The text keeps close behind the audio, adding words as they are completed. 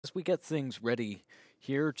As we get things ready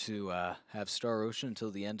here to have Star Ocean until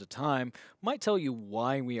the end of time, might tell you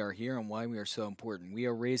why we are here and why we are so important. We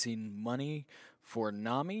are raising money for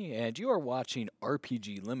NAMI, and you are watching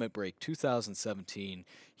RPG Limit Break 2017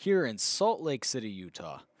 here in Salt Lake City,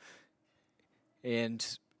 Utah.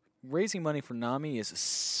 And raising money for NAMI is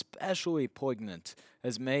especially poignant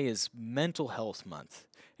as May is Mental Health Month.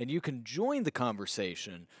 And you can join the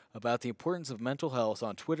conversation about the importance of mental health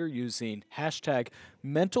on Twitter using hashtag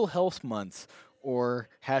Mental Health Month or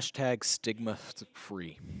hashtag Stigma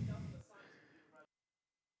Free.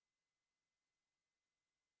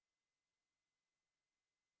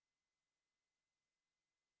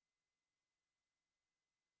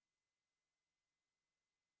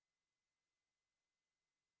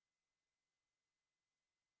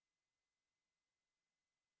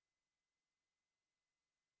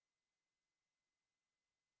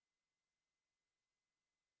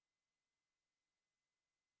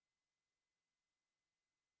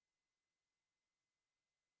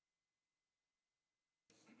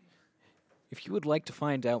 If you would like to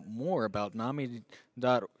find out more about NAMI,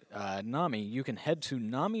 you can head to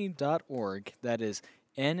NAMI.org. That is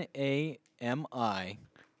NAMI.org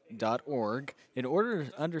in order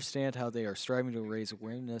to understand how they are striving to raise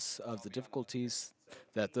awareness of the difficulties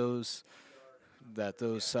that those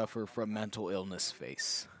suffer from mental illness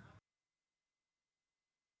face.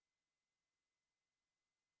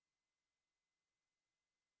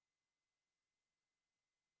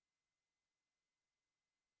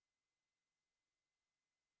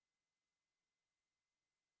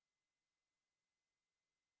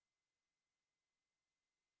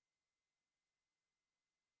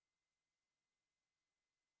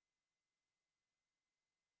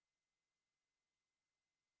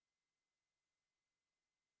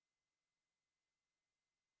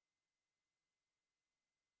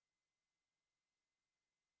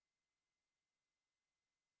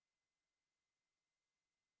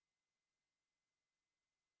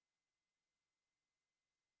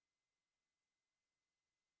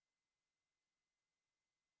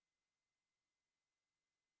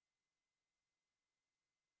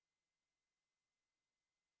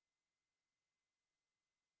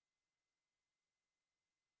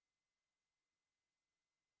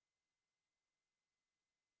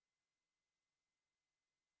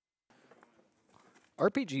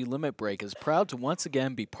 RPG Limit Break is proud to once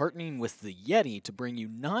again be partnering with the Yeti to bring you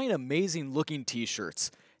 9 amazing looking t-shirts.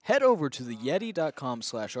 Head over to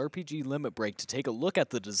theyeti.com/RPG Limit Break to take a look at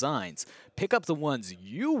the designs, pick up the ones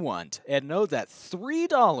you want, and know that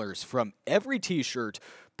 $3 from every t-shirt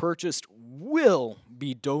purchased will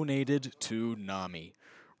be donated to NAMI.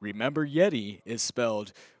 Remember, Yeti is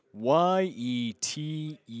spelled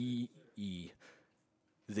Yetee.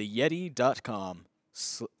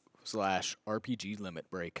 Theyeti.com/RPG Limit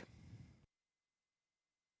Break.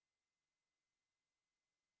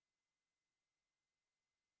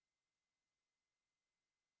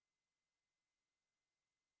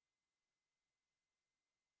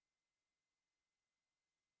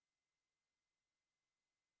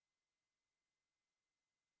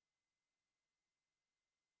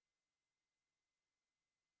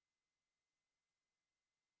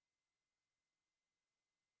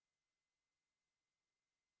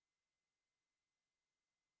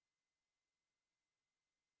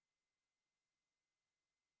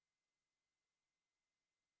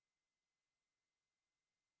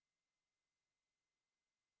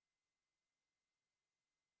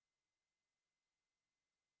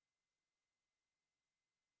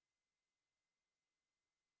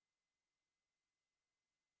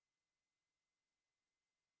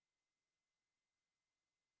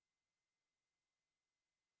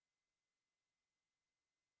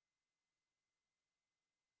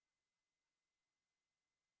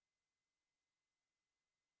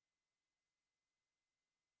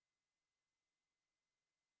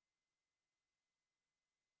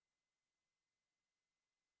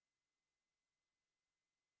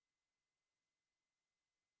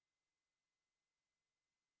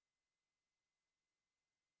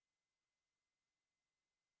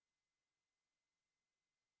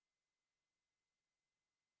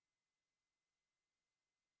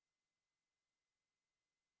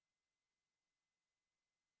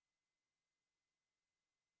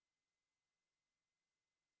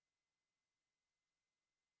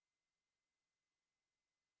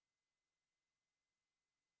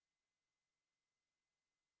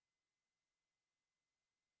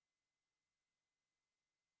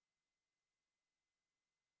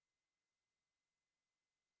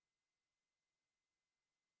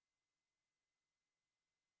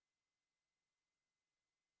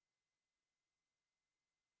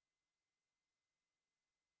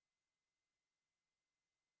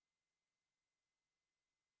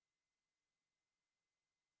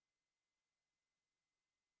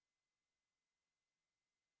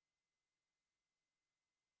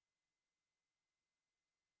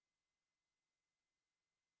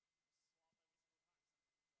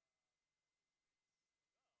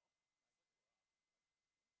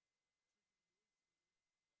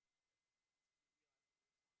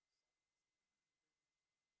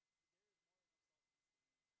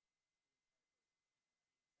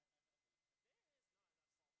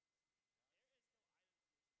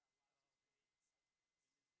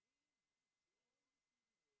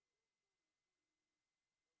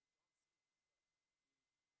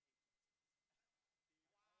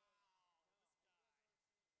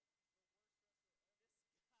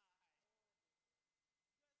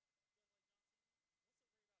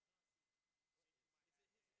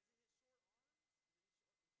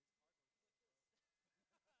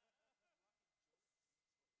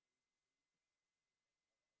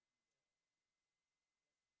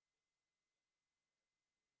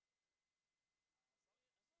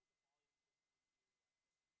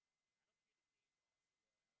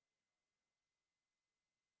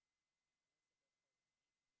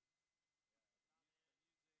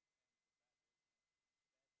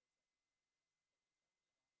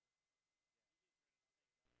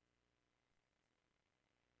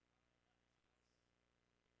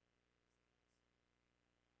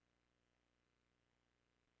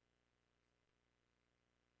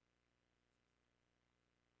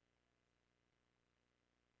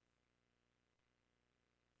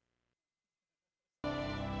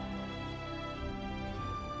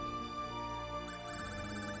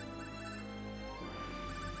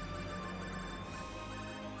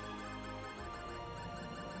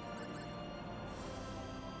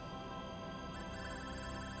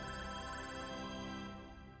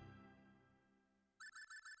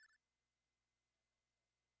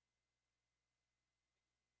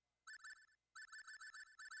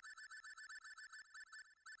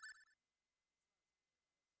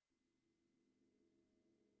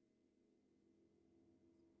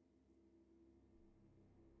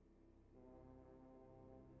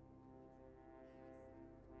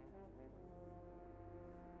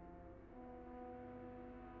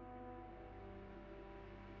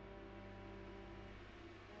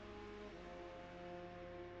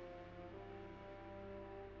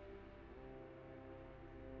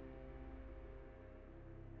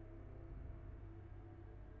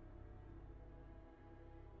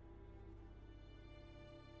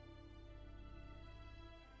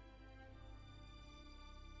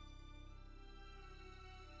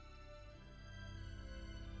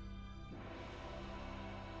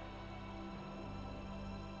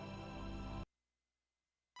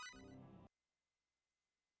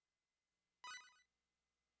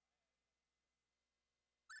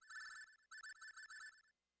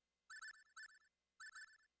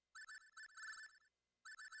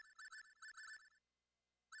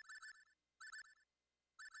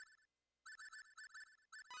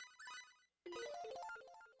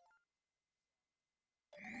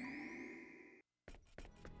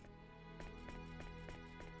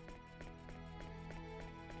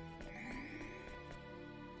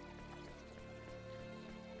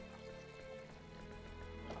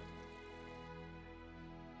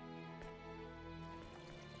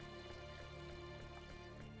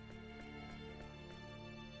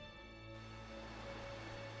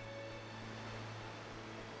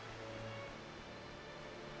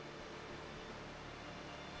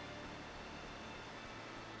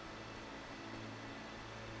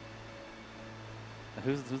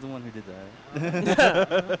 Who's the one who did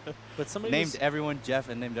that? But somebody named was everyone Jeff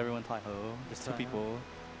and named everyone Taiho. Just two Taiho. people.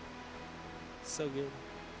 so good.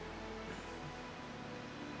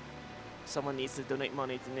 Someone needs to donate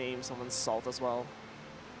money to name someone Salt as well.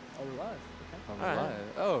 Oh, we're live. Okay. Oh, Alright. live.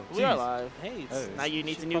 Oh, We are geez. live. Hey, Oh. Now you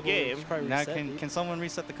need should a new probably- game. should probably Now reset, dude. can someone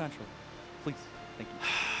reset the control? Please. Thank you.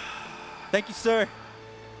 Thank you, sir.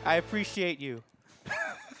 I appreciate you.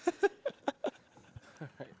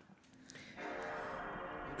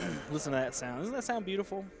 Listen to that sound. Doesn't that sound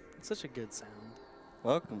beautiful? It's such a good sound.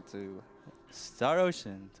 Welcome to Star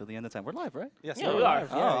Ocean till the end of time. We're live, right? Yes, Yeah, we're we are. live.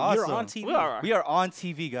 Oh, Yeah, you're awesome. on TV. We are. We are on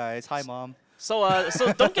TV, guys. Hi, Mom. So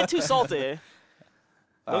so don't get too salty.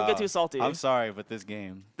 Don't get too salty. I'm sorry, but this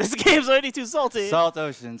game. This game's already too salty. Salt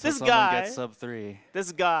Ocean, so This someone guy- gets sub 3.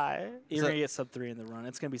 This guy. You're So- gonna get sub 3 in the run.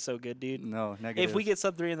 It's gonna be so good, dude. No, negative. If we get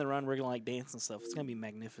sub 3 in the run, we're gonna like dance and stuff. It's gonna be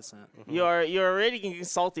magnificent. You're already getting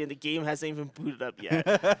salty and the game hasn't even booted up yet.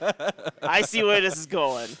 I see where this is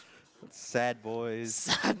going. Sad boys.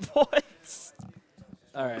 Sad boys.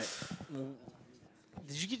 All right.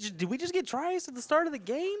 Did we just get tries at the start of the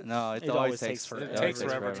game? No, it, It always always takes takes forever. It always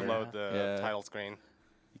takes forever to forever. load the Yeah. title screen.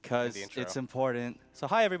 Because the intro. it's important. So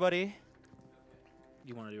hi, everybody.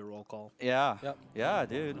 You want to do a roll call? Yeah. Yep. Yeah,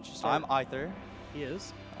 dude. you start? I'm Aithere. He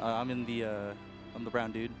is. I'm in the I'm the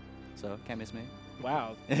brown dude, so can't miss me.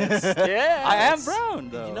 Wow. Yeah. I am brown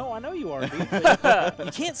though. You know, I know you are, dude. But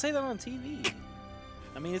you can't say that on TV.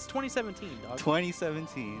 I mean, it's 2017, dog.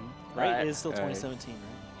 2017. Right? Right. It is still All right. 2017,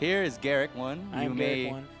 right? Here is Garrick one. I am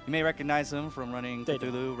Garrick one. You may recognize him from running They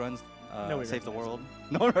don't. Cthulhu, runs Nobody Save the recognizes World. him.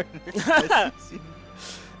 No one recognizes you.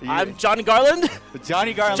 I'm Johnny Garland.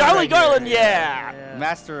 Johnny Garland. Johnny right Garland, here. yeah.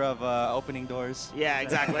 Master of opening doors. Yeah,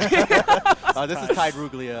 exactly. This is Tide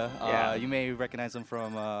Ruglia. Yeah. You may recognize him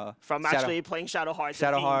from From Shadow- actually playing Shadow Hearts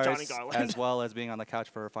Shadow and being Johnny Hearts, Garland. as well as being on the couch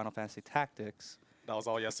for Final Fantasy Tactics. That was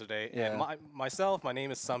all yesterday. Yeah. And myself, my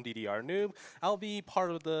name is Some DDR Noob. I'll be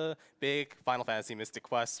part of the big Final Fantasy Mystic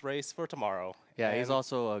Quest race for tomorrow. Yeah, he's And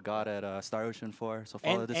also a god at Star Ocean 4, so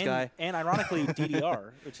follow this guy. And ironically,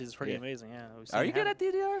 DDR, which is pretty Yeah. amazing. Yeah. we've Are seen you good at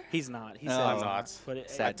DDR? He's not. He No. said I'm he's not. But it,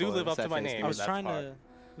 Sad I do boy, live up sad to my face name. dude. I was that trying part. to.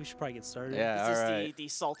 We should probably get started. Yeah, This all is right. the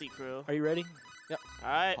salty crew. Are you ready? All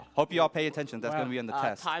right. Hope you all pay attention. That's Wow. going to be on the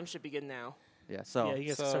test. Time should begin now. Yeah, so Yeah, you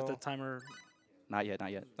guys can start the So- timer. not yet,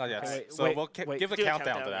 not yet. Not yet. Okay, wait, so wait, we'll wait. give a Do a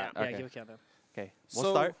countdown to countdown, that. Yeah, Okay. give a countdown. Okay, we'll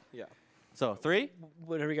So- start. Yeah. So 3,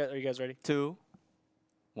 Whatever are you guys ready? 2,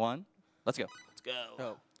 1, let's go. Let's go. Oh.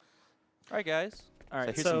 All right, guys. All right,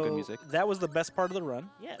 here's some good music. that was the best part of the run.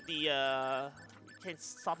 Yeah, you can't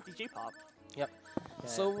stop the J-pop.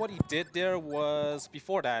 So what he did there was,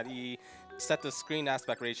 before that, he set the screen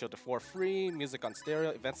aspect ratio to 4:3, music on stereo,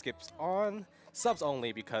 event skips on, subs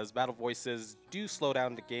only because battle voices do slow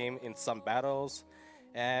down the game in some battles,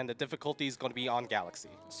 and the difficulty is going to be on Galaxy.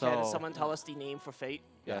 Can So someone tell us the name for Fate?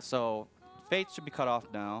 yeah, so Fate should be cut off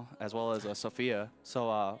now, as well as Sophia.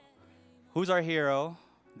 So who's our hero?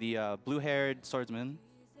 The blue-haired swordsman.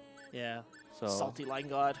 Yeah, So Salty Line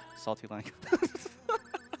God. salty line.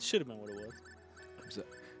 should have been what it was.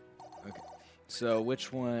 Okay. So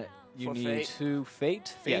which one you For need Fate. to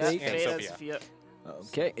Fate? Yes. and Fate and Sophia. Sophia.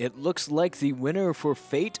 Okay. It looks like the winner for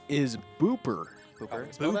Fate is Booper.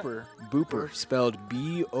 Booper. Spell that? Booper. Booper, spelled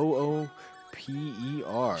Booper. You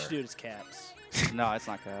should do it as caps. No, it's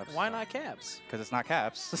not caps. Why not caps? Because it's not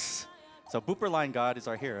caps. So Booper Line God is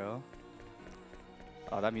our hero.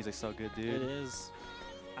 Oh, that music's so good, It dude. is.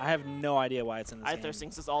 I have no idea why it's in this Aither game.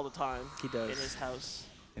 sings this all the time. He does. In his house.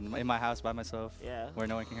 In my house by myself, Yeah. where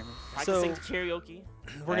no one can hear me. Practicing So- karaoke.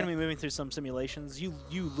 We're gonna be moving through some simulations. You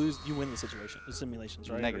lose, you win the situation. The simulations,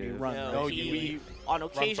 right? Or Negative. You run. No, No, right? he, on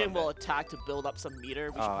occasion from will it. attack to build up some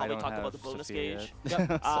meter. We should Oh, I probably don't talk about have the bonus Sophia gauge. yet. So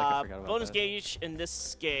I forgot about Bonus that. gauge in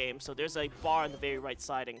this game. So there's a bar on the very right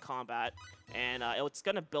side in combat, and it's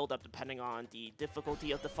gonna build up depending on the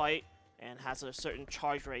difficulty of the fight, and has a certain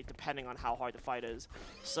charge rate depending on how hard the fight is.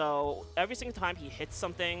 So every single time he hits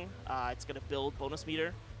something, it's gonna build bonus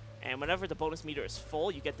meter. And whenever the bonus meter is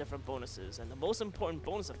full, you get different bonuses. And the most important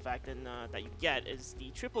bonus effect that you get is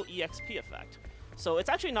the triple EXP effect. So it's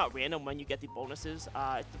actually not random when you get the bonuses.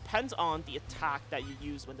 It depends on the attack that you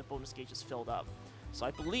use when the bonus gauge is filled up. So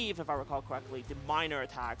I believe, if I recall correctly, the minor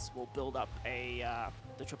attacks will build up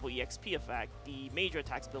the triple EXP effect. The major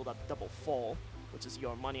attacks build up double full, which is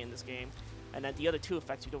your money in this game. And then the other two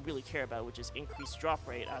effects you don't really care about, which is increased drop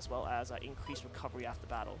rate as well as increased recovery after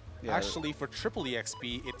battle. Yeah, Actually, for triple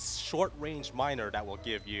EXP, it's short range minor that will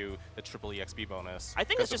give you the triple EXP bonus. I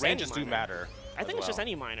think it's 'Cause just the any ranges do minor. matter. I I think it's just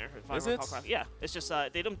any minor. If I Is recall it? correctly. Yeah, it's just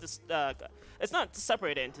they don't. It's not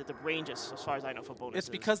separated into the ranges as far as I know for bonuses. It's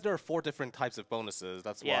because there are 4 different types of bonuses.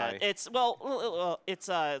 That's yeah, why. it's it's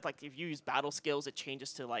like if you use battle skills, it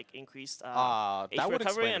changes to like increased That HP would recovery,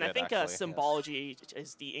 explain and I it, think actually, yes. symbology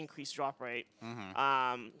is the increased drop rate.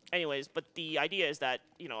 Anyways, but the idea is that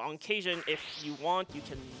on occasion, if you want, you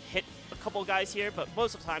can hit a couple guys here, but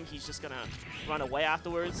most of the time he's just gonna run away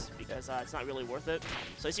afterwards because it's not really worth it.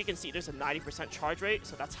 So as you can see, there's a 90% charge rate,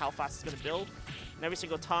 so that's how fast it's gonna build. And every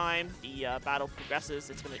single time the battle progresses,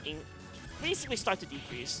 it's gonna basically start to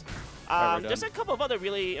decrease. There's a couple of other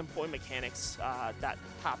really important mechanics that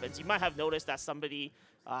happens. You might have noticed that somebody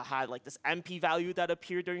had like this MP value that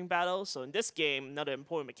appeared during battle. So in this game, another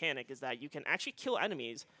important mechanic is that you can actually kill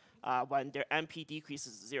enemies when their MP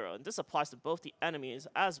decreases to 0. And this applies to both the enemies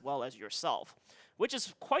as well as yourself, which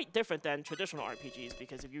is quite different than traditional RPGs,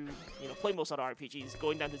 because if you play most other RPGs,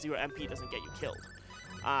 going down to 0 MP doesn't get you killed.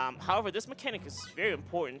 However, this mechanic is very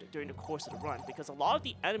important during the course of the run, because a lot of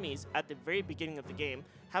the enemies at the very beginning of the game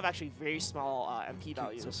have actually very small MP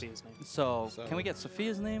values. Sophia's name. So, can we get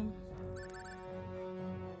Sophia's name?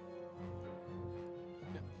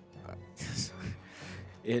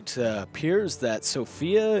 It appears that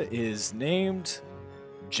Sophia is named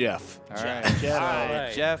Jeff. All right, Jeff.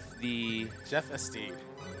 Alright. Jeff, the Jeff Esteed.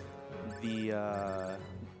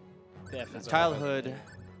 Definitely. childhood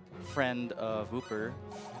friend of Whooper.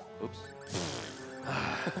 Oops.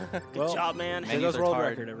 Good job, man. There Menus goes are world hard.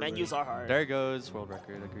 record, everybody. Menus are hard. There goes world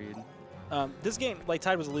record. Agreed. This game, like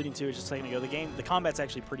Tide was alluding to just a second ago, the combat's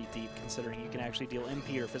actually pretty deep, considering you can actually deal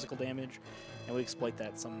MP or physical damage, and we exploit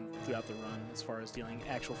that some throughout the run as far as dealing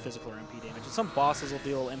actual physical or MP damage. And some bosses will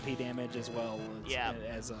deal MP damage as well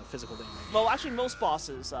as physical damage. Well, actually, most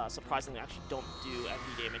bosses, surprisingly, actually don't do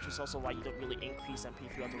MP damage, which is also why you don't really increase MP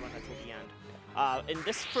throughout the run until the end. In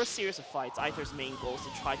this first series of fights, Aithere's main goal is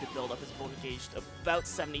to try to build up his opponent gauge to about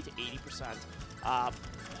 70 to 80%.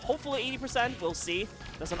 Hopefully 80%, we'll see.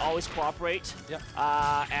 Doesn't always cooperate. Yep.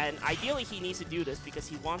 And ideally he needs to do this because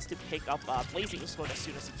he wants to pick up Blazing Sword as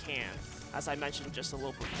soon as he can. As I mentioned just a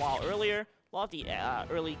little while earlier, a lot of the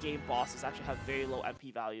early game bosses actually have very low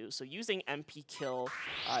MP values, so using MP kill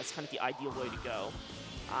is kind of the ideal way to go.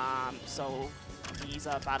 So these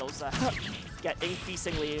battles get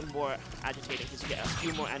increasingly more agitating because you get a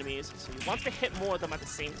few more enemies. So you want to hit more of them at the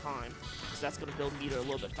same time, because that's going to build meter a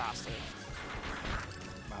little bit faster.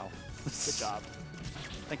 Wow. Good job.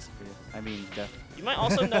 Thanks, Sophia. I mean, Jeff. You might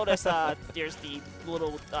also notice there's the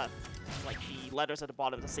little, like the letters at the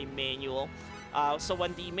bottom that say manual. So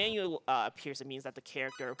when the manual appears, it means that the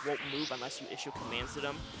character won't move unless you issue commands to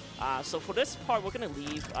them. So for this part, we're going to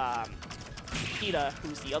leave Peta,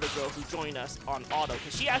 who's the other girl who joined us, on auto,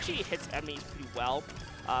 because she actually hits enemies pretty well.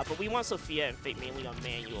 But we want Sophia and Fate mainly on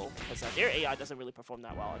manual, because their AI doesn't really perform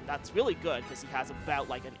that well. And that's really good, because he has about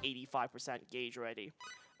like an 85% gauge already.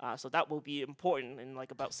 So that will be important in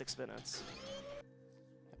like about 6 minutes.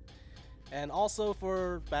 And also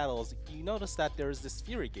for battles, you notice that there's this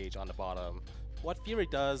Fury gauge on the bottom. What Fury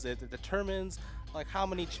does is it determines like how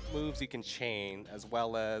many moves you can chain, as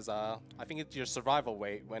well as I think it's your survival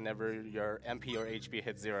rate whenever your MP or HP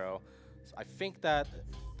hits 0. So I think that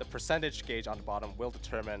the percentage gauge on the bottom will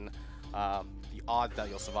determine the odds that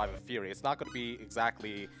you'll survive a Fury. It's not going to be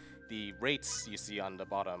exactly the rates you see on the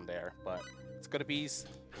bottom there, but it's going to be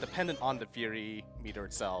dependent on the Fury meter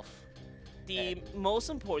itself. The most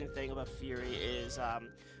important thing about Fury is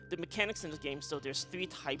the mechanics in this game. So there's 3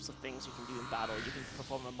 types of things you can do in battle. You can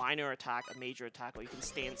perform a minor attack, a major attack, or you can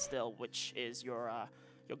stand still, which is your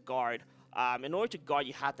guard. In order to guard,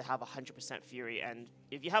 you have to have 100% Fury, and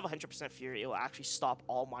if you have 100% Fury, it will actually stop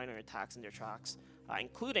all minor attacks in their tracks,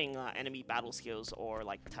 including enemy battle skills or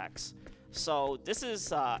like techs. So this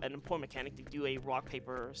is an important mechanic to do a rock,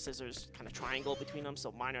 paper, scissors kind of triangle between them,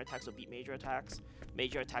 so minor attacks will beat major attacks.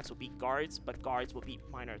 Major attacks will beat guards, but guards will beat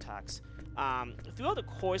minor attacks. Throughout the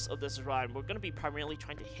course of this run, we're going to be primarily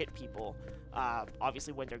trying to hit people,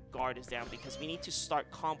 obviously when their guard is down, because we need to start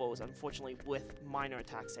combos, unfortunately, with minor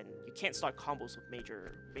attacks, and you can't start combos with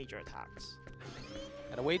major attacks.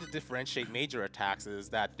 And a way to differentiate major attacks is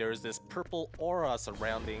that there's this purple aura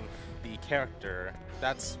surrounding the character.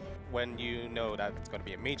 That's when you know that it's going to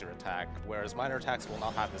be a major attack, whereas minor attacks will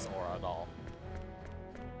not have this aura at all.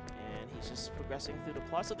 And he's just progressing through the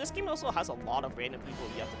plot. So this game also has a lot of random people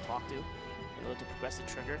you have to talk to in order to progress the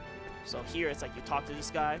trigger. So here it's like you talk to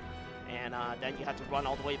this guy, and then you have to run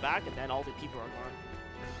all the way back, and then all the people are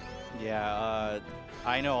gone. Yeah,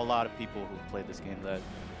 I know a lot of people who've played this game that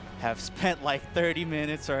have spent like 30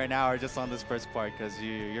 minutes or an hour just on this first part because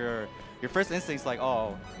your first instinct's like,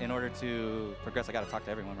 oh, in order to progress, I got to talk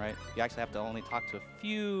to everyone, right? You actually have to only talk to a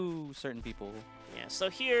few certain people. Yeah, so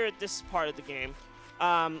here, this part of the game,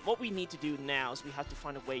 what we need to do now is we have to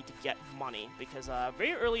find a way to get money because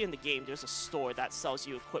very early in the game, there's a store that sells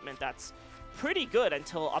you equipment that's pretty good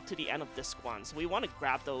until up to the end of disc 1. So we want to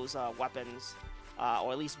grab those weapons,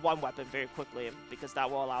 or at least one weapon very quickly because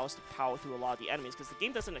that will allow us to power through a lot of the enemies because the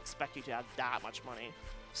game doesn't expect you to have that much money.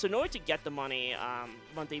 So in order to get the money,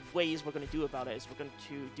 one of the ways we're going to do about it is we're going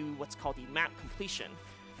to do what's called the map completion.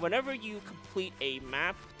 Whenever you complete a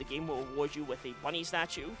map, the game will reward you with a bunny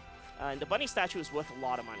statue. And the bunny statue is worth a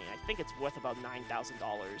lot of money. I think it's worth about $9,000.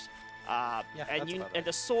 Yeah, and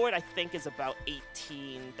the sword, I think, is about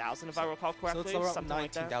 18,000 if I recall correctly. So it's around something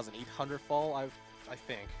like that. 19,800 fall, I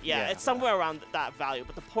think. Yeah, it's somewhere around that value.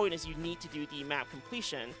 But the point is you need to do the map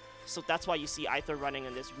completion. So that's why you see Aithere running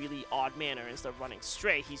in this really odd manner. Instead of running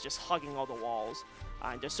straight, he's just hugging all the walls.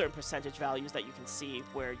 And there's certain percentage values that you can see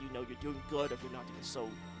where you know you're doing good or you're not doing so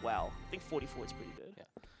well. I think 44 is pretty good. Yeah.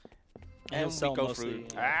 And And we go through.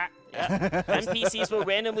 Yeah. NPCs will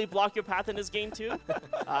randomly block your path in this game too.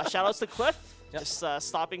 Shoutouts to Cliff, Yep. just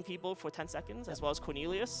stopping people for 10 seconds, as well as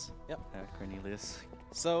Cornelius. Cornelius.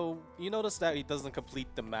 So you notice that he doesn't complete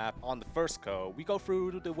the map on the first go. We go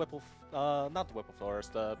through the Whipple, not the Whipple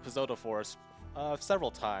Forest, the Pizzoto Forest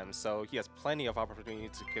several times, so he has plenty of opportunity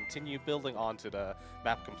to continue building onto the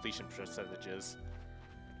map completion percentages.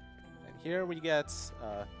 And here we get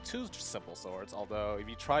 2 simple swords, although if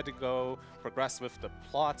you try to go progress with the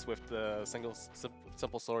plots with the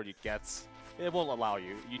simple sword you get, it won't allow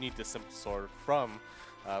you. You need the simple sword from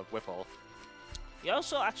Whipple. You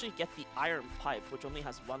also actually get the Iron Pipe, which only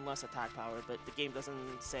has 1 less attack power, but the game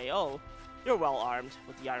doesn't say, oh, you're well armed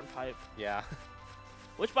with the Iron Pipe. Yeah.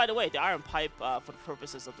 Which, by the way, the Iron Pipe, for the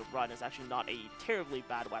purposes of the run, is actually not a terribly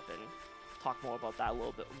bad weapon. Talk more about that a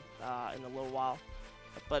little bit in a little while.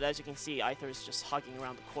 But as you can see, Aither is just hugging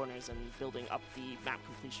around the corners and building up the map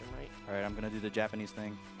completion, right? All right, I'm going to do the Japanese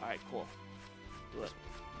thing. All right, cool. Do it.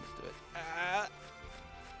 Let's do it.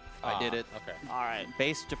 I did it. Okay. All right.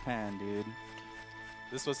 Base Japan, dude.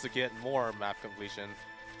 This was to get more map completion.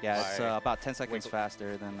 Yeah, it's by about 10 seconds Wiggle.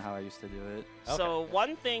 faster than how I used to do it. So Okay.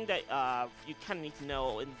 one thing that you kind of need to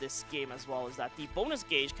know in this game as well is that the bonus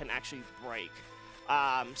gauge can actually break.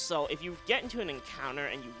 So if you get into an encounter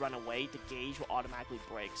and you run away, the gauge will automatically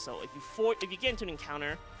break. So if you get into an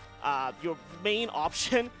encounter, your main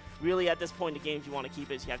option really at this point in the game, if you want to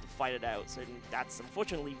keep it, is you have to fight it out. So that's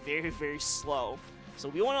unfortunately very, very slow. So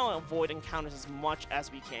we want to avoid encounters as much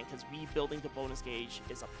as we can because rebuilding the bonus gauge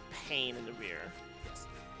is a pain in the rear. Yes.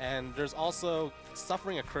 And there's also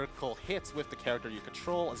suffering a critical hit with the character you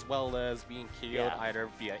control, as well as being KO'd Yeah. either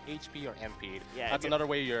via HP or MP. Yeah, That's another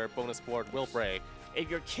way your bonus board will break. If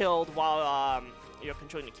you're killed while you're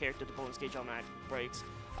controlling the character, the bonus gauge automatically breaks.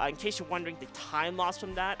 In case you're wondering, the time loss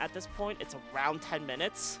from that at this point, it's around 10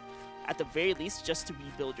 minutes. At the very least, just to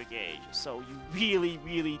rebuild your gauge. So you really,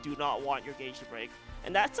 really do not want your gauge to break.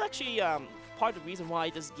 And that's actually part of the reason why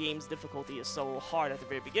this game's difficulty is so hard at the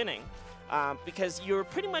very beginning. Because you're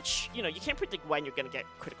pretty much, you can't predict when you're going to get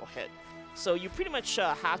critical hit. So you pretty much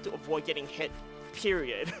have to avoid getting hit,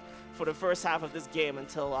 period, for the first half of this game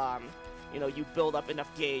until, you build up enough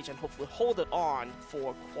gauge and hopefully hold it on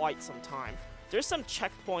for quite some time. There's some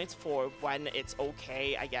checkpoints for when it's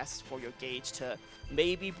okay, I guess, for your gauge to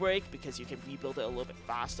maybe break because you can rebuild it a little bit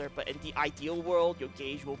faster. But in the ideal world, your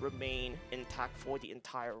gauge will remain intact for the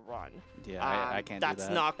entire run. Yeah, I can't do that. That's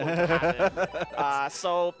not going to happen.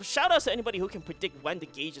 So shout out to anybody who can predict when the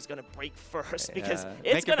gauge is going to break first because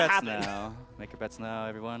it's going to happen. Now. Make your bets now,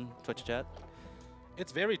 everyone. Twitch chat.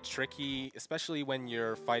 It's very tricky, especially when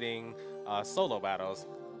you're fighting solo battles.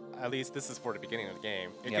 At least this is for the beginning of the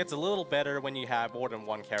game. It gets a little better when you have more than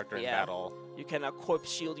one character in battle. You can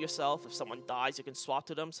corpse shield yourself. If someone dies, you can swap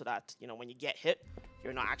to them so that, when you get hit,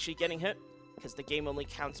 you're not actually getting hit. Because the game only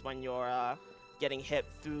counts when you're getting hit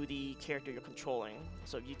through the character you're controlling.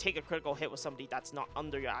 So if you take a critical hit with somebody that's not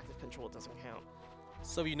under your active control, it doesn't count.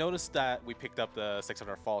 So you notice that we picked up the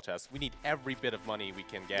 600 fall chest. We need every bit of money we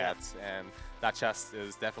can get, and that chest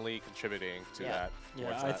is definitely contributing to that.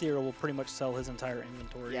 Yeah, Aithere will pretty much sell his entire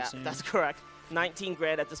inventory Yeah, soon. that's correct. 19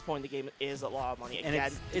 grand at this point in the game is a lot of money. And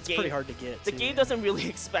Again, it's pretty hard to get, The too. game doesn't really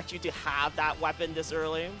expect you to have that weapon this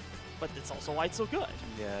early, but it's also why it's so good.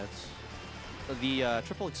 Yeah, it's the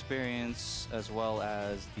triple experience as well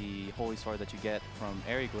as the holy sword that you get from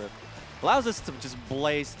Ariglyph allows us to just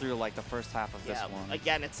blaze through like the first half of this one.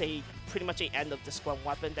 Again, it's pretty much a end of disc one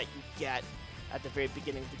weapon that you get at the very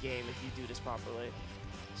beginning of the game if you do this properly.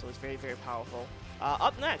 So it's very, very powerful.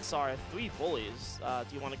 Up next are 3 bullies.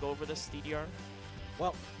 Do you want to go over this, DDR?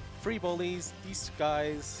 Well, 3 bullies. These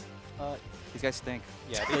guys. These guys stink.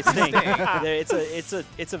 Yeah, They they stink.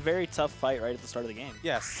 it's a very tough fight right at the start of the game.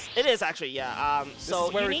 Yes. It is actually, yeah. This So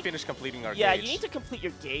is where you we need, finish completing our yeah, gauge. you need to complete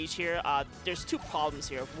your gauge here. There's 2 problems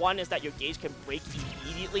here. One is that your gauge can break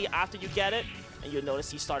immediately after you get it, and you'll notice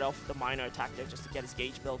he start off with the minor attack there just to get his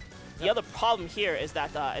gauge built. The other problem here is that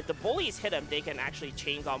if the bullies hit him, they can actually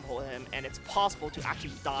chain combo him, and it's possible to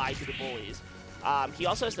actually die to the bullies. He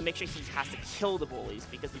also has to make sure he has to kill the bullies,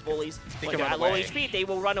 because the bullies, They when can they're run at low away. HP, they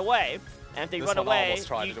will run away. And if they This run one away, almost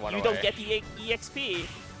tried to run you away. don't get the EXP.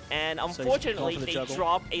 And he's going unfortunately, for the they juggle.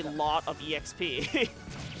 drop a lot of EXP.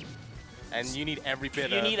 And you need every bit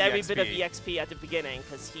You of need every EXP. bit of EXP at the beginning,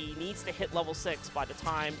 because he needs to hit level 6 by the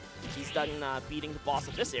time he's done beating the boss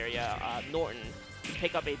of this area, Norton, to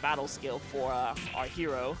pick up a battle skill for our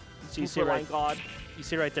hero, So you see Superline right, God. you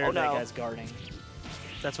see right there Oh, that no. guy's guarding.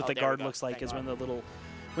 That's what Oh, the there we guard go. looks like. Thank Is God.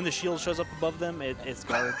 when the shield shows up above them, it's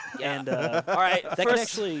guard. Yeah. And All right, that can first,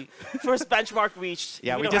 actually. first benchmark reached.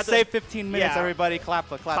 Yeah, we don't just have to- saved 15 minutes, Yeah. everybody. Clap,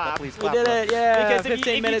 Clap. please. We Clap. did it, yeah. Because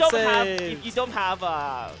 15 if minutes if you don't have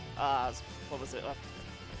what was it?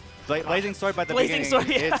 Blazing Sword by the Blazing beginning, Sword,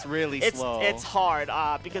 yeah. it's really slow. It's hard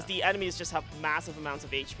because the enemies just have massive amounts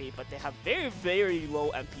of HP, but they have very, very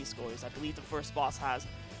low MP scores. I believe the first boss has,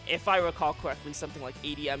 if I recall correctly, something like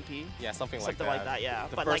 80 MP. Yeah, something like Something that. like that, yeah.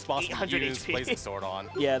 The But first like boss 800 we used HP. Blazing Sword on.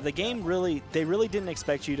 Yeah, the game they really didn't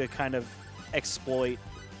expect you to kind of exploit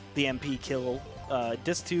the MP kill.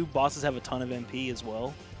 Disc 2 bosses have a ton of MP as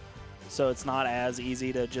well. So it's not as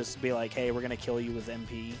easy to just be like, hey, we're going to kill you with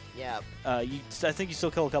MP. Yeah. I think you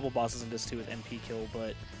still kill a couple bosses in Disc 2 with MP kill,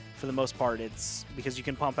 but for the most part, it's because you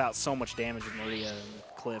can pump out so much damage with Maria and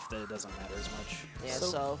Cliff that it doesn't matter as much. Yeah, So,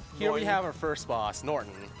 so Here we Norton- have our first boss,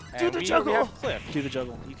 Norton. Do And the we juggle! have Cliff. Do the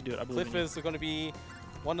juggle. You can do it. I believe Cliff in you. is going to be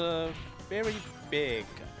one of the very big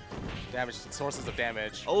damage sources of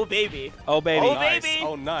damage. Oh, baby. Oh, baby. Oh, nice. baby!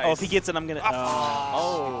 Oh, nice. Oh, if he gets it, I'm going to...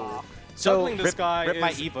 Oh. So, Juggling this guy Rip is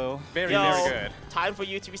my Evo. very, Yo. very good. Time for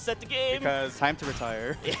you to reset the game. Because Time to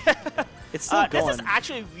retire. it's still This going. is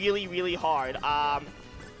actually really, really hard.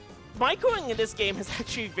 Microing in this game is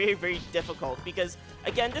actually very, very difficult because,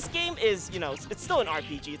 again, this game is, it's still an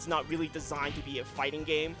RPG. It's not really designed to be a fighting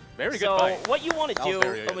game. Very good so fight. what you want to That was do,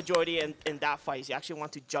 very a good. majority in that fight, is you actually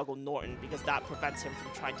want to juggle Norton because that prevents him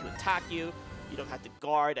from trying to attack you. You don't have to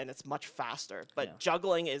guard, and it's much faster. But Yeah.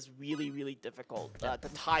 juggling is really, really difficult. The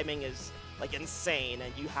timing is like insane,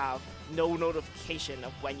 and you have no notification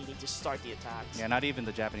of when you need to start the attacks. Yeah, not even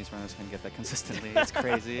the Japanese runners can get that consistently. It's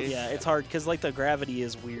crazy. Yeah, it's hard because like the gravity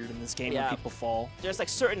is weird in this game Yeah. when people fall. There's like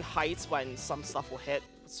certain heights when some stuff will hit,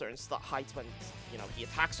 certain heights when the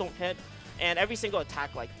attacks don't hit, and every single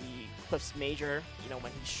attack, like the Cliff's Major,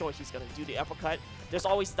 when he's sure he's gonna do the uppercut, there's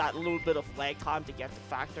always that little bit of lag time to get the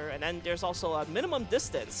factor, and then there's also a minimum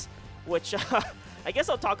distance, which I guess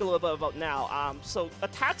I'll talk a little bit about now. So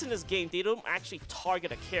attacks in this game, they don't actually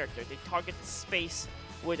target a character; they target the space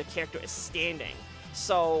where the character is standing.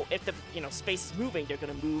 So if the space is moving, they're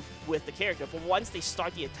gonna move with the character. But once they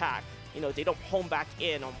start the attack, they don't home back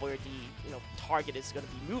in on where the target is gonna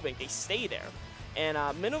be moving. They stay there. And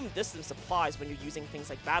minimum distance applies when you're using things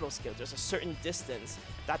like battle skills. There's a certain distance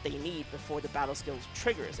that they need before the battle skills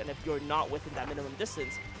triggers. And if you're not within that minimum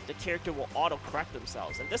distance, the character will auto-correct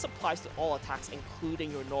themselves. And this applies to all attacks,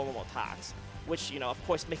 including your normal attacks, which, of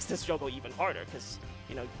course, makes this juggle even harder because,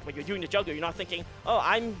 when you're doing the juggle, you're not thinking, oh,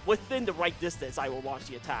 I'm within the right distance, I will launch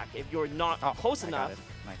the attack. If you're not close I got enough, it.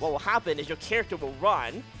 Nice. what will happen is your character will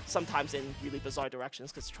run, sometimes in really bizarre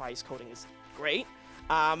directions because Tri's coding is great.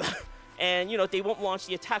 And, they won't launch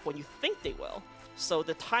the attack when you think they will. So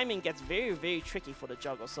the timing gets very, very tricky for the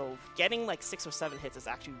juggle. So getting like 6 or 7 hits is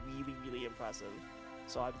actually really, really impressive.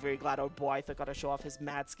 So I'm very glad our boy Aithere got to show off his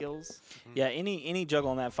mad skills. Yeah, any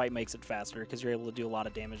juggle in that fight makes it faster because you're able to do a lot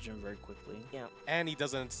of damage to him very quickly. Yeah, and he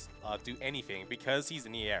doesn't do anything because he's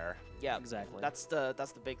in the air. yeah, Exactly. That's the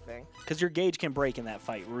big thing. Because your gauge can break in that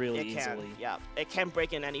fight really It can, easily. yeah, it can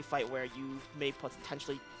break in any fight where you may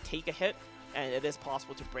potentially take a hit, and it is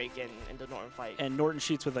possible to break in the Norton fight. And Norton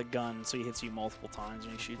shoots with a gun, so he hits you multiple times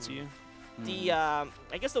when he shoots you. The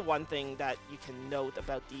I guess the one thing that you can note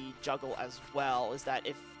about the juggle as well is that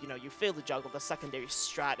if you fail the juggle, the secondary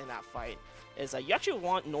strat in that fight is you actually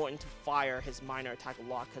want Norton to fire his minor attack a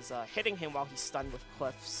lot because hitting him while he's stunned with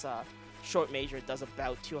Cliff's short major does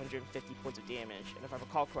about 250 points of damage, and if I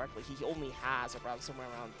recall correctly, he only has around somewhere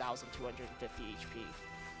around 1,250 HP.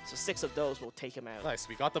 So 6 of those will take him out. Nice,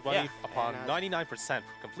 we got the bunny Yeah, upon and, 99%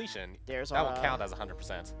 completion. There's That our will count as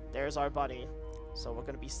 100%. There's our bunny. So we're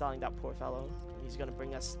gonna be selling that poor fellow. He's gonna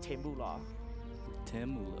bring us Temula.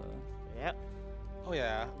 Timula. Yep. Oh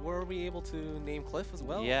yeah, were we able to name Cliff as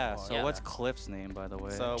well? Yeah, Or- so Yeah. what's Cliff's name, by the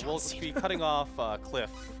way? So John we'll Cena. be cutting off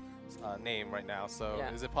Cliff's name right now. So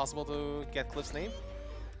Yeah. is it possible to get Cliff's name?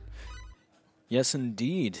 Yes,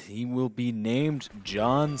 indeed. He will be named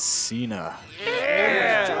John Cena.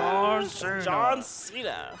 Yeah. John Cena. John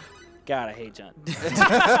Cena. God, I hate John.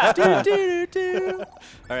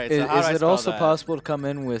 All right, Is, so how is do I it spell also that? possible to come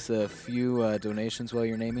in with a few donations while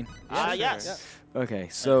you're naming? Yes. Okay,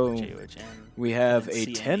 so JOHN. we have a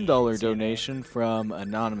CNA, $10 CNA. donation from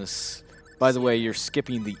Anonymous. By the way, you're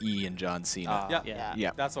skipping the E in John Cena. Yeah. Yeah.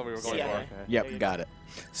 Yep. That's what we were going Yeah. for. Okay. There Yep, you got it.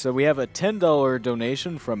 So we have a $10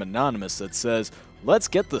 donation from Anonymous that says, "Let's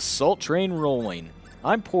get the salt train rolling.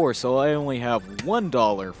 I'm poor, so I only have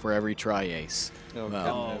 $1 for every tri-ace." Oh,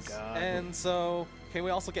 Wow. goodness. God. And so, can we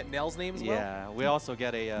also get Nell's name as well? Yeah, we also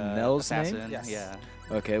get a Nell's name? assassin. Yes. Yeah.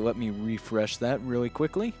 Okay, let me refresh that really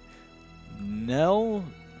quickly. Nell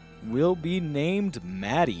will be named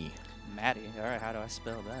Maddie. Maddie. All right, how do I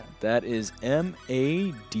spell that? That is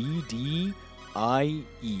Maddie. I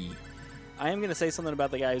am going to say something about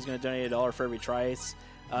the guy who's going to donate $1 for every tri-ace.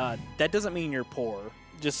 That doesn't mean you're poor.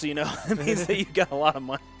 Just so you know, it means that you got a lot of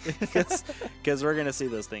money. Because we're going to see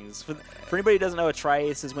those things. For anybody who doesn't know, a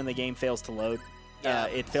tri-ace is when the game fails to load. Yeah.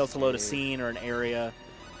 It fails to load a scene or an area.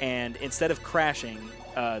 And instead of crashing,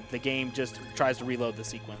 the game just tries to reload the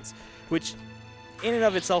sequence. Which, in and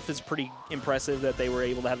of itself, is pretty impressive that they were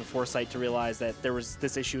able to have the foresight to realize that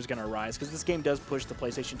this issue was going to arise. Because this game does push the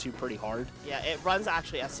PlayStation 2 pretty hard. Yeah, it runs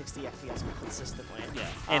actually at 60 FPS consistently. Yeah,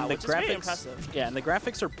 and the which is very graphics. impressive. Yeah, and the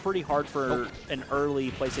graphics are pretty hard for an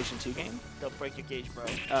early PlayStation 2 game. They'll break your gauge, bro.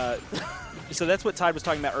 So that's what Todd was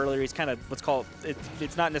talking about earlier. He's kind of what's called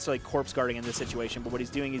it's not necessarily corpse guarding in this situation, but what he's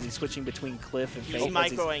doing is he's switching between Cliff and Fate. He's as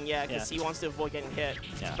microing, yeah, because yeah. he wants to avoid getting hit.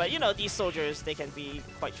 Yeah. But you know, these soldiers, they can be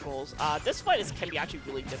quite trolls. This fight can be actually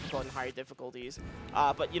really difficult in higher difficulties.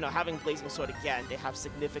 But you know, having Blazing Sword again, they have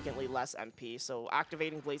significantly less MP. So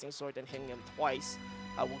activating Blazing Sword and hitting him twice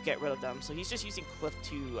will get rid of them. So he's just using Cliff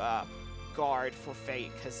to guard for Fate,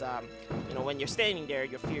 because you know, when you're standing there,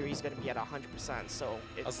 your Fury is going to be at 100%. So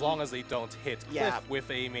As long as they don't hit Cliff Yeah. with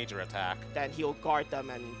a major attack. then he'll guard them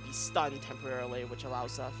and be stunned temporarily, which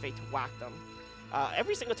allows Fate to whack them.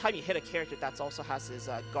 Every single time you hit a character that also has his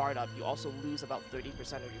guard up, you also lose about 30%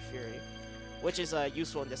 of your Fury, which is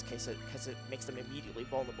useful in this case because it makes them immediately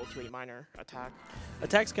vulnerable to a minor attack.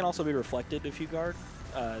 Attacks can also be reflected if you guard.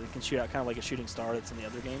 They can shoot out kind of like a shooting star that's in the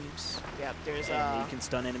other games. Yeah, there's And you can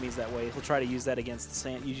stun enemies that way. He'll try to use that against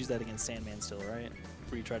Sand. You use that against Sandman still, right?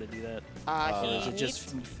 Where you try to do that. Or he is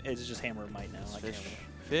it needs just Hammer of Might now? I can't remember.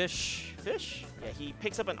 Fish. fish. Yeah, he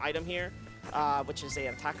picks up an item here, which is an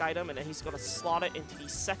attack item, and then he's going to slot it into the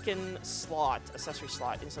second slot, accessory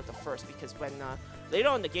slot, instead of the first, because when later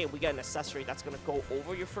on in the game we get an accessory that's going to go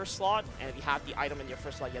over your first slot, and if you have the item in your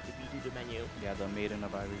first slot, you have to redo the menu. Yeah, the Maiden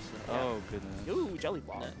of Ivory. Yeah. Oh, goodness. Ooh, Jelly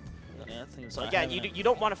Ball. Yeah, I think it's So not again, having it. you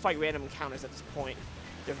don't want to fight random encounters at this point.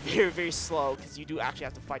 They're very, very slow, because you do actually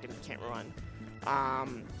have to fight them, you can't run.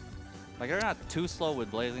 Like, they're not too slow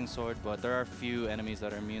with Blazing Sword, but there are a few enemies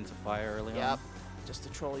that are immune to fire early Yep, on. just to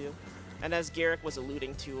troll you. And as Garrick was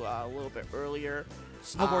alluding to a little bit earlier,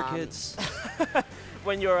 Snowboard kids.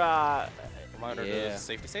 when you're Reminder Yeah. to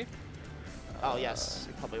safety save. oh yes,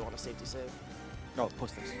 you probably want a safety save. Oh,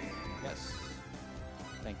 post this. Yes.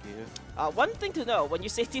 Thank you. One thing to know, when you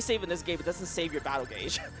safety save in this game, it doesn't save your battle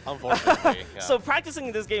gauge. Unfortunately. Yeah. So practicing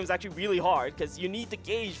in this game is actually really hard, because you need the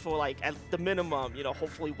gauge for, like, at the minimum, you know,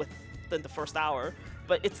 hopefully within the first hour.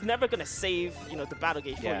 But it's never going to save, you know, the battle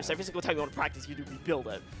gauge for Yeah. you. So every single time you want to practice, you do rebuild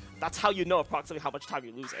it. That's how you know approximately how much time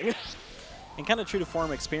you're losing. And kind of true to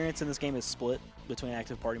form, experience in this game is split between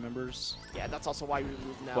active party members. Yeah, that's also why we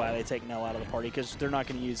remove now. Why they take Nell out of the party, because they're not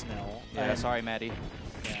going to use Nell. Yeah, And- sorry, Maddie.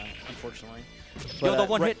 Yeah, unfortunately. You're the But,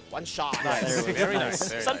 one right- hit. One shot. There we go. Very nice.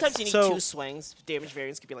 Very Sometimes nice. you need So- 2 swings. Damage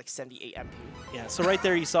variance could be like 78 MP. Yeah, so right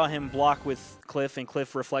there you saw him block with Cliff, and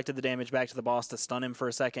Cliff reflected the damage back to the boss to stun him for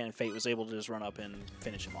a second, and Fate was able to just run up and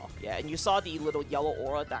finish him off. Yeah, and you saw the little yellow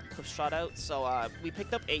aura that Cliff shot out. So we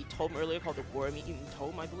picked up a tome earlier called the Worm-Eaten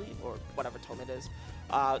Tome, I believe, or whatever tome it is.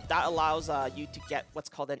 That allows you to get what's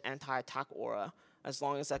called an anti-attack aura, as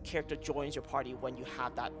long as a character joins your party when you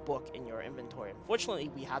have that book in your inventory.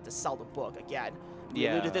 Unfortunately, we had to sell the book again. We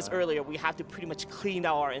alluded to this Yeah. earlier. We had to pretty much clean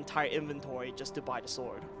out our entire inventory just to buy the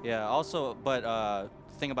sword. Yeah, also, but the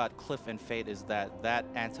thing about Cliff and Fate is that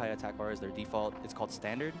anti-attack aura is their default. It's called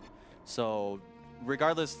standard. So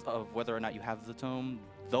regardless of whether or not you have the tome,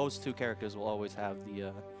 those two characters will always have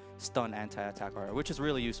the stun anti-attack aura, which is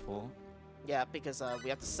really useful. Yeah, because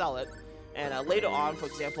we have to sell it. And later on, for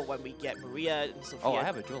example, when we get Maria and Sophia, Oh, I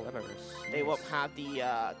have a Jewel of Avarice. they won't have the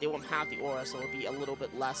aura, so it'll be a little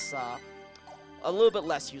bit less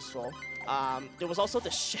useful. There was also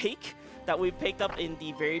the shake that we picked up in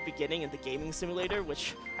the very beginning in the gaming simulator,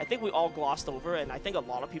 which I think we all glossed over, and I think a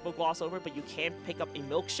lot of people gloss over. But you can pick up a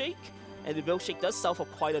milkshake, and the milkshake does sell for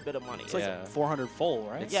quite a bit of money. It's like 400 full,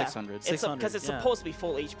 right? It's Yeah. 600. 600, Because it's yeah. supposed to be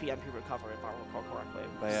full HP MP recover, if I recall correctly.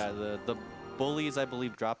 But yeah, the bullies, I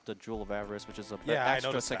believe, dropped the Jewel of Avarice, which is a Yeah, I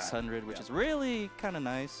extra noticed that. 600, which Yeah. is really kind of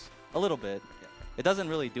nice. A little bit. It doesn't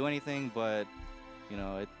really do anything, but, you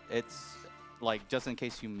know, it's like just in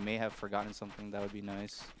case you may have forgotten something, that would be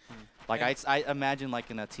nice. Like, I imagine,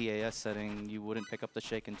 like, in a TAS setting, you wouldn't pick up the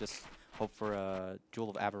shake and just hope for a Jewel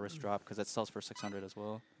of Avarice drop, because it sells for 600 as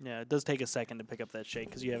well. Yeah, it does take a second to pick up that shake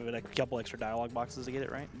because you have a couple extra dialogue boxes to get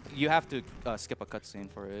it, right? You have to skip a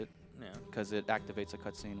cutscene for it, Yeah. because it activates a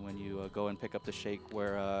cutscene when you go and pick up the shake,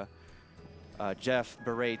 where Jeff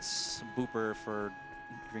berates Booper for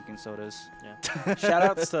drinking sodas. Yeah.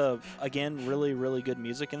 Shoutouts to, again, really, really good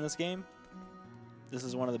music in this game. This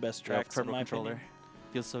is one of the best Yeah, tracks in Turbo my controller. opinion.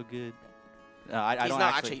 Feels so good. I He's don't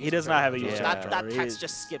not actually. He does not have a Yeah. user That controller. He text is-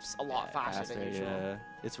 just skips a lot faster than usual. Yeah,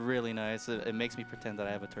 it's really nice. It makes me pretend that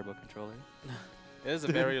I have a turbo controller. It is a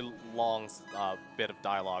very long bit of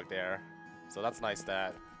dialogue there, so that's nice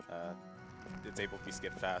that it's able to be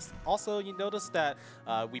skipped fast. Also, you notice that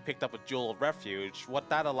we picked up a Jewel of Refuge. What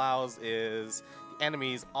that allows is the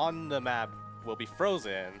enemies on the map will be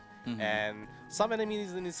frozen, and some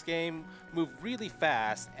enemies in this game move really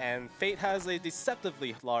fast, and Fate has a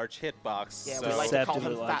deceptively large hitbox. Yeah, so we like to call him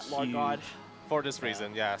Deceptively Fat Lord huge. God. for this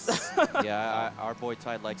reason, yes. Yeah, our boy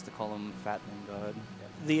Tide likes to call him Fat Man God.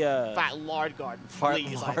 The Fat Lord God. Fat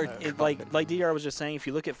Please, Lord Aither. it, like DDR was just saying, if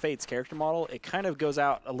you look at Fate's character model, it kind of goes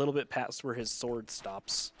out a little bit past where his sword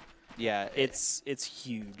stops. Yeah, It's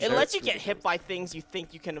huge. It lets you get hit by things you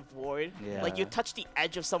think you can avoid. Like you Yeah. touch the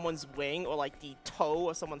edge of someone's wing or like the toe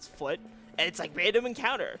of someone's foot, and it's like random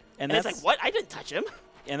encounter. And And it's like, that's- what? I didn't touch him.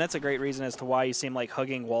 And that's a great reason as to why you seem like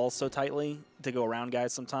hugging walls so tightly to go around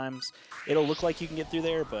guys sometimes. It'll look like you can get through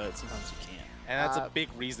there, but sometimes you can't. And that's a big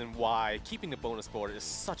reason why keeping the bonus board is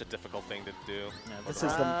such a difficult thing to do. Yeah, this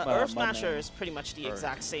is the Earth Mud Smasher Man. is pretty much the Or-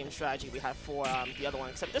 exact same strategy we had for the other one,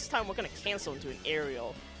 except this time we're going to cancel into an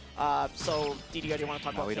aerial. So, DDR, do you want to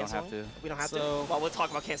talk No, about we don't canceling? have to. We don't have So- to? Well, we'll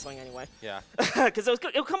talk about canceling anyway. Yeah. Because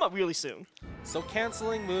it'll come up really soon. So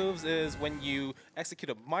canceling moves is when you execute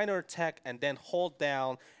a minor attack and then hold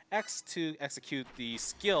down X to execute the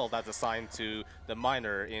skill that's assigned to the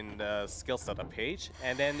minor in the skill setup page.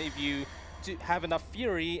 And then if you have enough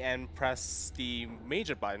fury and press the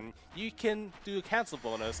major button, you can do a cancel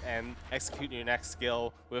bonus and execute your next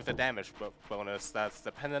skill with a damage bonus that's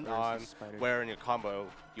dependent Where's the on spider? where in your combo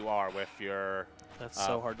you are with your That's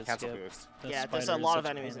so hard to cancel skip. boost. That Yeah, there's a spider is lot of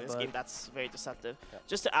such a enemies pain in in this the game butt. that's very deceptive. Yeah.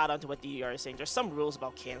 Just to add on to what DDR is saying, there's some rules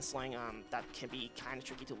about canceling that can be kind of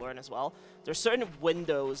tricky to learn as well. There's certain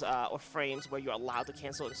windows or frames where you're allowed to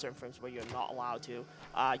cancel and certain frames where you're not allowed to.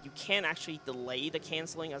 You can actually delay the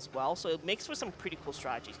canceling as well, so it makes for some pretty cool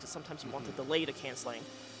strategies, because sometimes you want to delay the canceling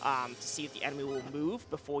to see if the enemy will move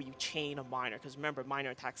before you chain a minor, because remember,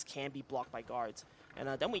 minor attacks can be blocked by guards. And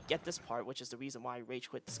then we get this part, which is the reason why I rage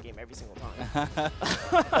quit this game every single time.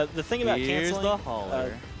 The thing about Here's canceling the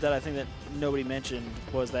holler. that I think that nobody mentioned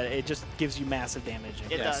was that it just gives you massive damage.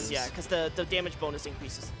 It does, increases. yeah, because the damage bonus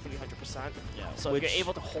increases 300%. Yeah, So which, if you're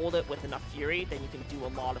able to hold it with enough fury, then you can do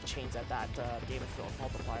a lot of chains at that damage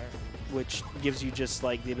multiplier. which gives you just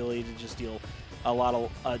like the ability to just deal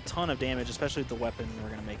a ton of damage, especially with the weapon we're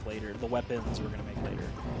gonna make later. The weapons we're gonna make later.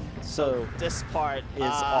 So This part is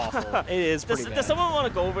awful. It is pretty bad. Does someone want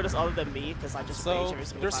to go over this other than me? Because I just So rage every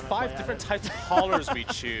single there's time I 5 play different at it. types of haulers we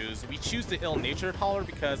choose. We choose the ill-natured hauler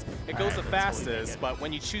because it goes the Alright, let's totally fastest, take it. but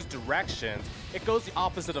when you choose directions, it goes the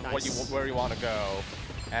opposite of what Nice. where you want to go.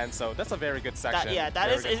 And so that's a very good section. Yeah, that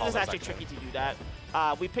very is good it is hauler actually section. tricky to do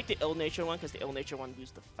that. We picked the ill nature one because the ill nature one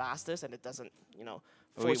moves the fastest and it doesn't,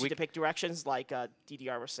 force you to pick directions like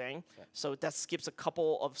DDR was saying. So that skips a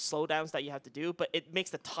couple of slowdowns that you have to do, but it makes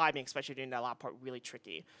the timing, especially during that last part, really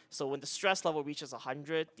tricky. So when the stress level reaches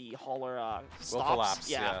 100, the hauler stops.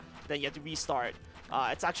 collapse, yeah. Then you have to restart.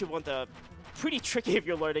 It's actually one of the pretty tricky if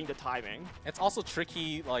you're learning the timing. It's also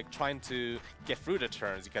tricky, like trying to get through the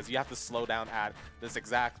turns because you have to slow down at this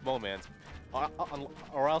exact moment,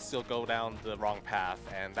 or else you'll go down the wrong path,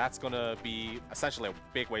 and that's gonna be essentially a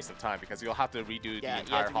big waste of time because you'll have to redo Yeah, the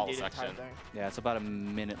you entire have to haul redo the entire section. thing. Yeah, it's about a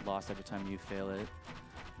minute lost every time you fail it.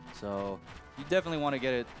 So you definitely want to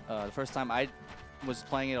get it the first time. I was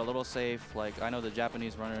playing it a little safe. Like, I know the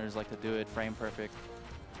Japanese runners like to do it frame perfect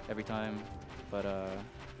every time, but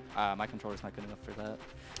My controller's not good enough for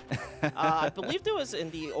that. I believe there was in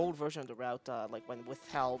the old version of the route, like when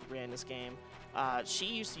Withheld ran this game, she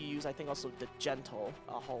used to use, I think, also the Gentle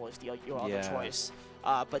hull is your other choice.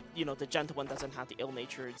 But the Gentle one doesn't have the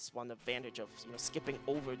ill-natured one advantage of skipping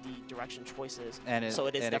over the direction choices. And so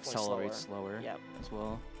it is it definitely accelerates slower Yep. as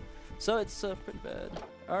well. So it's pretty bad.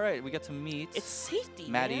 All right, we get to meet It's safety,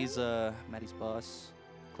 Maddie's man. Maddie's boss,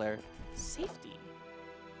 Claire. Safety.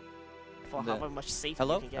 For The- however much safety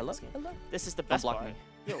Hello, you can get in hello, this game. hello. This is the Don't best block part. me.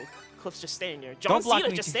 Yo, Cliff's just standing there. Don't John block Cena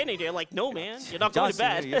me. just standing there like, no, man, you're not John going to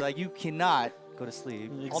bed. Cena, you're like, you cannot go to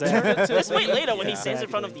sleep. Alternatively, Let's wait later when he yeah. stands in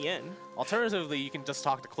front of the inn. Alternatively, you can just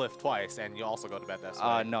talk to Cliff twice, and you also go to bed that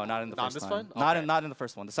way. No, not in the Not first this time. one? Not Okay. not in the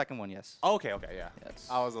first one. The second one, yes. Okay, yeah. Yes.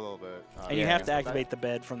 I was a little bit. And you Yeah. have to activate the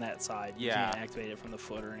bed from that side. You Yeah. can't activate it from the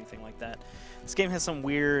foot or anything like that. This game has some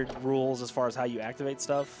weird rules as far as how you activate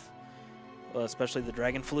stuff, especially the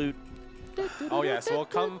dragon flute. Oh yeah, so we'll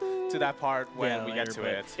come to that part when Yeah, we later, get to but-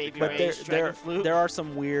 it. Baby But Rage, Dragon Flute, there are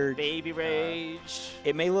some weird. Baby Rage.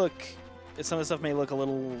 It may look, some of the stuff may look a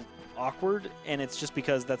little awkward, and it's just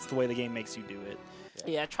because that's the way the game makes you do it.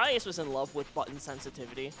 Yeah, Tri-Ace was in love with button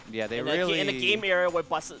sensitivity. Yeah, they in really in a game era where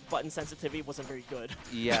button sensitivity wasn't very good.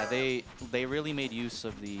 Yeah, they really made use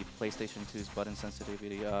of the PlayStation 2's button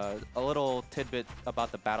sensitivity. A little tidbit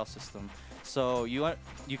about the battle system. So you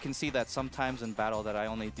can see that sometimes in battle that I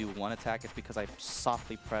only do one attack. It's because I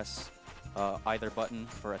softly press either button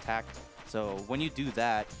for attack. So when you do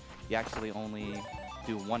that, you actually only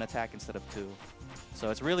do one attack instead of two. So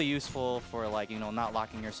it's really useful for not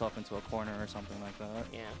locking yourself into a corner or something like that.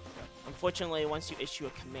 Yeah. Unfortunately, once you issue a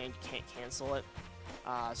command, you can't cancel it.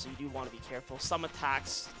 So you do want to be careful. Some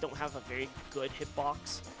attacks don't have a very good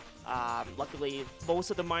hitbox. Luckily,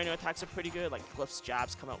 most of the minor attacks are pretty good. Like Cliff's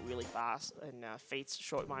jabs come out really fast, and Fate's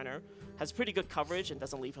short minor has pretty good coverage and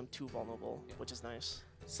doesn't leave him too vulnerable, which is nice.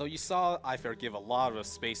 So you saw Aithere give a lot of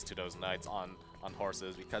space to those knights on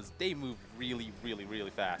horses because they move really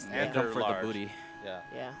fast and Come they're for large. the booty. Yeah.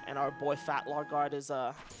 Yeah, and our boy Fat Lord Guard is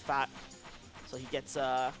fat, so he gets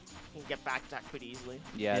he can get back attack pretty easily.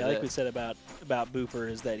 Yeah, Yeah, like we said about Booper,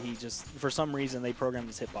 is that he just, for some reason, they programmed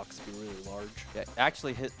his hitbox to be really large. Yeah,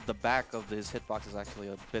 actually, the back of his hitbox is actually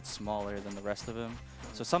a bit smaller than the rest of him.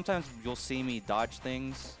 So sometimes you'll see me dodge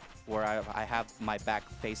things where I have my back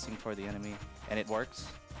facing toward the enemy, and it works.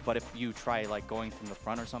 But if you try going from the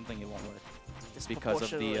front or something, it won't work because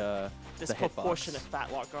of the disproportionate hitbox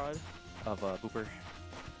Fat Lord Guard. of Booper.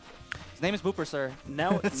 His name is Booper, sir.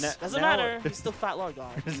 Now, Doesn't matter. He's still Fat Lord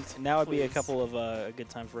Guard. Now would be a Please. couple of a good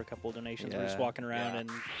time for a couple of donations. We're just Yeah. walking around Yeah.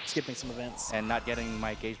 and skipping some events. And not getting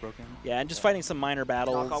my gauge broken. Yeah, and just fighting some minor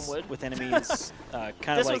battles Knock on wood. with enemies. Kind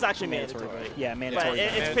of This like was actually mandatory. but yeah, But mandatory.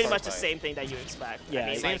 it's pretty Mandatory much the fight. same thing that you expect. Yeah, I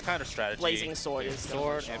mean, Same like, kind of strategy. Blazing Sword is gonna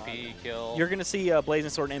sword, push on. MP, kill. You're gonna see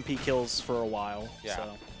Blazing Sword and MP kills for a while. Yeah.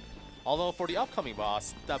 So. Although for the upcoming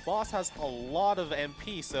boss, that boss has a lot of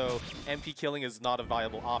MP, so MP killing is not a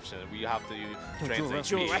viable option. We have to drain the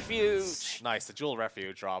Jewel HP. Refuge. Nice, the Jewel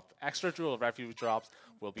Refuge drop. Extra Jewel Refuge drops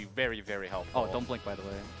will be very helpful. Oh, don't blink, by the way.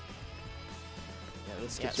 Yeah,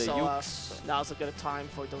 let's Yeah, skip the so Ukes. now's a good time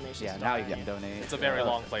for donations. Yeah, to now you donate. can donate. It's a very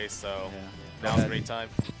long place, so Yeah. now's a great time.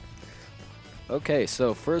 Okay,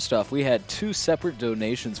 so first off, we had two separate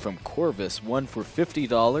donations from Corvus, one for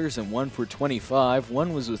 $50 and one for $25.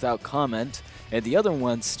 One was without comment, and the other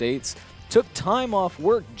one states, took time off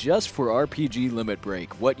work just for RPG Limit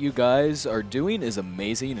Break. What you guys are doing is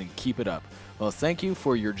amazing, and keep it up. Well, thank you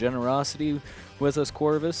for your generosity with us,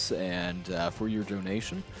 Corvus, and for your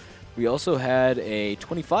donation. We also had a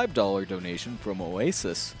 $25 donation from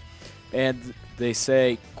Oasis. And they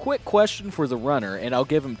say, quick question for the runner, and I'll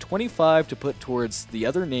give him 25 to put towards the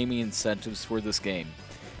other naming incentives for this game.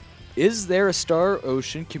 Is there a Star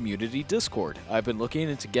Ocean community Discord? I've been looking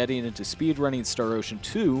into getting into speedrunning Star Ocean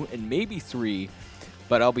 2 and maybe 3,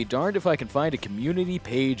 but I'll be darned if I can find a community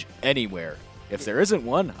page anywhere. If there isn't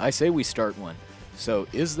one, I say we start one. So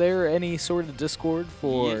is there any sort of Discord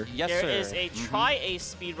for... Yes, There sir. is a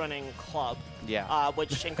Tri-Ace speedrunning club, Yeah.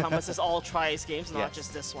 which encompasses all Tri-Ace games, not Yes.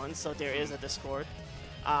 just this one. So there is a Discord.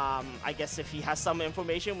 I guess if he has some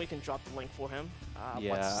information, we can drop the link for him.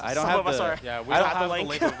 Yeah, once I don't some have of us the- are. Yeah, we I don't don't have the link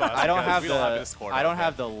with us. I don't because have we the don't have a Discord. I don't okay?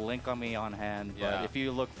 have the link on me on hand. But Yeah. if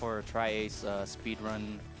you look for Tri-Ace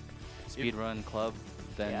speedrun club,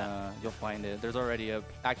 then Yeah. you'll find it. There's already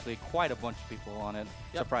actually quite a bunch of people on it.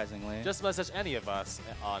 Yep. Surprisingly. Just message any of us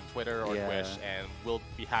on Twitter or Yeah. Twitch, and we'll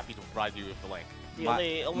be happy to provide you with the link. The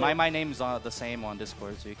only my name's the same on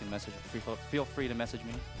Discord, so you can message. Feel free to message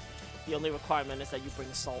me. the only requirement is that you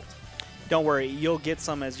bring salt. Don't worry, you'll get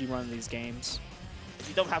some as you run these games. If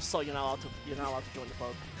you don't have salt, you're not allowed to join the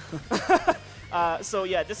club. So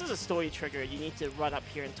yeah, this is a story trigger. You need to run up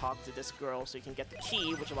here and talk to this girl so you can get the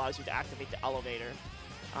key, which allows you to activate the elevator.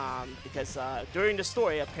 Because during the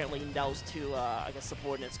story, apparently Nell's two, I guess,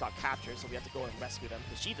 subordinates got captured, so we have to go and rescue them.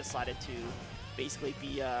 Because she decided to basically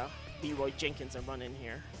be Leroy Jenkins and run in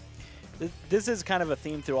here. This is kind of a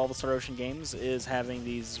theme through all the Star Ocean games, is having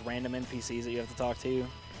these random NPCs that you have to talk to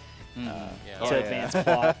to advance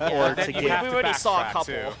plot or to we get. already saw a couple.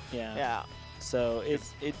 too. Yeah. So it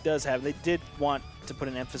does have. They did want to put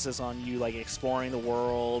an emphasis on you like exploring the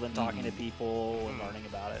world and talking to people and learning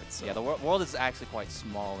about it. So. Yeah, the world is actually quite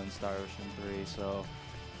small in Star Ocean 3, so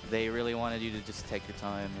they really wanted you to just take your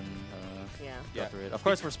time and go through it. Of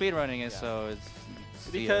course, we're speedrunning it, so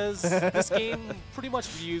it's because this game pretty much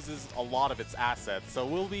reuses a lot of its assets. So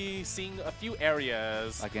we'll be seeing a few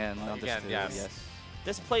areas again. Yes.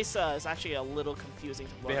 This place is actually a little confusing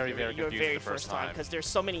to run Very, your very confusing very the first time. because there's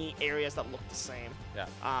so many areas that look the same. Yeah.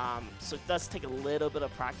 So it does take a little bit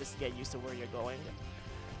of practice to get used to where you're going.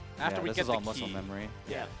 After we this get is the all key, muscle memory.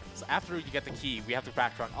 Yeah. So after you get the key, we have to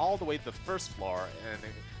backtrack all the way to the first floor, and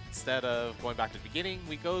instead of going back to the beginning,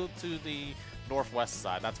 we go to the northwest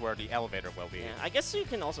side. That's where the elevator will be. Yeah, I guess you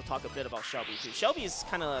can also talk a bit about Shelby too. Shelby is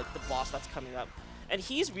kind of the boss that's coming up. And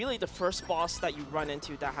he's really the first boss that you run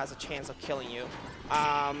into that has a chance of killing you.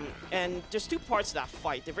 And there's two parts to that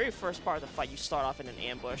fight. The very first part of the fight, you start off in an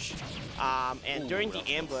ambush. And during the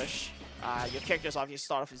ambush, your characters obviously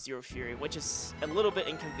start off with 0 Fury, which is a little bit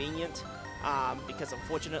inconvenient because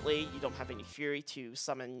unfortunately you don't have any Fury to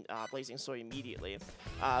summon Blazing Sword immediately.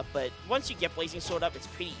 But once you get Blazing Sword up, it's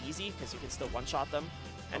pretty easy because you can still one-shot them.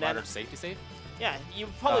 And then safety save? yeah, you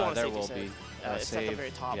probably want to there safety will save. be. It's at the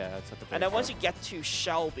very top. Yeah, it's at the very And then once top. you get to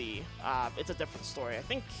Shelby, it's a different story. I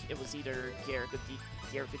think it was either Garrett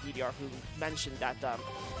DDR who mentioned that,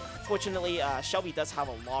 fortunately, Shelby does have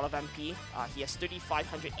a lot of MP. He has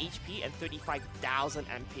 3,500 HP and 35,000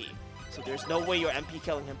 MP. So there's no way you're MP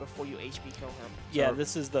killing him before you HP kill him. Yeah,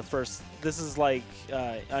 this is the first. This is like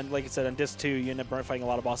I said, on Disc 2, you end up fighting a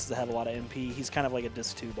lot of bosses that have a lot of MP. He's kind of like a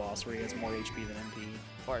Disc 2 boss where he has more HP than MP.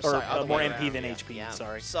 Or more MP than HP, Yeah.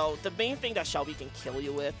 sorry. So the main thing that Shelby can kill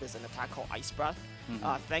you with is an attack called Ice Breath.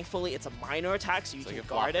 Thankfully, it's a minor attack, so you can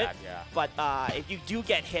guard it. But if you do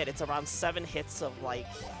get hit, it's around 7 hits of like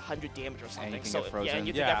 100 damage or something. you can so get frozen. yeah, and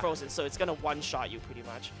you can get frozen. So it's gonna one-shot you pretty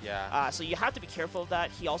much. Yeah. So you have to be careful of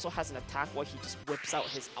that. He also has an attack where he just whips out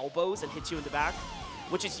his elbows and hits you in the back,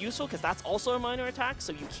 which is useful because that's also a minor attack.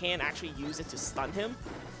 So you can actually use it to stun him.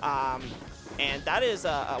 And that is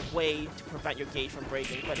a way to prevent your gauge from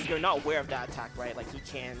breaking. But if you're not aware of that attack, right, like he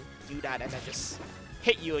can do that and then just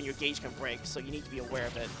hit you and your gauge can break. So you need to be aware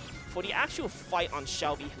of it. For the actual fight on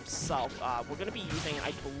Shelby himself, we're going to be using,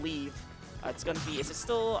 I believe, it's going to be, is it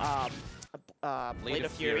still Blade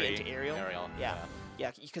of Fury into Aerial? Yeah,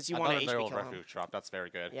 because you want to HP kill him. Refuge drop. That's very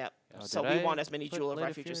good. Yeah. Oh, So did we I want as many put Jewel of Blade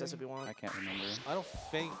of Refuges as Fury? we want. I can't remember. I don't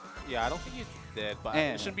think you did, but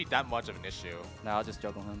And- it shouldn't be that much of an issue. No, I'll just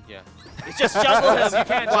juggle him. Yeah. It's just juggle him. You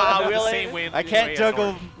can't Wow, juggle him really? the same way. I can't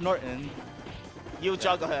juggle Norton. You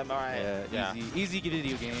juggle him, all right. Yeah, easy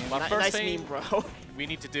video game. My first Nice thing meme, bro. we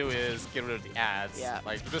need to do is get rid of the ads. Yeah.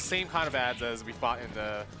 Like the same kind of ads as we fought in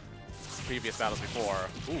the previous battles before.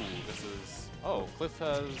 Ooh, this is. Oh, Cliff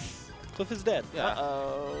has. Cliff is dead. Yeah.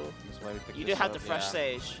 Uh-oh. That's why we picked You this do have up. the fresh yeah.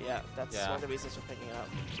 sage. Yeah, that's Yeah. one of the reasons we're picking it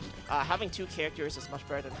up. Having 2 characters is much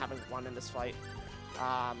better than having 1 in this fight.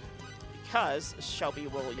 Because Shelby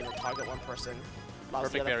will, target 1 person. Allows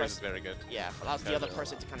Perfect the other Berries is person, very good. yeah, allows the other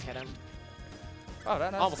person to kind of hit him. Oh,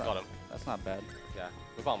 that's Almost not, got him. That's not bad. Yeah,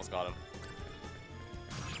 we've almost got him.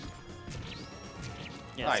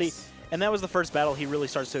 Yeah, Nice. see, and that was the first battle he really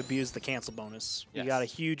starts to abuse the cancel bonus. He Yes. got a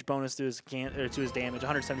huge bonus to his to his damage,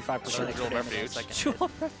 175% extra Jewel damage. Refuge. Second hit.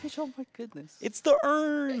 Jewel Refuge, oh my goodness. It's the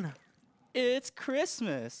urn. It's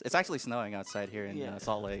Christmas. It's actually snowing outside here in Yeah.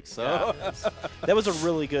 Salt Lake, so. That was a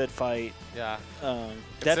really good fight. Yeah. That fight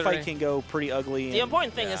Considering- can go pretty ugly. The and-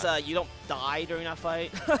 important thing is Yeah. you don't die during that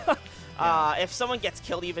fight. If someone gets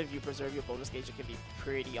killed, even if you preserve your bonus gauge, it can be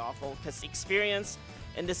pretty awful. Because experience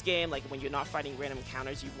in this game, like when you're not fighting random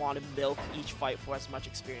encounters, you want to milk each fight for as much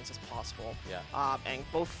experience as possible. Yeah. And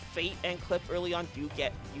both Fate and Cliff early on do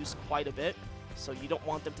get used quite a bit. So you don't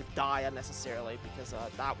want them to die unnecessarily because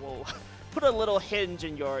that will put a little hinge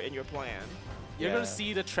in your plan. You're Yeah. gonna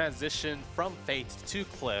see the transition from Fate to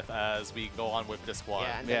Cliff as we go on with this one.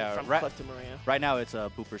 Yeah, and Yeah, then from right- Cliff to Maria. Right now it's a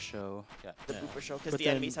Booper show. The Yeah. Booper show, because But the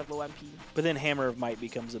then- enemies have low MP. But then Hammer of Might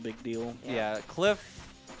becomes a big deal. Yeah, Cliff.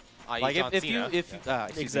 i.e. Like John if Cena. you excuse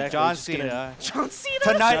me, Exactly, John just gonna- Cena John Cena!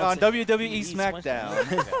 tonight John on Cena. WWE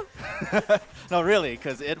SmackDown. No, really,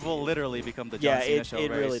 because it will literally become the John Yeah, Cena show it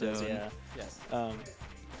very really soon. does. Yeah. Yes.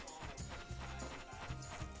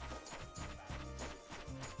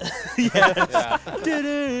 Yeah.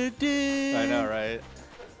 I know, right?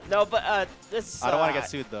 No, but this. I don't want to get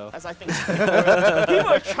sued though. As I think people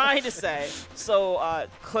are trying to say. So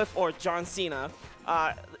Cliff or John Cena,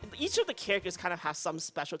 each of the characters kind of has some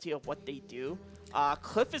specialty of what they do.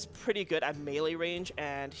 Cliff is pretty good at melee range,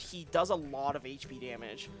 and he does a lot of HP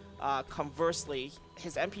damage. Conversely,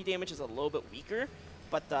 his MP damage is a little bit weaker,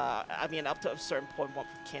 but I mean, up to a certain point, with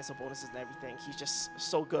cancel bonuses and everything, he's just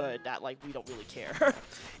so good that like we don't really care.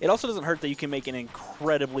 It also doesn't hurt that you can make an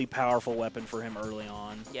incredibly powerful weapon for him early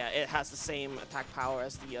on. Yeah, it has the same attack power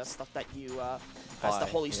as the stuff that you, as the Buy.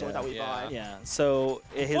 Holy Sword that we buy. Yeah, so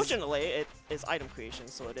Fortunately, it is item creation,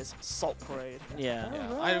 so it is Salt Parade. Yeah.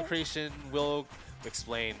 Item creation will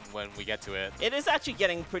explain when we get to it. It is actually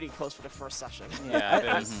getting pretty close for the first session. Yeah,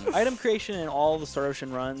 it is. Item creation in all the Star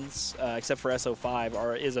Ocean runs, except for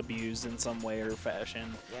SO5, is abused in some way or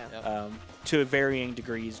fashion. Yeah. To varying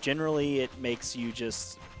degrees. Generally, it makes you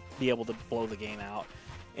just be able to blow the game out.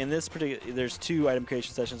 In this particular, there's 2 item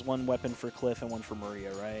creation sessions, one weapon for Cliff and one for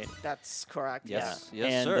Maria, right? That's correct. Yes. Yeah.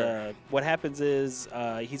 Yes, and, sir. What happens is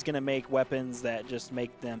he's going to make weapons that just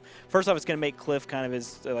make them. First off, it's going to make Cliff kind of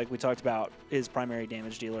his, like we talked about, his primary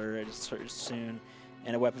damage dealer soon,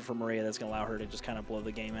 and a weapon for Maria that's going to allow her to just kind of blow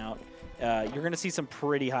the game out. You're going to see some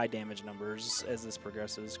pretty high damage numbers as this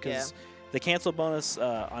progresses because the cancel bonus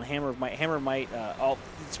on Hammer of Might, all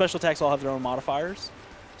special attacks all have their own modifiers,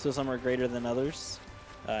 so some are greater than others.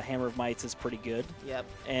 Hammer of Mights is pretty good. Yep.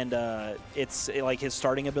 And it's like his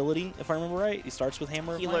starting ability, if I remember right. He starts with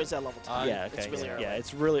Hammer of He Might. learns at level 2. Yeah, okay. It's really early. Yeah,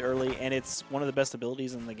 it's really early, and it's one of the best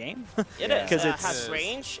abilities in the game. It Yeah. is. 'Cause It it's- has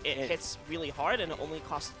range, it hits really hard, and it only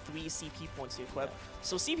costs 3 CP points to equip.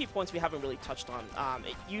 So CP points we haven't really touched on.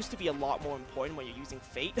 It used to be a lot more important when you're using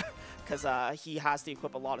Fate, because he has to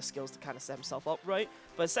equip a lot of skills to kind of set himself up right.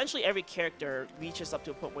 But essentially every character reaches up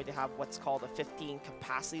to a point where they have what's called a 15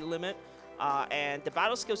 capacity limit. And the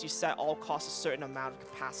battle skills you set all cost a certain amount of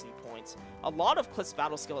capacity points. A lot of Cliff's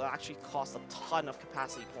battle skills actually cost a ton of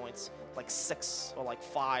capacity points, like 6 or like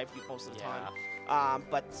 5 most of the time.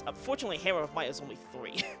 But unfortunately, Hammer of Might is only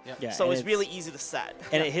 3. Yeah, So and it's really easy to set.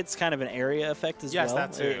 And it hits kind of an area effect as Yes, well.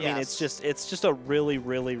 that too. I mean, it's just a really,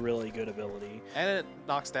 really, really good ability. And it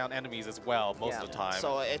knocks down enemies as well most of the time.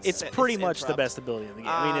 So It's pretty much the interrupt. best ability in the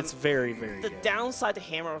game. I mean, it's very, very The good. downside to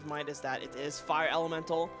Hammer of Might is that it is fire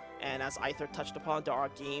elemental, and as Aithere touched upon, there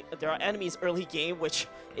are enemies early game which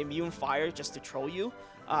immune fire just to troll you.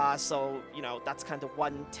 So you know that's kind of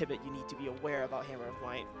one tidbit you need to be aware about Hammer of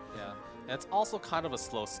Might. Yeah. And it's also kind of a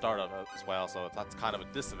slow startup as well, so that's kind of a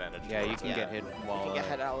disadvantage. Yeah, for you it. can Yeah. get hit while. You can get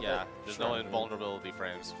head out of Yeah, it. there's no invulnerability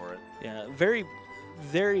frames for it. Yeah, very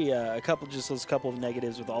a couple of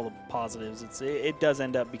negatives with all the positives. It does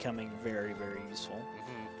end up becoming very, very useful.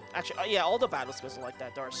 Actually, yeah, all the battle skills are like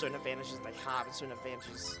that. There are certain advantages they have and certain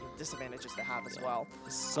disadvantages they have as well.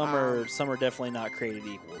 Some are definitely not created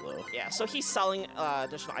equal though. Yeah, so he's selling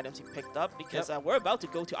additional items he picked up because we're about to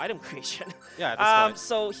go to item creation. Yeah, at this point.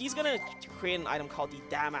 So he's gonna create an item called the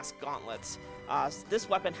Damask Gauntlets. This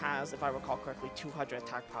weapon has, if I recall correctly, 200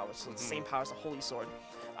 attack power, so it's the same power as the Holy Sword.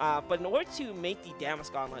 But in order to make the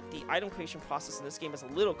Damask Gauntlet, the item creation process in this game is a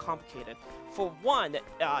little complicated. For one,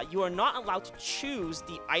 you are not allowed to choose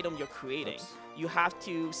the item you're creating. You have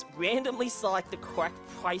to randomly select the correct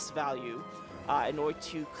price value in order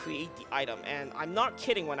to create the item. And I'm not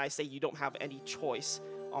kidding when I say you don't have any choice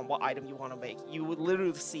on what item you want to make. You would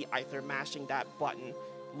literally see Aithere mashing that button,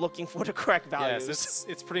 looking for the correct values. Yes,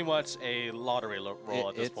 it's pretty much a lottery roll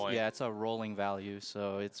at this point. Yeah, it's a rolling value,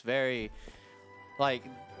 so it's very, like,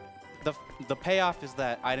 the payoff is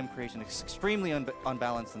that item creation is extremely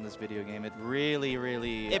unbalanced in this video game. It really,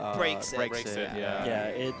 really It breaks it. Breaks it, yeah.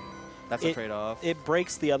 Yeah, That's a trade-off. it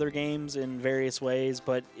breaks the other games in various ways,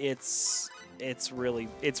 but it's really,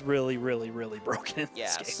 really, really broken. In Yeah,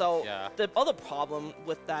 this game. so Yeah. the other problem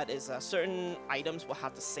with that is certain items will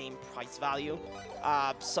have the same price value.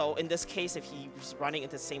 So in this case, if he's running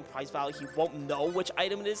into the same price value, he won't know which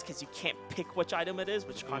item it is because you can't pick which item it is,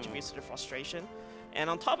 which contributes to the frustration. And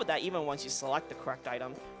on top of that, even once you select the correct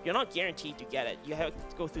item, you're not guaranteed to get it. You have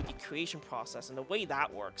to go through the creation process, and the way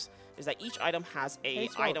that works is that each item has a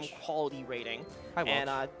item quality rating. Hi,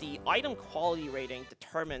 And the item quality rating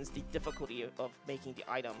determines the difficulty of making the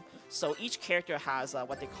item. So each character has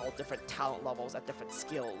what they call different talent levels at different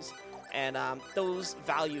skills. And those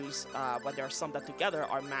values, when they're summed up together,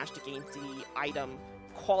 are matched against the item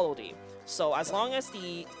quality. So as long as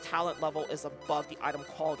the talent level is above the item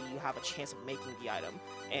quality, you have a chance of making the item.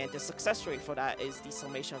 And the success rate for that is the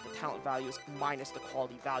summation of the talent values minus the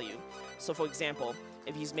quality value. So for example,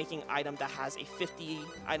 if he's making an item that has a 50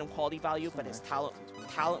 item quality value, but his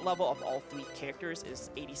talent level of all 3 characters is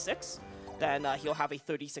 86, then he'll have a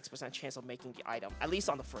 36% chance of making the item, at least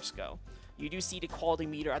on the first go. You do see the quality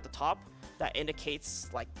meter at the top that indicates,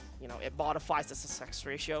 like, it modifies the success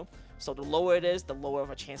ratio. So the lower it is, the lower of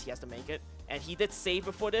a chance he has to make it. And he did save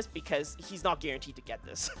before this because he's not guaranteed to get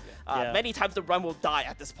this. Yeah. Many times the run will die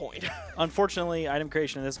at this point. Unfortunately, item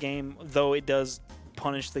creation in this game, though it does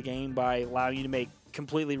punish the game by allowing you to make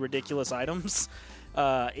completely ridiculous items,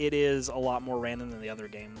 it is a lot more random than the other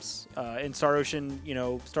games. In Star Ocean,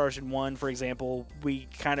 Star Ocean 1, for example, we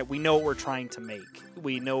know what we're trying to make.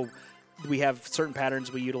 We know we have certain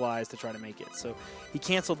patterns we utilize to try to make it. So he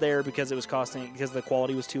canceled there because because the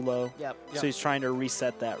quality was too low. Yep. So he's trying to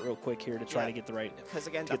reset that real quick here to try to get the right. Because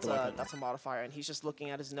again, that's a modifier, and he's just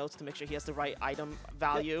looking at his notes to make sure he has the right item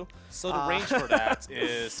value. So the range for that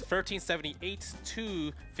is 1378 to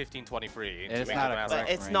 1523. It's not a but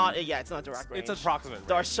it's range. not. Yeah, it's not direct range. It's approximate.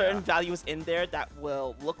 There are range, certain values in there that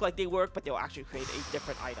will look like they work, but they'll actually create a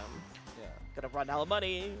different item. Yeah. Gonna run out of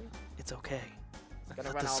money. It's okay. Gonna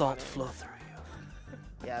Let run the out of salt money. flow through you.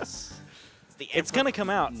 Yes. It's gonna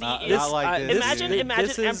come out. Not This- like this. Imagine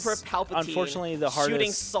this Emperor is Palpatine unfortunately the shooting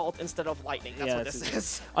hardest. salt instead of lightning. That's Yeah, what this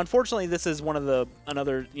is. Unfortunately, this is one of the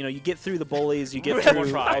you get through the bullies, you get Two through more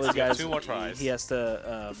tries, all these yeah, guys. 2 more tries. He has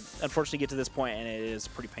to unfortunately get to this point, and it is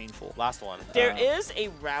pretty painful. Last one. There is a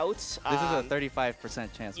route. This is a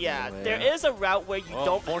 35% chance. Yeah, by the way. there is a route where you Well,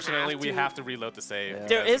 don't. Fortunately, have we to, have to reload the save. Yeah.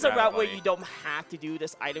 There because is a we're out of route where money. you don't have to do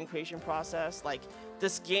this item creation process. Like,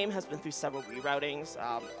 this game has been through several reroutings.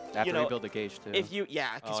 After you know, rebuild the gauge too. if you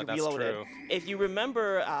because Oh, you that's reloaded. true. If you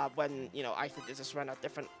remember when Aithere did this run at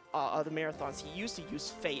different other marathons, he used to use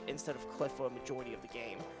Fate instead of Cliff for a majority of the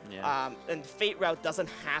game. Yeah. And Fate route doesn't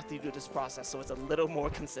have to do this process, so it's a little more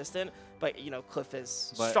consistent. But Cliff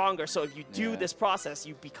is stronger, so if you do this process,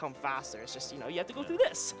 you become faster. It's just you have to go through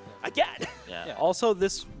this again. Yeah. Also,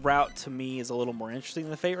 this route to me is a little more interesting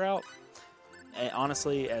than the Fate route. And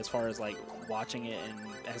honestly, as far as like watching it and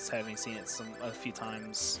as having seen it a few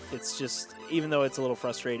times, it's just, even though it's a little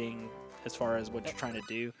frustrating as far as what you're trying to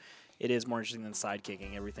do, it is more interesting than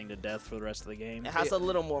sidekicking everything to death for the rest of the game. It has a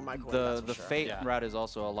little more micro. the sure. Fate route is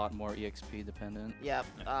also a lot more EXP dependent. Yeah,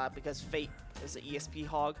 because Fate is an ESP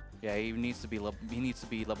hog. Yeah, he needs to be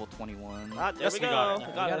level 21. Ah, there Yes, we we go. got it. We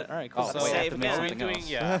You got got it. it. All right, cool. Oh, So wait, I have save to make again. So something you're doing, else.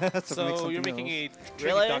 yeah. To make So something you're making a else. tricky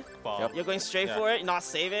Really? duck bomb. Yep. You're going straight Yeah. for it, not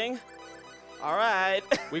saving. All right.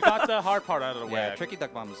 We got the hard part out of the Yeah, way. tricky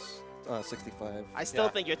duck bomb is 65. I still Yeah.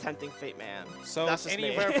 think you're tempting Fate, man. So That's just me.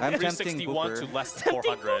 anywhere from I'm tempting 361 to Booper. less than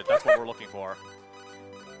 400. That's what we're looking for.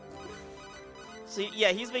 So yeah,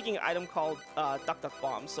 he's making an item called Duck Duck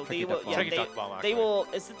Bomb. So Tricky they will, Duck Bomb. yeah, Tricky they, duck bomb, they actually. will.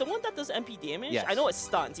 Is it the one that does MP damage? Yes. I know it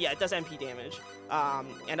stuns. Yeah, it does MP damage.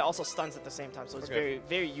 And it also stuns at the same time. So it's Okay.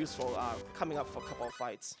 very useful coming up for a couple of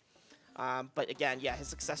fights. But again, yeah, his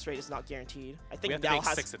success rate is not guaranteed. I We think have to Nell make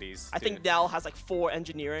has. 6 of these. I think Nell has like 4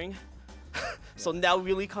 engineering. So Nell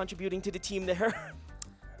really contributing to the team there.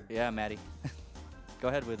 Yeah, Maddie. Go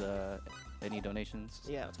ahead with any donations.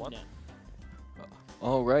 Yeah. That's one. Yeah.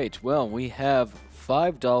 All right. Well, we have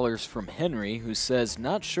 $5 from Henry, who says,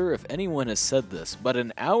 not sure if anyone has said this, but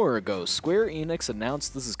an hour ago, Square Enix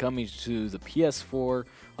announced this is coming to the PS4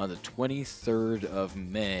 on the 23rd of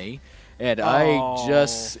May. And I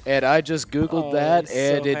just Googled that, so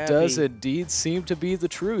and it does happy. indeed seem to be the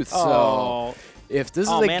truth. So Oh, if this is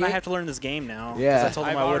oh a man, I game, have to learn this game now. 'cause Yeah. I told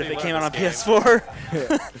him I've I would if already it came out on learned this PS4.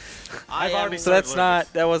 I've already So started that's learning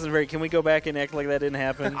that wasn't very. Can we go back and act like that didn't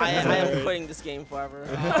happen? I am quitting this game forever.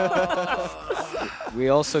 we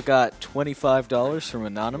also got $25 from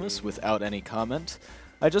Anonymous without any comment.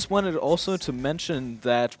 I just wanted also to mention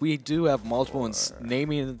that we do have multiple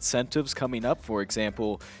naming incentives coming up. For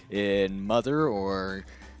example, in Mother, or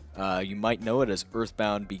you might know it as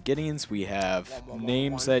Earthbound Beginnings, we have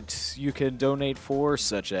names that you can donate for,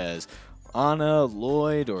 such as Anna,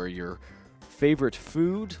 Lloyd, or your favorite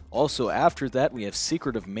food. Also, after that, we have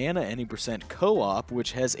Secret of Mana Any Percent Co-op,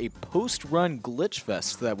 which has a post-run glitch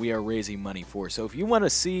fest that we are raising money for. So if you want to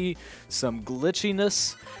see some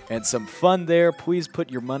glitchiness and some fun there, please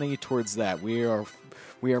put your money towards that. We are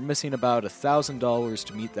missing about $1,000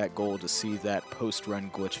 to meet that goal to see that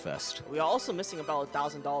post-run glitch fest. We are also missing about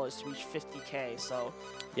 $1,000 to reach 50K. So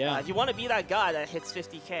Yeah. if you want to be that guy that hits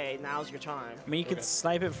 50K, now's your time. I mean, you could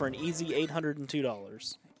snipe it for an easy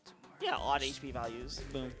 $802. Yeah, odd HP values.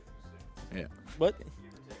 Boom. Yeah. What?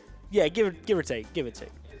 Yeah, give or take.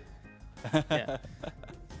 Yeah.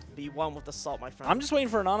 Be one with the salt, my friend. I'm just waiting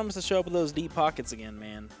for Anonymous to show up with those deep pockets again,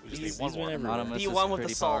 man. We just He's need one been more. everywhere. Anonymous Be is one with the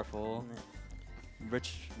pretty salt. powerful.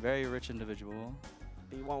 Rich, very rich individual.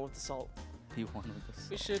 Be one with the salt. He won with this.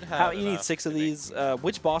 We should have. How you need enough 6 of to make these? some-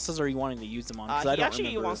 Which bosses are you wanting to use them on? 'Cause I He don't actually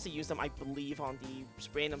remember. wants to use them, I believe, on the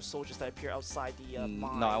random soldiers that appear outside the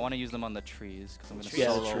mine. No, I want to use them on the trees because I'm gonna Yeah,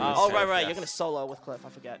 the solo. trees. Oh, Yes. right. Yes. You're going to solo with Cliff, I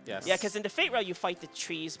forget. Yes. Yeah, because in the Fate route, you fight the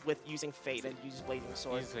trees with using Fate and use Blazing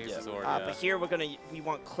Sword. He's Yeah. sword, But here we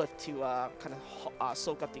want Cliff to kind of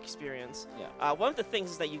soak up the experience. Yeah. One of the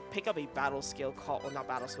things is that you pick up a battle skill called, well, not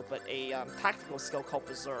battle skill, but a tactical skill called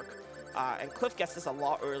Berserk. And Cliff gets this a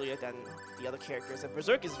lot earlier than the other characters. And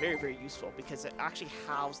Berserk is very, very useful because it actually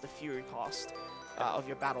halves the fury cost of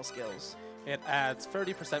your battle skills. It adds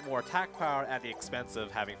 30% more attack power at the expense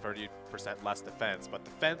of having 30% less defense, but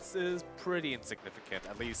defense is pretty insignificant,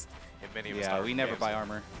 at least in many of the Yeah, Star we Wars never games. buy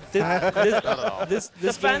armor. This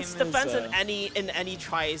Defense game is, in any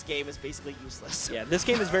Tri-Ace game is basically useless. Yeah, this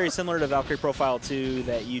game is very similar to Valkyrie Profile 2,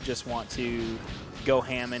 that you just want to go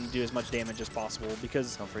ham and do as much damage as possible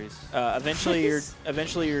because Don't freeze.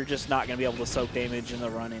 eventually you're just not going to be able to soak damage in the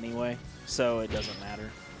run anyway, so it doesn't matter.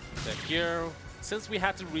 Then here, since we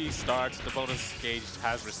had to restart, the bonus gauge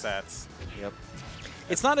has resets. Yep.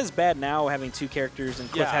 It's not as bad now having 2 characters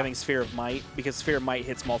and Cliff Yeah. having Sphere of Might, because Sphere of Might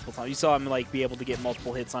hits multiple times. You saw him like be able to get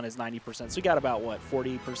multiple hits on his 90%. So he got about what,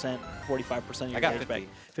 40%, 45% of your I got gauge back.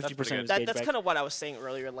 50. 50% of his That's gauge back. kind of what I was saying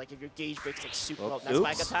earlier. Like if your gauge breaks like super low, Oops. that's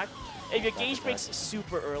back Oops. attack. If your Back gauge attack. breaks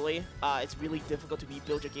super early, it's really difficult to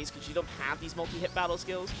rebuild your gauge because you don't have these multi-hit battle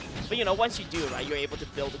skills. But you know, once you do, right, you're able to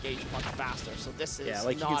build a gauge much faster. So this is Yeah,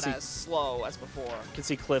 like you can not see- as slow as before. You can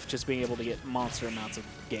see Cliff just being able to get monster amounts of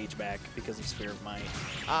gauge back because of Sphere of Might.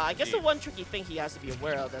 I guess the one tricky thing he has to be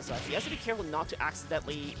aware of is he has to be careful not to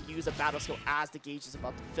accidentally use a battle skill as the gauge is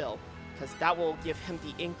about to fill, because that will give him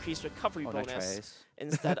the increased recovery Oh, no bonus Tri-Ace.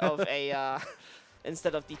 instead of a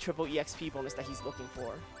instead of the triple EXP bonus that he's looking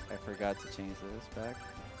for. I forgot to change this back.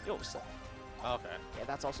 Yo, so Okay, yeah,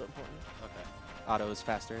 that's also important. okay. Auto is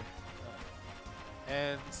faster.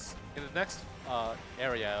 And in the next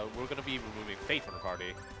area, we're going to be removing Fate from the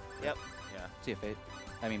party. Yep. Yeah, See a fate.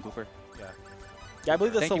 I mean Booper. yeah. Yeah, I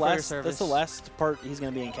believe that's Thank the you for your last. That's the service. last part he's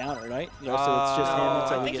going to be encountered, right? You know, so it's just him Uh,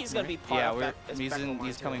 until I we think get he's to gonna there. be part Yeah, of that.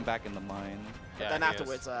 he's coming back in the mine. But Yeah, then he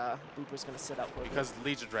afterwards, is. Booper's gonna sit out for a bit. Because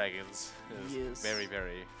Legion Dragons is Yes. very,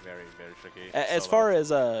 very, very, very tricky. As solo. far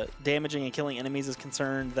as damaging and killing enemies is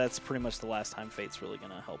concerned, that's pretty much the last time Fate's really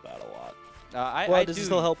going to help out a lot. I Well, does do, it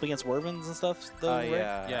still help against Wervins and stuff, though, right?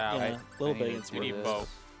 Yeah. Yeah, Yeah, I- a little I bit needed against to You do need this. both,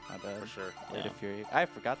 Not bad. for sure. Blade Yeah. of Fury. I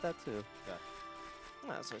forgot that too.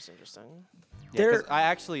 That's what's interesting. Yeah, 'cause There- I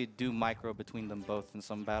actually do micro between them both in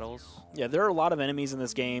some battles. Yeah, there are a lot of enemies in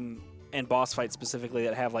this game, and boss fights specifically,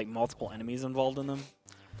 that have like multiple enemies involved in them.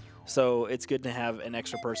 So it's good to have an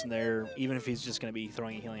extra person there, even if he's just going to be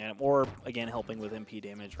throwing a healing item, or again helping with MP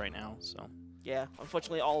damage right now. So Yeah,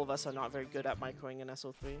 unfortunately, all of us are not very good at microing in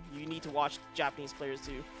SO3. You need to watch Japanese players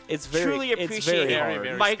to it's very, truly it's appreciate very Very, hard.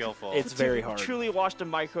 very Mike- skillful. It's very hard. truly watch the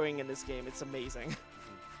microing in this game. It's amazing.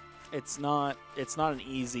 It's not an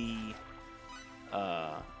easy.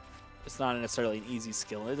 It's not necessarily an easy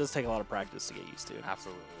skill. It does take a lot of practice to get used to.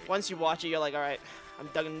 Absolutely. Once you watch it, you're like, all right, I'm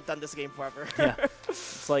done this game forever. Yeah.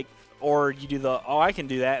 It's like, or you do the, oh, I can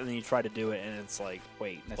do that, and then you try to do it, and it's like,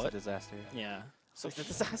 wait, That's what? a disaster. Yeah. So it's a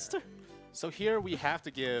disaster. So here we have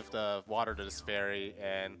to give the water to this fairy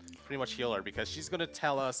and pretty much heal her because she's going to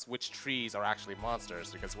tell us which trees are actually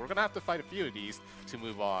monsters because we're going to have to fight a few of these to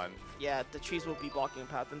move on. Yeah, the trees will be blocking the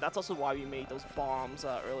path, and that's also why we made those bombs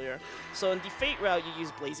earlier. So in the Fate route, you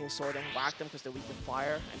use Blazing Sword and whack them because they're weak to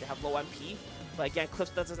fire and they have low MP. But again,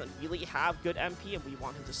 Cliff doesn't really have good MP, and we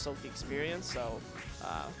want him to soak the experience. So,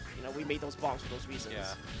 you know, we made those bombs for those reasons.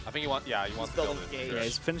 Yeah. I think he wants to build building it. gauge. for Yeah, sure. he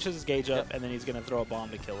finishes his gauge up, and then he's going to throw a bomb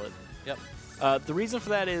to kill it. Yep. The reason for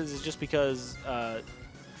that is just because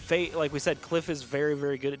Fate, like we said, Cliff is very,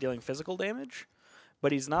 very good at dealing physical damage,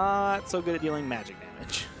 but he's not so good at dealing magic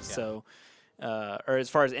damage. So, or as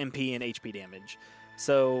far as MP and HP damage.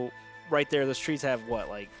 So, right there, those trees have what,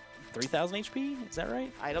 like 3,000 HP? Is that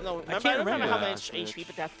right? I don't know. can't I don't remember how remember. much HP,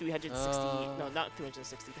 but they have 360. No, not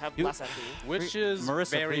 360. They have You- less MP. Which is Marissa,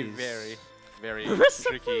 very, please. very, very Marissa,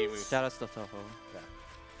 tricky. please. Shout out to Toho.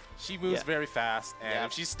 She moves Yeah. very fast, and Yeah.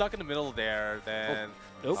 if she's stuck in the middle there, then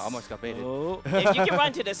Nope. I almost got baited. Oh. If you can run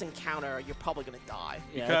into this encounter, you're probably gonna die.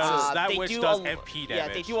 Yeah, because it's- that they witch do does a- MP damage.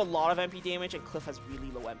 Yeah, they do a lot of MP damage, and Cliff has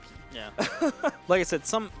really low MP. yeah. Like I said,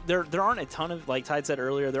 there aren't a ton of, like Tide said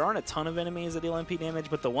earlier, there aren't a ton of enemies that deal MP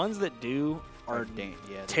damage, but the ones that do are They're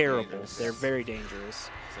terrible. dangerous. They're very dangerous.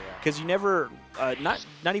 So, yeah. Because you never,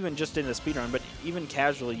 not even just in the speedrun, but even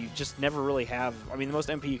casually, you just never really have. I mean, the most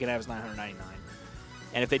MP you can have is 999,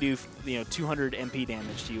 and if they do 200 MP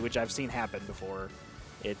damage to you, which I've seen happen before,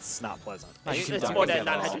 it's not pleasant. It's more than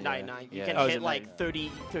 999. You can Oh, is hit it like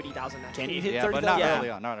 30,000 MP. Can you hit Yeah, 30,000? but not Yeah. early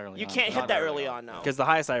on. Not early on. You can't hit Not that early early on. on, no. Because the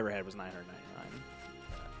highest I ever had was 999.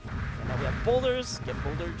 Now we have boulders. Get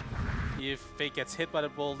bouldered. If Fate gets hit by the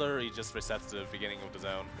boulder, he just resets to the beginning of the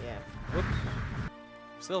zone. Yeah. Whoops.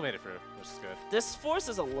 Still made it through, which is good. This force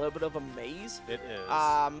is a little bit of a maze. It is.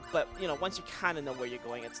 But once you kind of know where you're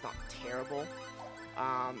going, it's not terrible.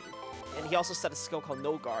 And he also set a skill called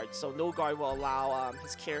No Guard. So No Guard will allow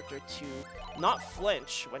his character to not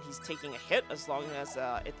flinch when he's taking a hit, as long as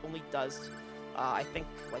it only does, I think,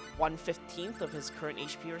 like 1/15 of his current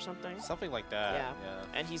HP or something. Something like that. Yeah. Yeah.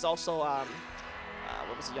 And he's also,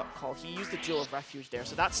 what was he called? He used the Jewel of Refuge there.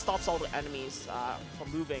 So that stops all the enemies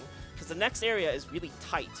from moving. Because the next area is really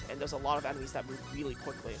tight, and there's a lot of enemies that move really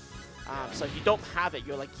quickly. So if you don't have it,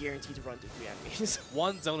 you're like guaranteed to run into 3 enemies.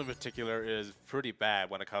 One zone in particular is pretty bad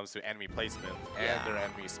when it comes to enemy placement and Yeah. their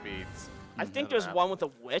enemy speeds. I think there's one with a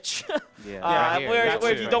witch. Yeah. right here, where that if too,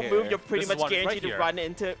 you right don't here. move, you're pretty This is much one right guaranteed to here. run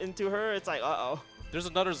into her. It's like, uh-oh. There's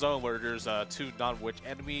another zone where there's 2 non-witch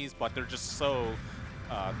enemies, but they're just so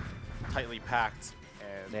tightly packed,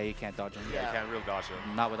 and Yeah, you can't dodge them. you can't really dodge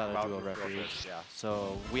them. Not without a Without Jewel the Refuge. Yeah.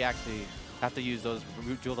 So we actually have to use those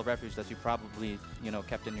Jewel of Refuge that you probably,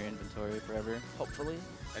 kept in your inventory forever. Hopefully.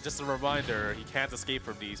 And just a reminder, he can't escape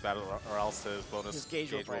from these battles, or else his bonus His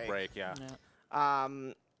gauge will break. Yeah.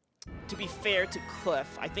 To be fair to Cliff,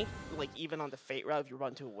 I think like even on the Fate route, if you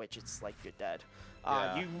run to a witch, it's like you're dead.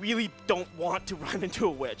 Yeah. You really don't want to run into a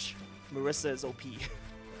witch. Marissa is OP.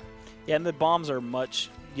 Yeah, and the bombs are much.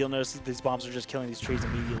 You'll notice that these bombs are just killing these trees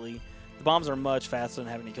immediately. The bombs are much faster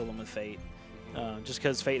than having to kill them with Fate. Just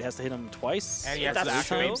because Fate has to hit them twice. And he has That's to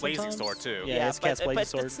true. activate Blazing sometimes. Sword too. Yeah, it's cast Blazing but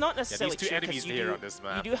Sword. it's not Yeah, necessarily these 2 true 'cause enemies you here do- on this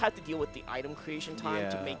map. You do have to deal with the item creation time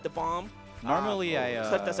to Yeah. make the bomb. Normally,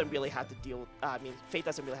 Cliff doesn't really have to deal. Fate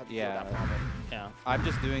doesn't really have to deal with Yeah. that problem. Yeah. I'm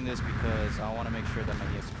just doing this because I want to make sure that my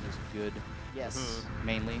EXP is good, Yes.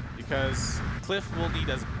 mainly. Because Cliff will need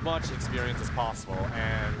as much experience as possible,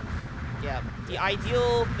 and Yeah. The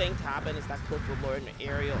ideal thing to happen is that Cliff will learn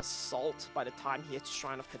aerial assault by the time he hits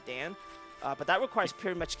Shrine of Kadan. But that requires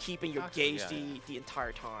pretty much keeping your Actually, gauge yeah. the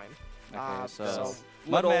entire time. Okay, So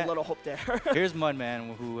Mudman- little hope there. Here's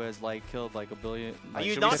Mudman, who has killed like a billion. Are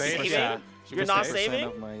you should we not save? saving? Yeah. Should You're we not save? saving?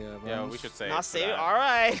 Of my, yeah, we should say Not saving. All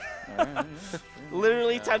right. Alright,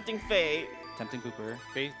 Literally Yeah. tempting fate. Tempting Pooper.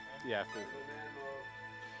 Yeah.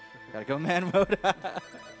 Gotta go man mode.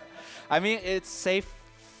 I mean, it's safe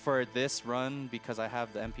for this run because I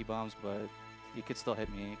have the MP bombs, but you could still hit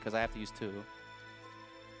me because I have to use 2.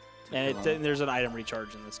 And there's an item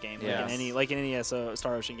recharge in this game. Yes. Like in any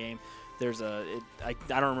Star Ocean game, there's I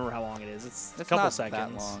don't remember how long it is. It's a It's couple not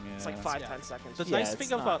seconds. that long. Yeah. It's like 5-10 seconds. The Yeah, nice it's thing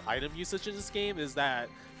not- about item usage in this game is that,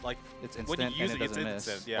 like, It's when instant you use and it, it doesn't it's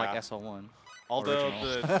miss, instant. Yeah. like SL1. Although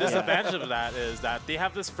original. the disadvantage of that is that they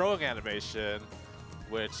have this throwing animation,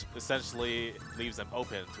 which essentially leaves them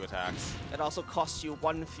open to attacks. It also costs you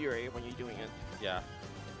 1 fury when you're doing it. Yeah.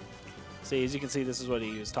 See, as you can see, this is what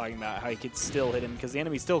he was talking about, how he could still hit him because the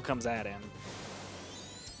enemy still comes at him.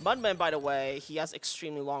 Mudman, by the way, he has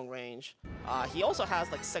extremely long range. He also has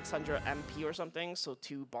like 600 MP or something, so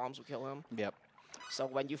 2 bombs will kill him. Yep. So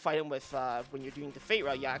when you fight him with, when you're doing the Fate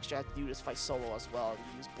route, you actually have to do this fight solo as well.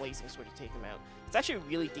 You use Blazing Sword to take him out. It's actually a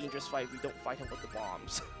really dangerous fight if you don't fight him with the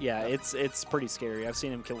bombs. Yeah, it's pretty scary. I've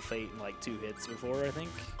seen him kill Fate in like 2 hits before, I think,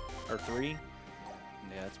 or 3.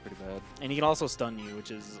 Yeah, it's pretty bad. And he can also stun you,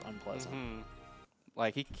 which is unpleasant.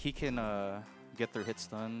 Like he can get through hit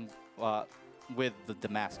stun with the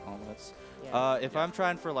Damask gauntlets. Yeah. If I'm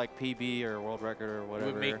trying for like PB or world record or It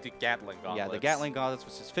whatever. would make the Gatling gauntlets. Yeah, the Gatling gauntlets,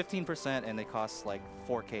 which is 15%, and they cost like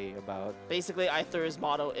 4K about. Basically, Aithere's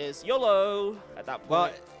motto is YOLO at that point.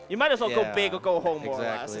 Well, you might as well go yeah, big or go home, more or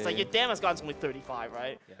less. It's exactly. like your damage gun's only 35,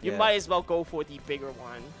 right? Yeah. You Yeah. might as well go for the bigger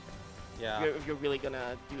one Yeah. if you're really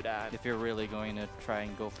gonna do that. If you're really going to try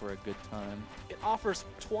and go for a good time. It offers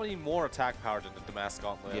 20 more attack power than the Damask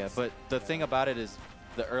gauntlets. Yeah, but the thing about it is,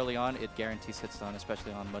 the early on, it guarantees hit stun,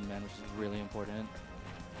 especially on Mudman, which is really important.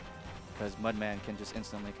 Because Mudman can just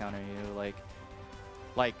instantly counter you.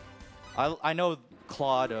 Like, I know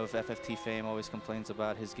Claude of FFT fame always complains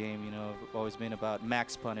about his game, always been about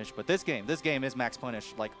max punish. But this game is max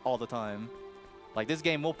punish, like, all the time. Like, this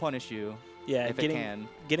game will punish you Yeah, if it can.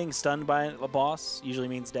 getting stunned by a boss usually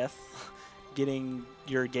means death. getting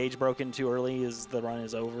your gauge broken too early is the run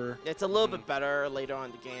is over. It's a little bit better later on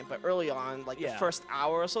in the game, but early on, like the Yeah. first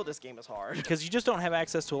hour or so, this game is hard. Because you just don't have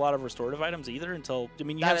access to a lot of restorative items either until, I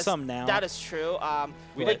mean, you That have is- some now. That is true.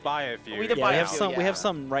 We did buy a few. We did yeah, buy we a have few, some. We yeah. have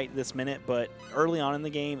some right this minute, but early on in the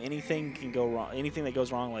game, anything can go wrong. Anything that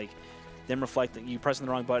goes wrong, like them reflecting, you pressing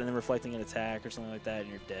the wrong button and then reflecting an attack or something like that, and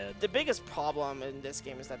you're dead. The biggest problem in this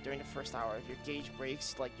game is that during the first hour, if your gauge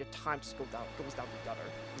breaks, like your time just goes down the gutter.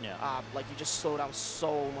 Yeah. Like you just slow down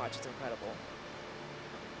so much, it's incredible.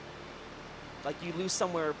 Like you lose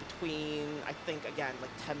somewhere between, I think, again,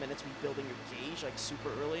 like 10 minutes rebuilding your gauge, like super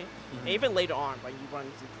early. And even later on, when you run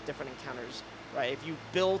into different encounters, right? If you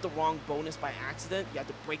build the wrong bonus by accident, you have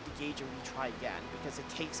to break the gauge and retry again because it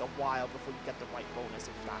takes a while before you get the right bonus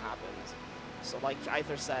if that happens. So like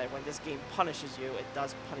Aithere said, when this game punishes you, it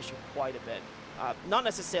does punish you quite a bit. Not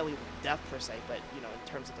necessarily with death per se, but you know, in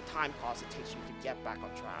terms of the time cost it takes you to get back on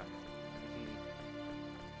track.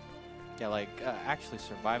 Yeah, like actually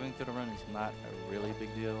surviving through the run is not a really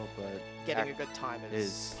big deal, but Getting a good time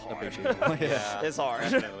is a hard. big deal. Yeah, It's hard.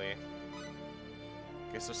 definitely.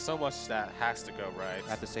 Guess there's so much that has to go right. I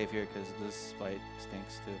have to save here because this fight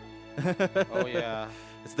stinks too. Oh yeah.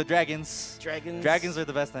 It's the dragons. Dragons. Dragons are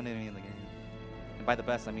the best enemy in the game. And by the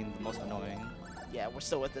best, I mean the most annoying. Yeah, we're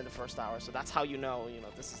still within the first hour, so that's how you know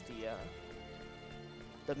this is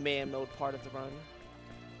the main mode part of the run.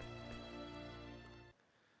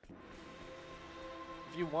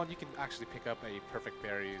 If you want, you can actually pick up a perfect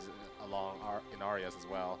berries along in Arias as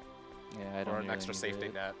well Yeah, I for don't an really extra need safety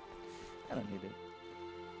it. net. I don't need it.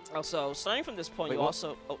 Also, starting from this point, Wait, you what?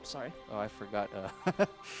 also... Oh, sorry. Oh, I forgot.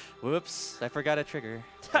 Whoops! I forgot a trigger.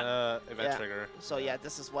 Event Yeah. trigger. So yeah,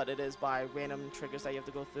 this is what it is by random triggers that you have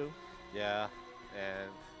to go through. Yeah, and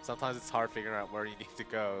sometimes it's hard figuring out where you need to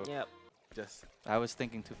go. Yep. Just. I was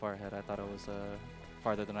thinking too far ahead. I thought it was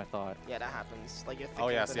farther than I thought. Yeah, that happens. Like you're Oh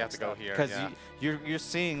thinking yeah, of the so you have next to go step. here. Because Yeah. you're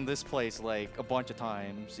seeing this place like a bunch of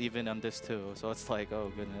times, even on this too. So it's like,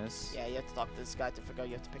 oh goodness. Yeah, you have to talk to this guy to figure out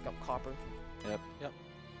you have to pick up copper. Yep. Yep.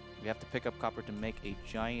 We have to pick up copper to make a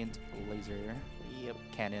giant laser Yep.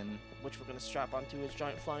 cannon. Which we're gonna strap onto his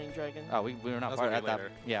giant flying dragon. Oh, we're not That's part gonna at be that.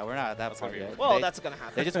 later. Yeah, we're not at that That's part gonna be yet. Well, they, that's gonna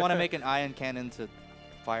happen. they just want to make an ion cannon to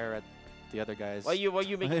fire at the other guys. What are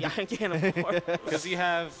you making iron cannon for? Because you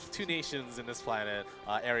have two nations in this planet,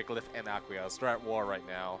 Ericglyph and Aquios. They're at war right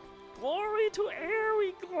now. Glory to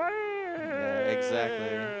Ericglyph! Yeah,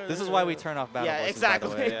 exactly. This is why we turn off battle Yeah, voices, by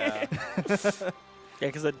the exactly. way. Yeah,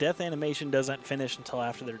 because the death animation doesn't finish until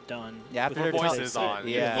after they're done. Yeah, after Before they're they done. Voices say- on.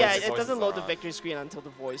 Yeah. Yeah, Voices it doesn't load the on. victory screen until the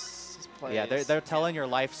voice plays. Yeah, they're telling their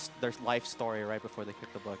life story right before they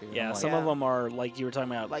kick the bucket. Yeah, I'm like, some of them are like you were talking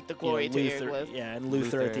about, Like the you know, glory to Luther. Ericglyph. Yeah, and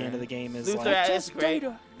Luther at the end Luther. of the game is Luther like, is great.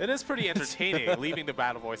 It is pretty entertaining, leaving the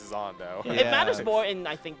battle voices on though. Yeah. It matters more in,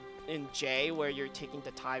 I think, in J, where you're taking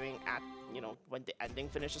the timing at, when the ending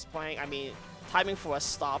finishes playing. I mean, timing for us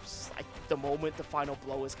stops the moment the final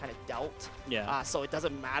blow is kind of dealt. yeah. So it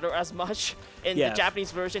doesn't matter as much. In Yeah. the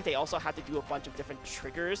Japanese version, they also had to do a bunch of different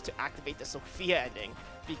triggers to activate the Sophia ending.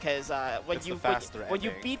 Because when It's you the faster when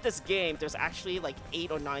you ending. beat this game, there's actually like 8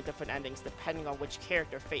 or 9 different endings depending on which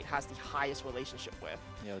character Fate has the highest relationship with.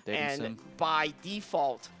 Yo, dating And sim. by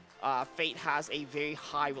default, Fate has a very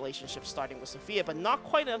high relationship starting with Sophia, but not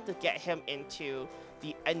quite enough to get him into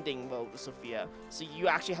the ending mode with Sophia. So you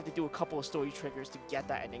actually have to do a couple of story triggers to get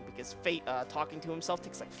that ending because Fate talking to himself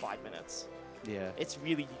takes like 5 minutes. Yeah. It's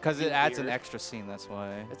really Because it really adds an weird. extra scene, that's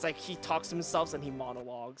why. It's like he talks to himself and he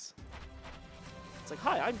monologues. It's like,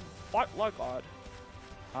 hi, I'm Fart Largod.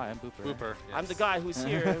 Hi, I'm Booper. Blooper. I'm the yes. guy who's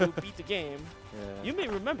here who beat the game. Yeah. You may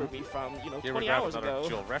remember me from, You 20 ever grab hours another ago.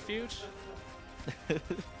 Jewel Refuge?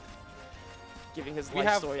 Giving his We life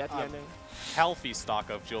have, story at the ending. Healthy stock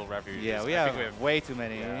of Jewel Refuges. Yeah, we I have think way too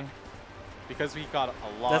many. Yeah. Because we got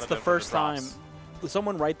a lot That's of the them from first time. drops.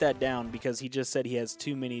 Someone write that down because he just said he has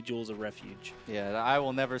too many jewels of refuge. Yeah, I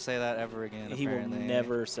will never say that ever again. He will apparently.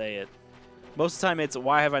 never say it. Most of the time, it's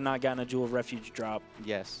why have I not gotten a jewel of refuge drop?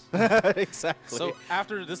 Yes. exactly. So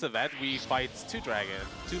after this event, we fight two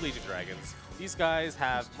Legion Dragons. These guys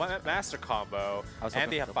have Master Combo, I was and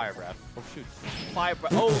hoping they have for Fire Breath. oh shoot. Fire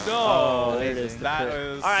Oh no! Oh, there it is. amazing. That crit.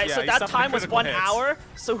 was... All right, yeah, so he that suffered time was critical 1 hits. hour.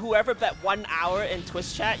 So whoever bet 1 hour in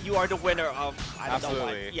Twitch chat, you are the winner of I don't know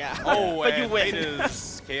Absolutely. what. Yeah. Oh, but you and win. Fate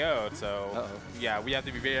is KO'd, so Uh-oh. yeah, we have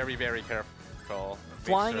to be very, very careful. Make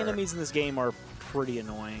Flying sure. enemies in this game are pretty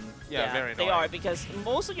annoying. Yeah, very They annoying. are, because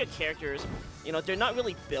most of your characters, you know, they're not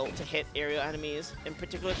really built to hit aerial enemies. In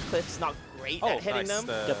particular, Cliff's not great at hitting them.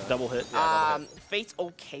 Yep, double hit. Yeah, double hit. Fate's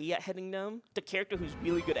okay at hitting them. The character who's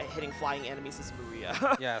really good at hitting flying enemies is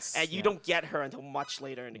Maria. Yes. And you don't get her until much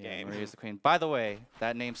later in the game. Maria's the queen. By the way,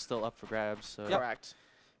 that name's still up for grabs. So Correct.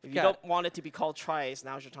 If you Yeah. don't want it to be called Triace,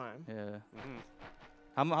 now's your time. yeah.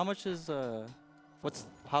 How much is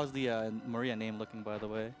how's the Maria name looking, by the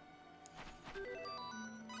way?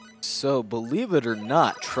 So, believe it or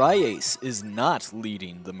not, Triace is not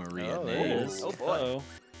leading the Maria Oh, name. it is. Oh, boy. Uh-oh.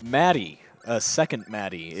 Maddie, second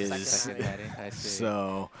Maddie is. Second I see.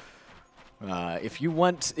 So, if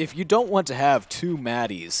you don't want to have two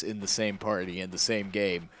Maddies in the same party in the same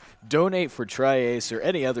game, donate for Triace or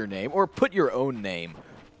any other name, or put your own name.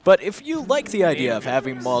 But if you like the idea of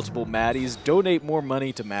having multiple Maddies, donate more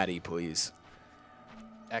money to Maddie, please.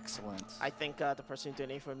 Excellent. I think the person who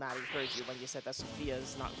donated for Maddie heard you when you said that Sophia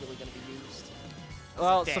is not really going to be used.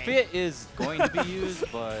 Well, Dang. Sophia is going to be used,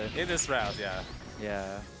 but In this round, yeah.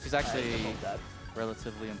 yeah, she's actually That.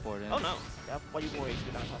 relatively important. Oh no, they have way more HP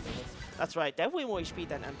than I thought they would. That's right, they have way more HP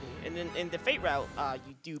than MP. And then in the Fate route,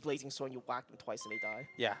 you do Blazing Sword and you whack them twice and they die.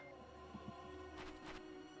 Yeah.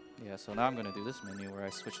 Yeah, so now I'm gonna do this menu where I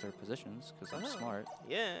switch their positions because I'm Oh. smart.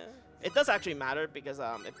 Yeah, it does actually matter because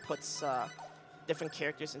it puts different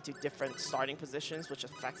characters into different starting positions, which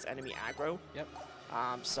affects enemy aggro. Yep.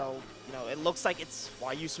 So, you know, it looks like it's, why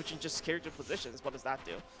are you switching just character positions? What does that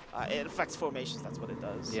do? It affects formations, that's what it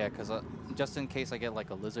does. Yeah, because just in case I get like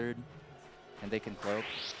a lizard, and they can cloak.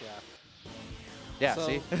 Yeah. Yeah, So-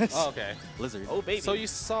 see? Oh, okay. Lizard. Oh, baby. So you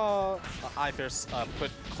saw Aithere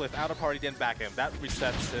put Cliff out of party, then back him. That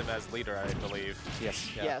resets him as leader, I believe. Yes.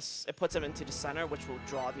 Yeah. Yes, it puts him into the center, which will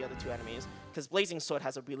draw the other two enemies. Because Blazing Sword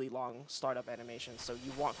has a really long startup animation, so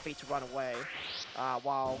you want Fate to run away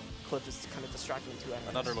while Cliff is kind of distracting two enemies.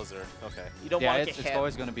 Another lizard. Okay. You don't Yeah, want to it's get hit.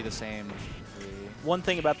 always gonna be the same. three. One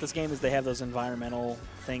thing about this game is they have those environmental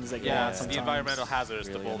things that go Yeah, on it's sometimes. the environmental hazards,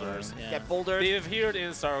 Really the boulders. annoying. Yeah. Get bouldered. They appeared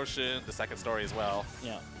in Star Ocean, the second story as well.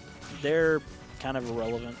 Yeah. They're kind of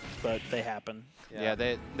irrelevant, but they happen. Yeah,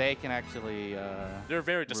 they can actually They're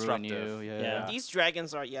very ruin disruptive. you. Yeah. These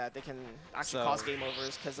dragons are, they can actually So- cause game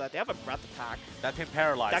overs because they have a breath attack That can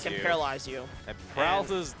paralyze that can you. paralyze you. And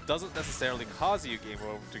paralysis doesn't necessarily cause you game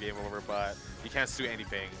over, but you can't do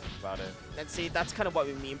anything about it. And see, that's kind of what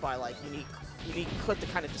we mean by like you need Cliff to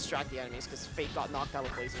kind of distract the enemies because Fate got knocked out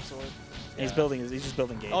with Blazing Sword. He's Yeah. he's just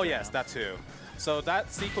building gauge. Oh right yes, now. that too. So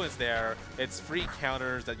that sequence there, it's free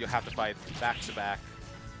counters that you have to fight back to back,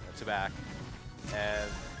 and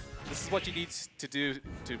this is what you need to do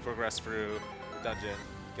to progress through the dungeon.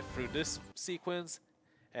 Get through this sequence,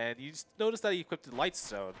 and you just notice that he equipped the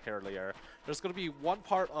Lightstone earlier. There's going to be one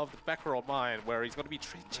part of the Becquerel mine where he's going to be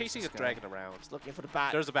chasing a guy? dragon around. Just looking for the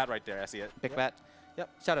bat. There's a bat right there. I see it. Big Yep. bat. Yep.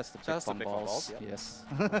 Shout outs to Shout outs to Big Big Fun Fun Balls. Balls, Yes.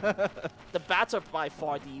 The bats are by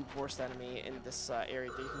far the worst enemy in this area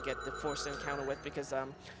that you can get the forced encounter with because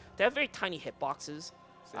they have very tiny hitboxes,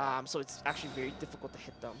 so it's actually very difficult to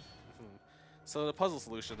hit them. So the puzzle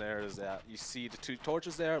solution there is that you see the two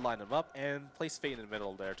torches there, line them up, and place Fate in the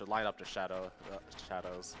middle there to line up the shadows.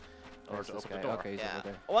 Or There's to this open guy. the door. Okay, he's Yeah. over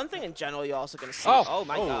there. One thing in general you're also going to see. Oh! Oh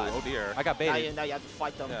my god. Oh dear. I got Now baited. you have to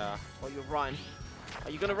fight them Yeah. or you run.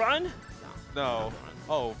 Are you going to run? No.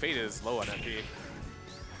 Oh, Fate is low on MP.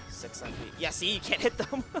 6 MP. Yeah, see, you can't hit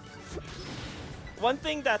them. One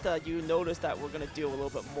thing that you notice that we're going to do a little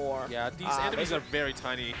bit more. Yeah, these enemies are very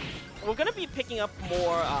tiny. We're going to be picking up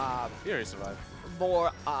more Fury survive.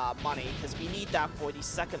 money because we need that for the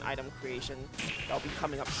second item creation that'll be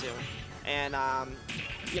coming up soon. And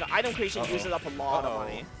you know, item creation uses up a lot of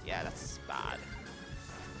money. Yeah, that's bad.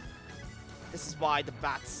 This is why the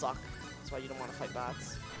bats suck. That's why you don't want to fight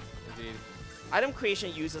bats. Indeed. Item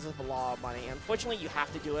creation uses up a lot of money. Unfortunately, you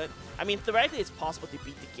have to do it. I mean, theoretically, it's possible to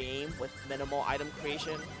beat the game with minimal item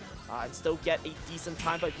creation and still get a decent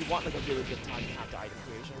time. But if you want like a really good time, you have to item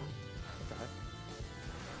creation.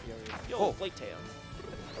 Yo, Blade Tail.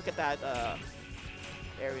 Look at that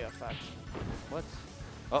area effect. What?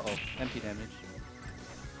 Uh-oh. MP damage.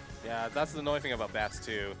 Yeah, that's the annoying thing about bats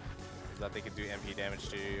too, is that they can do MP damage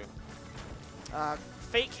to you.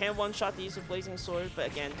 Fate can one-shot these with Blazing Sword, but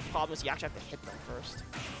again, the problem is you actually have to hit them first.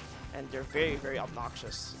 And they're very, very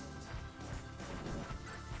obnoxious.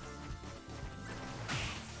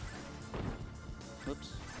 Oops.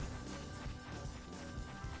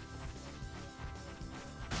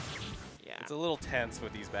 Yeah. It's a little tense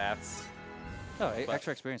with these bats. Oh, But-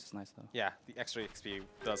 extra experience is nice though. Yeah, the extra XP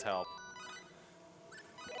does help.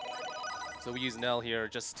 So we use Nell here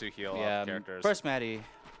just to heal Yeah. up characters. First Maddie,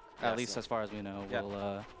 Yeah, at least so- as far as we know, Yep.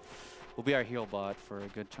 will will be our heal bot for a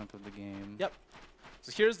good chunk of the game. Yep.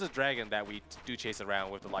 So here's the dragon that we do chase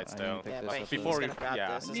around with the light I stone. pick Yeah, this but up he's Before gonna we- grab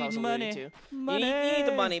yeah. this. As Need I was money. alluding to. Money. You need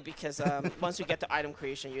the money because once you get to item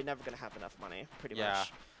creation, you're never gonna have enough money, pretty Yeah.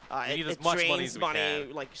 much. You It, need as it much money drains as we money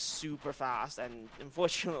can. like super fast, and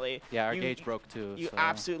unfortunately, Yeah, our you- gauge broke too. you so.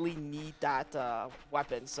 absolutely need that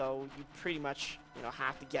weapon. So you pretty much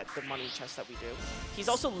have to get the money chest that we do. He's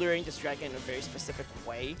also luring this dragon in a very specific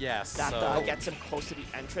way. Yes. That so gets him close to the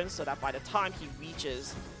entrance, so that by the time he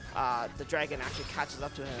reaches, the dragon actually catches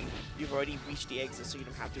up to him. You've already reached the exit, so you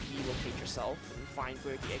don't have to relocate yourself and find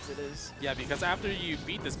where the exit is. yeah, because after you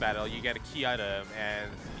beat this battle, you get a key item,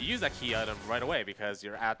 and you use that key item right away because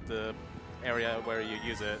you're at the area where you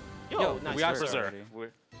use it. Yo, nice nice we got work. Berserk,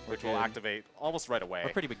 Already. which will good. activate almost right away.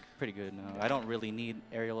 We're pretty good now. I don't really need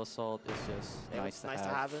aerial assault. It's just Yeah, nice, it's nice to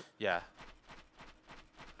have it. Yeah.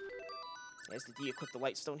 There's the de-equip the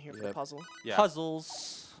light stone here for the Yep. puzzle. Yeah.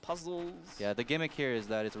 Puzzles. Puzzles. Yeah, the gimmick here is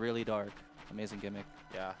that it's really dark. Amazing gimmick.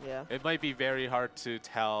 Yeah. Yeah. It might be very hard to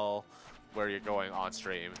tell where you're going on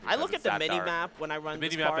stream. I because look at it's the that mini dark. map when I run The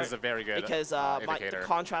this mini map part is a very good because the indicator.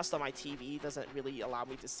 contrast on my TV doesn't really allow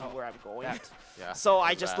me to see where I'm going. Yeah. So I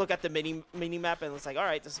there's just that. look at the mini map and it's like, all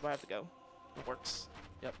right, this is where I have to go. It works.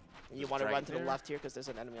 Yep. And you Just want to drag run it to the there. left here because there's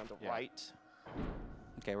an enemy on the Yeah. right.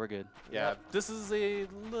 Okay, we're good. Yeah, Yep. this is a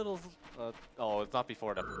little. Oh, it's not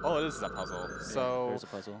before the. Oh, this is a puzzle. So, There's a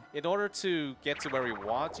puzzle. in order to get to where we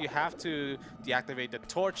want, you have to deactivate the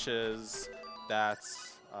torches that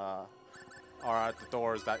are at the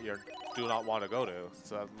doors that you do not want to go to.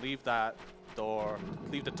 So leave that door,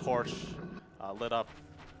 leave the torch lit up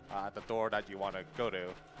at the door that you want to go to.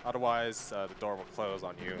 Otherwise, the door will close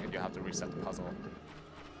on you, and you have to reset the puzzle.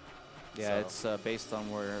 Yeah, So- it's based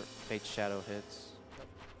on where Fate's shadow hits.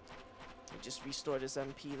 He just restored his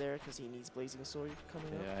MP there because he needs Blazing Sword coming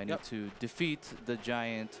up. Yeah, I need Yep. to defeat the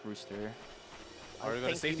giant rooster. Are we I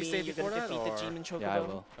going to think safety you save mean you're before gonna that? defeat Or? the Demon Chocobo? Yeah, I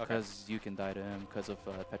will, Okay. because you can die to him because of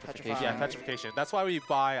petrification. Yeah, Fine. petrification. That's why we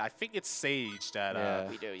buy. I think it's Sage that Yeah.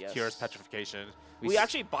 We do, yes. cures petrification. We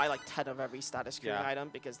actually buy like 10 of every status curing Yeah. item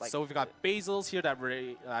because like. So we've got basils here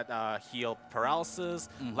that heal paralysis,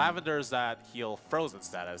 Mhm. lavenders that heal frozen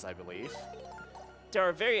status, I believe. There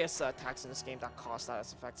are various attacks in this game that cause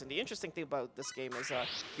status effects, and the interesting thing about this game is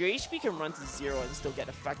your HP can run to 0 and still get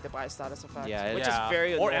affected by a status effect, Yeah, which Yeah, is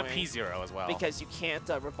very or annoying MP 0 as well. because you can't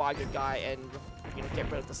revive your guy and get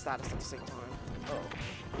rid of the status at the same time.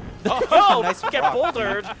 Oh, Nice get rock.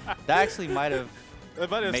 bouldered! That actually might have it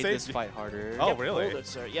might have made saved this me. fight harder. Oh, Get really? bouldered,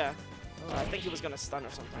 sir. Yeah. I think he was gonna stun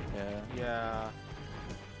or something. Yeah. Yeah.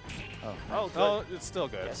 Oh, good. Oh, it's still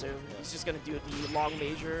good. Yeah, so he's just gonna do the long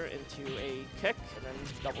major into a kick and then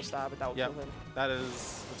double stab, and that will Yep. kill him. That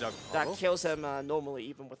is the jug. That puzzle. kills him normally,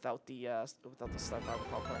 even without the stun, if I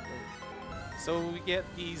recall correctly. So we get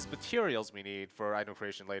these materials we need for item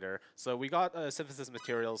creation later. So we got synthesis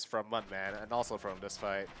materials from Mudman and also from this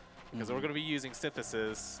fight. Because we're Mhm. going to be using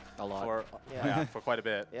synthesis A lot. for Yeah. for quite a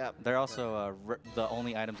bit. Yeah, They're also the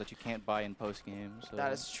only items that you can't buy in post game. So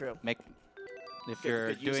that is true. make if Good- you're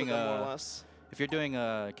good use of doing them, more or a less. if you're doing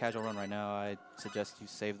a casual run right now, I suggest you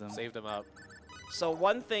save them. Save them up. So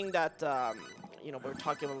one thing that we're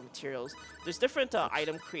talking about materials. There's different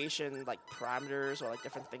item creation like parameters or like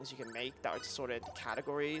different things you can make that are sorted into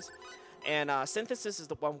categories. And synthesis is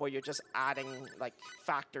the one where you're just adding like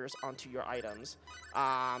factors onto your items.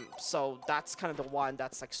 So that's kind of the one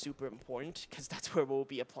that's like super important because that's where we'll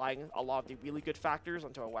be applying a lot of the really good factors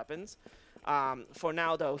onto our weapons. For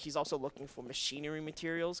now, though, he's also looking for machinery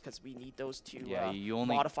materials because we need those to Yeah, you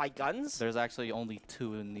only modify guns. there's actually only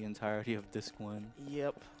 2 in the entirety of disc 1.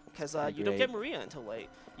 Yep, because pretty you don't get great. Maria until late.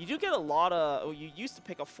 You do get a lot of, or you used to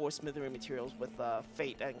pick up 4 smithery materials with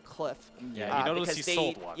Fate and Cliff. Yeah, you notice because he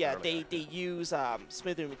sold one Yeah, earlier. they use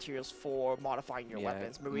smithery materials for modifying your Yeah,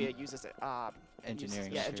 weapons. Maria uses it.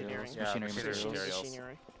 Engineering yeah, materials, engineering. Yeah, machinery machinery materials, materials.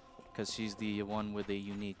 Machinery. because she's the one with a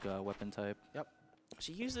unique weapon type.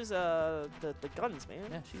 She uses the guns, man.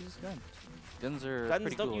 Yeah, she uses guns. Guns are Guns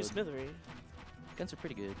pretty don't good. use smithery. Guns are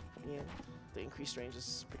pretty good. Yeah, the increased range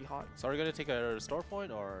is pretty hot. So are we going to take a restore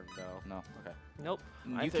point or no? No, Okay. Nope.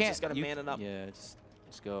 you Aither's can't. just gotta you- man it up. Yeah,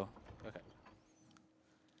 just go.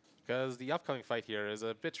 Because the upcoming fight here is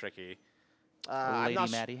a bit tricky. I'm Lady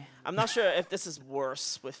not Maddie. I'm not sure if this is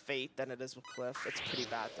worse with Fate than it is with Cliff. It's pretty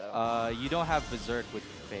bad though. You don't have Berserk with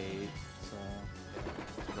Fade, so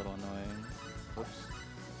it's a little annoying. Oops.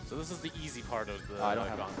 So this is the easy part of the I don't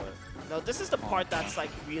have gauntlet. No, this is the part that's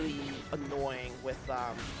like really annoying with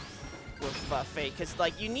Fate, because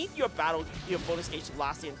like you need your bonus gauge to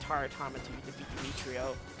last the entire time until you defeat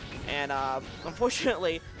Demetrio, and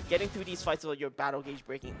unfortunately getting through these fights with your battle gauge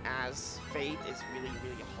breaking as Fate is really,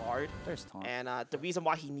 really hard. There's taunt. And the reason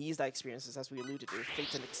why he needs that experience is, as we alluded to,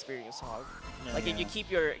 Fate's an experience hog. Yeah. Like, if you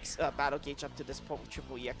keep your battle gauge up to this point with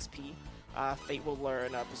triple EXP, Fate will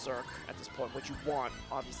learn Berserk at this point, which you want,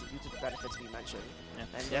 obviously, due to the benefits we mentioned. Yeah.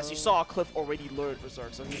 And as you saw, Cliff already learned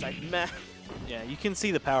Berserk, so he's like, meh. Yeah, you can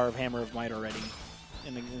see the power of Hammer of Might already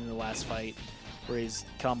in the last fight, where he's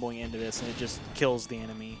comboing into this and it just kills the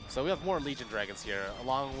enemy. So we have more Legion Dragons here,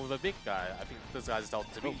 along with a big guy. I think this guy's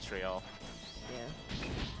dealt to beat trio. Yeah.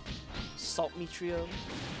 Salt Me Trio.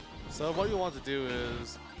 So what you want to do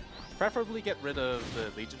is preferably get rid of the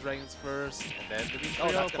Legion Dragons first, and then the Meat Oh,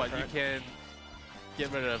 Trio, that's gonna but you hurt. can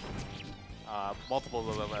get rid of multiple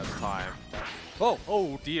of them at a time. Oh,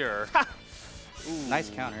 Oh dear. Nice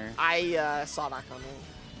counter. I saw that coming.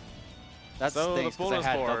 That's So the thing, the because I bonus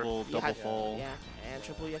had board- double You had- fall. Yeah, and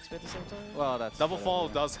triple EXP at the same time. Well, that's Double Fall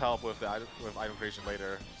whatever. does help with the with item creation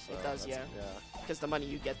later. So It does, that's- Because the money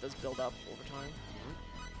you get does build up over time.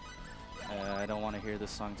 I don't want to hear this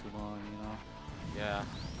song too long, you know. Yeah.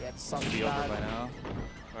 Yeah, it's It's something be over bad. by now.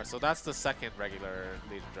 Alright, so that's the second regular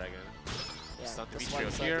Legion Dragon. Yeah, Stun this Demetrio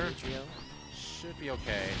one's, here. Demetrio. Should be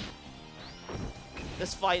okay.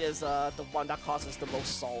 This fight is the one that causes the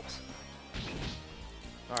most salt.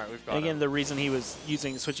 Alright, we've got And again, him. the reason he was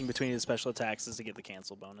switching between his special attacks is to get the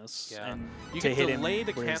cancel bonus. Yeah. And You to can hit him delay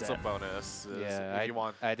the where he's cancel at. bonus Yeah, if you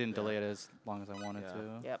want. I didn't delay it as long as I wanted Yeah.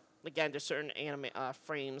 to. Yep. Again, there's certain anime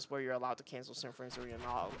frames where you're allowed to cancel, certain frames where you're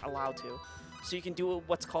not allowed to. So you can do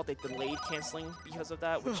what's called a delayed canceling because of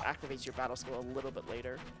that, which activates your battle skill a little bit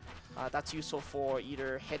later. That's useful for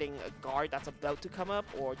either hitting a guard that's about to come up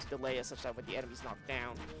or to delay it such that when the enemy's knocked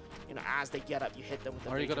down, you know, as they get up, you hit them with the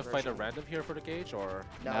Are you major going to fight a version. random here for the gauge, or?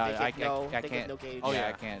 No, No, they I give no, can't- they give no gauge. Oh, yeah, yeah.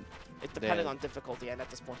 I can't. It's depending They- on difficulty, and at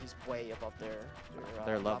this point, he's way above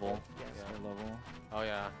Their level. Yes. Yeah. Their level. Oh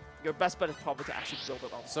yeah. Your best bet is probably to actually build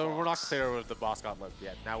it on So we're not Fox. clear with the boss gauntlet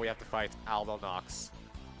yet. Now we have to fight Albel Nox.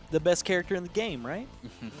 The best character in the game, right?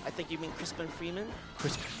 I think you mean Crispin Freeman?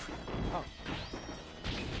 Oh.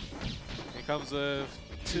 He comes with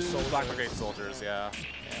two soldiers. Black Brigade soldiers, yeah.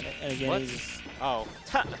 And again, What? he's Oh,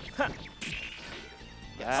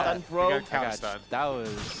 Yeah, stun, you bro. got I counter got stun. that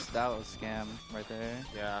was scam right there.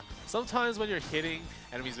 Yeah. Sometimes when you're hitting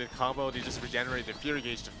enemies with combo, they just regenerate the Fury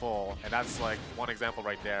Gauge to full, and that's like one example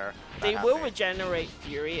right there. They that will happening. regenerate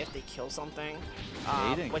Fury if they kill something,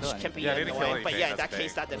 they didn't which kill can be anything. Yeah, they didn't kill annoying. But anything, yeah, in that's that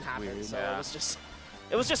case, big. that didn't That's happen. weird. So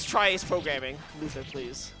Yeah. it was just try-ace programming. Luther,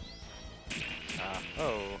 please,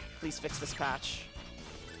 Oh. please fix this patch.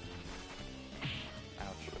 Ouch.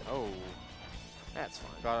 Oh. That's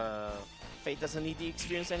fine. Got a. Fate doesn't need the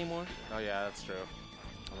experience anymore. Oh yeah, that's true.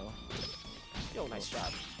 Hello? Yo, nice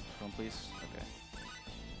job. Phone, please. Okay.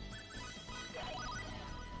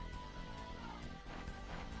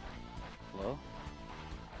 Hello?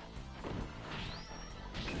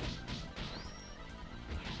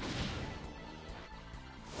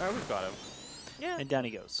 Alright, we've got him. Yeah. and down he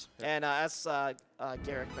goes. And as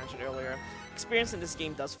Garrick mentioned earlier, experience in this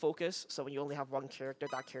game does focus. So when you only have one character,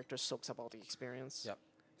 that character soaks up all the experience. Yep.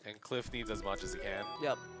 And Cliff needs as much as he can.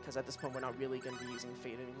 Yep. Because at this point, we're not really going to be using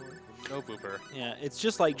Fate anymore. No booper. Yeah, it's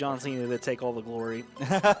just like John Cena that take all the glory.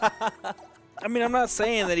 I mean, I'm not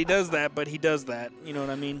saying that he does that, but he does that. You know what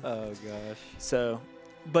I mean? Oh gosh. So,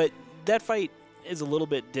 but that fight is a little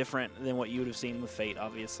bit different than what you would have seen with Fate,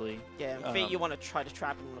 obviously. Yeah, in Fate, you Um, want to try to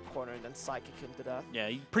trap him in the corner and then sidekick him to death. Yeah,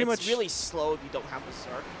 you pretty It's much. really slow if you don't have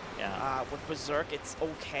Berserk. Yeah. With Berserk, it's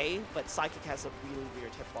okay, but Sidekick has a really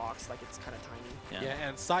weird hitbox. Like, it's kind of tiny. Yeah. Yeah,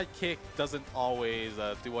 and sidekick doesn't always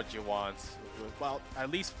do what you want. Well, at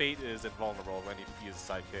least Fate is invulnerable when you use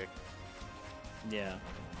sidekick. Yeah.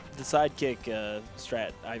 The sidekick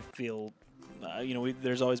strat, I feel, you know,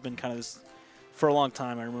 there's always been kind of this, for a long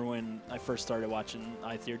time, I remember when I first started watching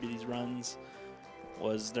Aithere do these runs,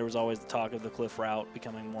 there was always the talk of the cliff route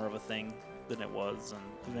becoming more of a thing than it was, and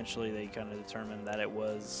eventually they kind of determined that it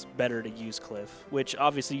was better to use cliff, which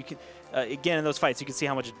obviously you can, again, in those fights, you can see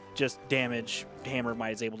how much just damage Hammer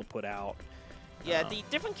Might is able to put out. Yeah, the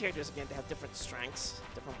different characters, again, they have different strengths,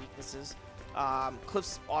 different weaknesses.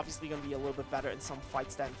 Cliff's obviously going to be a little bit better in some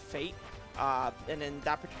fights than Fate. And in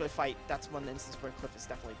that particular fight, that's one instance where Cliff is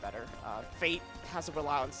definitely better. Fate has to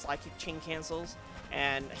rely on sidekick chain cancels,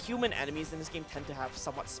 and human enemies in this game tend to have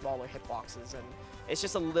somewhat smaller hitboxes, and it's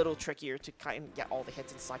just a little trickier to kind of get all the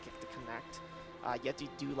hits in sidekick to connect. You have to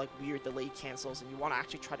do like weird delayed cancels, and you want to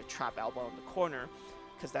actually try to trap elbow in the corner,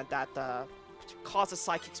 because then that causes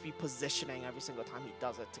sidekicks to be positioning every single time he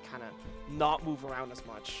does it to kind of not move around as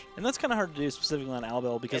much. And that's kind of hard to do specifically on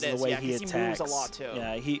Albel because It of is, the way yeah, he 'cause attacks. he moves a lot, too.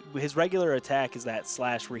 Yeah, his regular attack is that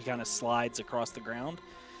slash where he kind of slides across the ground.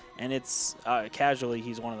 And it's casually,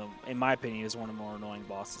 he's one of the, in my opinion, he's one of the more annoying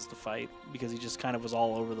bosses to fight because he just kind of was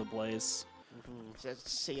all over the place.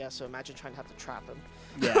 So yeah, so imagine trying to have to trap him.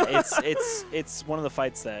 Yeah, it's one of the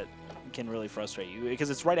fights that can really frustrate you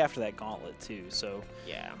because it's right after that gauntlet too. So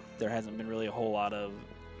Yeah. there hasn't been really a whole lot of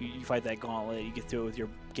you fight that gauntlet, you get through it with your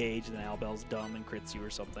gauge, and then Albel's dumb and crits you or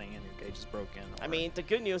something, and your gauge is broken. I mean, the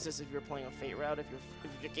good news is if you're playing a Fate route, if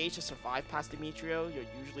your gauge has survived past Demetrio, you're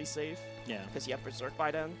usually safe yeah. because you have Berserk by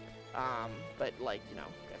then. But like, you know,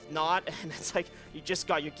 if not, and it's like you just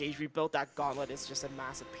got your gauge rebuilt, that gauntlet is just a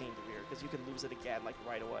massive pain to rear because you can lose it again like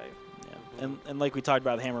right away. Yeah. And like we talked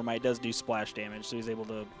about, the Hammer Might does do splash damage, so he's able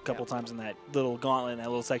to, a couple times in that little gauntlet, in that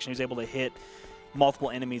little section, he's able to hit multiple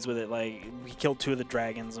enemies with it. Like, he killed 2 of the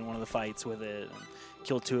dragons in one of the fights with it, and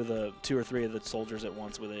killed 2 or 3 of the soldiers at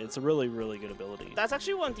once with it. It's a really, really good ability. That's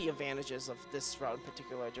actually one of the advantages of this route in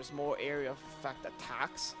particular. There's more area of effect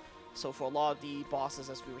attacks. So for a lot of the bosses,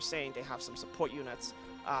 as we were saying, they have some support units.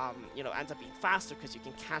 You know, ends up being faster because you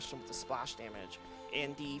can catch them with the splash damage.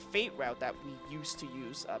 In the Fate route that we used to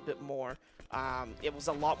use a bit more, it was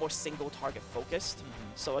a lot more single target focused.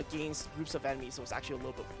 So against groups of enemies, it was actually a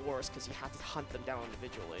little bit worse because you had to hunt them down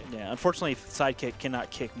individually. Yeah, unfortunately, Sidekick cannot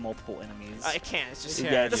kick multiple enemies. It can't. It's just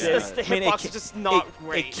Yeah, the I mean, hitbox is just not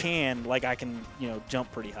great. It can, like I can, you know, jump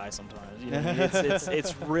pretty high sometimes. You know,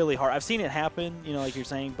 it's really hard. I've seen it happen, you know, like you're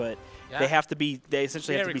saying, but they have to be, they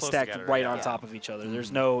essentially have to be stacked right on top of each other.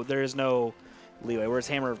 There is no leeway. Whereas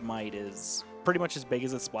Hammer of Might is pretty much as big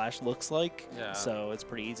as the splash looks like, so it's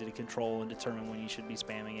pretty easy to control and determine when you should be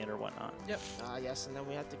spamming it or whatnot. Yep. Yes, and then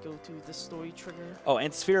we have to go to the story trigger. Oh,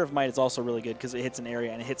 and Sphere of Might is also really good because it hits an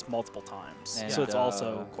area and it hits multiple times, And, so it's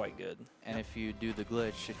also quite good. And if you do the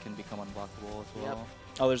glitch, it can become unblockable as well.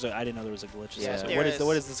 Oh, I didn't know there was a glitch. Yeah, So there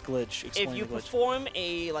what is this glitch? Explain If you the glitch. perform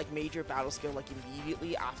a major battle skill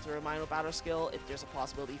immediately after a minor battle skill, there's a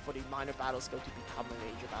possibility for the minor battle skill to become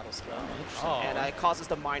a major battle skill, and it causes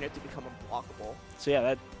the minor to become unblockable. So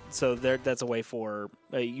yeah, that's a way for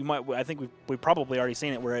you might. I think we've probably already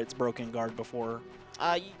seen it where it's broken guard before.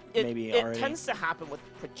 It tends to happen with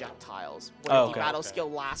projectiles, where the battle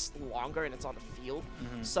skill lasts longer and it's on the field.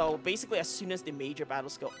 So basically, as soon as the major battle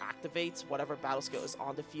skill activates, whatever battle skill is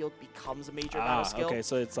on the field becomes a major battle skill. Okay,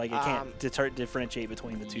 so it's like it can't differentiate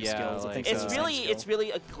between the two skills. Like I think it's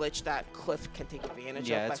really a glitch that Cliff can take advantage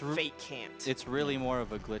of, but Fate can't. It's really more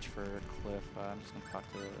of a glitch for Cliff. I'm just gonna talk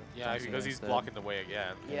to John because Cena he's instead. blocking the way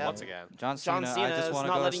again. Yep. Once again. John Cena, I just is want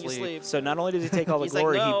to not go letting to you sleep. sleep. So not only does he take all the He's like,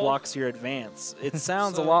 glory, he "No." blocks your advance. It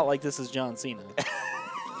sounds a lot like this is John Cena.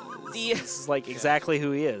 This is like exactly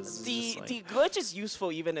who he is. The glitch is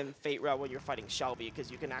useful even in Fate route when you're fighting Shelby because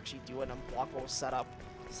you can actually do an unblockable setup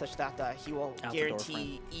such that he will Out the door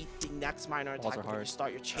guarantee eat the next minor Walls attack are before you hard.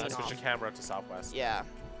 start your chain Switch off. your camera to southwest. Yeah,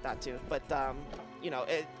 that too. But you know,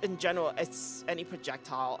 in general, it's any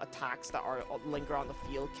projectile attacks that are linger on the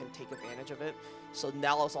field can take advantage of it. So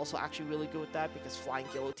Nell is also actually really good with that because flying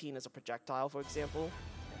guillotine is a projectile, for example.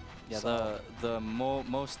 Yeah, So- the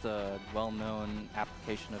most well-known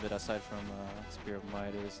application of it, aside from Spear of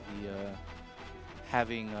Might, is the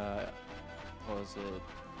having what was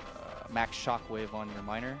it, max shockwave on your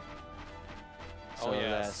minor. So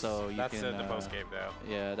so you that's can. in the post game though.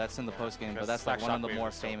 Yeah, that's in the post game, but because that's like Max one of the Shockwave more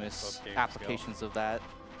is still in the famous post-game applications of that.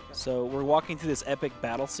 So we're walking through this epic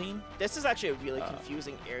battle scene. This is actually a really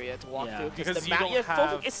confusing area to walk through Because the you don't it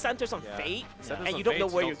have- centers on yeah. Fate, Centers and on you don't know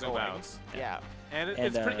Fate, where you're zoom going. out. Yeah. And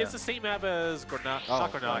And, it's the same map as not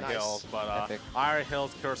Granada nice. Hills, but Epic. Iron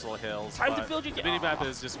Hills, Cursal Hills. Time to but build your the game. minimap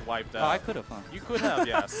is just wiped Oh, out. I could have, huh? You could have,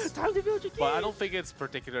 yes. Time to build your game. But I don't think it's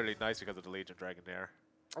particularly nice because of the Legion Dragon there.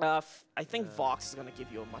 I think Vox is gonna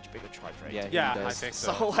give you a much bigger charge rate. Yeah, Yeah, he I does. think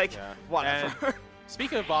so. So like, yeah. whatever. And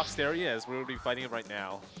speaking of Vox, there he is. We'll be fighting him right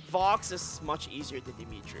now. Vox is much easier than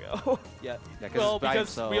Demetrio. Yeah, Well, it's by because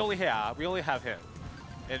himself. we only have him.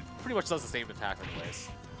 It pretty much does the same attack anyways.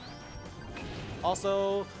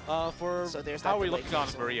 Also, for So there's how that are we delay looking on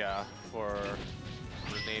cancel. Maria for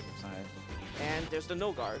the name? Alright. And there's the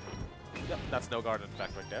no guard. Yep, that's no guard in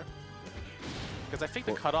effect right there. Because I think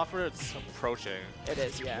the cutoff for it's approaching. It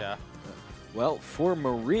is, yeah. Yeah. Well, for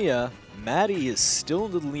Maria, Maddie is still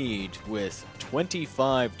in the lead with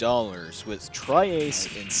 $25, with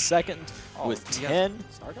Tri-Ace in second with 10,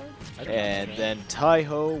 and then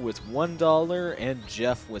Taiho with $1 and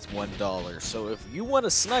Jeff with $1. So if you want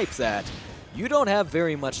to snipe that, you don't have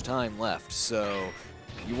very much time left. So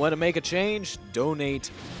you want to make a change,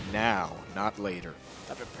 donate now, not later.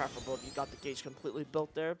 That'd be preferable if you got the gauge completely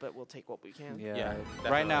built there, but we'll take what we can. Yeah, Yeah,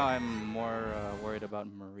 right now definitely. I'm more worried about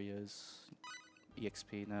Maria's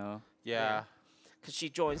EXP now. Yeah. Because she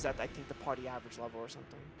joins at, I think, the party average level or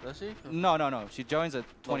something. Does she? No. She joins at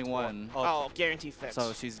 21. Oh, guaranteed fix.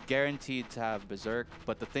 So she's guaranteed to have Berserk,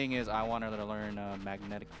 but the thing is, I want her to learn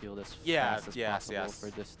Magnetic Field as fast as possible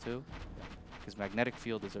for this too, because Magnetic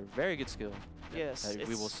Field is a very good skill. Yes, That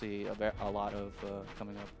we will see a lot of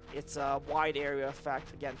coming up. It's a wide area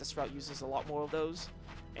effect. Again, this route uses a lot more of those,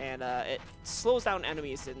 and it slows down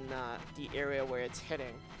enemies in the area where it's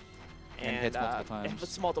hitting. And hits multiple times. It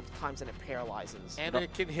hits multiple times and it paralyzes. And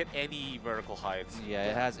it can hit any vertical height. Yeah,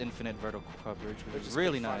 it has infinite vertical coverage, which is pretty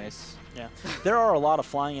really funny. nice. Yeah, there are a lot of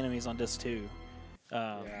flying enemies on disc 2.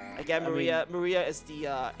 Again, I Maria is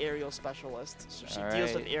the aerial specialist, so she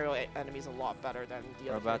deals with Alright. aerial enemies a lot better than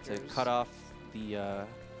the We're other about to characters. cut off the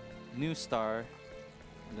new star,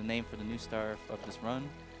 the name for the new star of this run.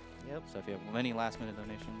 Yep. So if you have any last-minute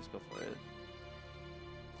donations, go for it.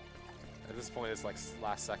 At this point, it's like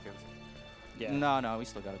last second. Yeah. No, we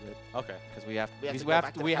still got a bit. Okay. Because we have We have to we go have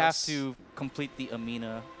back to the we have house. to complete the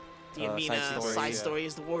Amina. The Amina side story, side yeah. story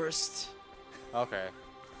is the worst. Okay.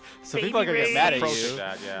 So Baby people are gonna get mad at Approach you.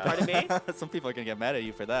 that, yeah. Pardon me? Some people are gonna get mad at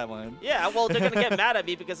you for that one. Yeah, well, they're gonna get mad at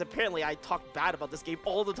me because apparently I talk bad about this game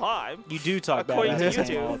all the time. You do talk bad According about to this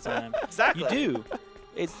game YouTube. all the time. Exactly. You do.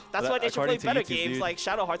 It's That's But why they should play according to better YouTube, games dude. like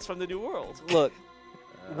Shadow Hearts from the New World. look.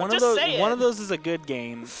 One of Just those, saying. one of those is a good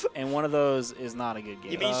game, and one of those is not a good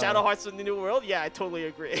game. You mean Shadow Hearts from the New World? Yeah, I totally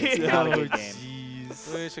agree. It's not a good game.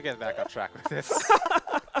 We should get back on track with this.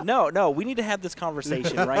 No, we need to have this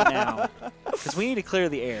conversation right now because we need to clear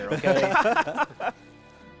the air.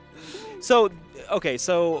 Okay.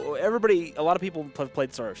 So everybody, a lot of people have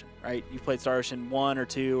played Star Ocean, right? You've played Star Ocean 1 or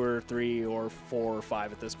 2 or 3 or 4 or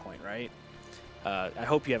 5 at this point, right? I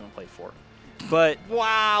hope you haven't played 4. But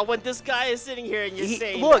Wow, when this guy is sitting here and you're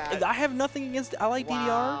saying look, that. I have nothing against. I like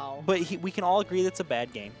Wow. DDR, but we can all agree that's a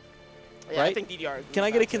bad game. Yeah, I right? think DDR. is Can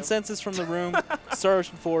I get a bad, too. consensus from the room? Star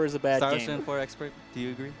Ocean 4 is a bad Star game. Ocean 4 expert, do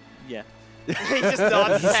you agree? Yeah. he just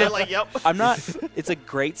nods his head like, yep. I'm not. It's a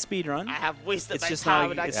great speed run. I have wasted It's my just time not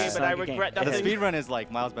in a- that it's game, just and not I a good game. regret The nothing. speedrun is like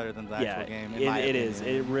miles better than the Yeah, actual game. in my it is.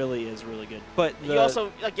 opinion. It really is really good. But You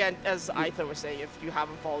also, again, as Aithere was saying, if you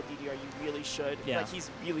haven't followed DDR, you really should. Yeah. Like, he's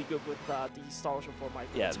really good with the Star Ocean 4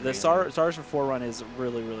 micro. yeah, It's the great. Star Ocean 4 run is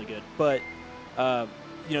really really good. But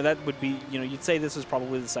that would be you'd say this is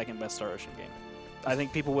probably the second best Star Ocean game. I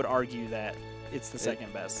think people would argue that it's the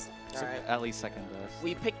second best. All right. At least second best.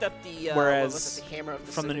 We picked up the Whereas what was it, the hammer of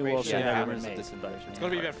from the New World disintegration. should never Hammers been of made. Disintegration. It's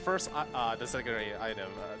going to be the first disintegrating item,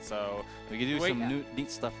 so... We can do Wait, some neat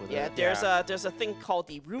stuff with Yeah, it. there's a thing called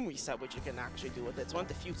the room reset which you can actually do with it. It's one of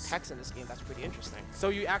the few techs in this game that's pretty interesting. So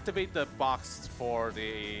you activate the box for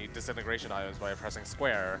the disintegration items by pressing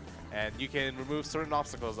square, and you can remove certain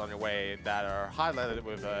obstacles on your way that are highlighted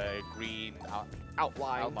with a green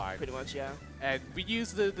Outline, pretty much, yeah. And we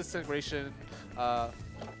use the disintegration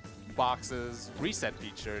box's reset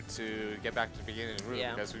feature to get back to the beginning of the room,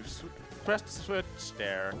 Yeah. because we've pressed the switch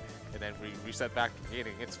there, and then we reset back to the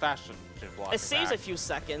beginning. It's faster to block. It saves a few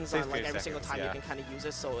seconds Saves on a like few every single seconds, time yeah. you can kind of use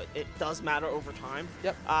it, so it does matter over time.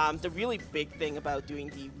 Yep. The really big thing about doing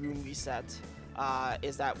the room reset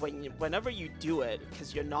is that whenever you do it,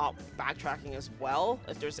 because you're not backtracking as well,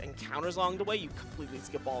 if there's encounters along the way, you completely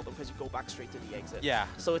skip all of them because you go back straight to the exit. Yeah.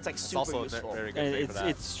 So it's like It's super also useful. a very good And thing for that.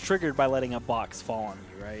 it's triggered by letting a box fall on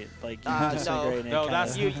you, right? Like you No. disintegrate and it No, kinda-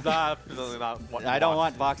 that's definitely not what I you don't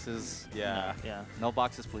want boxes. Yeah. Yeah. No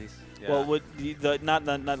boxes, please. Yeah. Well, would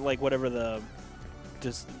not like whatever the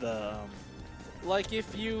like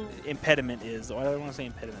if you impediment is. Or I don't want to say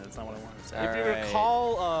impediment. That's not what I want to say. if you Alright.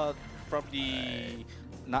 recall from the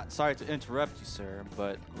Not sorry to interrupt you, sir,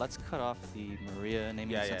 but let's cut off the Maria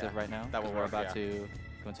naming Yeah, incentive yeah. right now. That will 'cause we're work, about yeah. to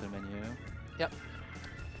go into the menu. Yep.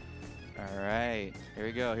 All right, here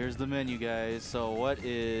we go. Here's the menu, guys. So what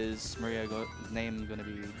is Maria name going to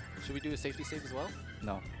be? should we do a safety save as well?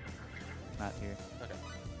 No, not here.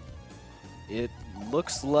 Okay. It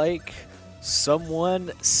looks like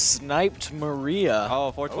someone sniped Maria.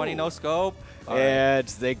 Oh, 420 no scope. All right. And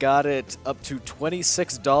they got it up to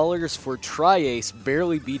 $26 for Tri-Ace,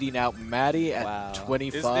 barely beating out Maddie at Wow.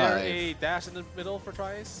 25. Is there a dash in the middle for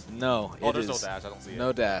tries? No, Oh, it there's is no dash. I don't see no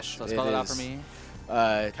it. dash. So spell it out is, for me.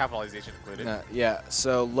 Capitalization included. Yeah,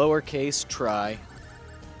 so lowercase try,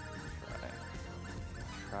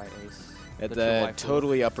 Try ace. and The then true waifu.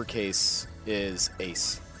 totally uppercase is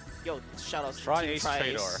ace. Yo, shoutouts to Try Team Ace Try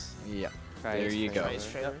Trader. Ace. Yeah. Try There ace you trader. go. Try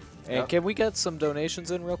Ace Trader. And Yep. can we get some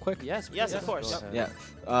donations in real quick? Yes, Yes, please. of course. Go ahead.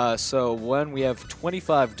 Yeah. So one, we have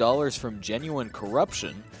 $25 from Genuine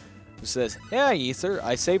Corruption, who says, "Hey, Aither,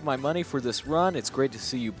 I saved my money for this run. It's great to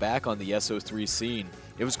see you back on the SO3 scene.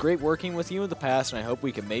 It was great working with you in the past, and I hope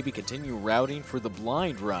we can maybe continue routing for the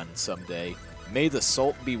blind run someday. May the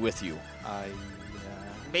salt be with you.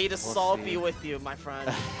 May the We'll salt see. be with you, my friend.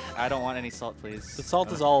 I don't want any salt, please. The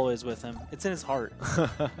salt is always with him. It's in his heart.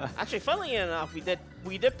 Actually, funnily enough,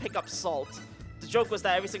 we did pick up salt. The joke was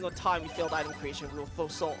that every single time we failed item creation, we will throw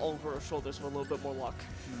salt over our shoulders for a little bit more luck.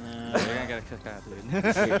 You're gonna get a kick out,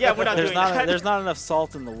 dude. Yeah, we're not There's doing not that. there's not enough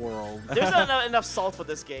salt in the world. There's not enough salt for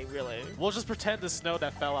this game, really. We'll just pretend the snow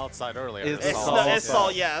that fell outside earlier. It's is It's, salt. no, it's Yeah.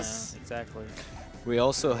 salt, yes. Yeah, exactly. We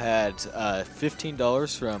also had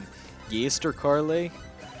 $15 from Yester Carle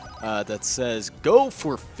that says, "Go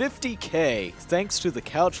for 50K. Thanks to the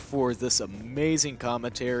couch for this amazing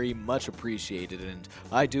commentary. Much appreciated." And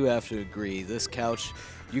I do have to agree. This couch,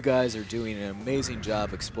 you guys are doing an amazing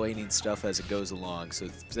job explaining stuff as it goes along. So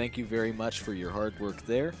thank you very much for your hard work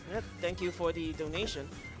there. Yep, thank you for the donation.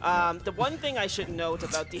 The one thing I should note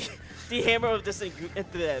about the hammer of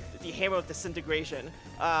the hammer of disintegration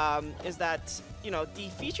is that the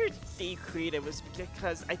feature they created was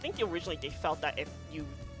because I think originally they felt that if you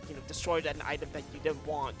destroyed an item that you didn't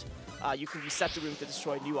want, you can reset the room to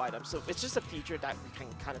destroy new items. So it's just a feature that we can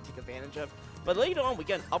kind of take advantage of. But later on, we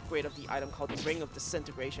get an upgrade of the item called the Ring of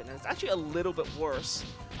Disintegration, and it's actually a little bit worse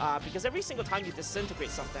because every single time you disintegrate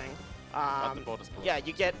something, Not the bonus pool. yeah,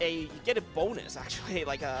 you get a bonus actually,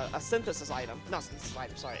 like a synthesis item, not synthesis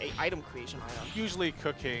item, sorry, a item creation item. Usually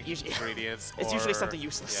cooking Usually- ingredients. It's usually or- something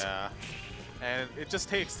useless. Yeah. And it just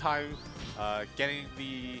takes time getting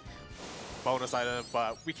the bonus item,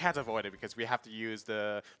 but we can't avoid it because we have to use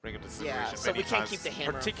the Ring of Disintegration so many we can't times, keep the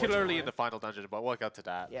hammer, particularly in unfortunately. the final dungeon, but we'll get to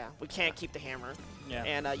that. Yeah, we can't keep the hammer. Yeah.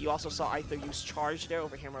 And you also saw Aithere use Charge there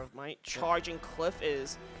over Hammer of Might. Charging Cliff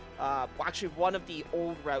is actually one of the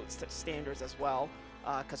old routes to standards as well,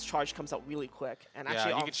 because Charge comes out really quick. And actually Yeah,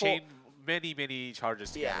 you on can full, chain many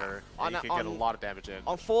charges Yeah. together, On and a- you can get a on- lot of damage in.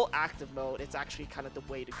 on full active mode, it's actually kind of the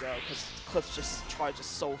way to go, because Cliff just charges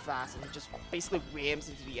so fast and he just basically rams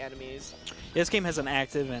into the enemies. This game has an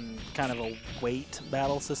active and kind of a weight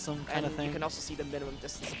battle system kind And of thing. you can also see the minimum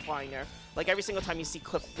distance applying there. Like every single time you see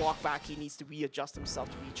Cliff walk back, he needs to readjust himself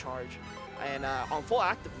to recharge. And on full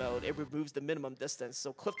active mode, it removes the minimum distance,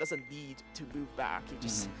 so Cliff doesn't need to move back. He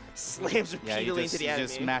just slams Yeah, repeatedly you just, into the you enemy.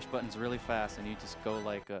 just mash buttons really fast and you just go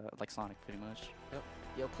like Sonic pretty much.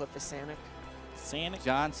 Yo, Cliff is Sonic. Sonic.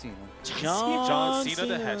 John Cena. John Cena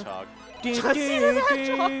the Hedgehog. John Cena the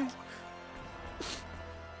Hedgehog.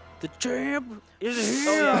 The champ is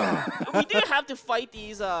Oh, here. yeah. We do have to fight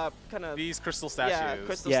these kind of These crystal statues. yeah,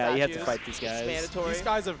 crystal Yeah, statues. you have to fight these It's guys. mandatory. These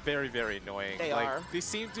guys are very, very annoying. They like, are. They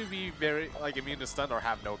seem to be very immune to stun or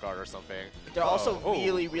have no guard or something. They're also Oh,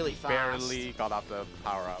 really, really fast. Barely got off the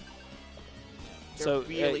power up. They're So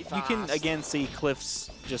really you can fast. again see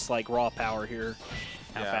Cliff's just like raw power here,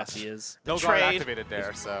 how Yeah. fast he is. No guard trade. activated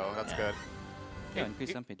there, so that's Yeah. good. Yeah, It- increase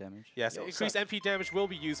it- MP damage. Yes, Yo, increased so- MP damage will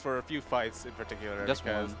be used for a few fights in particular. Just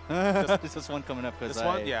because one. Just one coming up because This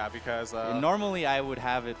one, yeah, because normally I would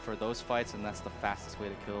have it for those fights, and that's the fastest way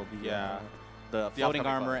to kill the Yeah. the floating upcoming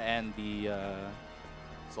armor fight. and the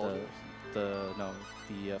soldiers.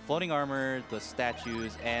 the floating armor, the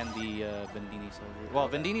statues, and the Vendini soldier. Well,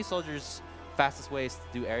 Vendini soldiers' fastest way is to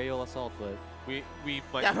do aerial assault, but we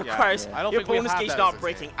might. That yeah, requires I don't your think we bonus have gauge that not as a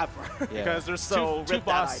breaking thing. ever. yeah. Because there's So two rip that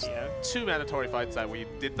boss, idea. two mandatory fights that we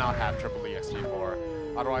did not have triple EXP for.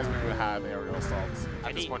 Otherwise, we would have aerial assaults at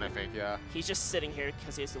And this he- point. I think, yeah. He's just sitting here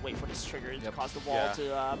because he has to wait for this trigger to Yep. cause the wall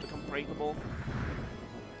Yeah. to become breakable.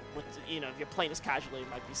 Which, if you're playing this casually, it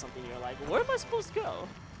might be something you're like, where am I supposed to go?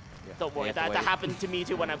 Yeah. Don't You worry, have to that wait. happened to me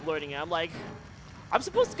too when I'm learning it. I'm like, I'm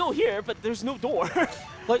supposed to go here, but there's no door.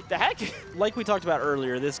 Like, the heck? Like we talked about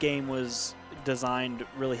earlier, this game was designed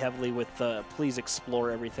really heavily with please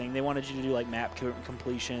explore everything. They wanted you to do like map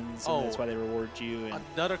completions, and that's Oh. why they reward you. And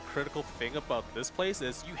Another critical thing about this place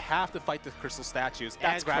is you have to fight the crystal statues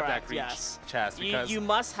That's and grab correct, that green yes. chest You, because you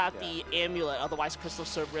must have yeah. the amulet, otherwise Crystal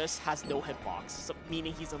Cerberus has no hitbox, so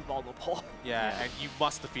meaning he's invulnerable. yeah, and you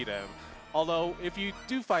must defeat him. Although if you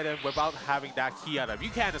do fight him without having that key item, you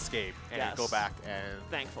can escape and Yes. go back and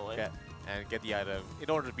Thankfully. get the item in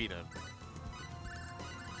order to beat him.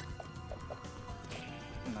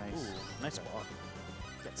 Nice. nice block.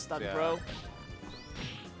 Get stunned, Yeah. bro.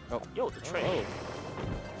 Oh. Yo, the trade.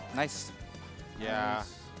 Nice. Yeah,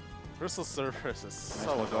 Nice. crystal surface is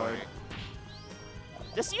so one, dog. annoying.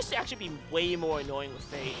 This used to actually be way more annoying with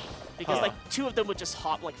Fate. Because, Huh. like, two of them would just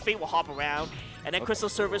hop, like, Fate will hop around, and then Okay. Crystal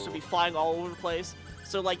Cerberus would be flying all over the place.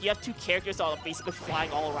 So, like, you have two characters that are basically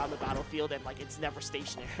flying all around the battlefield, and, like, it's never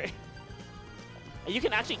stationary. And you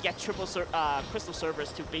can actually get Crystal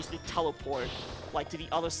Cerberus to basically teleport, like, to the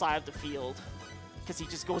other side of the field. Because he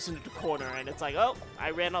just goes into the corner, and it's like, oh,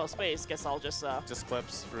 I ran out of space. Guess I'll just Just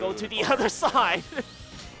clips through. go to the other side.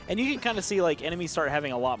 And you can kind of see like enemies start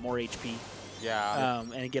having a lot more HP Yeah.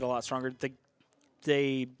 and get a lot stronger.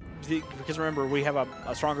 Because remember, we have a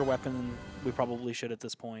stronger weapon than we probably should at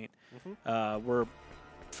this point. We're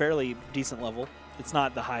fairly decent level. It's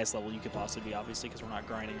not the highest level you could possibly be, obviously, because we're not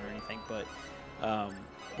grinding or anything. But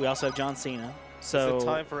we also have John Cena. So is it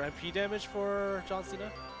time for MP damage for John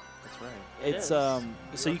Cena? That's right. it's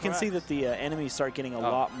so you can see that the enemies start getting a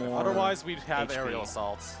lot more. Otherwise, we'd have HP. aerial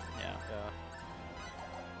assaults. Yeah. Yeah.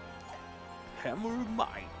 Hammer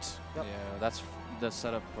Might. Yeah, that's the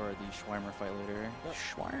setup for the Schweimer fight later.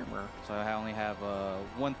 Schweimer. So I only have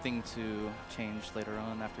one thing to change later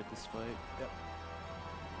on after this fight. Yep.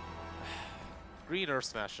 Green Earth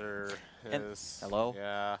Smasher is. Hello?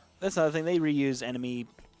 Yeah. That's another thing. They reuse enemy.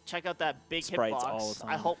 Check out that big Sprites hitbox. all the time.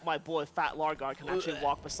 I hope my boy Fat Largar can actually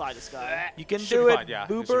walk beside this guy. You can Should do be it, fine, yeah, it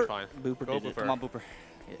should be Booper. fine. Booper Go did it. Booper. Come on, Booper.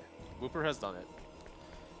 Whooper has done it.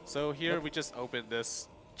 So here we just open this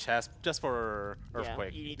chest just for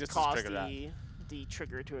Earthquake. Yeah, you need to just cause trigger that. the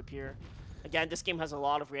trigger to appear. Again, this game has a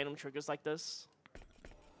lot of random triggers like this.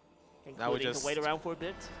 Now we Including just- to wait around for a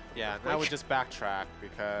bit. Yeah, now we just backtrack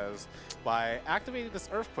because by activating this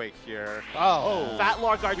Earthquake here. Oh. Fat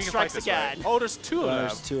Largar we can strikes fight this, right? again. Oh, there's two of them.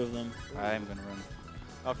 There's two of them. I'm gonna run.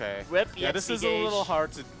 Okay. Rip Yeah, this EXP is a little gauge.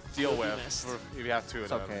 hard to deal Will be with missed. if you have two of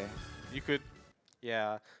It's them. okay. You could,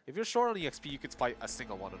 yeah. If you're short on EXP, you could fight a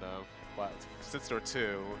single one of them. But since there are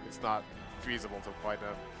two, it's not feasible to fight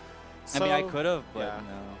them. I mean, I could have, but yeah.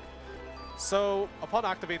 no. So upon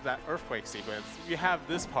activating that Earthquake sequence, you have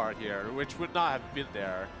this part here, which would not have been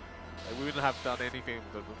there. Like, we wouldn't have done anything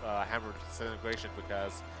with the hammer disintegration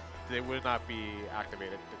because they would not be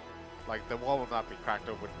activated. Like the wall would not be cracked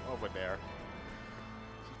over there.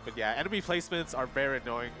 But yeah, enemy placements are very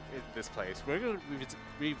annoying in this place. We're going to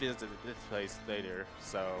revisit this place later,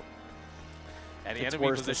 so any It's enemy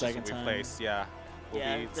worse the positions will second be time. placed, yeah, will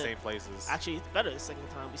Yeah, be the same places. Actually, it's better the second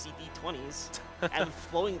time. We see D20s and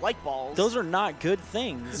flowing light balls. Those are not good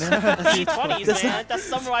things. D20s, That's man. That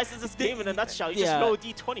summarizes this game in a nutshell. You just Yeah. roll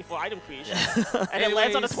D20 for item creation, and it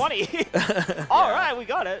lands on a Anyways. 20. All right, we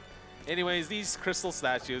got it. Anyways, these crystal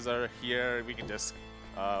statues are here. We can just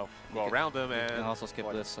go around them You and can also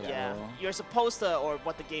skip this. as Yeah, well. you're supposed to, or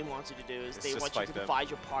what the game wants you to do is It's they just want you fight to them. divide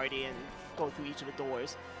your party and go through each of the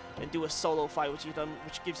doors and do a solo fight with each of them,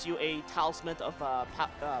 which gives you a talisman of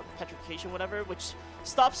petrification, whatever, which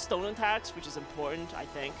stops stone attacks, which is important, I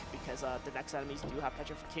think, because the next enemies do have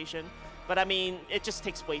petrification. But I mean, it just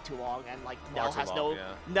takes way too long, and like Far Nell too has long, no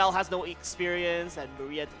yeah. Nell has no experience, and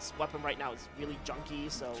Maria's weapon right now is really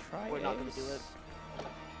junky, so we're not gonna do it.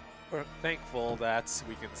 we're thankful that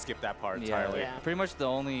we can skip that part Yeah, entirely. Yeah. pretty much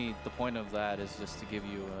the point of that is just to give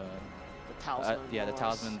you The talisman. yeah, the more or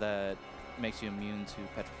less. talisman that makes you immune to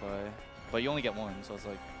petrify. But you only get one, so it's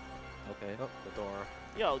like, okay. Oh, the door.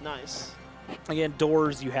 Yo, nice. Again,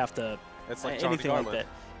 doors you have to. It's like Johnny anything like Garland.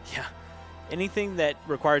 that. Yeah. Anything that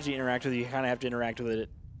requires you to interact with it, you kind of have to interact with it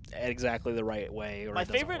at exactly the right way. Or My it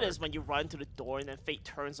doesn't favorite work. is when you run to the door and then Fate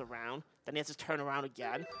turns around, then he has to turn around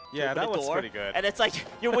again. to Yeah, open that the one's door, pretty good. And it's like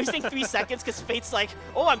you're wasting 3 seconds because Fate's like,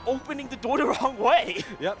 oh, I'm opening the door the wrong way.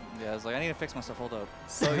 Yep. Yeah, it's like I need to fix myself. Hold up.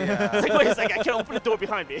 So It's yeah. like, wait a second, I can't open the door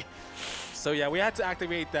behind me. So yeah, we had to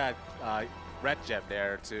activate that red gem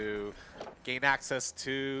there to gain access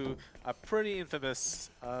to a pretty infamous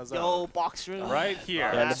zone. Yo, box room. Right here.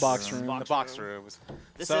 Yeah, the Yes. box room. The box rooms.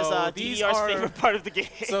 This So is these DDR's are- favorite part of the game.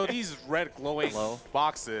 So these red glowing Hello?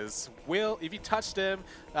 boxes will, if you touch them,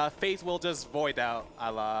 Fate will just void out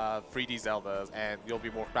a la 3D Zeldas, and you'll be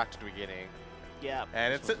more back to the beginning. yeah.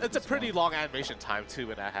 And it's a pretty long animation time too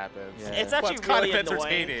when that happens. Yeah. It's But actually it's kind really of annoying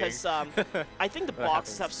entertaining. because I think the That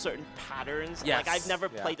boxes happens. have certain patterns. Yes, Like I've never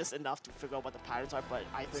yeah. played this enough to figure out what the patterns are, but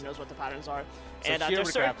Aithere knows what the patterns are. So And here there's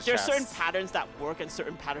we certain grab the there's certain chest. patterns that work and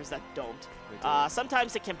certain patterns that don't. They do.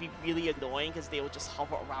 Sometimes it can be really annoying because they will just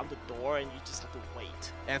hover around the door and you just have to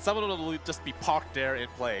wait. And some of them will just be parked there in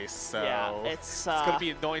place. So Yeah, it's gonna be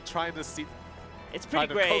annoying trying to see. it's trying pretty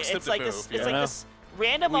to great. coax them It's to like move, this. yeah. It's like Yeah. this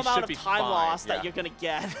random We amount should of be time fine, loss yeah. that you're gonna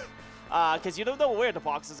get because you don't know where the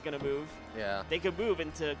box is gonna move. Yeah. They could move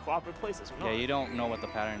into cooperative places or not. Yeah, you don't know what the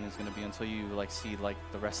pattern is gonna be until you like see like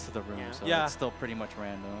the rest of the room. Yeah. So Yeah. it's still pretty much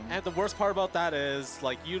random. And the worst part about that is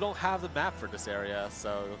like you don't have the map for this area,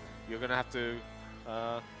 so you're gonna have to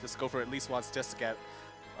just go for it at least once just to get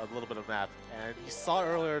a little bit of map. And you saw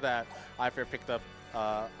earlier that Aithere picked up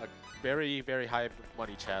a very, very high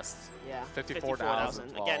money chest. Yeah,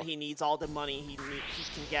 54,000. Again, he needs all the money he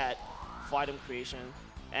can get for item creation.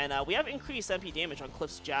 And we have increased MP damage on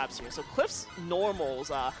Cliff's jabs here. So Cliff's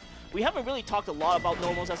normals, we haven't really talked a lot about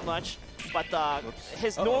normals as much, but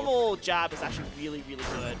his normal jab is actually really, really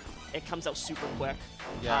good. it comes out super quick.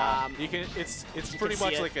 Yeah, you can. It's you pretty can see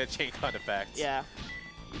much it. like a chain gun effect. Yeah,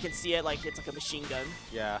 you can see it like it's like a machine gun.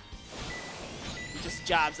 Yeah. He just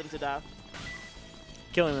jabs them to death.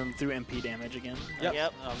 Killing them through MP damage again. Yep.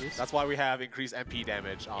 Yep. Obvious. That's why we have increased MP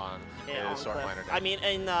damage on Yeah, on short Cliff. liner. I mean,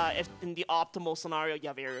 if in the optimal scenario, you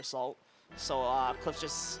have air assault. So Cliff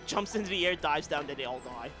just jumps into the air, dives down, then they all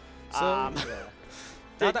die. So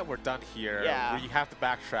now that we're done here, Yeah. we have to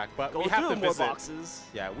backtrack, but Go we have through to more visit. boxes.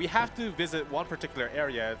 Yeah, we have to visit one particular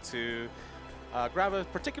area to grab a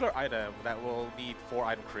particular item that we'll need for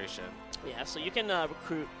item creation. Yeah, so you can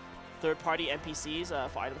recruit third-party NPCs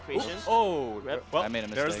for item creation. Oh, Rip. well, I made a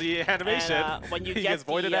there's the mistake. animation. And, when you he get gets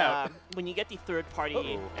voided the out. when you get the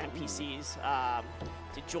third-party NPCs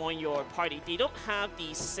to join your party, they don't have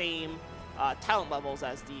the same talent levels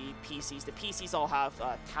as the PCs. The PCs all have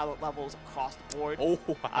talent levels across the board. Oh,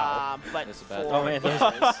 wow. But That's a bad for Oh man,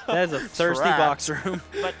 that is a thirsty Trapped. box room.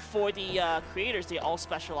 but for the creators, they all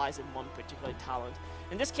specialize in one particular talent.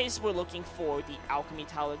 In this case, we're looking for the alchemy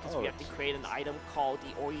talent because we have to create an item called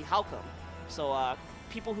the Ori Halcom. So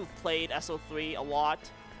people who've played SO3 a lot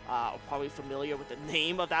are probably familiar with the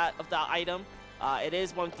name of that item. It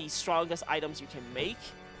is one of the strongest items you can make.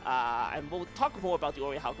 And we'll talk more about the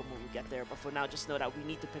Ori Halcom when we get there, but for now, just know that we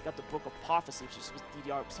need to pick up the Book of Prophecy, which is what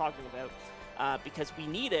DDR was talking about, because we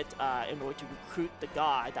need it in order to recruit the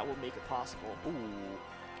guy that will make it possible. Ooh.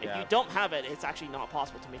 If Yeah. you don't have it, it's actually not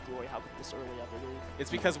possible to make the Ori Halcom this early, I believe. It's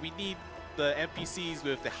because we need the NPCs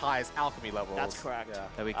with the highest alchemy levels. That's correct. Yeah.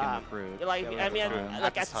 That we can recruit. Like, Yeah, we I have mean, to recruit like at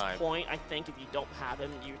at this this time. point, I think if you don't have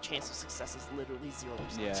him, your chance of success is literally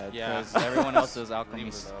 0%. Yeah, Yeah. because everyone else's alchemy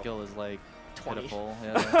Even though. skill is like 20 pitiful.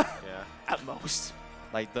 Yeah. Yeah. at most.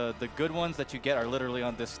 Like the good ones that you get are literally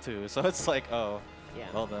on this too. So it's like, oh, Yeah.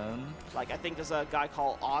 well then. Like I think there's a guy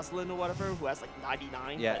called Oslin or whatever who has like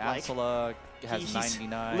 99. Yeah, but, like, Ansela has he's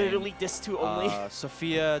 99. literally this two only.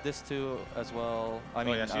 Sophia, this too as well. I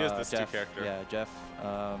mean, yeah, she is this two Jeff, character. Yeah, Jeff.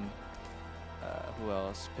 Who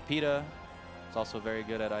else? Pepita is also very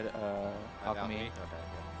good at alchemy. Okay.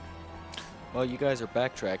 Well, you guys are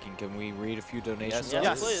backtracking. Can we read a few donations? Yes,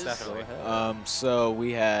 Yes, please. definitely. So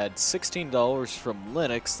we had $16 from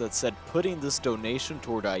Linux that said putting this donation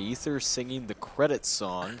toward Aithere singing the credits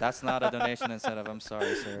song. That's not a donation incentive. I'm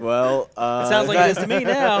sorry, sir. Well, It sounds like it is to me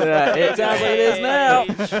now. Yeah, it sounds like it is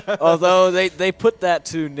now. Although they put that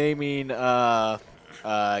to naming,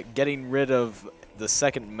 getting rid of the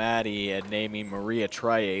second Maddie and naming Maria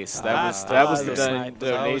Triace. That was the the snipe.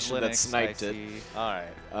 donation that Linux, sniped I it. see. All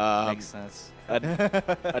right. Makes sense.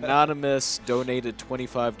 Anonymous donated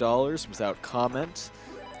 $25 without comment.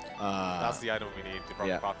 That's the item we need to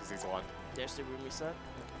yeah. Prophecies 1. There's the room reset.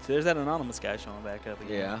 So there's that anonymous guy showing back up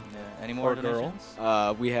again. Yeah. Yeah. Any more Or girl.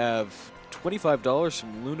 donations? We have $25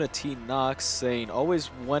 from Luna T. Knox saying,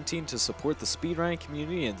 always wanting to support the speedrunning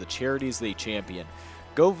community and the charities they champion.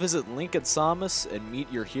 Go visit Lincoln Samus and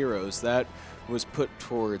meet your heroes. That was put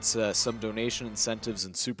towards some donation incentives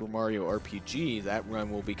in Super Mario RPG. That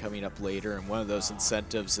run will be coming up later, and one of those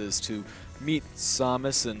incentives is to meet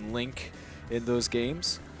Samus and Link in those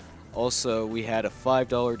games. Also, we had a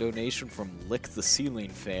 $5 donation from Lick the Ceiling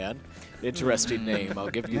Fan. Interesting name,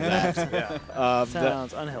 I'll give you that.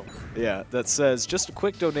 Sounds unhealthy. Yeah, that says, just a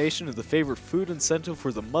quick donation to the favorite food incentive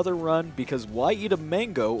for the Mother Run, because why eat a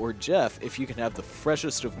mango or Jeff if you can have the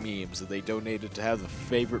freshest of memes? They donated to have the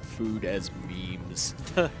favorite food as memes.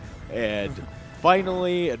 And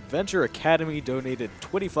finally, Adventure Academy donated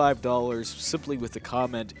 $25 simply with the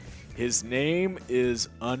comment, his name is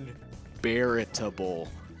unbearable.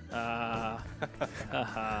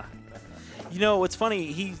 You know what's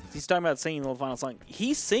funny? He's talking about singing the final song.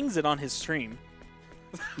 He sings it on his stream.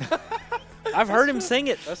 I've heard him sing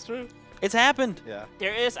it. That's true. It's happened, Yeah.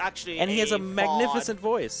 There is actually and he has a VOD. magnificent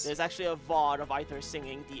voice. There's actually a VOD of Aither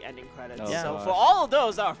singing the ending credits. Oh, Yeah. So gosh. for all of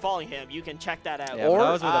those that are following him, you can check that out. Yeah, but Or,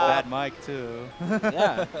 that was with a bad mic too.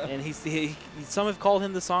 Yeah, and some have called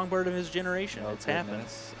him the songbird of his generation. Oh, It's happened.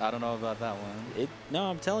 goodness. I don't know about that one. No,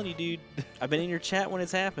 I'm telling you, dude. I've been in your chat when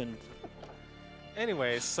it's happened.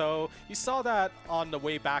 Anyway, so you saw that on the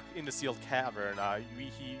way back in the sealed cavern.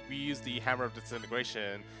 We used the hammer of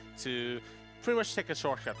disintegration to pretty much take a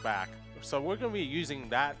shortcut back. So we're going to be using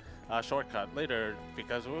that shortcut later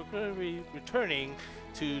because we're going to be returning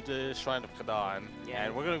to the Shrine of Kadan, Yeah.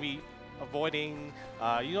 and we're going to be avoiding.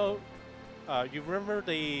 You remember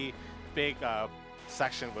the big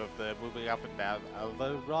section with the moving up and down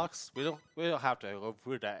the rocks? We don't have to go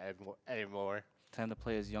through that anymore. Time to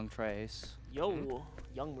play as Young Trace. Yo,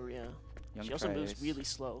 young Maria. Young She also moves Trace. really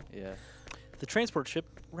slow. Yeah. The transport ship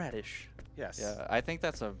Radish. Yes. Yeah. I think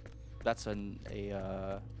that's a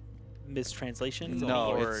mistranslation?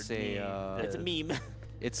 No, or it's a It's a meme.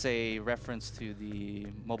 it's a reference to the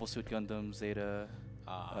Mobile Suit Gundam Zeta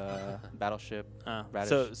battleship.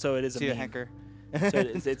 Radish. so it is a See a meme. hanker? So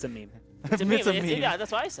it's a meme. It's a meme. It's a meme. Yeah,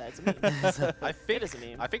 that's what I said. It's a meme. I think It is a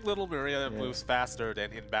meme. I think Little Maria moves faster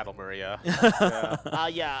than in Battle Maria.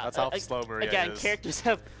 Yeah. That's how slow Maria Again, is. characters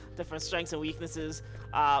have different strengths and weaknesses.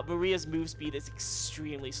 Maria's move speed is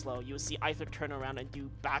extremely slow. You will see Aither turn around and do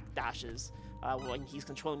back dashes when he's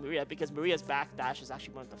controlling Maria, because Maria's back dash is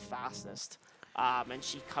actually one of the fastest. And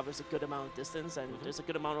she covers a good amount of distance, and there's a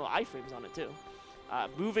good amount of iframes on it too.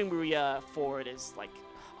 Moving Maria forward is like,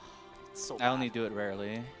 it's so bad. I only do it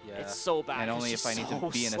rarely, Yeah. It's so bad. and 'cause only she's if I need to so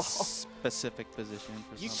be in a slow. specific position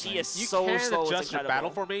for She something. is You so can slow. It's adjust your incredible. battle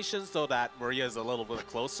formation so that Maria is a little bit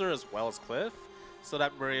closer as well as Cliff, so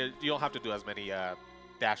that Maria, you don't have to do as many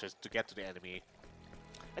dashes to get to the enemy.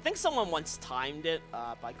 I think someone once timed it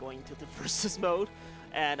by going to the versus mode,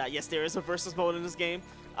 and yes, there is a versus mode in this game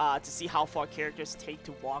to see how far characters take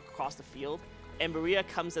to walk across the field. And Maria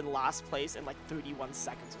comes in last place in like 31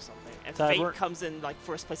 seconds or something, and Todd, Fate comes in like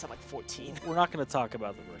first place at like 14. We're not going to talk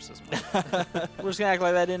about the versus mode. We're just going to act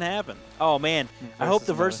like that didn't happen. Oh, man. I hope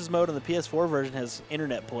the versus mode on the PS4 version has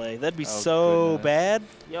internet play. That'd be so goodness. bad.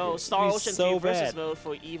 Yo, It'd Star be Ocean so 3 versus bad. mode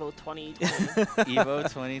for EVO 2020. Evo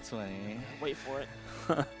 2020. Wait for it.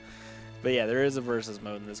 But yeah, there is a versus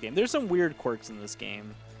mode in this game. There's some weird quirks in this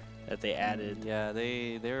game that they added. Yeah,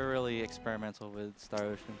 they were really experimental with Star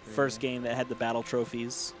Ocean 3. First game that had the battle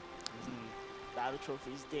trophies. Battle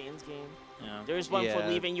trophies, Dan's game. Yeah. There's one for Yeah.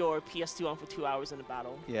 leaving your PS2 on for 2 hours in a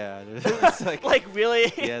battle. Yeah, it's like, Like,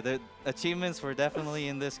 really? yeah, the achievements were definitely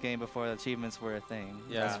in this game before the achievements were a thing.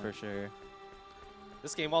 Yeah. That's for sure.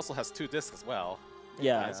 This game also has 2 discs as well.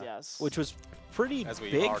 Yeah. Yes, yes. Which was pretty As we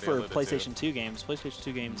big already for alluded to. PlayStation 2 games. PlayStation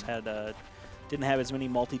 2 games had didn't have as many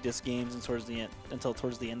multi-disc games until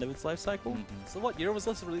towards the end of its life cycle. Mhm. So what year was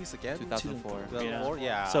this released again? 2004. 2004?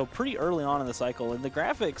 Yeah. So pretty early on in the cycle, and the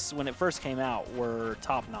graphics when it first came out were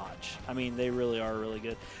top notch. I mean, they really are really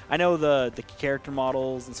good. I know the character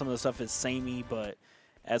models and some of the stuff is samey, but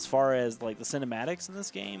as far as like the cinematics in this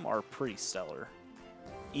game are pretty stellar,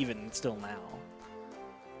 even still now.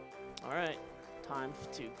 All right, time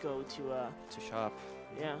to go to To shop.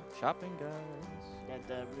 yeah, Shopping, guys. and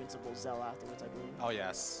the Runesable Zell afterwards, I believe. Oh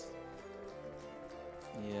yes.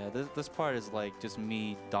 Yeah, this part is like just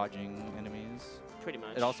me dodging enemies. Pretty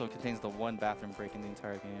much. It also contains the one bathroom break in the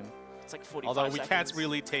entire game. It's like 45 Although we seconds. can't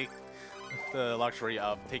really take the luxury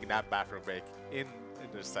of taking that bathroom break in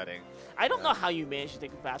this setting. I don't know how you managed to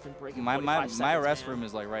take a bathroom break in My 45 my seconds, restroom man.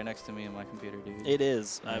 is like right next to me in my computer, dude. It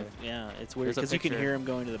is. Yeah. Yeah, it's weird There's a because you can picture. hear him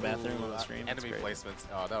going to the bathroom on the Ooh, stream. It's enemy great. placements.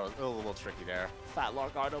 Oh, that was a little tricky there. Fat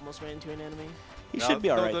Largard almost ran into an enemy. He No, should be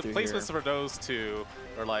no, all right the through placements here. for those two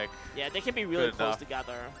are like, Yeah, they can be really Good close enough.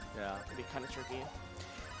 together. yeah. It can be kind of tricky.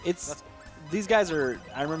 It's these guys are.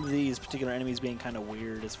 I remember these particular enemies being kind of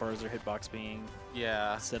weird as far as their hitbox being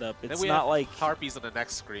Yeah. set up. Then It's we not have like harpies on the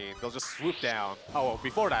next screen. They'll just swoop down. Oh, well,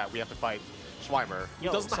 before that, we have to fight Schweimer. He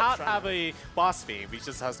Yo, does sup, not Schweimer? have a boss theme. He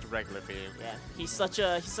just has the regular theme. Yeah, he's such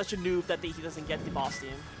a noob that he doesn't get the boss team.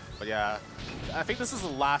 But yeah, I think this is the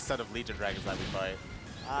last set of Legion Dragons that we fight.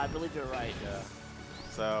 I believe you're right. Yeah.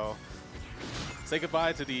 So, say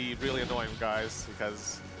goodbye to the really annoying guys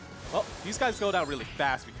because, well, these guys go down really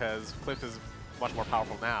fast because Cliff is much more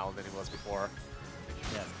powerful now than he was before.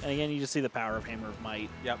 yeah. And again, you just see the power of Hammer of Might.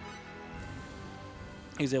 Yep.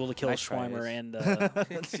 He was able to kill Nice Schweimer tries. and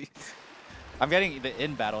I'm getting the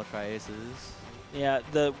in-battle triaces. yeah.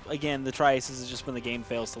 The triaces is just when the game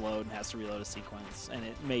fails to load and has to reload a sequence, and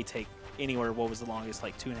it may take anywhere. What was the longest?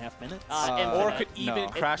 Like 2.5 minutes. Infinite. Or could even no.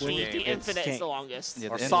 crash the The game. infinite can't- is the longest. Yeah,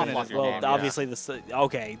 Or the soft infinite lock is your the Well, game, game. obviously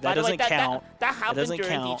okay, By that the way, doesn't count. That happened doesn't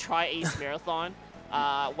during count. the Tri-Ace Marathon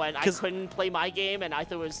when I 'Cause- couldn't play my game and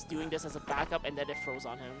Aither was doing this as a backup and then it froze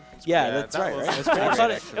on him. Yeah, Yeah, that's that right. was- Right? That's pretty I great,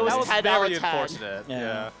 thought actually. It was That was 10 out very of 10. unfortunate. Yeah.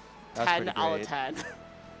 Yeah. That's 10 pretty out great. of 10.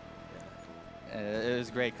 It was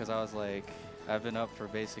great because I was like, I've been up for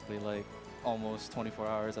basically like almost 24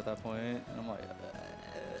 hours at that point, and I'm like,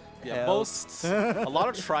 Yeah, hell. a lot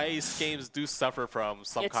of Tri-Ace games do suffer from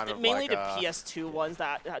some It's kind of mainly like the PS2 ones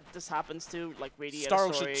that this happens to, like Radiator Star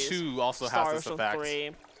Ocean Stories, 2 also Star has this Ocean effect.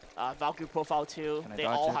 3, Valkyrie Profile 2. Can I They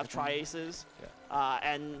dodge all have everything? Tri-Aces.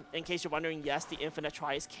 And in case you're wondering, yes, the Infinite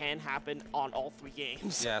Tri-Ace can happen on all 3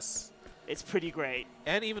 games. Yes. It's pretty great.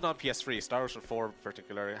 And even on PS3, Star Ocean 4 in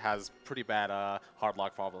particular has pretty bad hard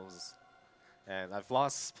lock problems. And I've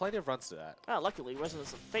lost plenty of runs to that. Luckily,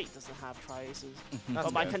 Resonance of Fate doesn't have Tri-Aces. That's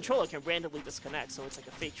But my good. controller can randomly disconnect, so it's like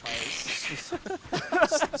a fake Tri-Ace.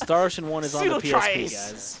 Star Ocean 1 is on the Pseudo PSP,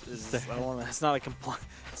 Tri-Ace. guys. I don't wanna, it's not a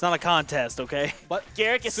It's not a contest, okay? But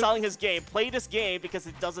Garrick is selling his game. Play this game because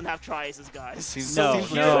it doesn't have trices, guys. No,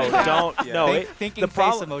 don't. Yeah. No, Thinking the face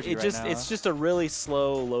problem. emoji right now. It's just a really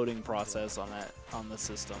slow loading process on the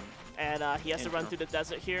system. And he has to run through the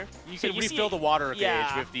desert here. you So can you see refill the water yeah.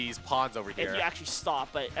 gauge with these ponds over If here. you actually stop,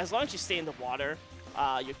 but as long as you stay in the water,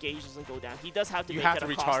 your gauge doesn't go down. He does have to You make have it to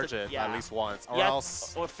across recharge the, it yeah. at least once, or Yeah,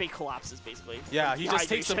 else. or fake collapses, basically. Yeah, from he just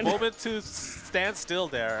takes a dehydration. moment to stand still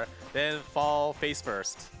there, then fall face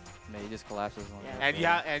first, Yeah, he just collapses on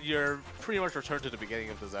Yeah. that. and you're pretty much returned to the beginning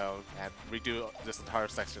of the zone and redo this entire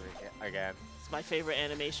section again. It's my favorite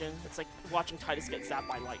animation. It's like watching Titus get zapped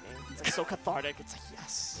by lightning. It's like so cathartic. It's like,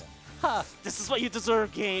 yes. Ha! This is what you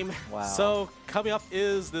deserve, game. Wow. So coming up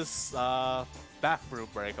is this bathroom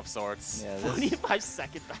break of sorts. yeah, this,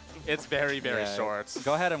 25-second back. It's very yeah, short.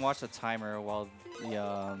 Go ahead and watch the timer while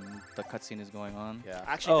the cutscene is going on. Yeah.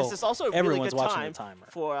 Actually, this is also a really everyone's good watching time the timer.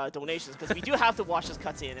 for donations because we do have to watch this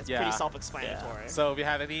cutscene. It's Yeah. pretty self-explanatory. So if you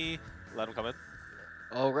have any, let them come in.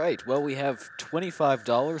 All right. Well, we have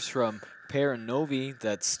 $25 from Paranovi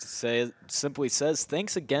that simply says,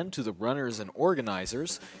 thanks again to the runners and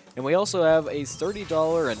organizers. And we also have a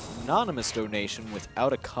 $30 anonymous donation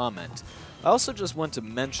without a comment. I also just want to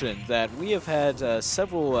mention that we have had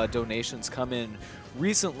several donations come in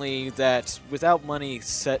recently that without money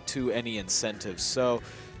set to any incentives. So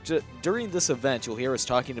during this event, you'll hear us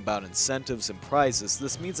talking about incentives and prizes.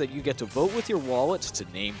 This means that you get to vote with your wallet to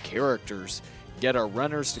name characters, get our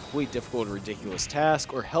runners to complete difficult or ridiculous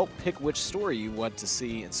tasks, or help pick which story you want to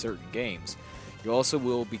see in certain games. You also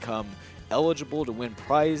will become eligible to win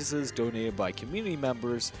prizes donated by community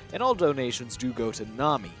members, and all donations do go to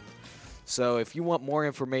NAMI. So if you want more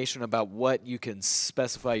information about what you can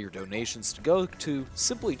specify your donations to go to,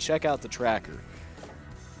 simply check out the tracker.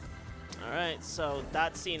 All right, so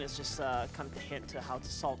that scene is just kind of a hint to how to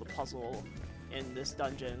solve the puzzle in this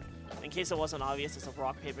dungeon. In case it wasn't obvious, it's a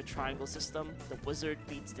rock, paper, triangle system. The wizard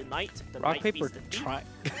beats the knight. The Rock, knight paper, beats the thief.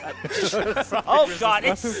 try. Oh God,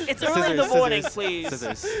 it's early in the morning, please.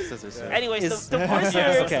 Scissors. Anyways, Yes. the wizard,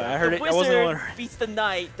 Yes, okay, I heard the it. I wasn't the wizard one. beats the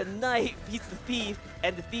knight beats the thief,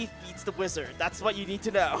 and the thief beats the wizard. That's what you need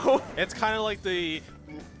to know. It's kind of like the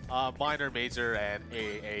minor, major, and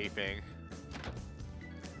AA thing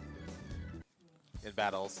in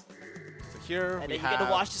battles. So here And we then you get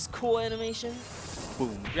to watch this cool animation.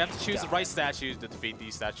 Boom. We have to choose the right statues to defeat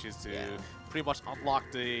these statues to pretty much unlock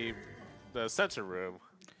the center room.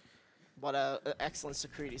 What a excellent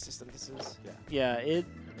security system this is. Yeah,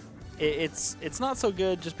 it's not so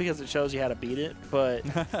good just because it shows you how to beat it, but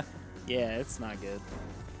yeah, it's not good.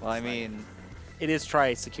 Well, I mean, It is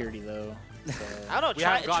try security though. So. I don't know. We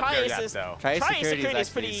haven't gotten there Tri-Ace yet, is though. security is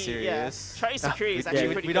pretty actually serious. Yeah, Tri-Ace security is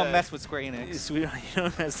actually pretty we don't good. mess with Square Enix. So we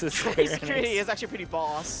don't mess this Tri-Ace security is actually pretty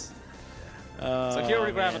boss. So here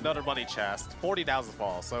we grab man. another money chest, 40,000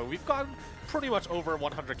 fall. So we've gotten pretty much over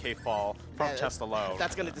 100k fall from Yeah, chest alone.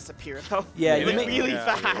 That's gonna disappear though. Yeah, you may- really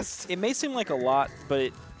yeah. fast. It may seem like a lot, but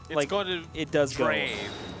It's like going to it does go. drain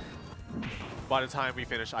by the time we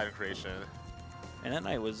finish item creation. And that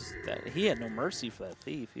night was that he had no mercy for that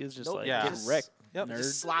thief. He was just Nope. like Yeah. get wrecked, Yep. nerd.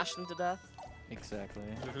 Just slash them to death. Exactly.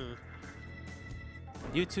 Mhm.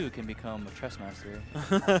 You too can become a chess master.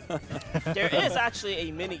 There is actually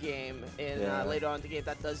a mini game in Yeah. later on in the game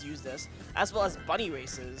that does use this, as well as bunny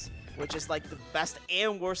races, which is like the best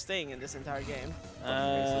and worst thing in this entire game.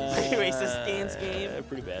 Bunny races dance game.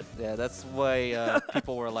 Pretty bad. Yeah, that's why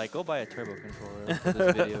people were like, "Go buy a turbo controller for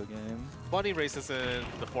this video game." Bunny races in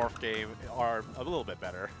the fourth game are a little bit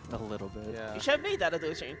better. A little bit. Yeah. You should have made that a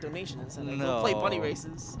donation instead of go play bunny No.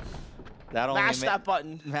 races. That only Mash that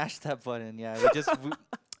button. Mash that button. Yeah,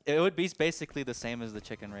 it would be basically the same as the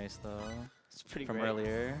chicken race though It's pretty from great.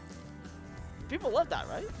 earlier. People love that,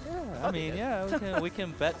 right? Yeah, I mean, yeah, we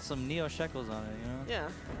can bet some Neo shekels on it, you know. Yeah.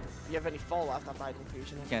 Do you have any fall left on item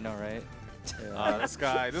creation? Yeah, no, right?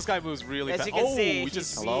 This guy moves really As fast. you can see, we he's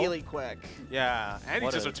just really quick. yeah, and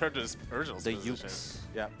What he just a- returned to his original The position. Ukes.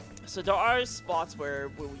 Yeah, So there are spots where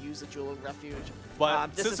we will use the Jewel of Refuge. but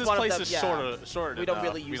This since is this one of place them, is yeah. shorter We don't enough,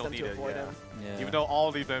 really we use don't them need to it, avoid yeah. them. Yeah. Even though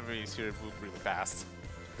all the enemies here move really fast.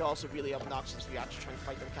 They're also really obnoxious if you actually try and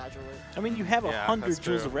fight them casually. I mean, you have Yeah, 100 that's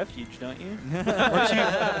jewels true. of refuge, don't you?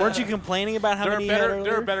 weren't you complaining about how There are many you had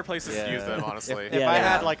better earlier? places to use them, honestly. If Yeah. I Yeah.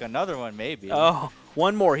 had like another one, maybe. Oh,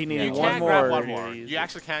 one more. He You needed Yeah. one can more. grab one to more. use You it.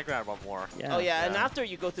 actually can grab one more. Yeah. Oh yeah, and Yeah. after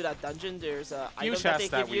you go through that dungeon, there's a Few item that they chests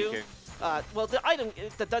that give we you. can. Well,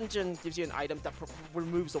 the dungeon gives you an item that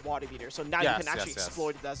removes the water meter, so now Yes, you can actually yes.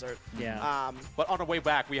 explore the desert. Yeah. But on the way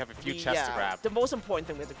back, we have a few chests to grab. The most important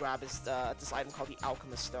thing we have to grab is this item called the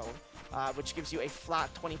Alchemist Stone. which gives you a flat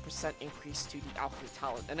 20% increase to the alchemy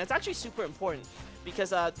talent. And it's actually super important because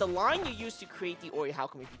the line you use to create the Ori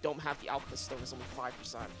alchemy, if you don't have the alchemist stone, is only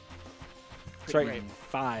 5%. That's right. Great.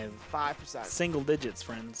 5. 5%. Single digits,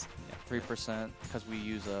 friends. Yeah, 3% because we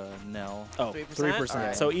use a Nell. Oh, 3%? 3%.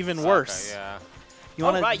 Alright. So even worse. Okay, yeah. You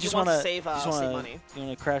want to right, just you want to wanna- save, just save wanna- money. You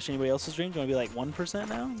want to crash anybody else's dream? Do you want to be like 1%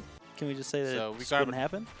 now? Can we just say that So it we just got- wouldn't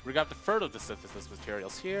happen? We got the third of the synthesis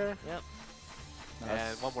materials here, Yep.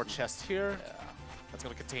 and one more chest here. Yeah. That's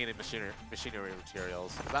going to contain the machinery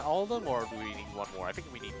materials. Is that all of them, or do we need one more? I think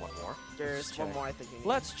we need one more. There's Let's one check. more I think you need.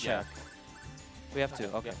 Let's Yeah. check. We have two.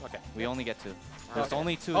 Okay. Yeah, okay. We only get two. There's Okay.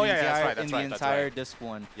 only two Oh, in yeah, the yeah, that's entire, right, that's in the right, that's entire right. disc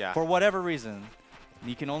one. Yeah. For whatever reason,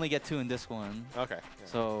 you can only get two in disc one. Okay. Yeah.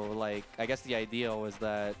 So, like, I guess the idea was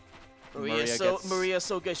that Maria's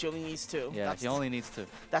so good, she only needs 2. yeah, that's, he only needs two.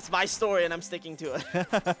 that's my story, and I'm sticking to it.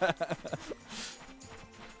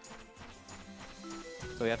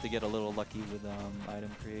 So we have to get a little lucky with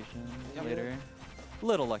item creation Yep. later. A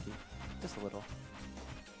little lucky, just a little.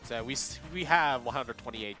 So we have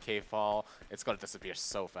 128k fall. It's going to disappear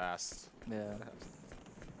so fast. Yeah.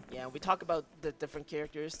 Yeah, we talk about the different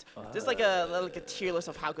characters. There's like a tier list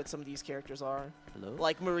of how good some of these characters are. Hello.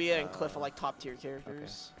 Like Maria and Cliff are like top tier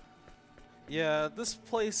characters. Yeah, this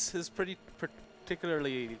place is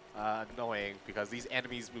particularly annoying because these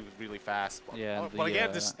enemies move really fast. Yeah, But the,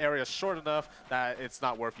 again, this area is short enough that it's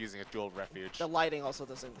not worth using a dual refuge. The lighting also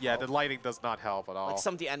doesn't. Yeah, help. the lighting does not help at all. Like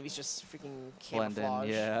some of the enemies just freaking Blend in, camouflage.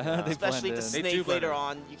 yeah. They Especially blend the in. They do snake blend later in.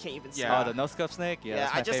 on, you can't even see. Yeah. Oh, the no scope snake. Yeah, Yeah,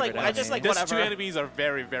 that's my I just favorite like- I just enemy. like- These two whatever. enemies are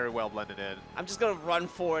very, very well blended in. I'm just gonna run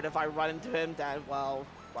forward. If I run into him, then well.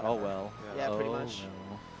 Whatever. Oh well. Yeah, pretty Oh, much.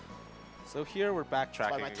 well. So here we're That's why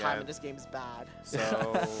backtracking my time in again. this game is bad.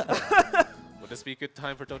 So would this be a good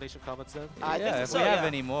time for donation comments then? I think Yeah, if so, we have yeah.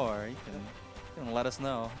 any more, you can let us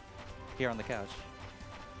know here on the couch.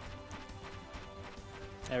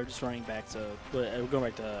 Yeah, we're just running back to. We're going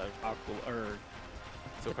back to or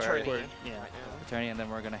So Eternity. Perry, yeah. Right now. Attorney, and then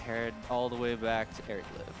we're gonna head all the way back to Eric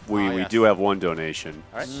Live. We yes. do have one donation.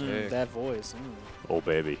 All right. Sick. That voice. Oh,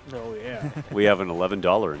 baby. Oh yeah. We have an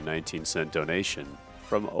 $11.19 donation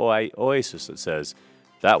from Oasis that says,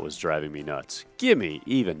 "That was driving me nuts. Give me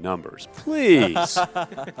even numbers, please."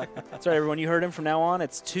 Sorry, everyone. You heard him. From now on,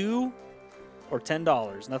 it's $2 or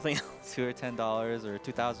 $10. Nothing else. $2 or $10 or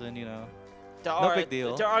 2,000, you know. There No are, big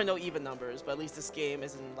deal. There are no even numbers, but at least this game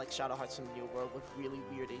isn't like Shadow Hearts from New World with really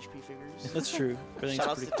weird HP figures. That's true. Everything's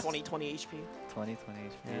Shoutouts to pretty 20 HP. 20 HP.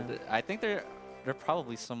 Yeah. I think there are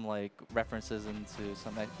probably some like references into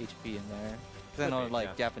some HP in there. 'Cause I Could know be, like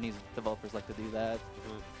yeah. Japanese developers like to do that.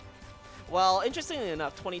 Well, interestingly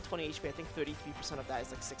enough, 20 HP, I think 33% of that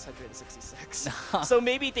is like 666. So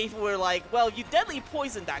maybe they were like, well, you deadly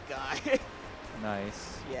poisoned that guy.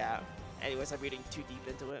 Nice. Yeah. Anyways, I'm reading too deep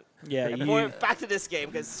into it. Yeah, And you, back to this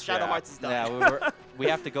game because Shadow Yeah. Hearts is done. Yeah, we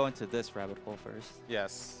have to go into this rabbit hole first.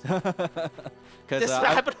 Yes. Cause, This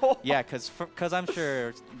rabbit hole. yeah, because I'm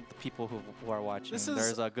sure the people who are watching, This is-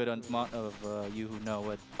 there's a good amount of you who know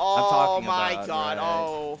what Oh I'm talking my about. god.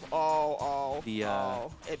 Right? Oh. The,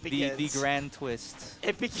 oh. It The begins. grand twist.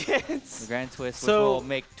 It begins. The grand twist, So- which will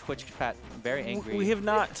make Twitch chat very angry. we have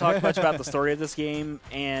not talked much about the story of this game,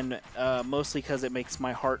 and mostly because it makes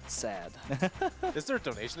my heart sad. Is there a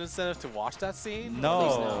donation incentive to watch that scene? Please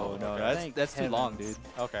no, no. no, Okay. Thank that's too long, heavens.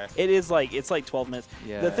 dude. Okay. It is like it's like 12 minutes.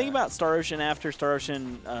 Yeah. The thing about Star Ocean after Star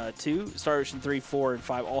Ocean 2, Star Ocean 3, 4, and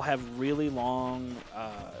 5 all have really long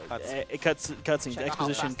cutscenes, Check out how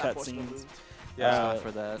exposition fast that horse cutscenes. moved. Yeah. Uh,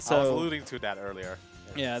 for that. I was so- alluding to that earlier.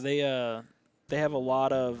 Yeah, they have a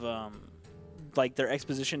lot of like their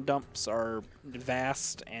exposition dumps are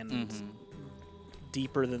vast and Mhm.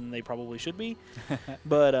 deeper than they probably should be.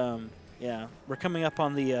 But yeah, we're coming up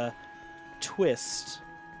on the twist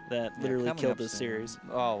that Yeah, literally coming killed up this soon. series.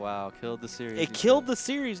 Oh wow, killed the series. It you killed said. the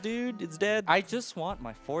series, dude. It's dead. I just want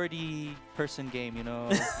my 40-person game, you know,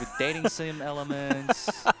 with dating sim elements.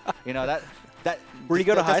 You know that. Where you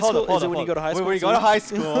go to high hold school? up, hold Is it up, when you hold go to up. high school When you go to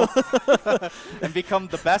too? high school and become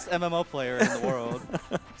the best MMO player in the world.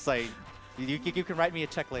 It's like you can write me a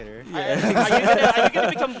check later. Are you gonna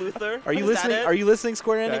become Luther? Are you Is that listening? it? Are you listening,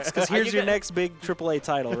 Square Enix? Because Are here's you your gonna- next big AAA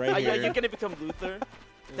title right Are you here. gonna become Luther?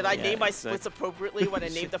 Did I Yeah, name my exactly. splits appropriately when I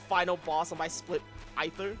named the final boss on my split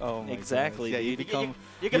Aither? Oh my Exactly, goodness. Yeah, you dude. become.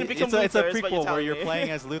 You're gonna become it's a Luther. is what prequel where telling you're me.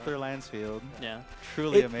 playing as Luther Lansfield. Yeah.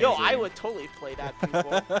 Truly It- amazing. Yo, I would totally play that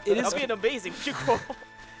prequel. It is- That'd be an amazing prequel.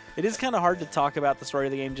 It is kind of hard to talk about the story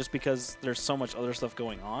of the game just because there's so much other stuff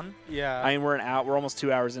going on. Yeah. I mean, we're almost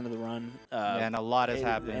 2 hours into the run. And a lot has and-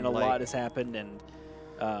 happened. And a like, lot has happened, and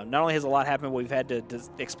not only has a lot happened, but we've had to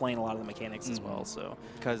explain a lot of the mechanics as Mhm. well. So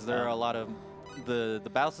because there are a lot of the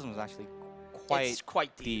battle system is actually It's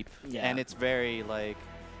quite deep, Yeah. and it's very like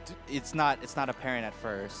it's not apparent at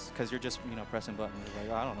first because you're just pressing buttons. Like,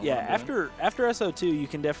 oh, I don't know. Yeah, what I'm doing. after SO2, you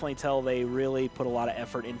can definitely tell they really put a lot of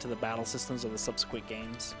effort into the battle systems of the subsequent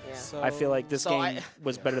games. Yeah. So I feel like this So game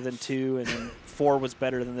was better than 2, and then 4 was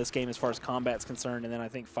better than this game as far as combat's concerned, and then I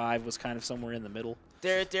think 5 was kind of somewhere in the middle.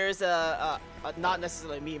 There's a not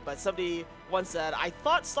necessarily me, but somebody once said, I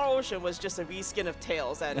thought Star Ocean was just a reskin of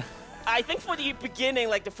Tails, and I think for the beginning,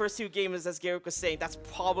 like the first 2 games, as Garrick was saying, that's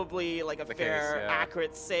probably like a The fair, case, yeah.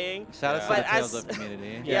 accurate saying. Shout out Yeah. to the But Tales as- of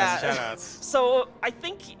community. Yeah. Shoutouts. So I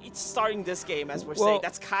think it's starting this game, as we're Well- saying,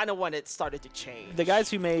 that's kind of when it started to change. The guys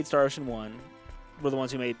who made Star Ocean 1 were the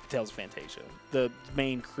ones who made Tales of Fantasia. The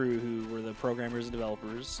main crew who were the programmers and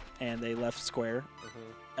developers, and they left Square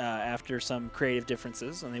after some creative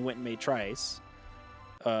differences, and they went and made Trice,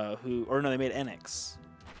 they made Enix.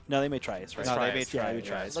 No, they made Trice, right? No, they Trice. made Yeah, Trice. they made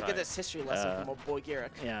Trice. Look at this history lesson Uh, from our boy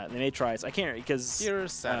Garrick. Yeah, they made Trice. I can't because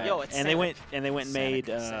Here's Sonic. Yo, it's and they Sonic. went and Sonic, made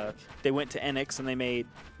Sonic. they went to Enix and they made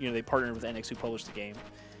they partnered with Enix who published the game,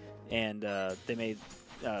 and they made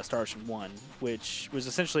Star Ocean 1, which was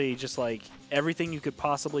essentially just like everything you could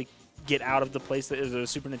possibly get out of the place that the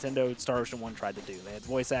Super Nintendo. Star Ocean 1 tried to do. They had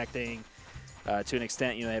voice acting to an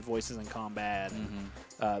extent. They had voices in combat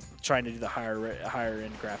and trying to do the higher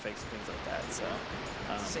end graphics and things like that. So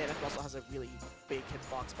Sonic also has a really big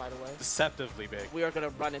hitbox, by the way. Deceptively big. We are going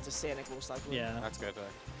to run into Sonic most likely. yeah. That's good.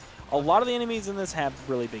 A lot of the enemies in this have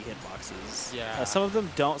really big hitboxes. Yeah. Some of them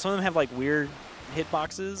don't. Some of them have like weird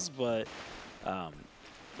hitboxes, but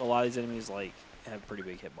a lot of these enemies like have pretty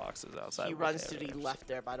big hitboxes outside. He of what runs they to have the there. left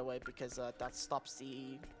there, by the way, because that stops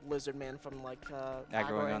the lizard man from like Aggroing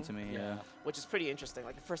aggroing, onto me, yeah. which is pretty interesting.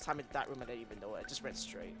 Like the first time I did that room, I didn't even know it. I just ran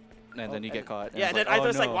straight. And then you get caught. Yeah, and then it's I like,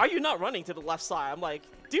 was oh, like, no. "Why are you not running to the left side?" I'm like,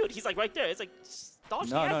 "Dude, he's like right there." It's like, just dodge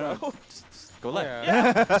the No, aggro. no. Just go left. Yeah.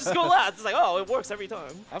 Yeah, just go left. It's like, oh, it works every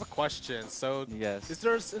time. I have a question. So, Yes. is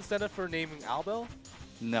there incentive for naming Albel?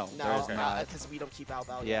 No, No, there's not. because we don't keep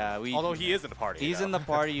Albal. Yeah, we. Although he is in the party. He's in the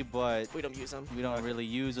party, but we don't use him. we don't really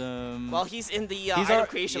use him. Well, he's in the he's item our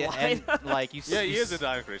creation yeah, line. and, like you. Yeah, he you is in the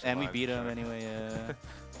item creation And we line, beat for him sure. anyway. Yeah.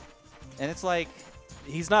 And it's like,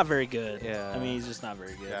 He's not very good. Yeah. I mean, he's just not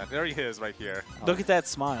very good. Yeah, there he is right here. Look at that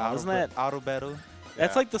smile. Isn't that? auto battle?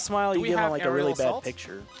 That's Yeah. like the smile Do you we get on have like a really aerial bad assault?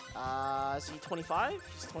 picture. Is he 25?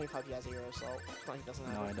 He's 25. He has aerial assault. No, he doesn't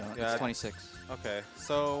have No, I it. don't. Yeah, It's 26. Okay,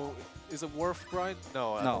 so is it worth grind?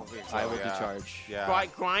 No, I No, don't think so. I will yeah. decharge. Yeah.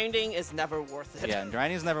 Grinding is never worth it. Yeah, and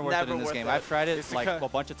grinding is never worth it Never in this worth game. it. I've tried it It's like because- a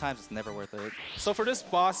bunch of times. It's never worth it. So for this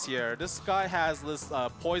boss here, this guy has this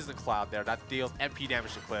poison cloud there that deals MP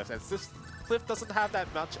damage to Cliff. And since Cliff doesn't have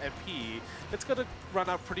that much MP, it's gonna run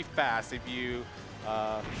out pretty fast if you.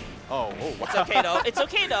 Wow. It's okay though. It's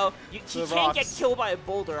okay though. He The can't get rocks. killed by a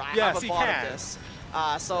boulder. I Yes, have a he bot can. of this.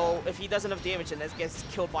 So if he does enough damage and then gets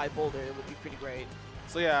killed by a boulder, it would be pretty great.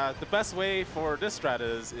 So yeah, the best way for this strat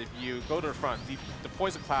is if you go to the front, the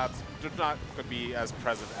poison clouds they're not going to be as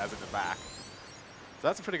present as in the back. So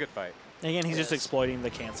that's a pretty good fight. Again, he's just Yes. exploiting the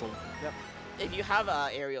cancel. If you have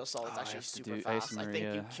aerial assault, it's Oh, I actually have to super do fast. I think you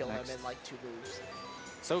Maria kill next. him in like 2 moves.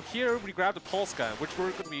 So here we grab the pulse gun, which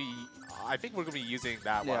we're going to be. I think we're going to be using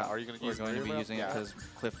that one. Are you going to We're use going to be Maria? using it Yeah. because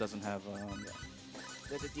Cliff doesn't have.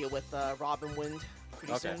 They had to deal with Robin Wind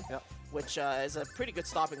pretty Okay. soon, Yeah. which is a pretty good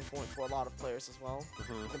stopping point for a lot of players as well.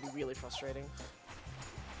 Mhm. It can be really frustrating.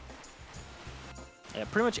 Yeah,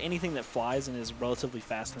 pretty much anything that flies and is relatively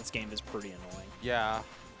fast in this game is pretty annoying. Yeah.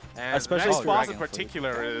 And Especially next boss in Dragon Flute.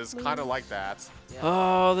 particular is kind of like that. Yeah.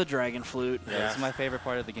 Oh, the dragon flute. Yeah, this is my favorite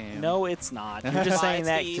part of the game. No, it's not. You're just saying It's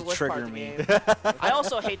that the to worst part trigger of the me. game. I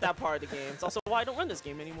also hate that part of the game. It's also why I don't run this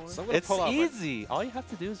game anymore. So I'm gonna It's pull out my- easy. All you have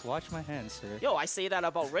to do is watch my hands, sir. Yo, I say that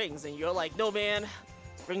about rings, and you're like, no, man,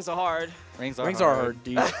 rings are hard. Rings are Rings are hard,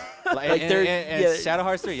 dude. Like, Like, and, they're- and yeah. Shadow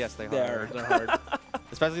Hearts 3, yes, they're hard. They're hard.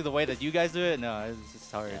 Especially the way that you guys do it. No, it's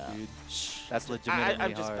just hard, Yeah. dude. That's legitimately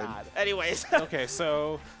I'm just hard. bad. Anyways. Okay,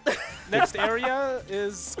 so next area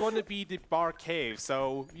is going to be the bar cave.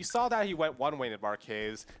 So you saw that he went one way in the bar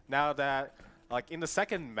caves. Now that, like in the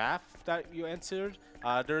second map that you entered,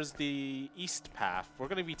 there's the east path. We're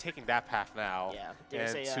going to be taking that path now. Yeah,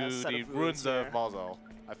 there's and a, to set the of ruins here. of Mazel.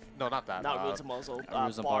 No, not that. Not ruins of Mosul,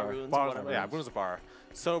 Ruins of bar Bar. ruins, Bar, or whatever. yeah, ruins of bar.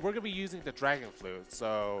 So we're gonna be using the dragon flute.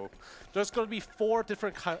 So there's gonna be 4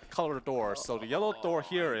 different color doors. So the yellow door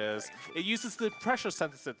here is it uses the pressure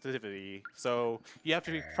sensitivity. So you have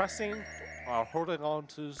to be pressing or holding on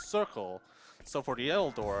to circle. So for the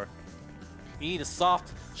yellow door, you need a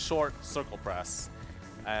soft, short circle press.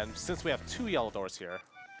 And since we have 2 yellow doors here,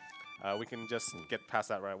 we can just get past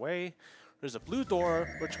that right away. There's a blue door,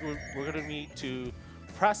 which we're gonna need to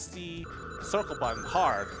press the circle button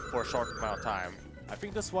hard for a short amount of time. I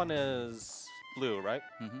think this one is blue, right?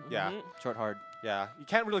 Yeah. Short hard. Yeah, you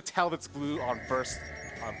can't really tell if it's blue on first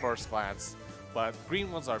glance, but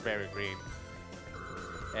green ones are very green.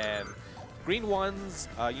 And green ones,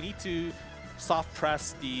 you need to soft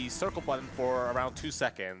press the circle button for around 2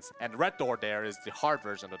 seconds, and red door there is the hard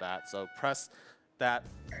version of that. So press that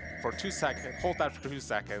for 2 seconds, hold that for 2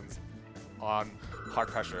 seconds on hard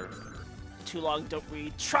pressure. Too long, don't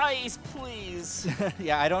read. Tries, please.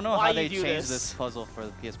 Yeah, I don't know Why how they you do changed this? this puzzle for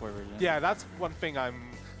the PS4 version. Yeah, that's one thing I'm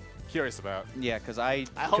curious about. Yeah, because I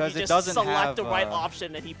hope because you it just doesn't select have the right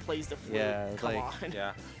option and he plays the flute. yeah, it's Come like- on.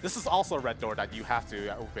 Yeah, this is also a red door that you have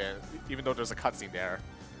to open, even though there's a cutscene there.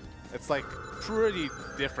 It's like pretty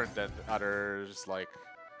different than others, like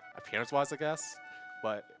appearance-wise, I guess.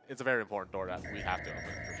 But it's a very important door that we have to open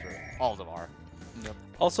for sure. All of them are.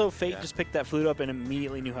 Also, Fate Yeah. just picked that flute up and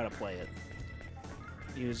immediately knew how to play it.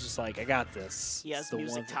 He was just like, I got this. He It's has the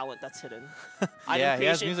music one- talent that's hidden. Yeah, he has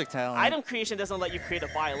creation- music talent. Item creation doesn't let you create a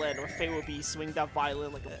violin, or Faye will be swinging that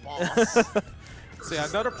violin like a boss. So yeah,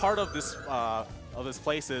 another part of this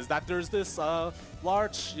place is that there's this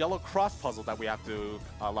large yellow cross puzzle that we have to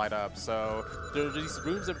light up. So there are these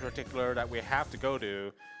rooms in particular that we have to go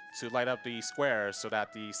to light up the squares, so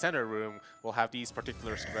that the center room will have these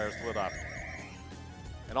particular squares lit up.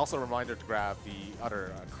 And also a reminder to grab the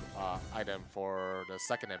other item for the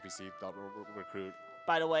second NPC that we'll recruit.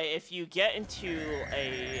 By the way, if you get into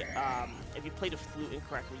a, if you play the flute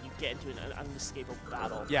incorrectly, you get into an unescapable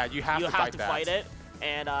battle. Yeah, you have to fight that. fight it,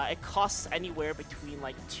 and it costs anywhere between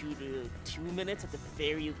like 2 to 2 minutes at the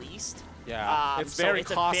very least. Yeah, it's so very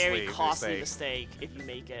it's costly. a very costly mistake. mistake if you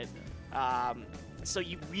make it. So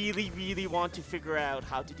you really, really want to figure out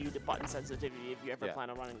how to do the button sensitivity if you ever Yeah.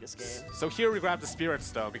 plan on running this game. So here we grab the Spirit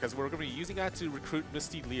Stone because we're going to be using that to recruit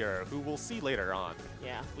Misty Lear, who we'll see later on.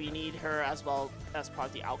 Yeah, we need her as well as part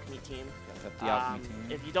of the alchemy team. The alchemy team.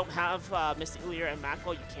 If you don't have Mystic Lear and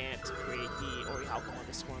Macro, you can't create the Ori Halcon on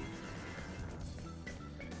this one.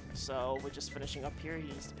 So we're just finishing up here. He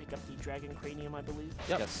needs to pick up the Dragon Cranium, I believe.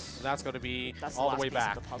 Yep. Yes. And that's going to be That's the all the last way piece of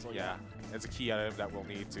back. the puzzle, yeah. yeah. It's a key item that we'll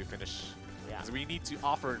need to finish. Yeah. Because we need to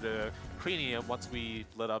offer the cranium once we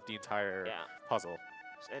lit up the entire Yeah. puzzle.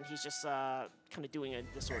 And he's just kind of doing it in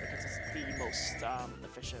disorder because it's the most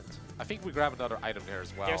efficient. I think we grab another item there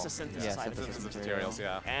as well. There's a synthesis Yeah, item. synthesis Synthesis material.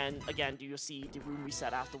 materials, yeah. And again, do you see the room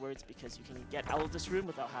reset afterwards because you can get out of this room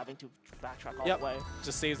without having to backtrack all Yep. the way.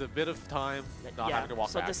 Just saves a bit of time, not yeah. having to walk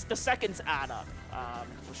so back. the seconds add up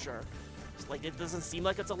for sure. It's like it doesn't seem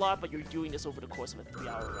like it's a lot, but you're doing this over the course of a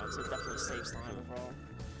 3-hour run, so it definitely saves time overall.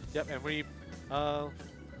 Yep, and we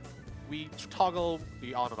toggle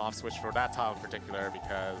the on and off switch for that tile in particular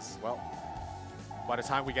because, well, by the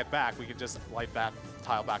time we get back, we can just light that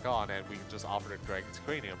tile back on and we can just offer the Dragon's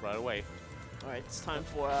Cranium right away. All right, it's time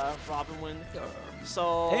for Robin win.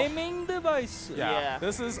 So Aiming device. Yeah.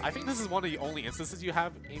 I think this is one of the only instances you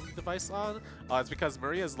have aiming device on. It's because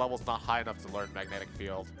Maria's level's not high enough to learn magnetic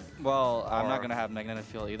field. Well, I'm not Or- going to have magnetic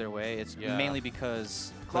field either way. It's Yeah. mainly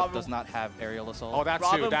because Cliff Robin- does not have aerial assault. Oh, that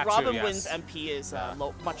Robin, too. That Robin too. wins Yes. MP is Yeah.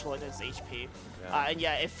 much lower than his HP. Yeah. And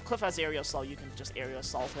yeah, if Cliff has aerial assault, you can just aerial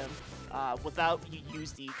assault him without you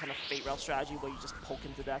use the kind of fate rail strategy where you just poke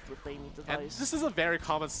him to death with aiming And device. this is a very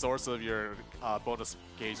common source of your bonus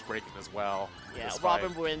gauge breaking as well. Yeah, this Robin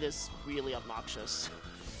fight. Wind is really obnoxious.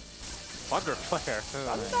 Thunder Flare.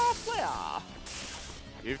 Thunder Flare!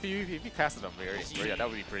 If you cast it on Maria, that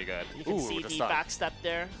would be pretty good. You can Ooh, see the the stun. backstep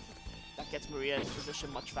there. That gets Maria into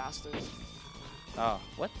position much faster. Oh,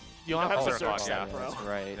 what? You don't have Berserk Berserk on, set, yeah. bro. That's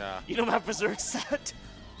right. Yeah. You don't have Berserk set.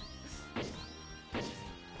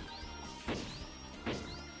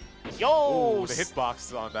 Yo! Ooh, the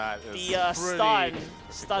hitbox on that is The pretty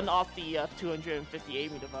stun off the 250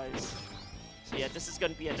 aiming device. So yeah, this is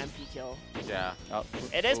going to be an MP kill. Yeah. Oh,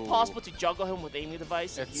 It is Ooh. possible to juggle him with aiming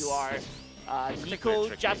device if you are particularly Nico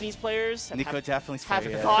tricky. Japanese players and Nico Japanese have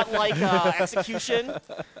player, yeah. godlike execution.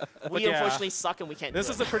 We yeah, unfortunately suck and we can't This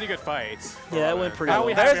do is it. a pretty good fight. Yeah, it went pretty Now well.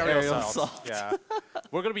 we have There's aerial aerial assault. assault. Yeah.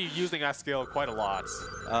 We're going to be using that skill quite a lot.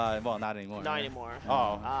 Well, not anymore. Not anymore.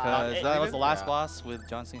 Oh. Because that was the last Yeah. boss with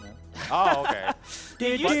John Cena. Oh, okay.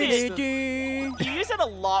 You use it a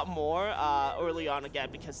lot more early on again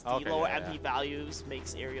because the Okay, lower yeah, MP values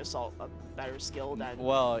makes aerial assault a better skill than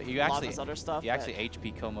Well, you a lot of actually his other stuff. you but- actually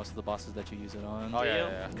HP kill most of the bosses that you use it on. Oh, Do yeah, you? yeah,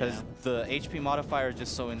 yeah. Because the HP modifier is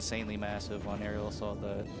just so insanely massive on aerial assault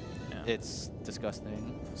that it's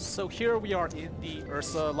disgusting. So here we are in the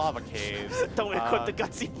Ursa lava caves. Don't equip Uh, the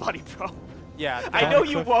gutsy body, bro. Yeah. I know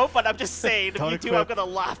you won't, but I'm just saying, if Don't you do, I'm equip.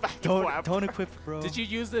 gonna laugh at you forever. Don't equip, bro. Did you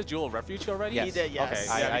use the Jewel of Refuge already? Yes. He did, yes.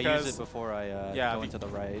 Okay. I because- used it before I yeah, go into the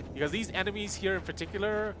right. Because these enemies here in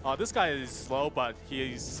particular, this guy is slow, but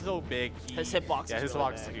he's so big. His hitbox yeah, is his really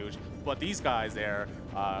hitbox is big. huge. But these guys there,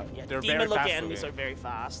 Yeah, they're very demon-looking fast enemies are moving. very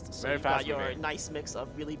fast. So Very you've got fast your moving. nice mix of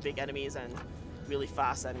really big enemies and really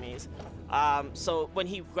fast enemies. So when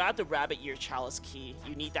he grabbed the rabbit ear chalice key,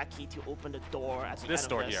 you need that key to open the door at the This end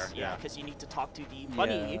door of this. here, yeah. because you need to talk to the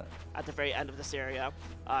bunny Yeah. at the very end of this area.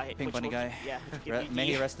 Pink which bunny will guy. Yeah, he'll give you May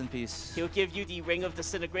he the- rest in peace. he'll give you the ring of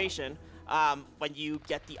disintegration when you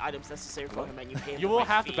get the items necessary for him and you pay him You the will right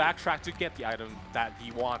have to fee. backtrack to get the item that he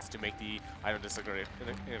wants to make the item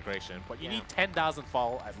integration. But you Yeah. need 10,000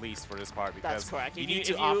 fall at least for this part because That's correct. you If need you-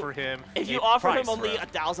 to if you- offer him If you a offer him price for only him.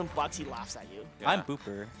 $1,000, he laughs at you. Yeah. I'm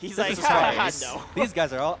Booper. He's This like, is a "Ha, surprise. no." These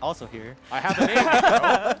guys are also here. I have a name,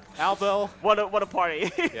 bro. Albel. What a party.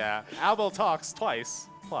 Yeah, Albel talks twice.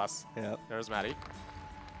 Plus, Yep. there's Maddie.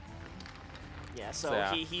 Yeah, so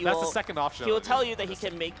yeah, he that's will, the second option. He will of tell it. you that he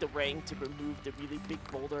can make the ring to remove the really big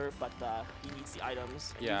boulder, but he needs the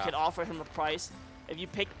items. And Yeah. You can offer him a price. If you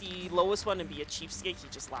pick the lowest one and be a cheapskate, he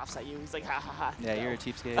just laughs at you. He's like, ha ha ha. Yeah, no. you're a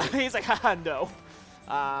cheapskate. He's like, haha, no.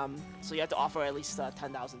 So you have to offer at least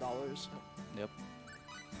 $10,000. Yep.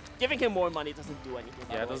 Giving him more money doesn't do anything.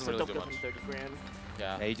 by Yeah, it the way, doesn't so really don't do give him 30 grand.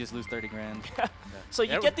 Yeah. Yeah, you just lose 30 grand. So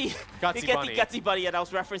you Yeah, get the Gutsy you get Bunny. the Gutsy Bunny, and I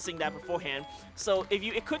was referencing that beforehand. So if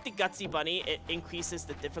you equip the Gutsy Bunny, it increases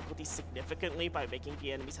the difficulty significantly by making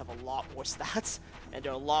the enemies have a lot more stats, and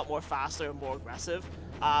they're a lot more faster and more aggressive.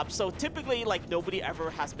 So typically, like, nobody ever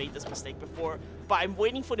has made this mistake before, but I'm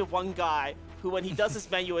waiting for the one guy who, when he does his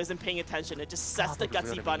menu, isn't paying attention and just sets the that's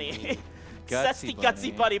Gutsy gonna be Bunny. me. Sets the Gutsy Gutsy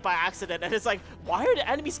Bunny. Bunny by accident, and it's like, why are the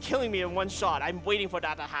enemies killing me in one shot? I'm waiting for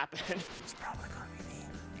that to happen.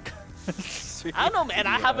 I don't know, man.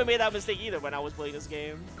 I haven't made that mistake either when I was playing this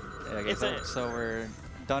game. Yeah, okay, It's so we're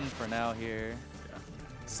done for now here.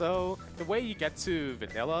 So the way you get to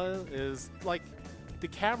vanilla is like the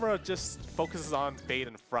camera just focuses on Fate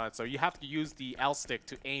in front, so you have to use the L stick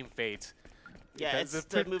to aim Fate. Yeah, because it's the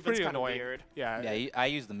pretty movement's kind of annoying. weird. Yeah. Yeah, I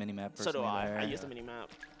use the minimap So personally do I. there, I use the minimap.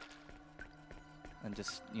 and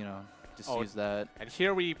just just Oh, use that. And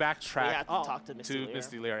here we backtrack We have to talk to Misty Lear.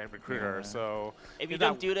 Misty Lear and Recruiter. Yeah. So If you in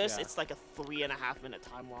don't that- do this, yeah. it's like a 3.5-minute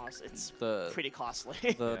time loss. It's The pretty costly.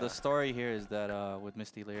 the Yeah. story here is that with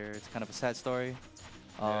Misty Lear, it's kind of a sad story.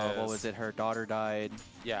 What was Yes. it? Her daughter died,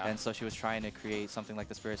 yeah. and so she was trying to create something like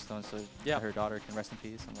the Spirit Stone so Yeah. her daughter can rest in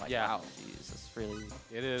peace. I'm like, Yeah. wow, jeez, that's really.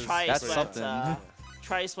 It is. Trice That's went, something.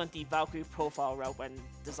 Trice went the Valkyrie profile route when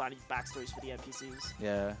designing backstories for the NPCs.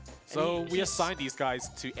 Yeah. So he- we he's- assigned these guys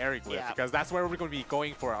to Eric with Yeah. because that's where we're going to be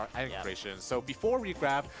going for our item creation. So before we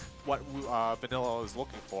grab what Vanilla is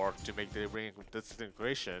looking for to make the ring of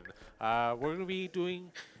disintegration, we're going to be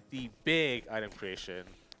doing the big item creation.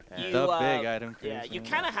 And The big item Yeah, creation. you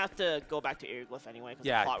kind of have to go back to Airglyph anyway because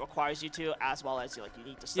Yeah. the plot requires you to, as well as you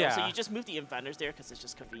need to store. So Yeah. you just move the inventors there because it's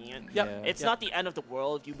just convenient. Yep. Yeah. It's not the end of the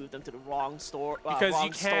world if you move them to the wrong store, Because wrong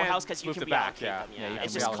you can storehouse because you move can them back, reallocate yeah. them. Yeah, Yeah, you it's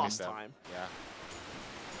can just reallocate cost them. time. Yeah.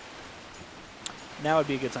 Now would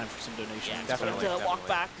be a good time for some donations. Yeah, Definitely, to walk definitely.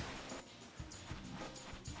 back.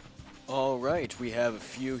 All right, we have a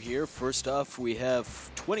few here. First off, we have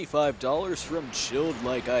 $25 from Chilled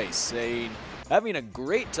Like Ice saying, having a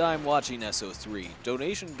great time watching SO3.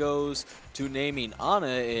 Donation goes to naming Anna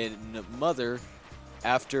in Mother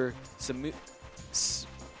after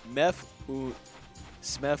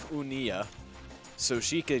Smef-Unia so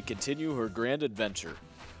she could continue her grand adventure.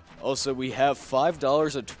 Also, we have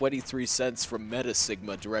 $5.23 from Meta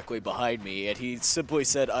Sigma directly behind me, and he simply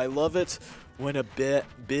said, I love it when a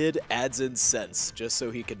bid adds in cents, just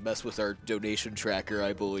so he can mess with our donation tracker,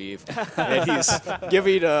 I believe. And he's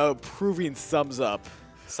giving a approving thumbs up.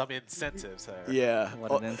 Some incentives. Yeah.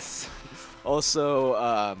 What it is.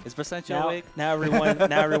 Also, Is Percent Now, awake? now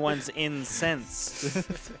everyone's incensed.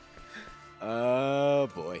 oh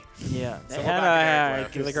boy. Yeah. So we're back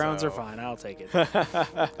at Airglyph, The grounds are so- fine. I'll take it.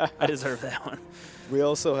 I deserve that one. We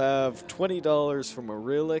also have $20 from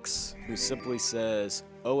Aurelix, who simply says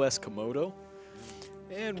OS Komodo.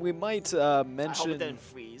 And we might I hope it mention didn't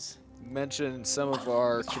freeze. some of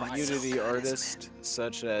our community artists,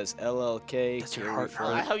 such as LLK, That's your Carrie heart, Ford.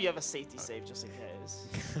 I hope you have a safety save just in case.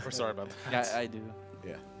 We're sorry about that. Yeah, I do.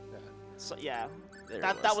 So yeah, There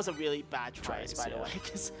that it was a really bad choice, by the yeah. way,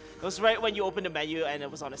 because it was right when you opened the menu and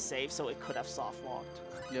it was on a save, so it could have soft locked.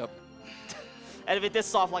 Yep. And if it did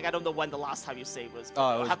soft lock, I don't know when the last time you saved was.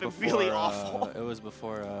 Oh, it was happened before, really awful. It was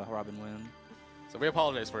before Robin win. So we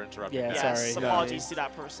apologize for interrupting. Yeah, that. Yes, sorry. apologies to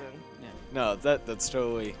that person. No, that's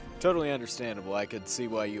totally understandable. I could see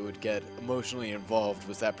why you would get emotionally involved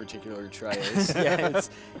with that particular tri-ace. Yeah,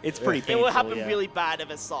 it's pretty It painful. would happen yeah. really bad if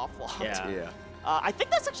it's soft locked. Yeah. Yeah. I think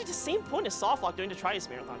that's actually the same point as soft lock during the Trias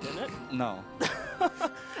Marathon, didn't it? No.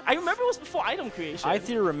 I remember it was before item creation.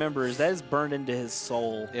 Aithere remembers that is burned into his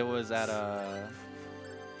soul. It was at what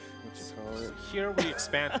you call it? Here we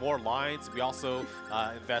expand more lines. We also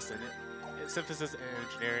invest in synthesis and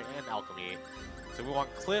engineering and alchemy. So we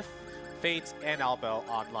want Cliff, Fate, and Albel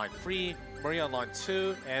on line 3, Maria on line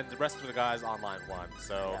 2, and the rest of the guys on line 1.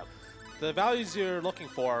 So the values you're looking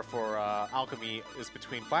for alchemy is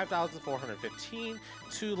between 5,415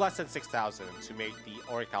 to less than 6,000 to make the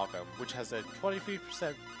Orichalcum, which has a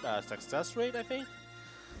 23% success rate, I think.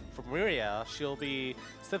 For Maria, she'll be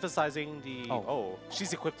synthesizing the... Oh,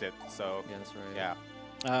 she's equipped it, so... Yeah, that's right. Yeah.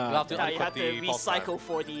 Uh, You'll have to Yeah, you unequip have to the pulse time. recycle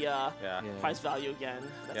for the Yeah. price value again.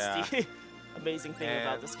 That's the amazing thing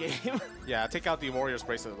about And- this game. Yeah, take out the Warrior's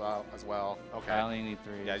Bracelet as well. Okay. I only need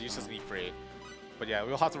 3. Yeah, you just need 3. But yeah,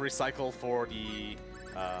 we'll have to recycle for the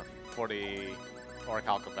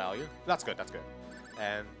Orichalcum value. That's good, that's good.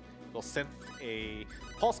 And we'll synth a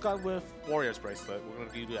Pulse Gun with Warrior's Bracelet. We're going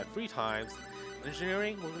to do that 3 times.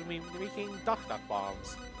 Engineering, we're going to be making Duck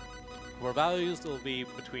Bombs. Where values will be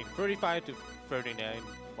between 35 to 39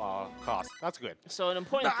 cost. That's good. So an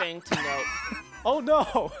important thing to note. Oh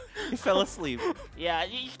no! He fell asleep. Yeah,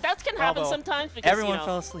 that can happen Although sometimes because everyone you know,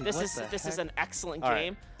 fell asleep. This What is the this is heck? an excellent All right.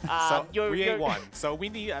 game. So you're, we you're, ate 1. So we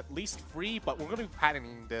need at least 3, but we're going to be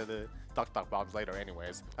patterning the Duck Bombs later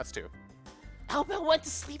anyways. That's 2. Albel went to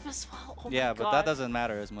sleep as well. Oh Yeah, my but God. that doesn't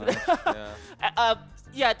matter as much. Yeah.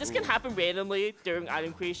 Yeah, this can happen randomly during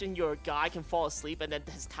item creation. Your guy can fall asleep and then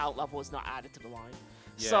his talent level is not added to the line.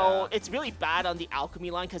 So Yeah. it's really bad on the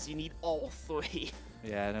alchemy line because you need all 3.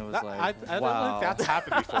 Yeah, and it was That- like, I wow. don't think that's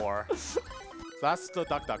happened before. So that's the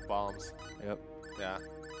Duck Bombs. Yep. Yeah.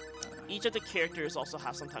 Each of the characters also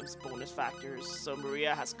have sometimes bonus factors. So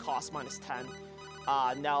Maria has cost minus 10.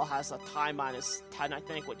 Nell has a time minus 10, I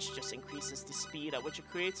think, which just increases the speed at which it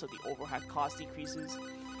creates, so the overhead cost decreases.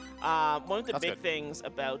 One of the That's big good. things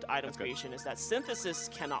about item That's good. creation is that synthesis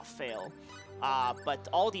cannot fail, but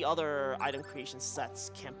all the other item creation sets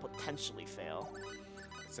can potentially fail.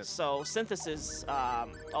 So synthesis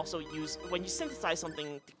also when you synthesize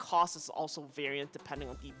something, the cost is also variant depending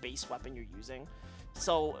on the base weapon you're using.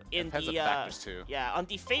 So in Depends on the factors too. yeah, on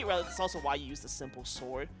the Fate relic, that's also why you use the simple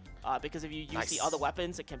sword. Because if you use the Nice. other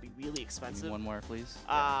weapons, it can be really Need expensive. one more, please.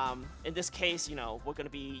 In this case, you know, we're going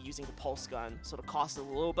to be using the pulse gun, so the cost is a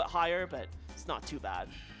little bit higher, but it's not too bad.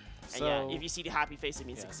 And yeah, So- if you see the happy face, it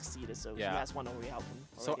means Yeah. it succeeded, so he Yeah. has one over help him.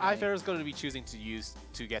 So already. Aithere is going to be choosing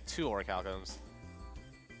to get 2 Orichalcums.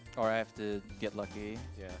 Or I have to get lucky.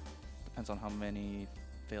 Yeah. Depends on how many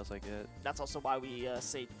fails I get. That's also why we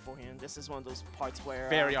saved beforehand. This is one of those parts where...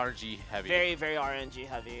 Very RNG heavy. very, very RNG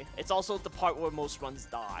heavy. It's also the part where most runs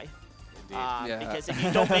die. Indeed. Yeah. Because if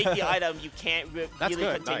you don't make the item, you can't That's really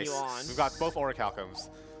good. continue Nice. on. We've got both Orichalcums.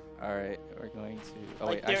 All right, we're going to. Oh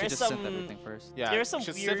Like, wait, I there should is just synth some- everything first. Yeah. There's some you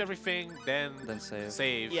should weird- save everything, then Then save.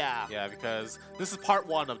 save. Yeah. Yeah, because this is part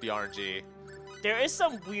 1 of the RNG. There is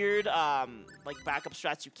some weird like backup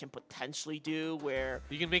strats you can potentially do where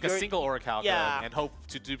You can make a You're- single Orichalcum Yeah. and hope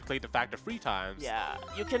to duplicate the factor 3 times. yeah,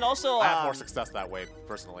 you can also I have more success that way,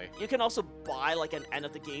 personally. you can also buy like an end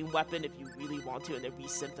of the game weapon if you really want to, and then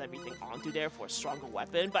resynth everything onto there for a stronger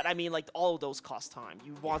weapon. But I mean, like all of those cost time.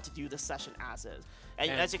 You want to do the session as is,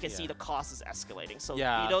 and And- as you can see, yeah. the cost is escalating. So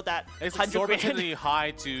Yeah. you know that It's 100 grand. exorbitantly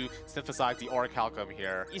high to synthesize the Orichalcum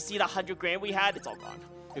here. You see the 100 grand we had? It's all gone.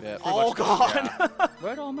 It's Yeah. pretty All much gone. yeah.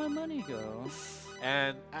 Where'd all my money go?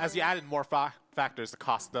 And as you add in more factors, the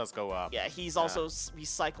cost does go up. Yeah, he's also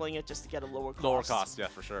recycling it just to get a lower cost. Lower cost, yeah,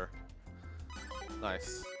 for sure.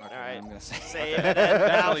 Nice. Okay, All right. I'm gonna save. Save, and then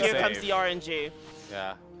now Definitely here comes save. the RNG.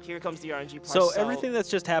 Yeah. Here comes the RNG part. So everything that's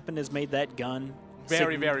just happened has made that gun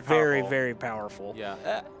Very, very very, powerful. very powerful.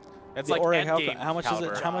 Yeah. It's The like Orichalcum, endgame how much is it?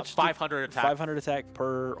 caliber. How much? 500 attack. 500 attack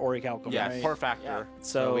per Orichalcum. Yeah, right? per factor. Yeah.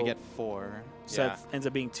 So So we get 4. so yeah. it ends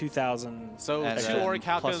up being 2,000. So And 2 then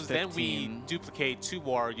Orichalcums, plus then we 15. duplicate 2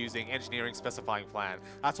 more using engineering specifying plan.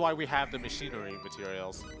 That's why we have the machinery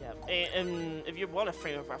materials. Yeah, and if you want a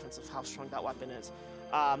frame of reference of how strong that weapon is,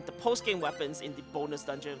 the post-game weapons in the bonus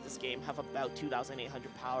dungeon of this game have about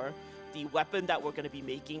 2,800 power. The weapon that we're going to be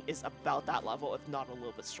making is about that level, if not a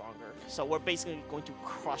little bit stronger. So we're basically going to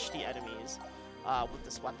crush the enemies with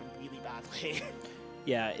this weapon really badly.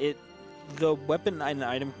 Yeah, the weapon and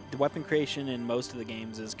item, the weapon creation in most of the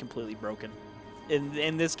games is completely broken.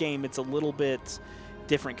 In this game, it's a little bit,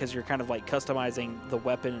 different because you're kind of like customizing the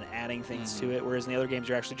weapon and adding things to it, whereas in the other games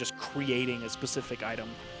you're actually just creating a specific item.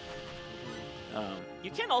 You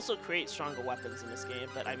can also create stronger weapons in this game,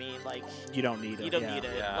 but I mean, like, You don't need it. you don't yeah. need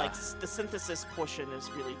it. Yeah. Like, the synthesis portion is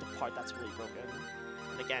really the part that's really broken.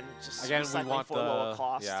 And again, just Again, we recycling want for the lower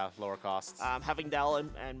cost. lower costs. Having Dell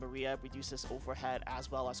and Maria reduces overhead as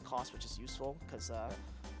well as cost, which is useful because,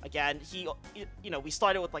 again, we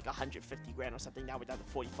started with like 150 grand or something. Now we're down to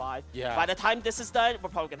 45. Yeah. By the time this is done, we're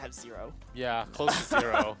probably gonna have 0. Yeah, close to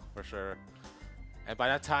 0 for sure. And by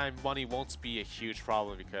that time, money won't be a huge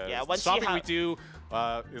problem because Yeah, the once you shopping we do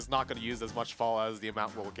is not going to use as much fall as the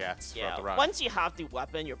amount we'll get throughout the run. Once you have the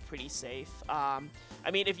weapon, you're pretty safe. I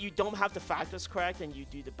mean, if you don't have the factors correct and you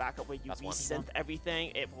do the backup where you That's one. resynth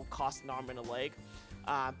everything, it will cost an arm and a leg.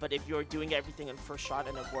 But if you're doing everything in first shot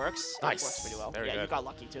and it works, it Nice. works pretty well. Very yeah, you good. got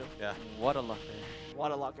lucky too. Yeah, What a lucker.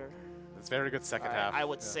 What a lucker. it's very good second Alright, half. I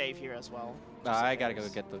would save here as well. I gotta go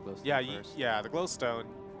get the glowstone Yeah, first. the glowstone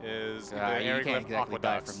is You area can't glyph exactly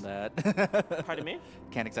die aqueducts. from that. Pardon me?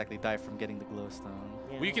 Can't exactly die from getting the glowstone.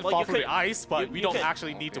 Yeah. We can Well, fall you through could- the ice, but you- we you don't could-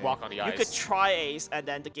 actually need to Okay. walk on the You ice. could try Ace, and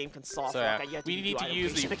then the game can soft So lock, yeah, and you have we need to do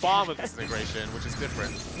use item the creation bomb of again. disintegration, which is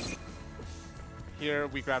different. Here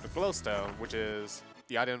we grab the glowstone, which is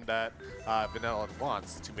the item that Vanilla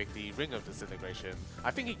wants to make the ring of disintegration.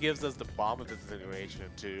 I think he gives us the bomb of disintegration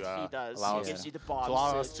to He does. allow He us gives you the to bombs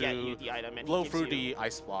allow us to get to you the item, and blow he gives through you, the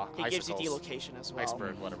ice block. he gives you icicles, delocation as well.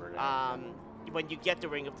 iceberg, whatever. Yeah. When you get the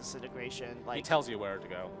ring of disintegration, he like tells you where to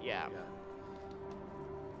go. yeah.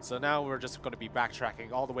 So now we're just going to be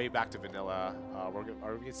backtracking all the way back to Vanilla.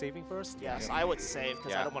 Are we saving first? Yes, I would save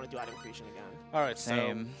because I Yeah. don't want to do item creation again. All right. So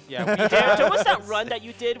Same. yeah, we There was that run that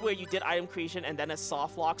you did where you did item creation and then a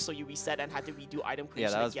soft lock, so you reset and had to redo item Yeah,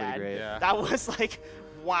 creation that was again. pretty great. Yeah. That was like,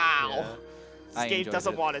 wow. Yeah. This I game enjoyed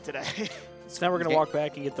doesn't it. want it today. So now we're going Okay. to walk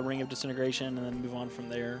back and get the Ring of Disintegration and then move on from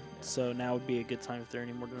there. So now would be a good time if there are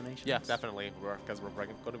any more donations. Yeah, definitely. Because we're going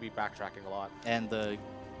to be backtracking a lot. And the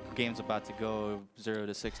game's about to go 0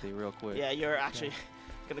 to 60 real quick. Yeah, you're actually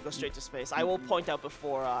gonna go straight to space. I will point out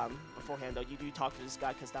beforehand though, you do talk to this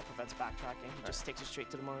guy because that prevents backtracking. He just takes you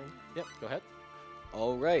straight to the mine. Yep. Go ahead.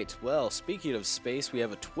 All right. Well, speaking of space, we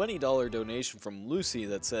have a $20 donation from Lucy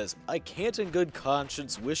that says, I can't in good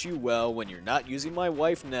conscience wish you well when you're not using my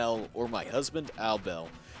wife Nell or my husband Albel.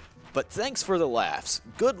 But thanks for the laughs.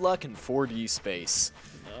 Good luck in 4D space.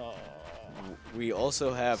 We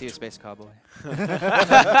also have See you, Space Cowboy.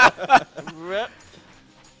 Rip.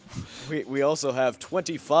 we also have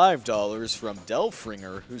 $25 from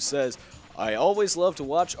Delfringer, who says, I always love to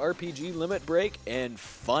watch RPG Limit Break and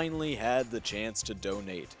finally had the chance to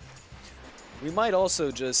donate. We might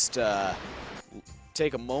also just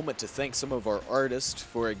take a moment to thank some of our artists,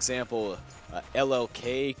 for example,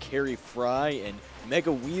 LLK, Carrie Fry, and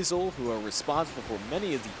Mega Weasel, who are responsible for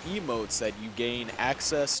many of the emotes that you gain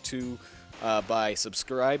access to by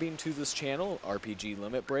subscribing to this channel, RPG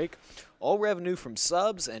Limit Break. All revenue from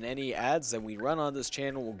subs and any ads that we run on this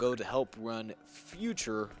channel will go to help run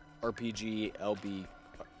future RPG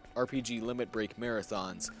Limit Break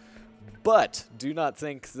marathons. But do not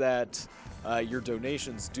think that your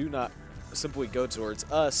donations do not simply go towards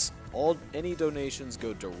us. Any donations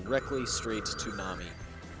go directly straight to Nami.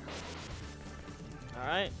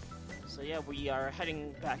 Alright. So yeah, we are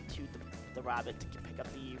heading back to the rabbit to pick up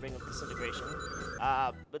the Ring of Disintegration.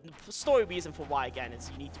 But the story reason for why, again, is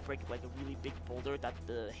you need to break like a really big boulder that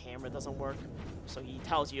the hammer doesn't work. So he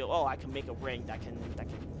tells you, oh, I can make a ring that can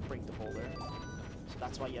break the boulder. So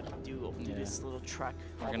that's why you have to do this little trek.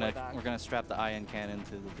 all the way back. We're gonna strap the ion cannon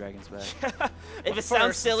to the dragon's back. If it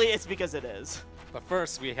sounds silly, it's because it is. But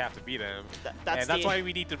first, we have to beat him. That's and that's the- why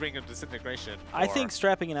we need to bring him disintegration. I for- think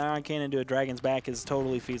strapping an ion cannon to a dragon's back is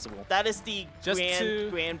totally feasible. That is the Just to-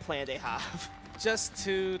 grand plan they have. just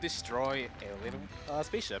to destroy alien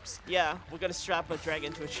spaceships. Yeah, we're gonna strap a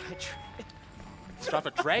dragon to a dragon. Strap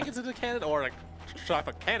a dragon to the cannon, or like strap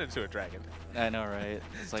a cannon to a dragon. I know, right?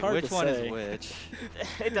 It's like, hard which to one say. is which?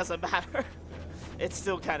 It doesn't matter. It's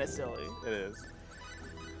still kind of silly. It is.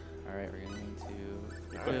 All right, we're going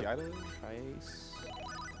to Equip the item. price.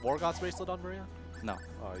 War God's bracelet on Maria? No,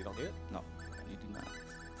 Oh, you don't need it? no, you do not.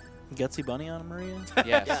 Gutsy Bunny on Maria?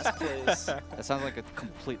 Yes. Yes, please. That sounds like a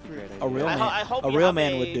completely great idea. A real I, man- I hope a you real have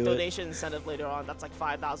man a would do it. donation incentive later on. That's like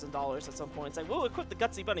 $5,000 at some point. It's like, we'll equip the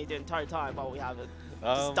Gutsy Bunny the entire time while we have it.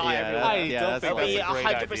 Just die yeah, everywhere. I yeah, don't that's- think That'll be that's a great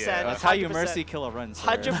 100%. idea. That's how you 100%. mercy kill a run, sir.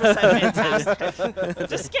 100% fantastic.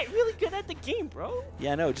 Just get really good at the game, bro.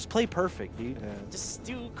 Yeah, no, just play perfect, dude. Yeah. Just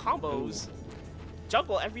do combos.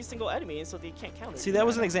 Juggle every single enemy so they can't counter. See, you. that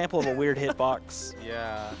was an example of a weird hitbox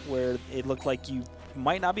Yeah. where it looked like you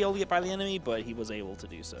might not be able to get by the enemy, but he was able to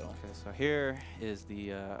do so. Okay, so here is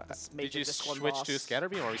the. Let's make Did you it this one switch boss. to scatter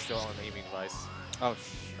beam, or are we still on aiming device?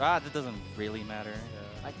 That doesn't really matter.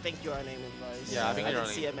 I think you're on aiming device. Yeah, I think I you're didn't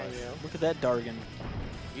on see a aiming menu. device. Look at that Dargan.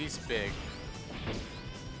 He's big.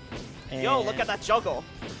 Yo, look at that juggle.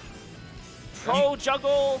 Pro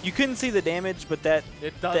juggle. You couldn't see the damage, but that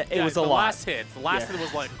It does. That- it yeah, was the a lot. last hit. The last Yeah. hit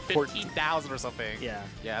was like 15,000 or something. yeah.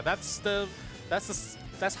 Yeah, that's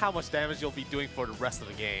how much damage you'll be doing for the rest of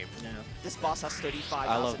the game. Yeah. This boss has 35.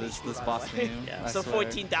 I love this boss theme. Yeah. I So swear.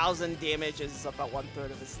 14,000 damage is about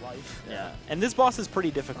 1/3 of his life. Yeah. And this boss is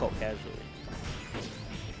pretty difficult casually.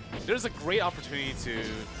 There's a great opportunity to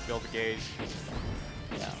build a gauge.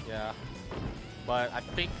 Yeah. Yeah. But I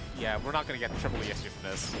think, yeah, we're not going to get triple EXP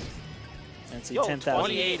from this. And see Yo, 10,000.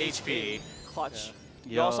 28 HP. Clutch.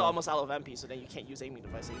 Yeah. You're also Yo. almost out of MP, so then you can't use aiming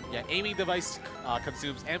device anymore. Yeah, aiming device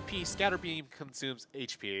consumes MP, scatter beam consumes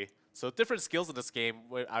HP. So different skills in this game,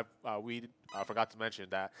 we forgot to mention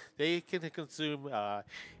that they can consume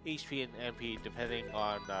HP and MP depending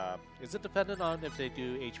on, is it dependent on if they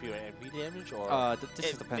do HP or MP damage, or This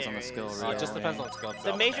just It depends on the skill. varies. Really. it just depends on the skill The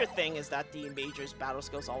itself? major Okay. thing is that the major's battle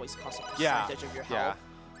skills always cost a Yeah, percentage of your yeah. health.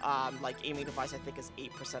 Like aiming device, I think is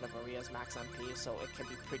 8% of Maria's max MP, so it can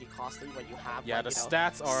be pretty costly when you have Yeah, like, the you know,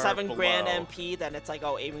 stats are 7 grand below. MP. Then it's like,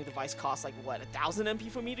 oh, aiming device costs like what, 1,000 MP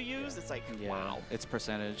for me to use? It's like, Yeah, wow. it's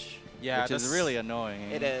percentage. Yeah, which is that's- really annoying.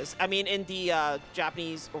 It is. I mean, in the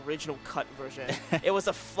Japanese original cut version, it was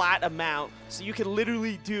a flat amount, so you can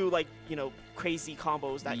literally do like, you know, crazy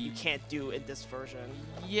combos that you Ye- can't do in this version.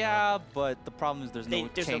 Yeah, but the problem is there's no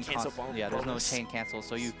There's no chain cancel Yeah, there's no bonus. chain cancel.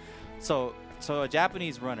 So a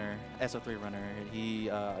Japanese runner, SO3 runner, he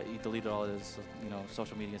deleted all his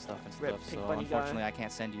social media stuff and Rip, stuff. Pink So Bunny guy. unfortunately, I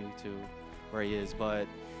can't send you to where he is. But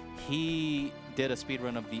he did a speed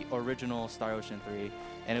run of the original Star Ocean 3,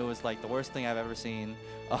 and it was like the worst thing I've ever seen.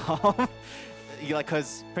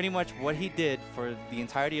 Cause pretty much what he did for the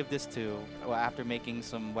entirety of this 2, after making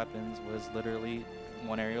some weapons, was literally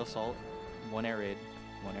 1 aerial assault, 1 air raid,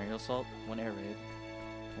 1 aerial assault, 1 air raid,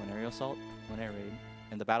 1 aerial assault, 1 air raid,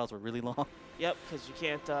 and the battles were really long. Yep, because you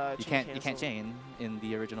can't. You can't chain in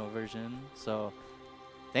the original version. So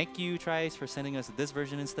thank you, Trice, for sending us this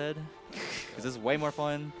version instead, because this is way more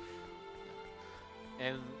fun.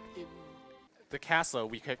 And in the castle,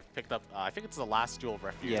 we picked up, I think it's the last Jewel of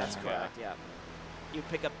Refuge. Yeah. That's correct. Yeah. You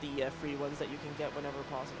pick up the free ones that you can get whenever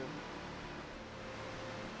possible.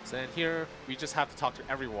 So then here, we just have to talk to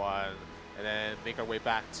everyone, and then make our way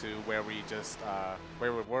back to where we just,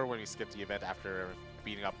 where we were when we skipped the event after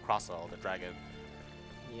beating up Crossell, the dragon.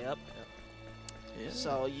 Yep.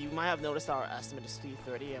 So you might have noticed our estimate is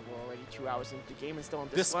 3:30, and we're already 2 hours into the game, and still on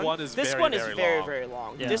this one. One is This very, one is very very, long. very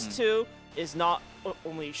long. Yeah. This 2 is not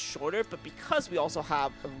only shorter, but because we also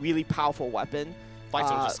have a really powerful weapon. Fights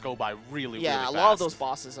will just go by really, Yeah, really a fast. lot of those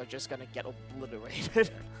bosses are just gonna get obliterated.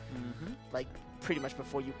 Mm-hmm. Like pretty much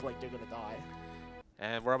before you blink, they're gonna die.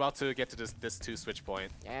 And we're about to get to this 2 switch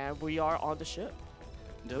point. And we are on the ship.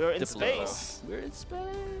 We're in Diplo. space. We're in space.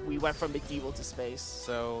 We went from medieval to space.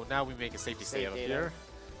 So now we make a safety Save save up data. here.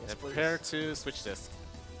 Yes, And please. prepare to switch this.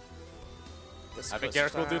 This I think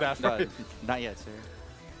goes Gareth will do that for No, you. not yet, sir.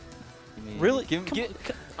 I mean, Really? Give, Come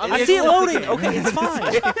give, on, I see it loading. Okay, it's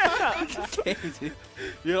fine. okay, dude.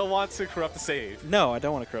 You don't want to corrupt the save. No, I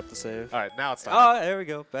don't want to corrupt the save. All right, now it's time. Oh, there we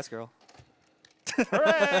go. Best girl.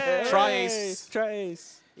 Hooray! Trice.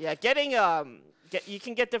 Trace. Yeah, getting you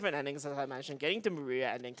can get different endings as I mentioned. Getting the Maria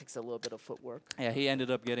ending takes a little bit of footwork. Yeah, he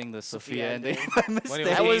ended up getting the Sophia Sophia ending ending. by When he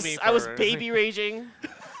mistake. I was aiming for- baby raging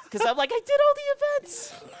because I'm like, I did all the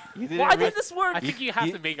events. You did Why it did this work? I think you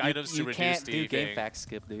have to make items to you reduce can't the do game thing. facts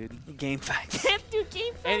skip, dude. Game facts. Can't do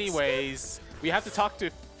game facts. Anyways, we have to talk to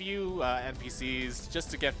a few NPCs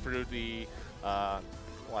just to get through the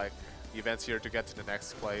the events here to get to the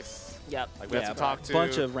next place. Yep. Like we have to talk to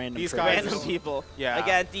bunch of random these triggers. guys. Random people. Yeah.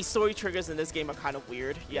 Again, these story triggers in this game are kind of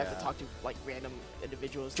weird. You have Yeah. to talk to like random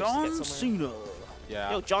individuals. just to John get somewhere. Cena.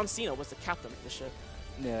 Yeah. Yo, John Cena was the captain of the ship.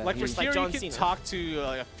 Yeah, Like for He's like here, John you can Cena. talk to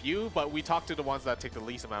a few, but we talk to the ones that take the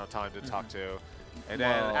least amount of time to talk to. And then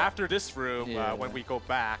Well, after this room, yeah. when we go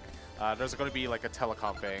back, there's going to be like a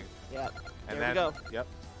telecom thing. Yep. And There we then, go. Yep.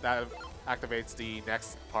 That activates the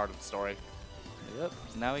next part of the story. Yep.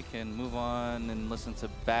 Now we can move on and listen to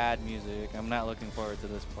bad music. I'm not looking forward to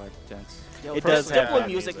this part, gents. Yo, It the does have Diplo bad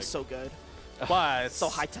music music. is so good. But So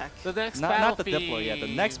high tech. the next Not battle the Diplo, yeah. The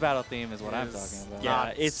theme next battle theme is what I'm is- talking about. Yeah,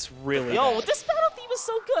 Not- it's really Yo, bad. this battle theme was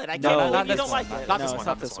so good. I No, can't not believe you this don't one, like it. not no, this it's one,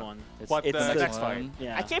 not not this this one. one. But it's the the next fight.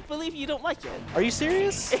 Yeah. I can't believe you don't like it. Are you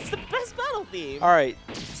serious? It's the best battle theme. All right.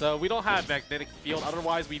 So we don't have magnetic field,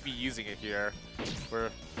 otherwise we'd be using it here.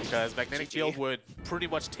 Because magnetic GG. field would pretty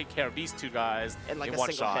much take care of these two guys In like a one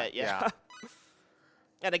single shot. hit, yeah.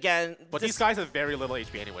 And again, But this, these guys have very little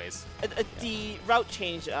HP anyways. the route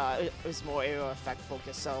change is more area effect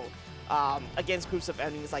focused. So against groups of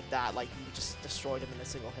enemies like that, like you just destroy them in a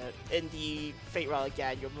single hit. In the Fate route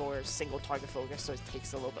again, you're more single target focused, so it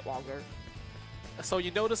takes a little bit longer. So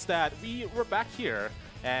you notice that we're back here,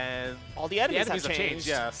 and All the the enemies, enemies have changed.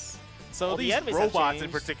 yes. So All the these enemies have robots in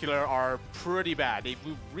changed. particular are pretty bad. They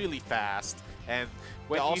move really fast, and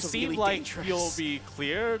when They're you also seem really like dangerous. you'll be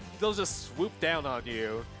clear, they'll just swoop down on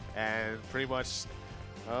you and pretty much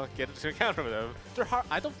get into encounter with them. They're hard.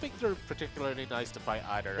 I don't think they're particularly nice to fight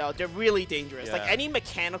either. No, they're really dangerous. Like Yeah. any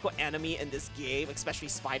mechanical enemy in this game, especially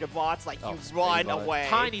spider bots, like Oh, you spider run bot. away.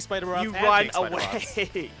 Tiny spider bots You and run big spider bots.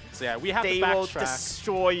 away. So yeah, we have They to will backtrack.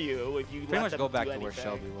 destroy you if you Pretty let much them go back do to where anything.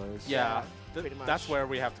 Shelby was. Yeah, pretty that's much. where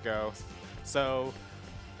we have to go. So,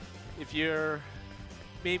 if you're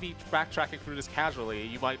maybe backtracking through this casually,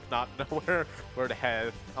 you might not know where to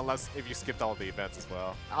head, unless if you skipped all the events as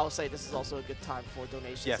well. I'll say this is also a good time for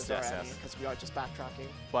donations Yes, if there yes, are any, yes. because we are just backtracking.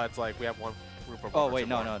 But it's like we have one room for Oh one or wait, two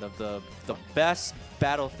no, more. no. The best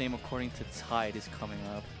battle theme according to Tide is coming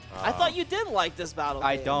up. I thought you did like this battle.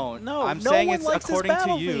 I theme. don't. No, I'm no saying one it's likes this according to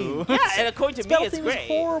battle you. theme. Yeah, and according to This me, battle it's theme is great.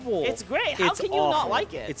 horrible. It's great. How It's can you not awful.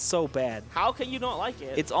 like it? It's so bad. How can you not like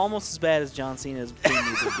it? It's almost as bad as John Cena's theme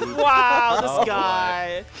music, dude. wow, this Oh, boy.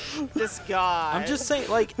 guy. This guy. I'm just saying,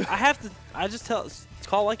 like, I just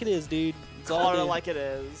call it like it is, dude. It's all call I it do. like it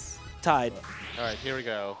is. Tide. All right, here we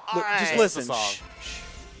go. Look, just Alright. listen. song. Shh, shh.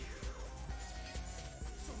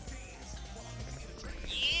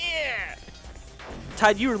 Yeah.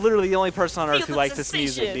 Tide, you were literally the only person on Feel earth who the likes this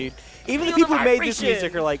music, sensation. dude. Even the Feel the people who made this vibration.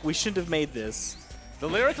 music are like, we shouldn't have made this. The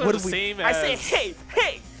lyrics are What the did we- same I as. say, hey,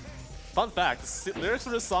 hey. Fun fact: the lyrics for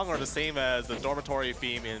this song are the same as the dormitory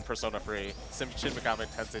theme in Persona 3. Shin Megami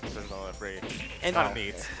Tensei Persona 3. And Kind of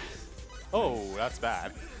neat. Oh, that's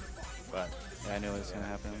bad. But Yeah, I knew it was gonna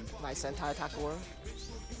happen. Nice Sentai Takura.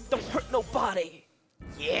 Don't hurt nobody.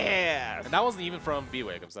 Yeah. and that wasn't even from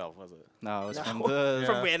B-Wig himself, was it? No, it was No, from the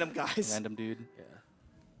from random guys. random dude.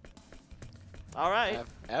 All right.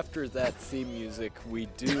 After that theme music, we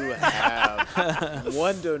do have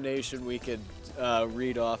one donation we could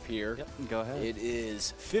read off here. Go ahead. It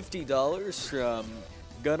is $50 from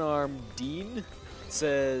Gunarm Dean. It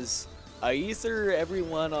says, Aithere,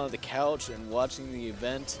 everyone on the couch and watching the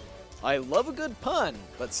event. I love a good pun,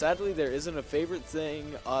 but sadly there isn't a favorite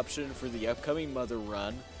thing option for the upcoming Mother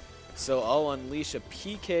Run. So I'll unleash a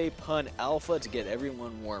PK pun alpha to get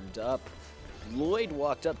everyone warmed up. Lloyd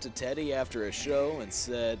walked up to Teddy after a show and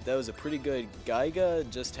said, that was a pretty good Gaiga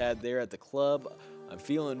just had there at the club. I'm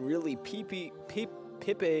feeling really pipe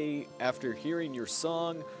after hearing your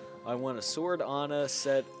song. I want a sword on a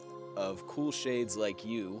set of cool shades like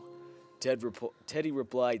you. Teddy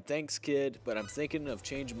replied, thanks kid, but I'm thinking of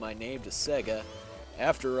changing my name to Sega.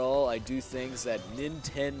 After all, I do things that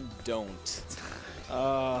Nintendo don't.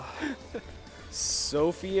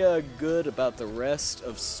 Sophia, good about the rest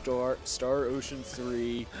of Star Ocean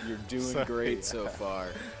 3. You're doing great so far.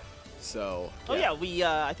 So. Oh yeah, we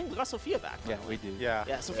I think we got Sophia back. Yeah, we do. Yeah.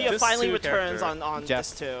 Yeah, Sophia This finally two returns character- on Jeff,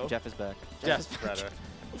 this too. Jeff is back. Yes, rather.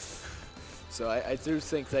 So I do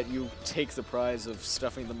think that you take the prize of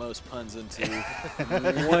stuffing the most puns into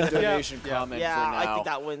one donation yeah. comment Yeah, for now. I think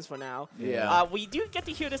that wins for now. Yeah. We do get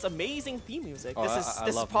to hear this amazing theme music. Oh, This I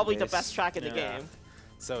is love probably the the best track in the Yeah. game.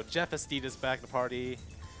 So Jeff Estede is back in the party.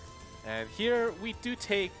 And here we do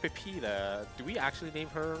take Pepita. Do we actually name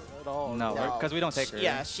her at all? No, No. because we don't take her.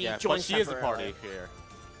 Yeah, she Yeah, but joins she is the temporarily. party here.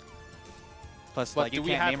 Plus, But like, do you we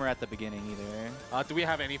can't have- name her at the beginning either. Do we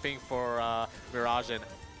have anything for Mirage and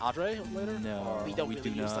Audrey later? No, Or- We don't really do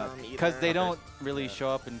use not. them either. Because they Okay. don't really Yeah. show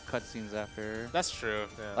up in cutscenes after. That's true.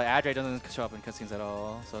 Yeah. Like, Adre doesn't show up in cutscenes at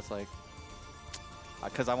all, so it's like...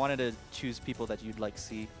 Because I wanted to choose people that you'd like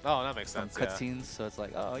see Oh, that makes from sense. Yeah. cutscenes, so it's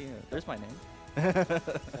like, oh yeah, there's my name.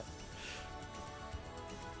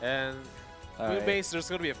 And Alright. Moonbase, there's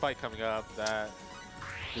going to be a fight coming up that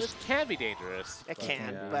this can be dangerous. It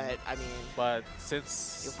can, yeah. but I mean, But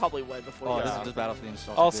since you'll probably win before Oh, you this get is to this the battle theme.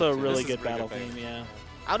 theme. Also, a This really is good a pretty battle good thing. theme, yeah.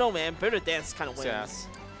 I don't know, man. Bitter Dance kind of wins. Yeah.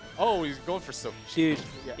 Oh, he's going for so. Dude,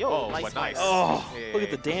 Yo, oh, nice but nice. fight. oh, Yeah, look yeah,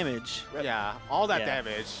 at the damage. Yeah, all that Yeah.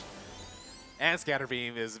 damage. And Scatter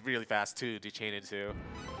Beam is really fast too to chain into,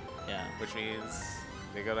 Yeah. which means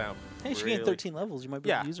they go down. Hey, she really. gained 13 levels. You might be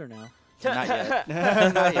able Yeah. to use her now. Not yet.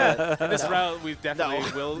 Not yet. In this round, we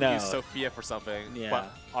definitely will No. use Sophia for something. Yeah.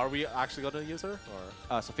 But are we actually going to use her?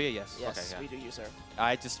 Or? Sophia, yes. Yes, Okay, yeah. we do use her.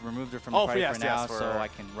 I just removed her from the Oh, party yes, for now, yes, for- so I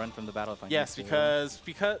can run from the battle if I Yes, need to.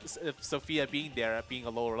 because if Sophia being there, being a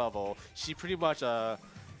lower level, she pretty much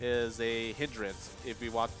is a hindrance if we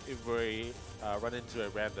run into a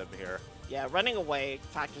random here. Yeah, running away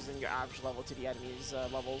factors in your average level to the enemy's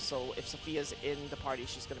level. So if Sophia's in the party,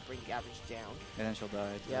 she's gonna bring the average down. And then she'll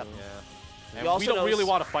die. Too. Yep. Yeah. You And we also don't really notice-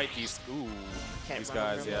 want to fight these Can't these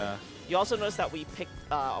remember guys. her Yeah. name. You also notice that we picked,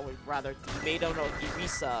 or rather, the Maiden of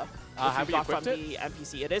Irisa, have which we you got from equipped the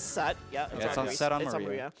NPC. It is set. Yeah, Yeah, it's on Irisa- set on it's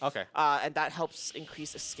Maria. Okay. And that helps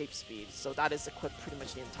increase escape speed. So that is equipped pretty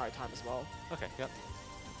much the entire time as well. Okay. Yep.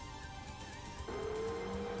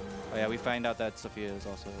 Oh yeah, we find out that Sophia is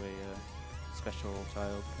also a special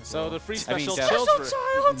child. as So well. the free I mean, special Jeff-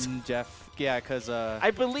 children. Jeff. Yeah, because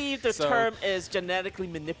I believe the So- term is genetically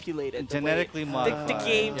manipulated. the way- genetically The modified.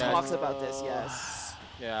 game Yes. talks about this, yes.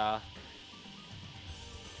 Yeah. Yeah,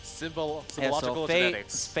 Symbological so Fate,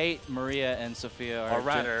 genetics. Fate, Maria, and Sophia are Or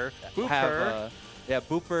rather, have Booper,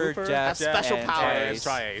 Booper, Booper, Jeff, Have special and powers.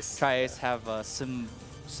 Triace. Triace have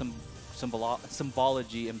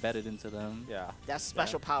symbology embedded into them. Yeah. That's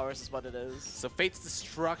special powers is what it is. So Fate's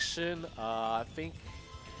destruction, I think.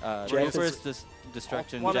 Jeff Booper is- is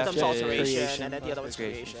destruction. One of Jeff them's is alteration, creation. and then the other one's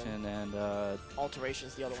creation, creation. and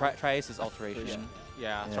Alteration's the other one. Triace is alteration,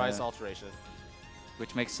 Yeah, Yeah. Triace alteration.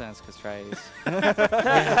 which makes sense because Triace.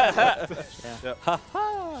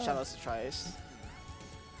 Shoutouts to Trice.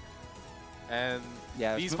 And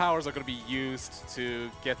Yeah, these powers are going to be used to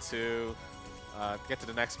get to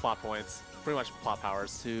the next plot points. Pretty much plot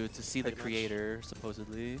powers. to see the Pretty much. creator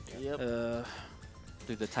supposedly Yep.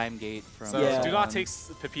 through the time gate from. So Yeah. do not take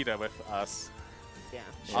Pepita with us. Yeah. Yeah.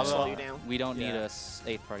 She'll slow Although- you down. We don't need Yeah. a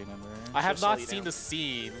eighth party member. I have She'll slow not you seen down. the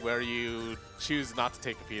scene where you choose not to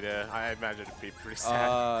take Pepita. I imagine it'd be pretty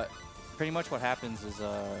sad. Pretty much what happens is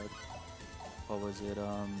what was it?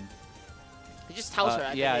 He just tells her. I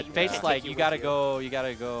think, Yeah, that you Fate's can't like take you with gotta go. You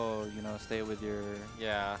gotta go. You know, stay with your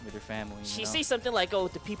Yeah. family. you She know? says something like, "Oh,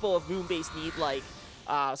 the people of Moonbase need like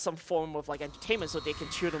some form of like entertainment so they can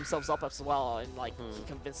cheer themselves up as well." And like he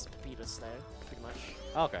convinces Pepita to stay, pretty much.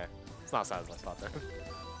 Okay. It's not as sad as I thought there.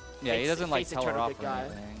 Yeah, he Fate's- doesn't like Fate's tell her eternal off good or guy.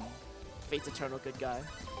 anything. Fate's eternal good guy.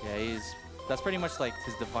 Yeah, that's pretty much like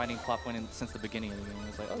his defining plot point since the beginning of the game.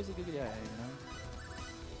 It's like, oh, he's a good guy, you know.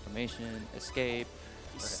 Information, escape.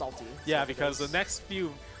 He's salty. That's Yeah, what he because the does. next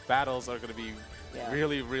few battles are going to be Yeah.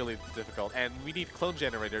 really, really difficult, and we need clone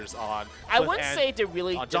generators on. I Cliff wouldn't and- say they're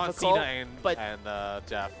really on John difficult, Cena and but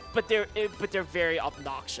Jeff. but they're very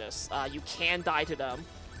obnoxious. You can die to them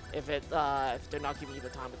if they're not giving you the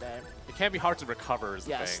time of day. It can be hard to recover. Is the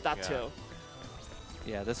Yes, thing. that yeah. too.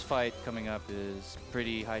 Yeah, this fight coming up is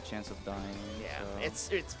pretty high chance of dying. Yeah,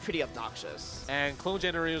 so. it's pretty obnoxious. And clone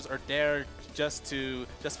generators are there just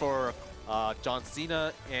for John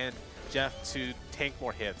Cena and Jeff to tank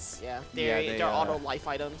more hits. Yeah, Yeah, they're they, auto life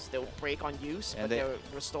items. They'll break on use, and but they- they'll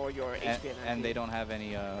restore your HP and and MP. they don't have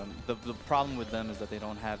any. The problem with them is that they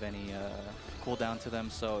don't have any cooldown to them.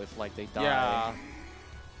 So if like they die, Yeah.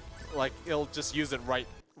 Like it'll just use it right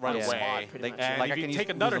Yeah. away. Spot, pretty Like- much. And like I if you can take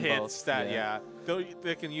use another them hit, both, that yeah.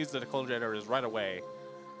 they can use the clone generators right away.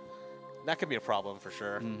 That could be a problem for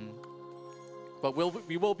sure. Mhm. But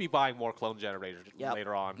we will be buying more clone generators Yep.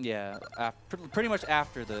 later on. Yeah, pretty much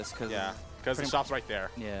after this, because Yeah, because the pretty- shop's right there.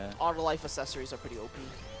 yeah, Auto life accessories are pretty OP.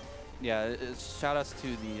 yeah. Shout outs to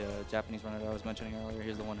the Japanese runner that I was mentioning earlier.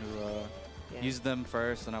 He's the one who Yeah. used them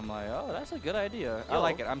first, and I'm like, oh, that's a good idea. I Yo.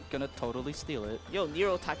 like it. I'm gonna totally steal it. Yo,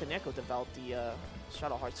 Nero Takaneko developed the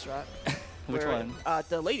Shadow Heart strat. Which where, one?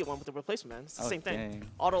 The lady one with the replacement man. It's the Oh, same thing.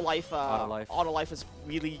 dang. Auto life. Auto life. is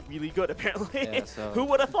really, really good apparently. Yeah, so Who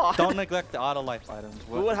would have thought? Don't neglect the auto life items.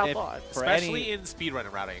 Who would have If- thought? For Especially any in speedrun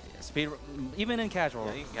and routing. speed, even in casual,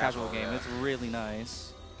 Yeah, even casual casual, game, yeah. it's really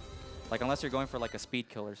nice. Like unless you're going for like a speed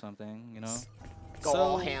kill or something, you know. Go So-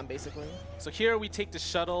 all ham basically. So here we take the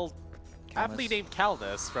shuttle, aptly Calnus. named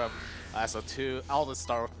Calnus from SO2. All the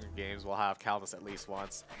Star Wars games will have Calnus at least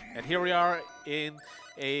once. And here we are in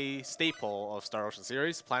a staple of Star Ocean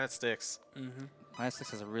series, Planet Styx. Planet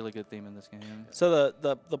Styx has a really good theme in this game. So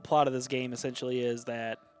the plot of this game essentially is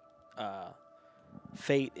that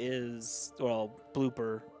Fate is, well,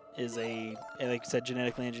 Blooper is like you said,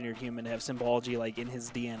 genetically engineered human to have symbology like in his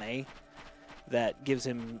DNA that gives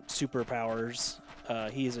him superpowers.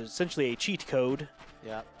 He is essentially a cheat code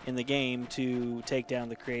Yeah. in the game to take down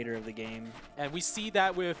the creator of the game. And we see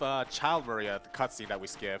that with Child Maria, the cutscene that we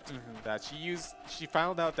skipped, that she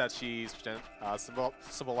found out that she's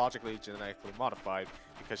symbologically genetically modified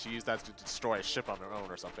because she used that to destroy a ship on her own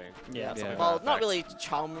or something. Yeah. Something to Well, that not effect. really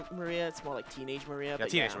child Maria. It's more like teenage Maria. Yeah, but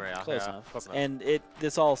teenage Maria. Close yeah, enough. Close enough. And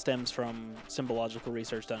this all stems from symbological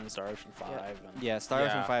research done in Star Ocean 5. And Yeah, Star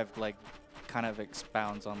Ocean Yeah. 5 like kind of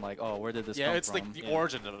expounds on like, oh, where did this yeah, come it's from? like the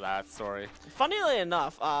origin of that story. Funnily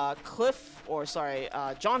enough,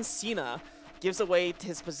 John Cena gives away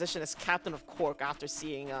his position as captain of Cork after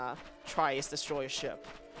seeing Trias destroy a ship.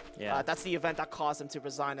 Yeah. That's the event that caused him to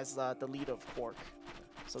resign as the leader of Cork.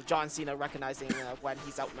 So John Cena recognizing when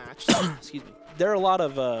he's outmatched. Excuse me. There are a lot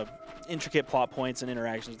of intricate plot points and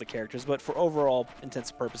interactions with the characters, but for overall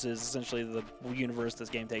intents and purposes, essentially the universe this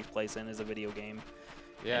game takes place in is a video game.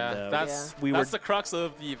 Yeah, And, that's we were- that's the crux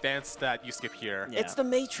of the events that you skip here. Yeah. It's the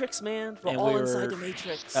Matrix, man. We're And all we inside were, the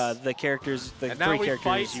Matrix. The characters, the And now three we characters,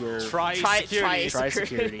 fight you were Tri-Security.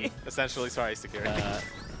 Tri-Security. Essentially, Tri-Security.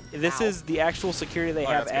 This Ow. is the actual security they Oh,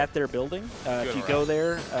 have that's at their building. If Good you around. go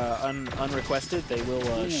there unrequested, they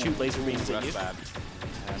will shoot laser beams at That's you. bad.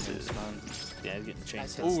 Yeah, he's getting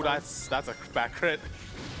changed. Nice. Ooh, that's a bad crit.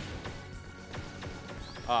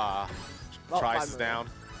 Oh, Trice five is Maria. down.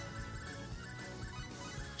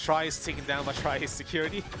 Trice taken down by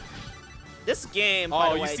Tri-Security. This game, by Oh,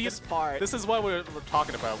 the you way, see, this part. this is what we're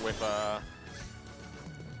talking about with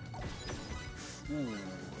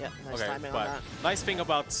Yeah, nice okay, timing on but that. nice thing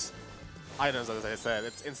about items, as I said,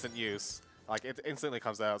 it's instant use. Like it instantly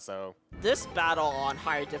comes out, so This battle on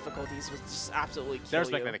higher difficulties was just absolutely kill there's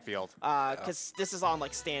you. magnetic field. Because this is on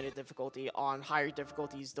like standard difficulty. On higher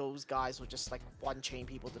difficulties, those guys would just like one chain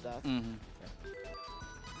people to death.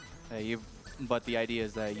 But the idea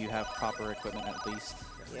is that you have proper equipment at least.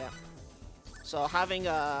 Yeah. So having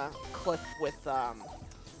a Cliff with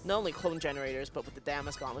not only clone generators, but with the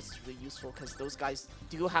Damas gauntlets is really useful because those guys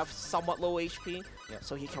do have somewhat low HP. Yeah.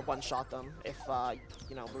 So he can one-shot them if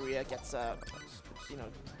you know, Maria gets you know,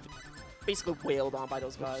 basically wailed on by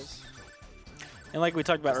those guys. And like we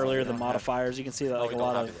talked about That's earlier, something the we don't have. modifiers, you can see that No, like we a don't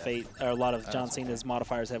lot have of it yet. Fate, or a lot of John Cena's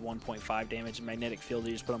modifiers have 1.5 damage, and magnetic field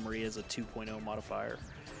you just put on Maria is a 2.0 modifier.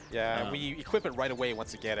 Yeah, we equip it right away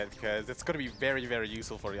once you get it because it's going to be very, very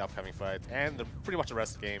useful for the upcoming fight and pretty much the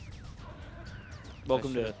rest of the game.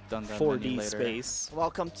 Welcome to should've done that 4D menu later. space.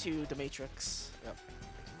 Welcome to the Matrix. Yep.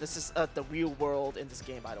 This is the real world in this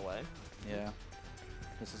game, by the way. Yeah.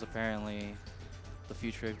 This is apparently the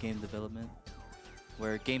future of game development,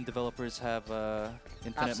 where game developers have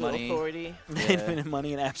infinite Absolute money. authority. Yeah. Infinite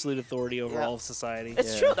money and absolute authority over Yeah. all of society.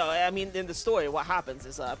 It's Yeah. true though. I mean, in the story, what happens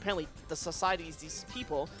is apparently the societies, these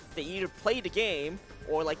people, they either play the game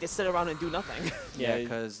or like they sit around and do nothing. Yeah, Yeah.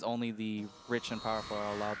 because only the rich and powerful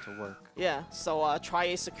are allowed to work. Yeah. So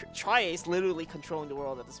Triace literally controlling the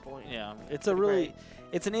world at this point. Yeah, it's a Pretty really, great.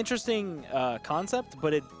 it's an interesting concept,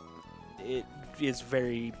 but it is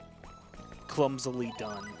very clumsily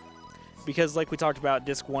done. Because like we talked about,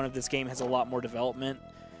 Disc 1 of this game has a lot more development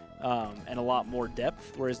and a lot more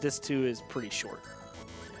depth, whereas Disc 2 is pretty short.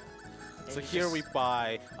 So here we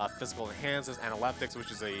buy physical enhancers, analeptics,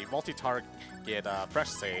 which is a multi-target fresh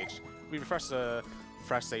sage. We refresh the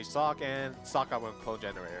fresh sage stock and stock up on clone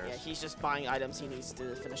generators. Yeah, he's just buying items he needs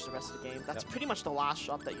to finish the rest of the game. That's pretty much the last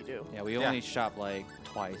shop that you do. Yeah, we Yeah. only shop like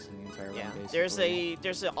twice in the entire Yeah, run, basically.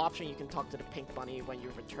 there's an option you can talk to the pink bunny when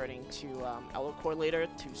you're returning to Eldercore later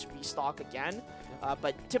to restock again.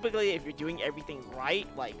 But typically, if you're doing everything right,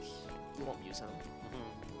 like you won't use him.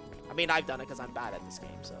 I mean, I've done it because I'm bad at this game,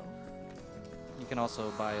 so You can also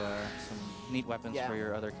buy some neat weapons Yeah. for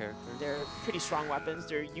your other characters. they're pretty strong weapons.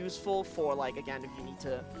 They're useful for like again if you need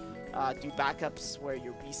to do backups where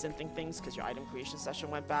you're resynthing things because your item creation session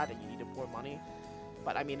went bad and you needed more money.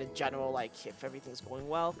 But I mean, in general, like if everything's going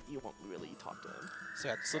well, you won't really talk to him. So,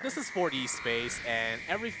 yeah, so this is 4D space, and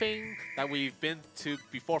everything that we've been to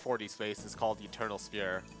before 4D space is called the Eternal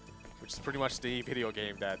Sphere, which is pretty much the video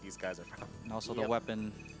game that these guys are from. And also Yep. the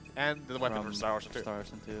weapon And the weapon from Star Wars 2. Star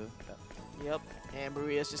Ocean 2. Yep. And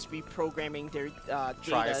Maria's just reprogramming their Trice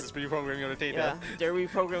data. is reprogramming your data. Yeah, they're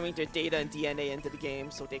reprogramming their data and DNA into the game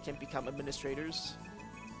so they can become administrators.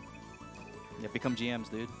 Yeah, become GMs,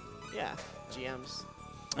 dude. Yeah, GMs.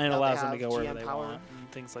 And it Now they allows them to have go wherever GM they power. want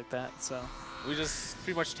and things like that. So We just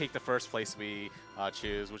pretty much take the first place we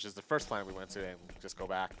choose, which is the first planet we went to, and just go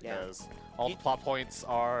back Yeah. because all You- the plot points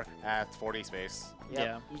are at 4D space. Yep.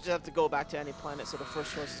 Yeah. You just have to go back to any planet, so the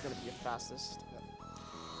first choice is going to be your fastest.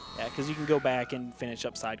 yeah, because you can go back and finish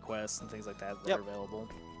up side quests and things like that that Yep. are available.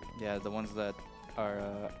 Yeah, the ones that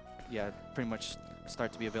are, pretty much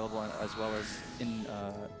start to be available as well as in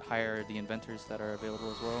hire the inventors that are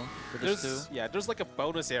available as well for this There's, too. yeah, there's like a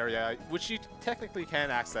bonus area which you technically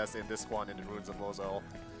can access in this one in the Ruins of Mosul.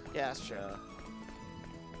 Yeah, that's true.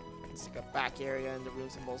 It's like a back area in the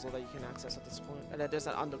ruins of Mosul that you can access at this point. And then there's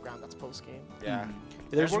an underground that's post-game. Yeah.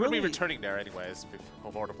 There's we're going to really, be returning there anyways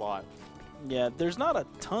before the plot. yeah, there's not a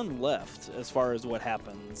ton left as far as what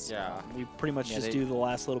happens. Yeah. We pretty much Yeah, just they- do the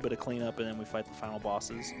last little bit of cleanup and then we fight the final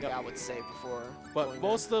bosses. Yeah, I would say before. But going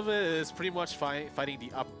most of it is pretty much fighting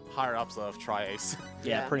the higher ups of Tri-Ace.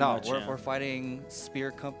 Yeah, Yeah. pretty No, much. we're, yeah. we're fighting Spear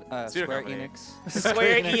Square Company. Enix. there.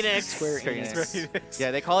 Square Enix. Square Enix. Yeah,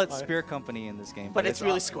 they call it Spear Company in this game. But it's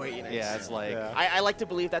really all- Square Enix. Yeah, it's like Yeah. I like to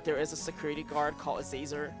believe that there is a security guard called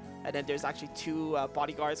Aithere, and then there's actually two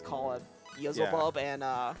bodyguards called Beelzebub and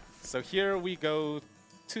So here we go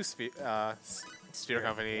to Spear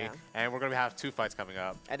Company, yeah. and we're going to have 2 fights coming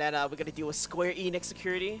up. we're gonna deal with Square Enix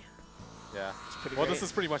security. Yeah. Pretty Well, great. this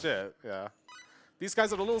is pretty much it. Yeah. These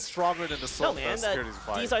guys are a little stronger than the No man, security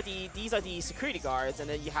fight. these are the security guards, and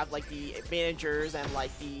then you have like the managers and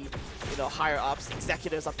like the higher ups,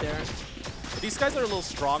 executives up there. These guys are a little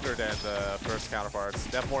stronger than the first counterparts.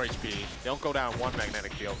 They have more HP. They don't go down one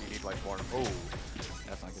magnetic field. You need like more. Oh,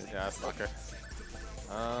 that's not good. yeah, that's not good.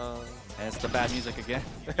 And it's the bad music again.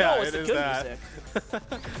 Yeah, No, it's it the is good that.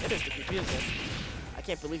 music. It is the good music. I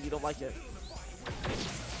can't believe you don't like it.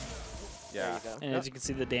 Yeah. There you go. And as you can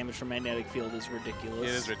see, the damage from magnetic field is ridiculous.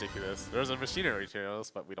 It is ridiculous. There's a machinery materials,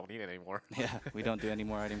 but we don't need it anymore. Yeah, we don't do any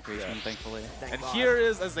more item creation, thankfully. Thank And God. here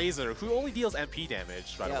is Azazer, who only deals MP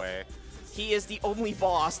damage, by the Yep. way. He is the only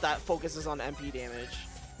boss that focuses on MP damage.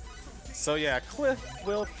 So yeah, Cliff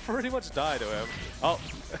will pretty much die to him. Oh,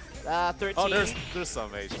 13. oh, there's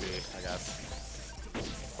some HP, I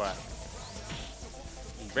guess. But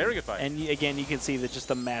very good fight. And again, you can see that just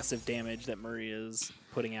the massive damage that Murray is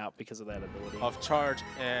putting out because of that ability. Of charge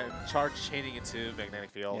and charge chaining into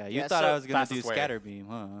magnetic field. Yeah, you Yeah, thought so I was gonna do fastest way. scatter beam,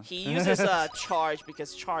 huh? He uses charge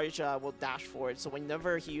because charge will dash forward. So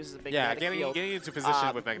whenever he uses a magnetic Yeah, field, getting into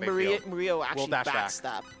position with magnetic field. Maria will actually dash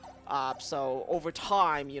back. backstep. So over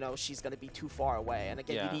time, she's going to be too far away. And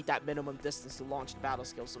again, Yeah. you need that minimum distance to launch the battle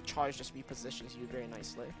skill. So charge just repositions you very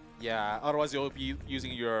nicely. Yeah, otherwise you'll be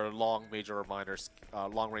using your long range major I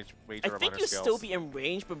reminder think you'll skills. still be in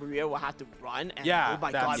range, but Maria will have to run. And Yeah, oh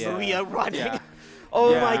my that's- God, Yeah. Maria running. Yeah.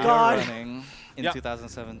 Oh Yeah. my Maria God. Running in Yeah.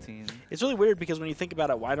 2017. It's really weird because when you think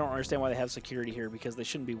about it, I don't understand why they have security here because they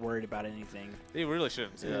shouldn't be worried about anything. They really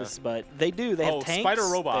shouldn't. Yeah. Yes, but they do. They have Oh, tanks. spider They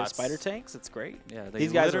have robots. spider tanks. It's great. Yeah, they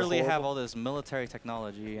These guys are literally have horrible. all this military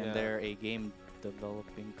technology, and Yeah. they're a game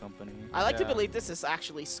developing company. I like to Yeah. believe this is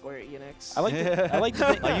actually Square Enix. I like. I like to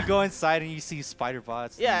think. Like you go inside and you see spider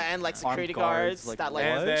bots. Yeah, and like armed security guards, guards that like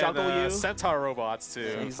And then juggle you. centaur robots too.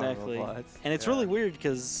 Exactly. robots. And it's Yeah. really weird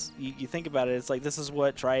because you think about it, it's like this is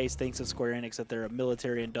what Tri-Ace thinks of Square Enix, that they're a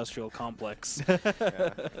military-industrial complex. Yeah.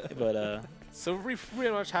 But So we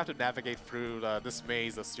pretty much have to navigate through this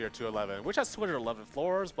maze of Sphere 211, which has 211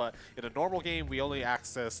 floors, but in a normal game we only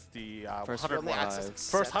access the First 100 Only access five.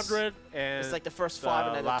 first 100 and It's like the first 5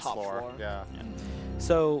 and then the last top floor. floor. Yeah.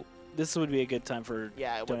 so this would be a good time for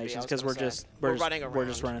Yeah, it would be. I donations was because gonna we're say. just We're running we're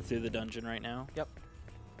just around. running through the dungeon right now. Yep.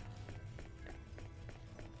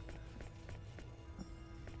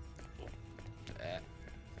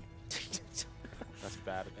 That's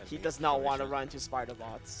bad. He enemy does not want to information. run to spider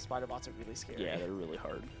bots. Spider bots are really scary. Yeah, they're really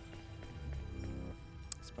hard.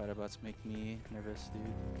 Spider bots make me nervous,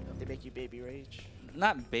 dude. They make you baby rage.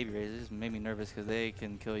 Not baby raises, just make me nervous because they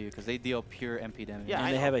can kill you because they deal pure MP damage. Yeah, and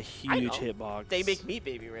I they know. have a I huge know. hitbox. They make me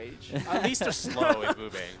baby rage. At least they're slow in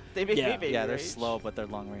moving. They make me Yeah. baby Yeah, they're rage. slow, but they're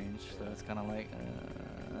long range, so it's kind of like,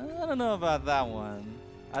 I don't know about that one.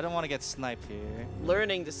 I don't want to get sniped here.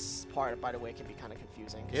 Learning this part, by the way, can be kind of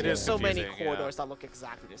confusing. 'cause It there's is so many confusing, yeah. corridors that look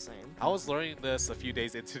exactly the same. I was learning this a few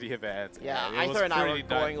days into the event. Yeah, and it was Aither and I were pretty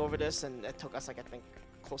going over this, and it took us like I think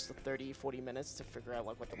close to 30, 40 minutes to figure out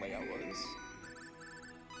like what the layout was.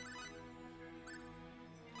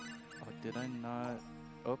 Oh, did I not?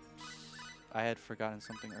 Oops. I had forgotten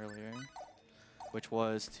something earlier, which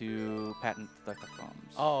was to patent the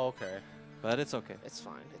catacombs. Oh, okay. But it's okay. It's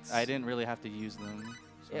fine. It's I didn't really have to use them.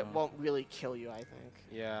 It so- won't really kill you, I think.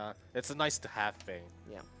 Yeah, it's a nice to have thing.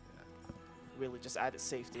 Really, just added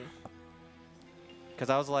safety. Because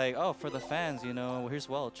I was like, oh, for the fans, here's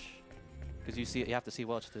Welch. Because you have to see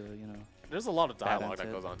Welch to, There's a lot of Patent dialogue that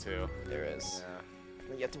it. goes on too. There is. Yeah.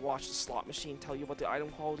 Then you have to watch the slot machine tell you what the item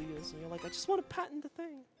quality is, and you're like, I just want to patent the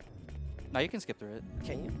thing. Now you can skip through it.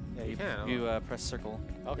 Can you? Yeah, you, can. you press circle,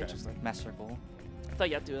 Okay. Interesting. mass circle. I thought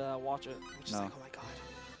you had to watch it. Which is No. like, oh my god.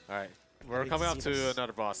 All right. We're need coming to up see to this.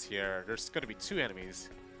 another boss here. There's going to be 2 enemies.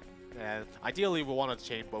 And ideally, we want to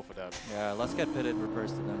chain both of them. Yeah, let's get pitted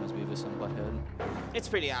repairs to them as Beavis and Butthead. It's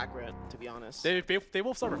pretty accurate, to be honest. They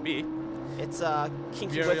both start with B. It's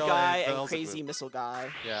Kinky Muriel Whip guy and and Beelzebub. Crazy Missile guy.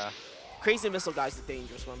 Yeah. Crazy Missile Guy's the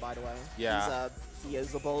dangerous one, by the way. Yeah. He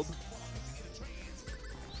is the bulb.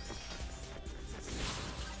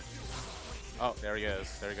 Oh, there he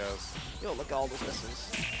is. There he goes. Yo, look at all those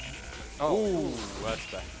missiles. Oh, ooh,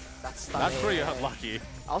 that's bad. That's pretty unlucky.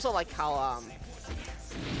 I also like how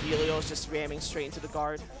Helio's just ramming straight into the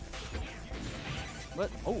guard.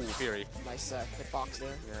 What? Oh, Fury. Nice hitbox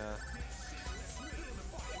there. Yeah.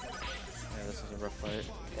 Yeah, this is a rough fight.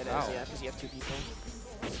 It Wow. is, yeah, because you have 2 people.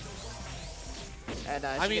 And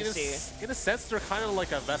I as mean, you can see, in a sense, they're kind of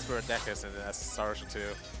like a Vesper and Decus in Star Ocean 2.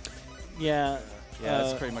 Yeah. Yeah,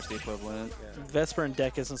 that's pretty much the equivalent. Yeah. Vesper and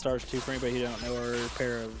Decus and Stars 2, for anybody who don't know, are a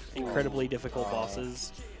pair of incredibly difficult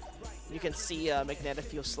bosses. you can see Magnetic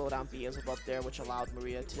Field slow down Beelzebub there, which allowed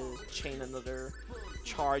Maria to chain another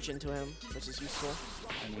charge into him, which is useful.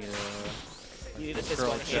 I need You need a a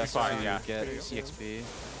physical girl hit chest fine, to yeah. get Pretty soon. EXP.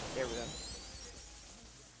 There we go.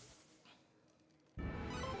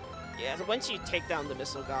 Yeah, so once you take down the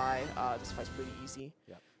Missile Guy, this fight's pretty easy.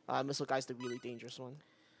 Yeah. Missile Guy's the really dangerous one.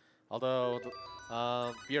 Although,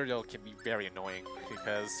 Burial can be very annoying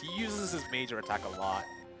because he uses his major attack a lot.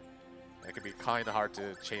 It can be kind of hard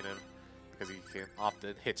to chain him because he can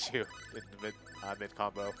often hit you in the mid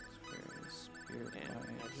combo. And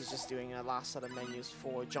he's just doing a last set of menus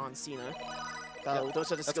for John Cena. Yep.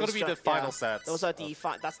 Those are the That's going to be the final sets. Those are the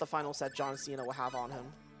that's the final set John Cena will have on him.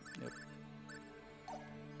 Yep.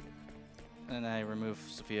 And I remove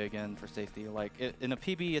Sophia again for safety. Like in a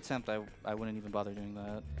PB attempt, I wouldn't even bother doing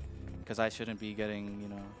that because I shouldn't be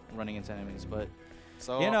getting running into enemies. But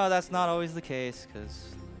So that's not always the case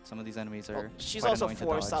because some of these enemies are. Well, she's quite also annoying to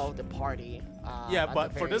forced dodge. out of the party. yeah, at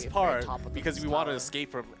but the for this very part, top of because this we want to tower.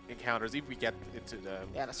 escape from encounters, if we get into the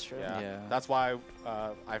Yeah, that's true. Yeah. that's why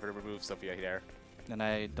I've removed Sophia here. And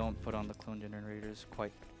I don't put on the clone generators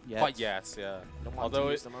quite yet. Quite yes, yeah. Don't want Although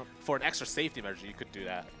to use them up. for an extra safety measure, you could do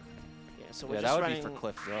that. Yeah, so we're Yeah, just that would running, be for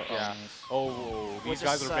Cliff. Though. Yeah. nice. Oh, we're these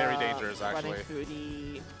guys just, are very dangerous, running actually. through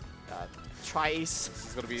the Trice This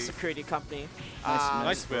is gonna be security company.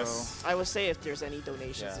 nice bro. miss. I would say if there's any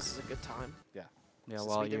donations, Yeah. this is a good time. Yeah, Since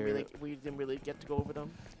while we didn't you're really get to go over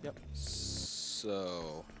them.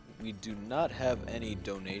 So, we do not have any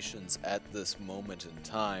donations at this moment in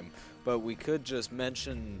time, but we could just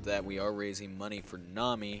mention that we are raising money for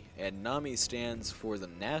NAMI, and NAMI stands for the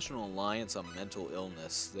National Alliance on Mental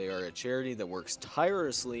Illness. They are a charity that works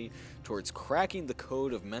tirelessly towards cracking the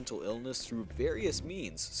code of mental illness through various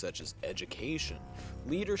means, such as education,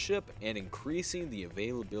 leadership, and increasing the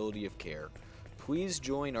availability of care. Please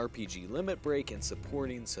join RPG Limit Break in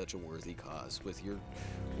supporting such a worthy cause with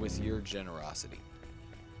your generosity.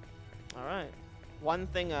 All right. One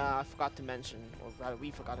thing I forgot to mention, or rather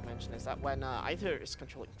we forgot to mention, is that when Aithere is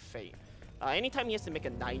controlling Fate, anytime he has to make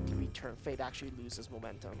a 90-degree turn, Fate actually loses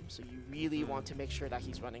momentum. So you really want to make sure that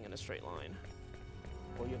he's running in a straight line,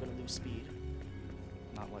 or you're gonna lose speed.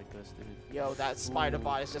 not like this, dude. Yo, that spider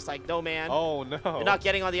bot is just like, no man, Oh no. you're not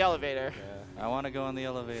getting on the elevator. Yeah. I want to go on the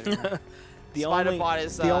elevator. The Spider only, bot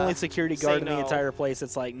is the only security say guard in the no. entire place.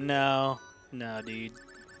 It's like, no, dude.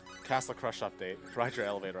 Castle Crush update. Ride your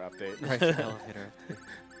elevator update. Right to the elevator.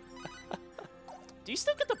 Do you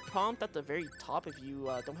still get the prompt at the very top if you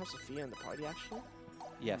don't have Sophia in the party? Actually,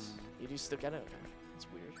 Yes. you do still get it. Okay, it's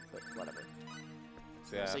weird, but whatever.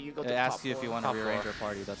 So, yeah. So you go to It the asks top you if you floor. want to Top rearrange floor. your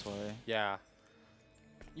party. That's why. Yeah.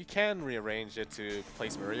 You can rearrange it to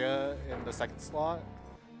place Maria in the second slot.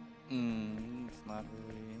 It's not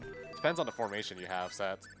really. Depends on the formation you have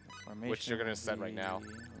set. Which you're gonna set right now.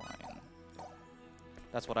 Line.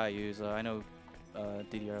 That's what I use. I know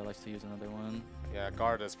DDR likes to use another one. Yeah,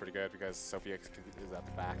 guard is pretty good because Sophia is at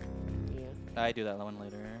the back. Yeah. I do that one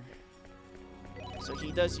later. So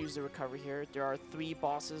he does use the recovery here. There are 3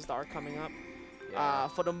 bosses that are coming up. Yeah.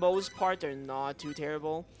 For the most part, they're not too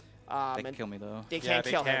terrible. They can And kill me though. they Yeah, can't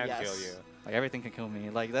they kill can him. Yes. kill you. Like everything can kill me.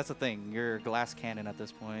 Like that's the thing. You're a glass cannon at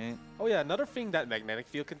this point. Oh yeah, another thing that magnetic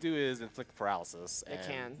field can do is inflict paralysis. It and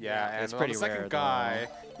can. Yeah, Yeah. and It's on pretty the second rare, guy,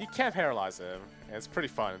 you can't paralyze him. And it's pretty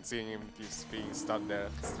fun seeing him just being stunned there.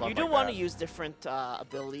 You do want to use different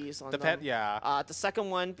abilities on them. Yeah. The second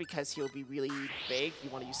one, because he'll be really big, you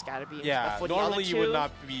want to use scatter beams. Yeah, But for normally the other you two, would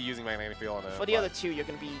not be using magnetic field on him. For the but other 2, you're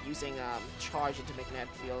going to be using charge into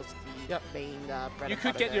magnetic fields. The Yep. main bread you and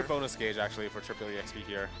could butter get your there. bonus gauge actually for triple EXP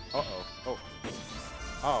here. Oh.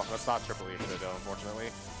 Oh, that's not triple EXP though, unfortunately.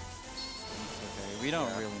 Okay, we don't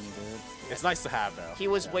Yeah. really need it. It's nice to have though. He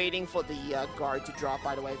was Yeah. waiting for the guard to drop,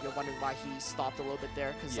 by the way, if you're wondering why he stopped a little bit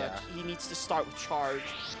there. Because Yeah. he needs to start with charge.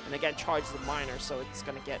 And again, charge is the minor, so it's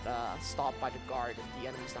going to get stopped by the guard if the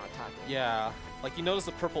enemy's not attacking. Yeah, like you notice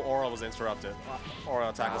the purple aura was interrupted. Aura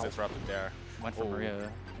attack was Wow. interrupted there. Went for Oh.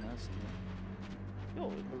 Maria. Nasty.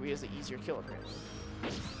 Oh, Maria's an easier kill apparently.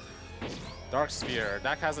 Dark Sphere,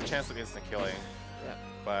 that has a chance of instant killing. Yeah.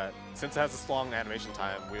 But since it has a long animation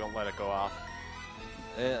time, we don't let it go off.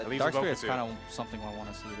 It leaves Dark it open Sphere is too. kind of something I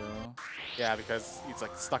want to see though. Yeah, because he's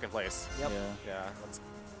like stuck in place. Yep. Yeah. Yeah, that's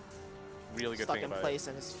really good Stuck thing in about place,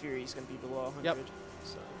 and his fury is going to be below 100. Yep.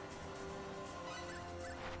 So. it.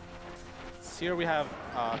 Here we have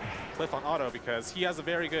Cliff on auto because he has a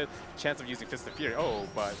very good chance of using Fist of Fury. Oh,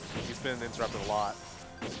 but he's been interrupted a lot.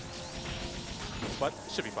 But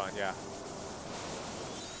should be fun, yeah.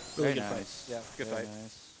 Really Very good fight. nice. Yeah, good Very fight.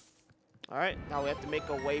 nice. All right, now we have to make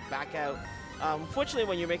our way back out. Unfortunately,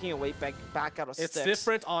 when you're making a way back out of It's sticks,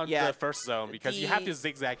 different on yeah, the first zone because you have the- to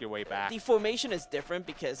zigzag your way back. the formation is different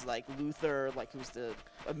because like Luther, like who's the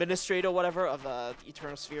administrator or whatever of the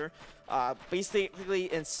Eternal Sphere,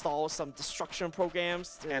 basically installs some destruction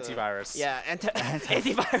programs. To, Antivirus. Yeah,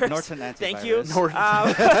 antivirus. Norton Thank you. antivirus.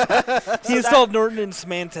 Norton. He So installed Norton in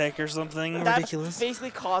Symantec or something that ridiculous.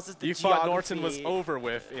 basically causes the You thought Norton was geography- over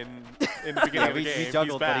with in the beginning Yeah, of the we game.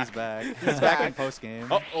 juggled, but he's he's back. back. He's back in post game.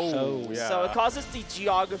 Oh, yeah. So it causes the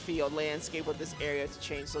geography or landscape of this area to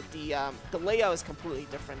change. So the layout is completely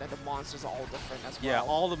different, and the monsters are all different as well. Yeah,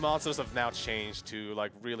 all the monsters have now changed to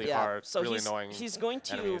like really hard, so really annoying. he's going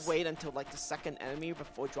to enemies. wait until like the second enemy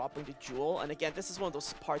before dropping the jewel. And again, this is one of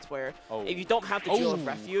those parts where Oh. if you don't have the jewel of Oh.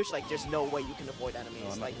 refuge, like there's no way you can avoid enemies.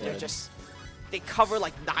 I'm Like not they're dead. just they cover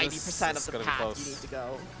like 90% This of is the gonna be path close. you need to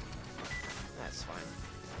go. That's fine.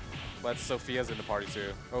 But Sophia's in the party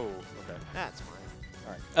too. Oh, okay. That's fine.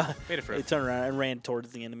 Made it for It it. turned around and ran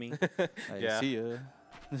towards the enemy. I Yeah. see ya.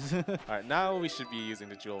 Alright, now we should be using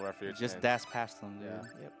the jewel refuge. Just and- dash past them. Yeah.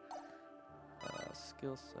 Dude. Yep.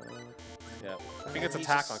 Skill set. Yeah. I think it's He's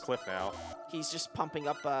attack just- on Cliff now. He's just pumping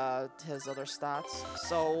up his other stats.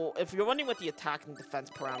 So if you're wondering what the attack and defense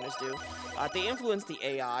parameters do, they influence the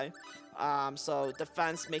AI. So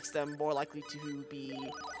defense makes them more likely to be,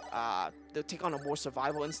 they'll take on a more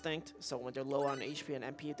survival instinct. So when they're low on HP and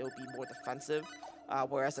MP, they'll be more defensive.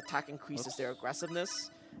 Whereas attack increases their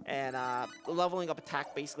aggressiveness. And leveling up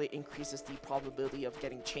attack basically increases the probability of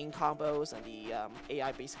getting chain combos and the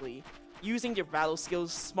AI basically using their battle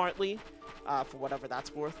skills smartly for whatever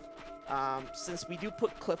that's worth. Since we do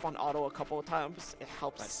put Cliff on auto a couple of times, it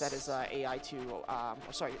helps Nice. set his AI to,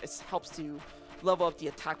 it helps to level up the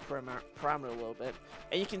attack parameter a little bit.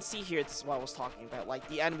 And you can see here, this is what I was talking about, like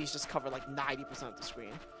the enemies just cover like 90% of the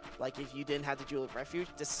screen. Like if you didn't have the Jewel of Refuge,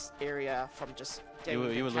 this area from just getting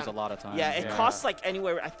You would lose a count- lot of time. Yeah, it Yeah. costs like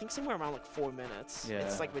anywhere, I think somewhere around like 4 minutes. Yeah.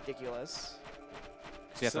 It's like ridiculous.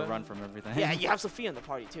 So you have So- to run from everything. Yeah, you have Sophia in the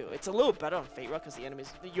party too. It's a little better on Fate because the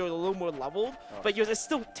enemies, you're a little more leveled, but it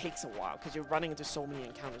still takes a while because you're running into so many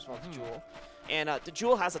encounters with the Jewel. And the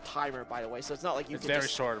Jewel has a timer, by the way, so it's not like you It's can very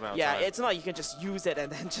just, short amount of yeah, time. it's not like you can just use it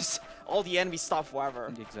and then just all the enemies stop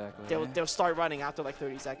forever. Exactly. They'll start running after like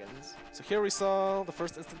 30 seconds. So here we saw the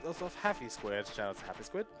first instance of Happy Squid. Shout out to Happy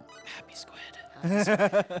Squid. Happy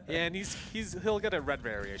Squid. Yeah, and he'll get a red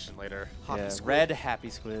variation later. Hoppy Yeah, Squid. red happy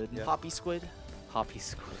squid. Yeah. Hoppy Squid. Hoppy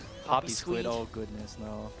squid. Hoppy Hoppy squid. squid. Oh goodness,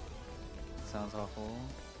 no. Sounds awful.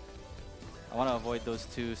 I want to avoid those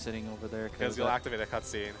two sitting over there Because you'll activate a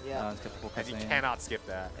cutscene. Yeah. it's typical And you cutscene. cannot skip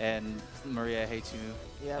that. And Maria hates you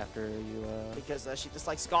Yeah. after you. Because she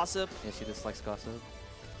dislikes gossip. Yeah, she dislikes gossip.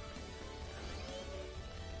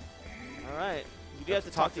 All right. You do have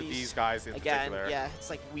to talk to these guys in again. particular. Yeah, it's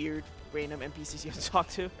like weird random NPCs you have to talk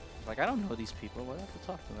to. Like I don't know these people. Why do I have to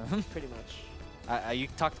talk to them? Pretty much. You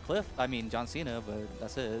talk to Cliff. I mean John Cena, but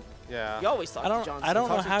that's it. Yeah. You always talk I to don't. John I don't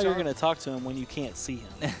Cena. know to how you're John. gonna talk to him when you can't see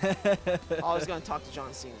him. Always gonna talk to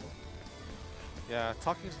John Cena. Yeah,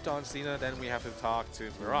 talking to John Cena, then we have to talk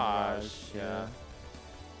to Mirage. Yeah.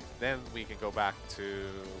 Then we can go back to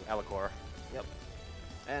Elicor. Yep.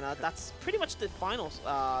 And that's pretty much the finals,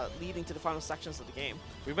 leading to the final sections of the game.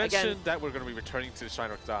 We mentioned that we're going to be returning to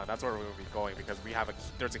Shrine of Dawn. That's where we're going to be going because we have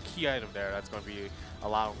there's a key item there that's going to be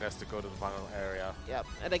allowing us to go to the final area. Yep.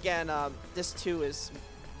 And again, this too is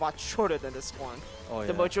much shorter than this one. Oh yeah.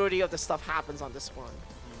 The majority of the stuff happens on this one.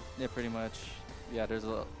 Yeah, pretty much. Yeah,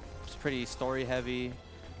 it's pretty story heavy.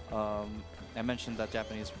 I mentioned that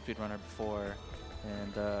Japanese speedrunner before,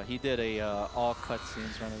 and he did a all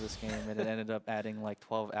cutscenes run of this game, and it ended up adding like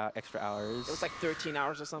 12 extra hours. It was like 13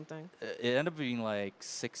 hours or something. It ended up being like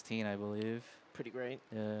 16, I believe. Pretty great.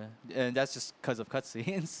 Yeah, and that's just because of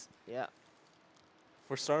cutscenes. Yeah.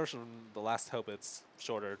 For Star Ocean, The Last Hope, it's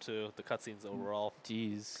shorter too, the cutscenes overall.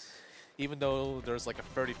 Jeez. Even though there's like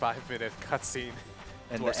a 35-minute cutscene.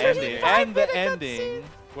 And towards the the ending. end. And the ending.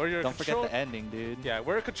 Where your Don't forget control- the ending, dude. Yeah,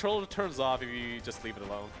 where a controller turns off if you just leave it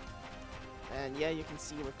alone. And yeah, you can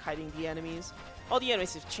see we're kiting the enemies. All the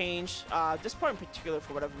enemies have changed. This part in particular,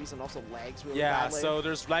 for whatever reason, also lags really Yeah, badly. so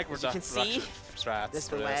there's lag As you can see, strats this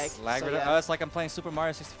for the this. lag. So, Oh, yeah. it's like I'm playing Super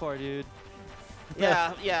Mario 64, dude.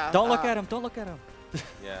 Yeah, yeah. Don't look at him. Don't look at him.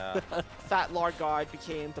 Yeah, Fat Lord Guard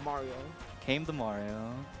became the Mario. Came the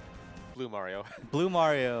Mario. Blue Mario. Blue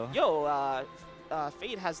Mario. Yo,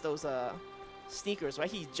 Fade has those sneakers, right?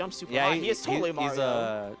 He jumps super Yeah, high. He is totally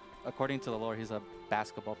Mario. He's according to the lore, he's a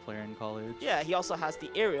basketball player in college. Yeah, he also has the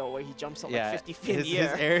aerial where he jumps up like 50 feet in his, the air.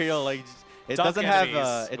 his aerial like it Dunk doesn't have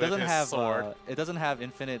enemies it with doesn't his have sword. it doesn't have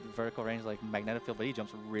infinite vertical range like magnetic field, but he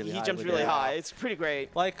jumps really high. He jumps with really it. high. It's pretty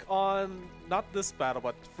great. Like on not this battle,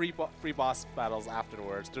 but free boss battles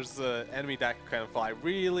afterwards. There's an enemy that can fly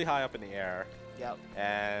really high up in the air, Yep.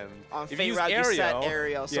 and On if you Fade use route, you set aerial,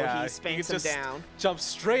 aerial, so yeah, he you spanks can him just down. jump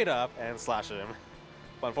straight up and slash him.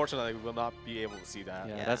 But unfortunately, we will not be able to see that.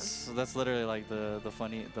 Yeah, Yeah. that's literally like the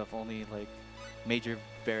only like major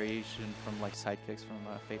variation from like sidekicks from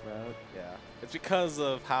Fate Route. Yeah, it's because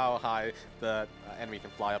of how high the enemy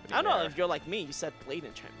can fly up in the I air. don't know if you're like me. You said blade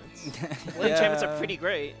enchantments. Blade enchantments are pretty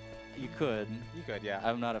great. You could. You could, yeah.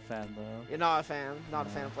 I'm not a fan though. You're not a fan. Not a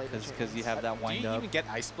fan of blade enchantments. Because you have that Do wind you up. even get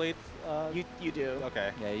Ice Blade? You do.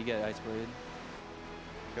 Okay, Yeah, you get Ice Blade.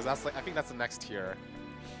 because that's like I think that's the next tier.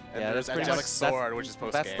 And Yeah, there's that's pretty Angelic much- Sword, which is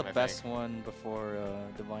post game. That's the best one before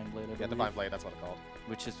Divine Blade. I Yeah, believe, Divine Blade. That's what it's called.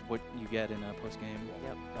 which is what you get in post game.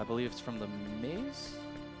 Yep. I believe it's from the Maze.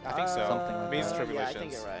 I think so. Something like Maze that. Tribulations. Yeah, I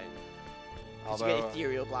think you're right. 'Cause you Although get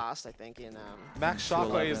Ethereal Blast, I think, in Max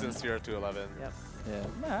Shockwave is 211. in Sphere 211. Yep.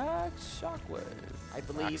 Yeah. Max Shockwave. I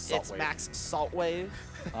believe Max it's Saltwave. Max Saltwave.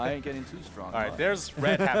 I ain't getting too strong. All right, there's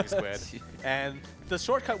Red Happy Squid. And the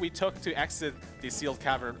shortcut we took to exit the sealed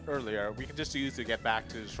cavern earlier, we can just use to get back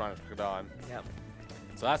to the Shrine of Kradan. Yep.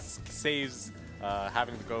 So that saves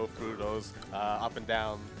having to go through those up and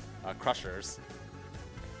down crushers.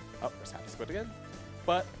 Oh, there's Happy Squid again.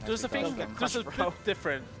 But there's a Actually, thing, don't get there's a crushed, bit bro.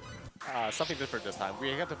 different, something different this time. We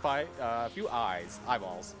have to fight a few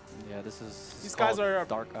eyeballs. Yeah, this is. These guys called are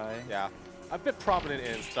Dark Eye. Yeah, a bit prominent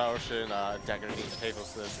in Star Ocean, Dagger King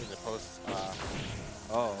Pegasus in the post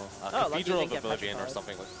Oh. lucky Cathedral they of get Oblivion or petrified.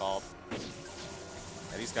 something it's called.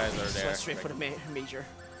 And these guys are Just there. went straight for the major.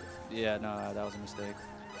 Yeah, no, that was a mistake.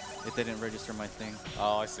 It didn't register my thing.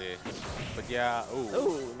 Oh, I see. But yeah, ooh,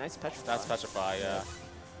 Ooh, nice petrify. that's Petrify. Yeah.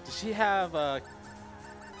 Does she have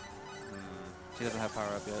She doesn't have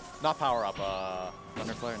power up yet. not power up?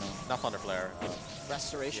 Thunder Flare, no. Not Thunder Flare.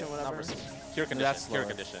 Restoration, Not whatever. Cure condition. That's Cure slower.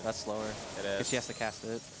 condition. That's slower. It Because is. she has to cast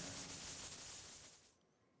it.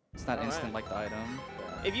 It's not Alright. instant like the item.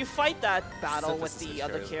 If you fight that battle with Synthesis the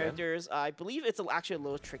other materials again. characters, I believe it's actually a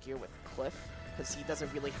little trickier with Cliff because he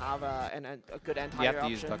doesn't really have a good You entire have to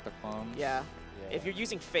option. use Duck Duck Bomb. Yeah. Yeah. If you're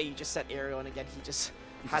using Faye, you just set aerial, and again, he just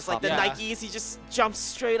You has just like hop the Yeah. Nikes. He just jumps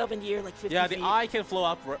straight up in the air like 50 Yeah, feet. the eye can flow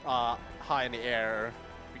up high in the air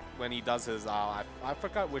when he does his. I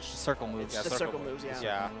forgot which. Circle moves. Yeah, the circle moves, yeah.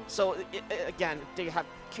 Yeah. So again, they have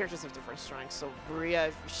characters of different strengths. So Maria,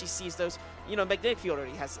 if she sees those, Magnetic Field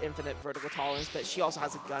already has infinite vertical tolerance, but she also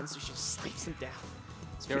has a gun, so she just snipes them down.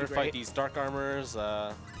 It's You ever pretty fight great. these dark armors?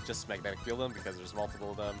 Just magnetic field them because there's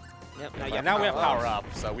multiple of them. Yep. But now we have power up,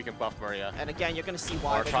 so we can buff Maria. And again, you're going to see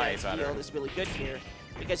why Or try Magnetic it, rather. Field is really good here.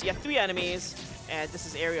 Because you have 3 enemies, and this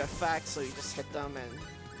is area effect, so you just hit them, and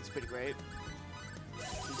it's pretty great.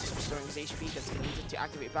 He's just restoring his HP because he needs it to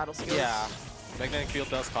activate battle skills. Yeah, magnetic field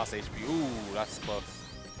does cost HP. Ooh, that's close.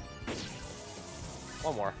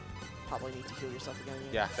 One more. Probably need to heal yourself again.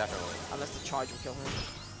 Yeah, definitely. Unless the charge will kill him.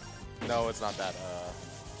 No, it's not that.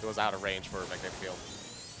 It was out of range for magnetic field.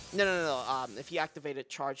 No. If he activated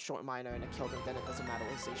charge, short, minor, and it killed him, then it doesn't matter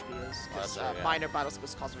what his HP is. Oh, Because that's true, yeah. minor battle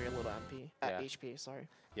skills cost very little MP. Yeah. HP, sorry.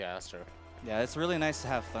 Yeah, that's true. Yeah, it's really nice to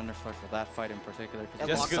have Thunder Flare for that fight in particular. It you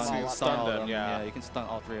Just locks because them you all up. stun all them, of yeah. you can stun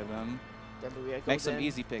all 3 of them. Then Maria goes Make some in.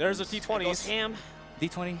 easy picks. There's a Goes D20s. ham.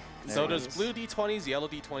 D20. So There it there's is. blue D20s, yellow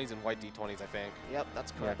D20s, and white D20s, I think. Yep,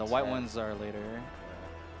 that's Yeah, correct. the white ones are later.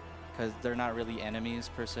 Because they're not really enemies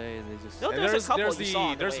per se. They just. No, And there's a couple there's you saw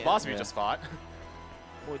on the there's way the in. boss we Yeah. just fought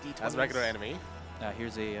More D20s. as a regular enemy.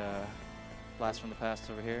 Here's a blast from the past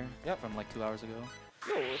over here. Yep. From like 2 hours ago.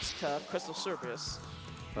 Yo, it's Crystal Cerberus.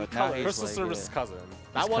 But color? now he's Crystal like, Service's cousin.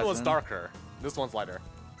 That one was cousin. darker. This one's lighter.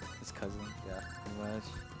 his cousin. Yeah. Pretty much.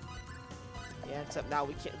 Yeah, except now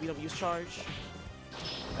we don't use charge.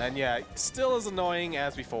 And yeah, still as annoying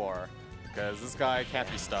as before, because this guy can't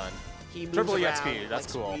be stunned. He moves Triple around, EXP,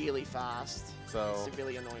 that's like, cool. really fast. So It's the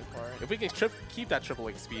really annoying part. if we can keep that triple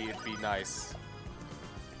XP, it'd be nice.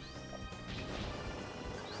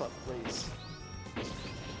 Club, please.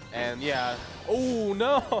 And yeah. Oh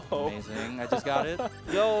no! Amazing. I just got it.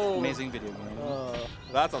 Yo. Amazing video game.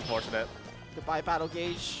 That's unfortunate. Goodbye, Battle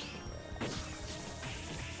Gauge.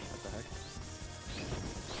 What the heck?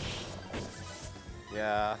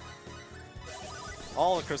 Yeah.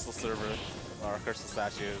 All the crystal server or crystal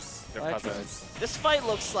statues, their Like cousins. This fight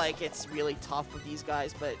looks like it's really tough with these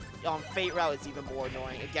guys, but on Fate route it's even more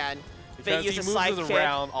annoying. Again, Because Fate he uses moves sidekick,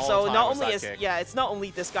 around all so the time not with only is sidekick. it's not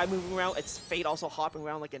only this guy moving around, it's Fate also hopping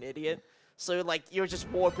around like an idiot. So like you're just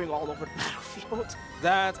warping all over the battlefield.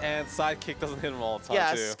 That and sidekick doesn't hit him all the time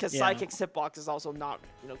Yes, too. because Yeah. sidekick's hitbox is also not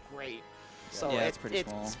great. So Yeah, it's pretty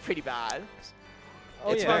small. it's pretty bad.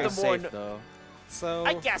 Oh, it's yeah. one Very of the more safe though. So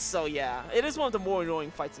I guess so, yeah. It is one of the more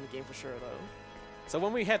annoying fights in the game for sure, though. So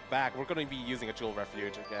when we head back, we're going to be using a jewel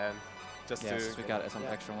refuge again, just Yes, to we got some Yeah.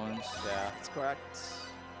 extra ones. yeah, That's correct.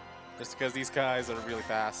 just because these guys are really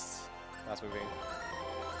fast moving.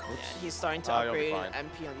 Yeah, he's starting to Oh, you'll be upgrade fine.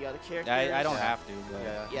 MP on the other characters. I don't Yeah. have to, but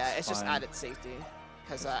Yeah. Yeah, it's just fine. added safety.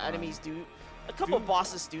 Because It's fine. enemies do... A couple of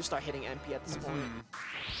bosses do start hitting MP at this point. Mhm.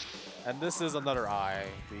 And this is another eye,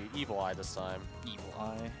 the evil eye this time. Evil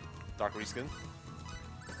Eye. Dark reskin.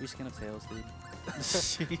 Reskin of Tails,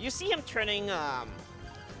 dude. You see him turning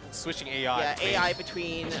Switching AI. yeah, between- AI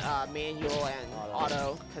between manual and Auto.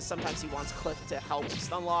 auto. Because sometimes he wants Cliff to help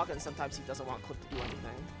stun lock, and sometimes he doesn't want Cliff to do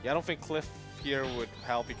anything. Yeah, I don't think Cliff here would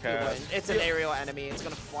help He because wouldn't. It's an aerial enemy. It's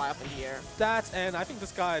going to fly up in the air. that, and I think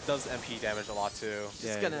this guy does MP damage a lot too.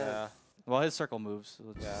 Yeah, gonna- Yeah. Well, his circle moves, so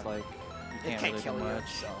it's just Yeah. like It you can't can't really kill do you.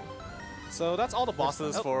 much. So. So that's all the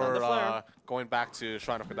bosses Oh, for another flare. going back to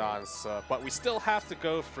Shrine of Kadans, but we still have to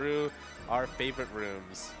go through our favorite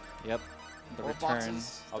rooms. Yep. The Or return.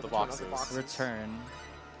 boxes. of the return boxes. Return.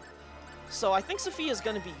 So I think Sophia is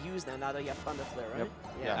going to be used now that you have Thunder Flare, right? Yep.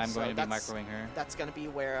 Yeah, I'm so going to be that's- microwing her. That's going to be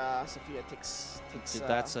where Sophia takes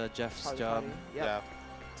That's Jeff's part of the job party. Yep. Yeah.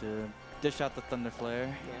 to dish out the Thunder Flare.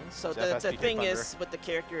 Yeah. So Jeff has the PK thing Thunder. is with the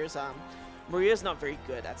characters, Maria's not very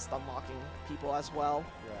good at stun locking people as well.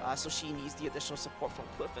 Yeah. So she needs the additional support from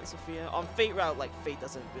Cliff and Sophia. On Fate route, like Fate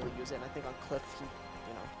doesn't really use it, and I think on Cliff he,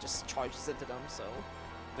 just charges into them. So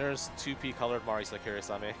There's 2P colored Marisa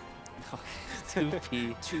Kirisame.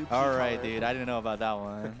 2P. 2P All right, color. dude. I didn't know about that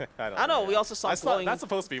one. I know. We also saw I saw, glowing. that's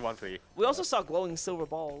supposed to be 1P. We also saw glowing silver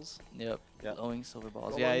balls. Yep. Yeah. Glowing silver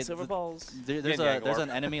balls. Glowing Yeah. silver balls. There's Yin-yang there's orb.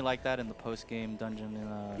 an enemy like that in the post game dungeon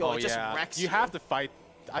in Yo, Oh it just yeah. wrecks you you. have to fight.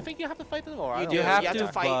 I think you have to fight them, or I You don't do. know. You have to to,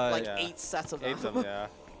 fight but- like Yeah. 8 sets of them. 8 of them, yeah.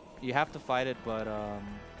 You have to fight it, but Oh,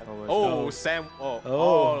 Oh. Sam. Oh, Oh.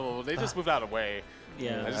 oh, they just moved out of the way.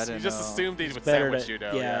 Yeah. I I just, you didn't just know. assumed they It's would better sandwich to- you,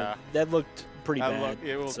 though. yeah, that looked pretty That bad. looked-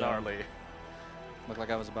 it was so gnarly. Looked like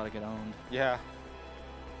I was about to get owned. Yeah.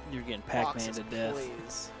 You're getting Pac-Man Boxes, to death.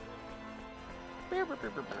 please.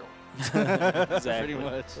 Exactly. Pretty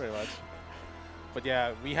much. Pretty much. But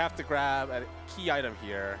yeah, we have to grab a key item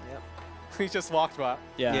here. Yep. We just walked by.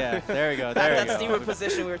 Yeah. Yeah. There we go. There we That's go. the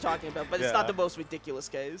reposition we were talking about, but it's Yeah. not the most ridiculous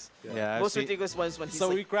case. Yeah. I've Most seen- ridiculous one is when he's So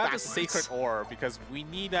like we grabbed backwards. the sacred ore because we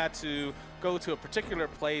need that to go to a particular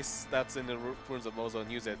place that's in the ruins of Mozo and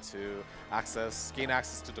use it to gain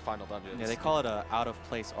access to the final dungeons. Yeah, they call it a out of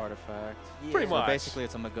place artifact. Yeah. Pretty So much. basically,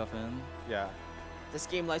 it's a MacGuffin Yeah. This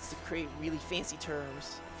game likes to create really fancy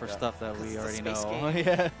terms. for Yeah. stuff that 'Cause we it's a already space know. game.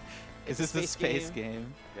 Yeah. It's Because a it's a space space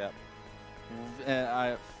game. Yep.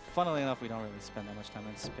 Funnily enough, we don't really spend that much time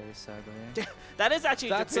in space, sadly. That is actually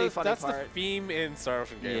That's the pretty funny that's the part. theme in Star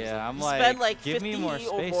Ocean games. Yeah, I'm You like, spend like give 50 me more or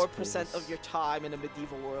space, more percent please. of your time in a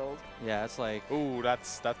medieval world. Yeah, it's like. Ooh,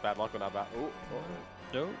 that's bad luck on that bad. Ooh.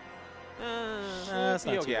 Nope. Uh, That's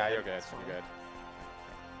not too yeah, bad. you're good. It's fine. You're good.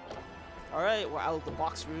 all right, we're out of the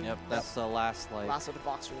box room. Yep, that's the last like Last of the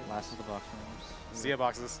box room. last of the box rooms. See ya,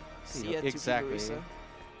 boxes. See ya, Exactly. Tupi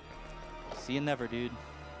See you never, dude.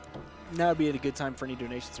 Now would be a good time for any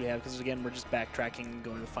donations we have because again we're just backtracking and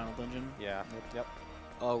going to the final dungeon. Yeah. Yep.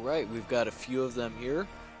 All right, we've got a few of them here.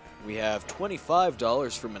 We have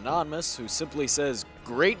 $25 from Anonymous, who simply says,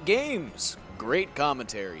 "Great games, great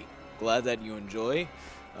commentary. Glad that you enjoy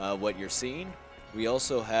what you're seeing." We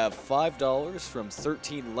also have $5 from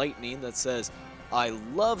 13 Lightning that says, "I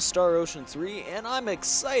love Star Ocean 3 and I'm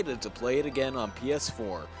excited to play it again on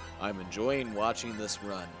PS4. I'm enjoying watching this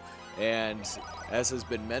run." And as has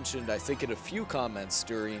been mentioned, I think in a few comments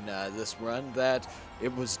during this run, that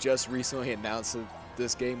it was just recently announced that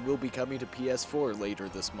this game will be coming to PS4 later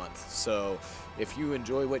this month. So if you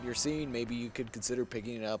enjoy what you're seeing, maybe you could consider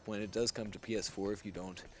picking it up when it does come to PS4 if you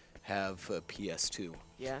don't have a PS2.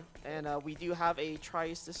 Yeah, and we do have a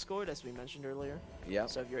Trius Discord, as we mentioned earlier. Yeah.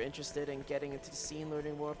 So if you're interested in getting into the scene,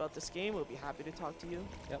 learning more about this game, we'll be happy to talk to you.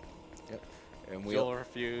 And we Jewel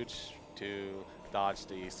Refuge. to dodge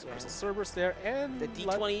the Cerberus there and The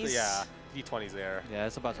D20s. Yeah, D20s there. Yeah,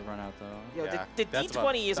 it's about to run out though. Yo, Yeah, the that's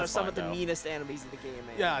D20s are that's some fine, of the though. meanest enemies in the game,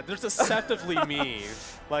 man. Yeah, they're deceptively mean.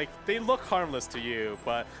 Like, they look harmless to you,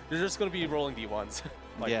 but they're just going to be rolling D1s.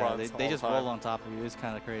 Like yeah, runs they all just the time. roll on top of you. It's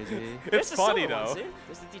kind of crazy. There's It's the funny, silver though. ones, dude.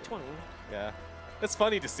 There's the D20. Yeah. It's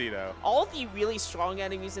funny to see, though. All the really strong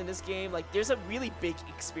enemies in this game, like, there's a really big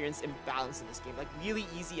experience imbalance in this game. Like, really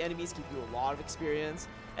easy enemies give you a lot of experience,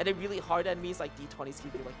 and then really hard enemies like D20s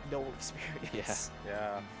give you, like, no experience.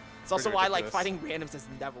 Yeah. It's also Pretty why, like, ridiculous. fighting randoms is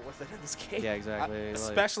never worth it in this game. Yeah, exactly. like,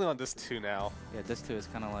 Especially on this 2 now. yeah, this too is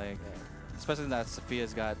kind of like, especially that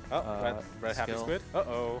Sophia's got Oh, red happy skill. squid.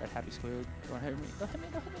 Uh-oh. Red happy squid. Don't hit me. Don't hit me.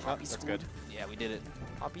 Don't hit me. Oh, Happy that's squid. good. Yeah, we did it.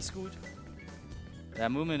 Happy squid.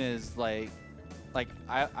 That movement is like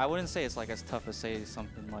I wouldn't say it's like as tough as say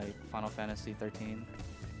something like Final Fantasy 13,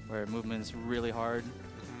 where movement's really hard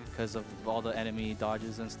because of all the enemy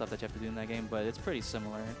dodges and stuff that you have to do in that game. But it's pretty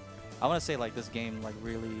similar. I want to say like this game like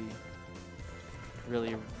really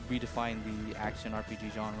redefined the action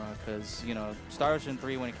RPG genre because you know Star Ocean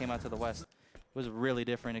 3 when it came out to the West was a really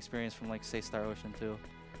different experience from like say Star Ocean 2.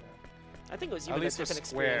 I think it was At even a least for different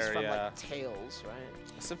experience Square, from, yeah. like, Tales,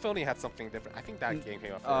 right? Symphony had something different. I think that game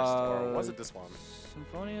came out first, or was it this one?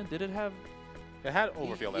 Symphonia, did it have? It had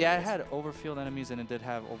overfield Yeah, it enemies. had overfield enemies and it did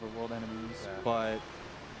have overworld enemies, Yeah. but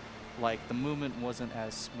like the movement wasn't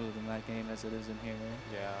as smooth in that game as it is in here.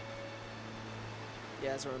 Yeah.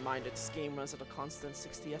 Yeah, as a reminder, this game runs at a constant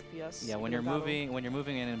 60 FPS. Yeah, when even you're in battle.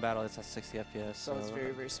 moving in battle, it's at 60 FPS. So it's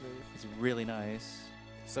very, very smooth. it's really nice.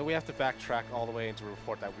 So we have to backtrack all the way and to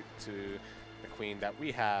report that to the queen that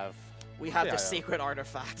we have. We have Yeah, the yeah. sacred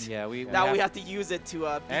artifact. Yeah, Now we have to use it to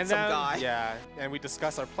beat and some then, guy. Yeah, and we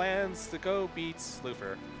discuss our plans to go beat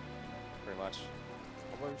Lufer, pretty much.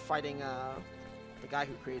 We're fighting the guy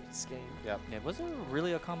who created this game. Yep. Yeah, was there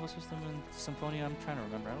really a combo system in Symphonia? I'm trying to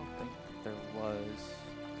remember. I don't think there was.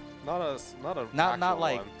 Not a Not actual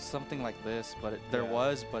like one. something like this, but there Yeah.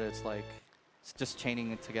 was. But it's like it's just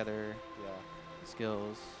chaining it together Yeah.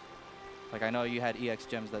 skills. Like I know you had EX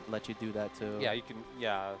gems that let you do that too. Yeah, you can.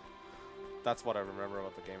 Yeah, that's what I remember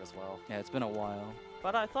about the game as well. Yeah, it's been a while.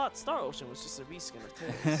 But I thought Star Ocean was just a reskin of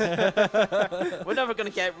Tales. We're never gonna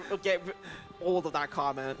get old of that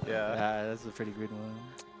comment. Yeah. Yeah, that's a pretty good one.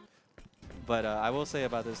 But I will say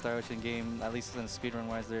about the Star Ocean game, at least in speedrun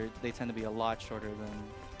wise, they tend to be a lot shorter than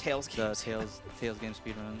Tales the games. Tales game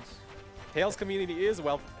speedruns. Tales community is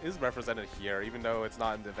represented here, even though it's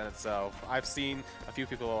not in the event itself. I've seen a few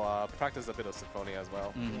people practice a bit of Symphonia as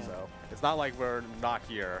well, Mhm. so it's not like we're not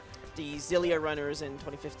here. The Zillia runners in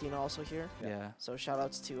 2015 are also here. Yeah. So shout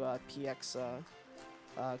outs to PX,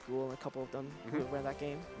 Ghoul, and a couple of them who Mhm. ran that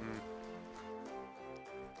game.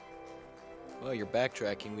 Well, you're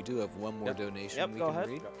backtracking. We do have one more Yep. donation Yep, we go can ahead.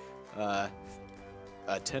 read.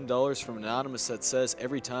 $10 from Anonymous that says,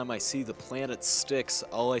 every time I see the planet Styx,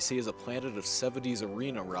 all I see is a planet of 70s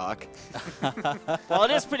arena rock. Well,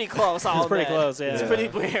 it is pretty close. I'll It's pretty admit. close, yeah. It's Yeah. pretty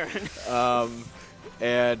barren.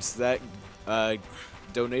 And that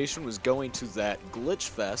donation was going to that Glitch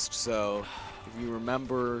Fest. So if you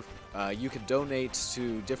remember, you could donate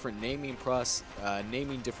to different naming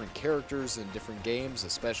different characters in different games,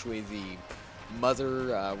 especially the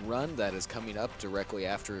Mother run that is coming up directly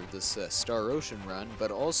after this Star Ocean run, but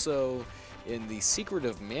also in the Secret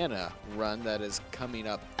of Mana run that is coming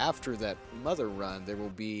up after that Mother run. There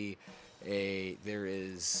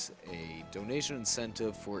is a donation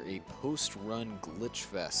incentive for a post-run Glitch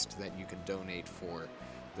Fest that you can donate for.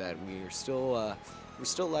 That we're still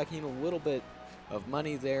lacking a little bit of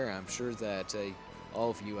money there. I'm sure that all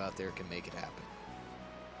of you out there can make it happen.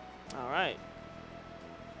 All right.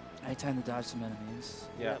 I tend to dodge some enemies.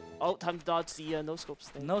 Yeah. Oh, time to dodge the no scope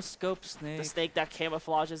snake. No scope snake. The snake that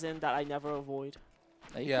camouflages in that I never avoid.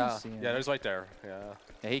 You Yeah. can see him. Yeah, there's right there. Yeah.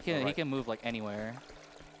 Yeah, he can Alright. move like anywhere.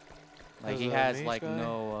 Like There's he a has mage like guy.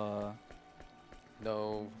 no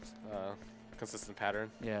No consistent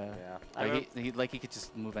pattern. yeah. Yeah. Like he could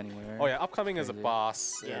just move anywhere. Oh yeah, upcoming as a Crazy.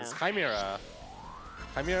 boss Yeah. is Chimera.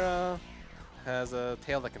 Chimera has a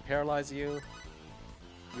tail that can paralyze you.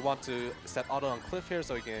 You want to set auto on Cliff here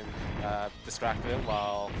so you can distract him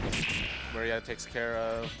while Maria takes care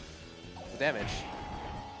of the damage.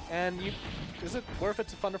 And is it worth it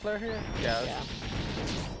to Thunder Flare here? Yeah. Yeah.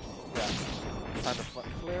 Time to Thunder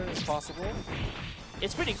Flare if possible.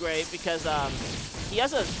 It's pretty great because he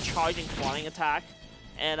has a charging flying attack,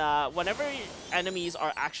 and whenever enemies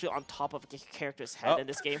are actually on top of a character's head in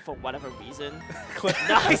this game for whatever reason,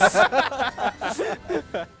 nice. That's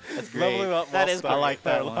great. Leveling up That while is stuck I like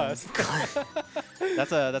that one. paralyzed.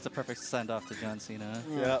 That's a perfect send off to John Cena.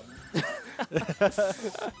 Yeah.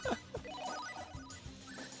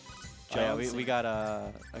 Oh, yeah, Jones. we got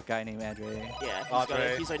a guy named Aithere. Yeah,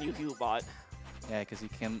 Aithere. he's our new Hugh bot. Yeah, because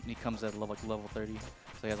he comes at level 30, so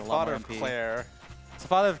he has a lot Father more of MP. Claire. It's the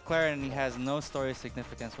father of Claire, and he has no story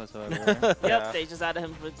significance whatsoever. Yep, Yeah. they just added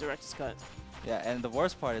him for director's cut. Yeah, and the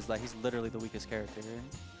worst part is that he's literally the weakest character.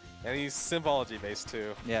 And he's symbology based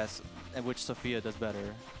too. Yes, and which Sophia does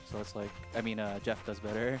better. So it's like, I mean, Jeff does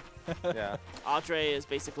better. Yeah. Aithere is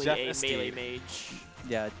basically Jeff a is melee Steve. mage.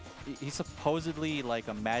 Yeah, he's supposedly like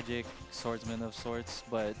a magic swordsman of sorts,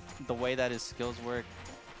 but the way that his skills work,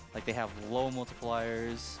 like they have low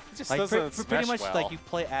multipliers. He just Like doesn't pretty smash much well. like you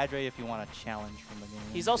play Aithere if you want a challenge from the game.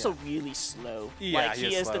 He's also really slow. Yeah, like he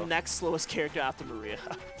he is is slow. the next slowest character after Maria.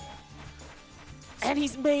 And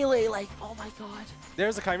he's melee, like, oh my god.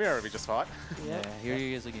 There's a Chimera we just fought. Yeah, here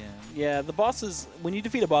he is again. Yeah, the bosses, when you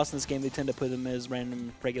defeat a boss in this game, they tend to put them as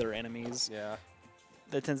random, regular enemies. Yeah.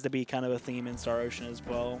 That tends to be kind of a theme in Star Ocean as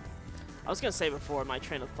well. I was gonna say before my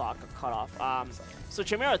train of thought got cut off. So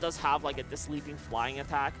Chimera does have like this leaping flying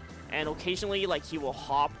attack, and occasionally like he will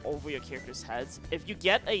hop over your character's heads. If you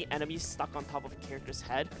get a enemy stuck on top of a character's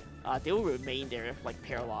head, they will remain there like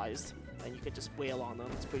paralyzed, and you can just wail on them.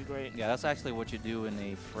 It's pretty great. Yeah, that's actually what you do in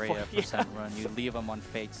a Freya Yeah. percent run. You leave him on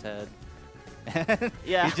Fate's head.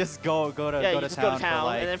 Yeah. You just go to Yeah, go you to just town go to town, for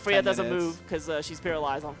like and then Freya 10 doesn't minutes. move because she's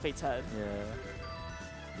paralyzed on Fate's head. Yeah.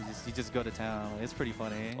 You just go to town. It's pretty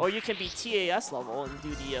funny. Or you can be TAS level and do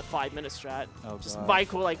the 5-minute strat. Oh, Just gosh.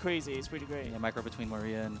 micro like crazy. It's pretty great. Yeah, micro between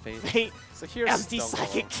Maria and Fate. Fate, So here's empty Stone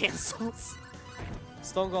psychic Golem. cancels.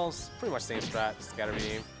 Stone Golem's pretty much same strat, Scatter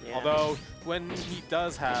Beam. Yeah. Although when he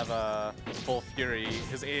does have full fury,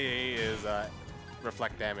 his AA is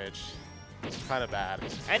reflect damage. Kind of bad.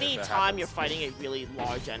 if that Anytime you're happens. fighting a really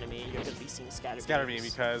large enemy, you're going to be seeing scatter Scatter Beam,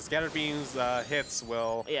 beams. because Scatter Beam's hits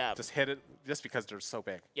will Yeah. just hit it just because they're so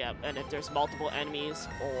big. Yeah, and if there's multiple enemies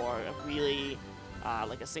or a really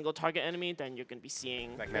like a single target enemy, then you're going to be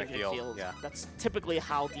seeing Magnetic magnetic field, yeah. That's typically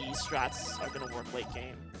how these strats are going to work late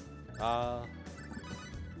game.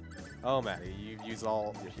 Oh, Maddie, you use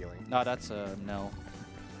all your healing. No, that's no.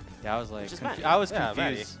 Yeah, I was like, Which is Maddie. I was Yeah,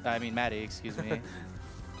 confused. I mean, Maddie, excuse me.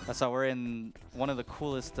 That's how we're in one of the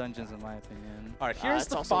coolest dungeons, in my opinion. All right, here's it's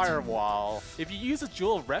the also firewall. If you use a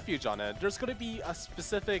Jewel of Refuge on it, there's going to be a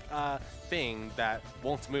specific thing that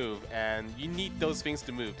won't move, and you need those things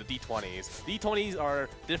to move, the D20s. D20s are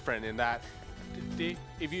different in that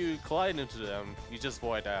if you collide into them, you just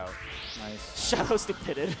void out. Nice. Shadows to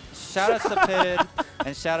Pitted. Shoutouts to Pitted,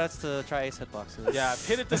 and shoutouts to Try Ace hitboxes. Yeah,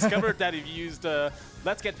 Pitted discovered that if you used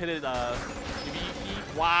Let's Get Pitted, if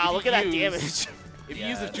you Wow, if look you at that use- damage. If you Yeah,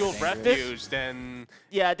 use a that's Jewel of dangerous. Refuge, then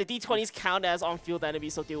Yeah, the D20s count as on-field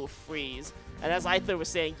enemies, so they will freeze. And as Aither was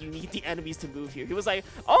saying, you need the enemies to move here. He was like,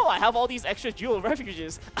 oh, I have all these extra Jewel of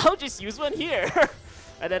Refuges. I'll just use one here.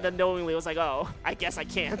 And then unknowingly was like, oh, I guess I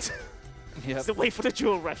can't. Yep. Just to wait for the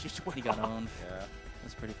Jewel of Refuge to He wear got off. owned. yeah.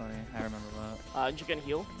 That's pretty funny. I remember that. You gonna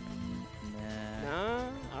heal? Nah. No?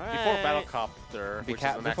 Alright. Before Battlecopter, which is the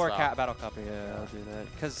next Before stop. Cat Battle Copy, yeah, I'll do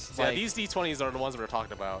that. Because So yeah, these D20s are the ones we're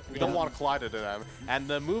talking about. We don't Yeah. want to collide into them. And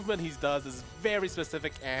the movement he does is very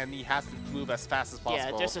specific, and he has to move as fast as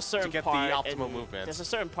possible Yeah, there's a certain to get part the optimal in, movement. There's a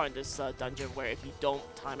certain part in this dungeon where if you don't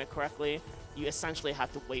time it correctly, you essentially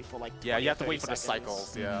have to wait for like 20 Yeah, you or have to 30 wait for the seconds.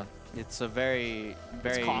 cycles. Yeah. it's a very,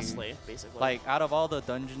 very It's costly, basically. Like out of all the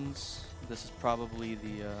dungeons, this is probably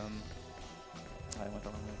the I went the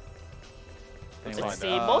wrong way. That's Anyway, it's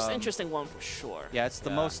fine, the though. most interesting one for sure. Yeah, it's the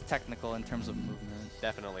Yeah. most technical in terms of movement.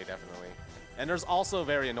 Definitely. And there's also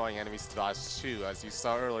very annoying enemies to dodge too, as you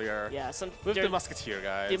saw earlier. Yeah, With there- the Musketeer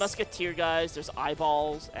guys. the Musketeer guys, there's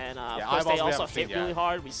eyeballs, and of course eyeballs they we also haven't seen hit really yet.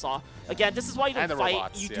 hard. We saw again. This is why you And don't the fight.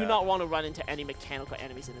 robots, You yeah. do not want to run into any mechanical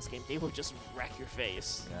enemies in this game. They will just wreck your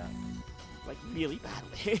face, Yeah. like really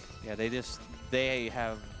badly. Yeah, they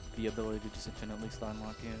have the ability to just infinitely stun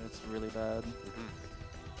lock you. It's really bad.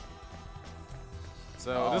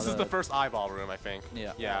 So Oh, this is the first eyeball room, I think.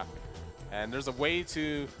 Yeah. Yeah. And there's a way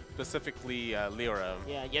to specifically lure him.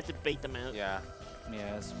 Yeah, you have to bait them out. Yeah.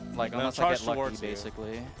 Yeah, it's like Then unless I charge get lucky, towards you.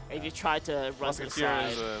 basically. If you try to run to the Musketeer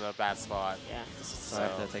side, is in a bad spot. yeah, this is So I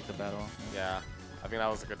have So- to take the battle. Yeah. I think that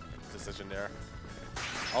was a good decision there.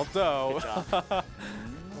 Although. Good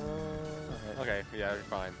Okay, yeah, you're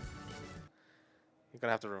fine. You're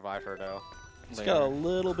gonna have to revive her though. Just got a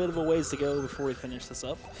little bit of a ways to go before we finish this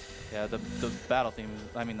up. Yeah, the battle theme.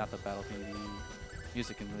 I mean, not the battle theme. The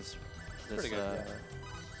music in this. Pretty good,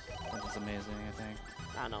 It's amazing. I think.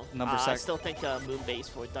 I don't know. Number I sec- still think Moon Base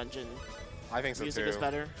for dungeon I think so music too. is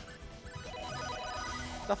better.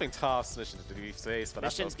 Nothing tops Mission to Deep Space, but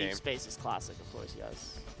that's Mission those Deep game. Space is classic, of course,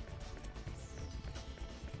 yes.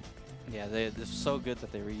 Yeah, they're so good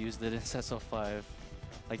that they reused it in SSO5.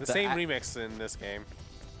 Like The same remix in this game.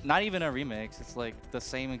 Not even a remix. It's like the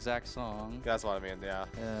same exact song. That's what I mean, yeah.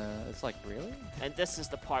 It's like, really? And this is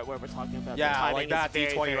the part where we're talking about the Yeah, timing like that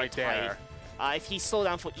is very, D20 very right there. tight. If he slowed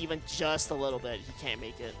down for even just a little bit, he can't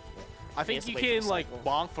make it. I think has to you wait for can the like cycle.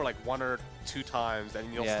 bonk for like 1 or 2 times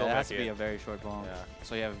and you'll Yeah, still it make has to be it. a very short bomb. Yeah.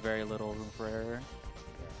 So you have very little room for error.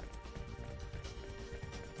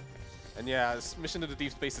 And yeah, this Mission to the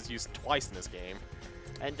Deep Space is used twice in this game.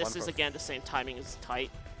 And this One is for- again the same timing is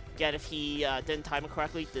tight. Again, if he didn't time it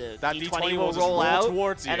correctly, the That D20 D20 will will just roll roll out.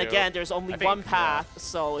 towards And you. again, there's only I think, one yeah. path,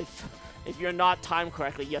 so if you're not timed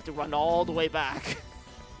correctly, you have to run all the way back.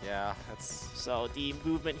 Yeah, that's... So the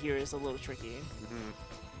movement here is a little tricky. Mhm.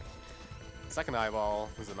 Second eyeball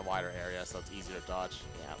is in a wider area, so it's easier to dodge.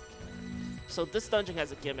 Yeah. So this dungeon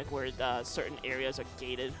has a gimmick where certain areas are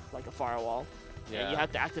gated, like a firewall. Yeah. And you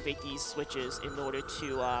have to activate these switches in order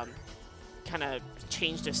to kind of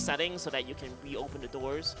change their settings so that you can reopen the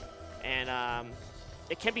doors. And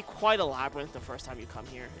it can be quite a labyrinth the first time you come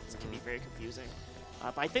here. It can be very confusing.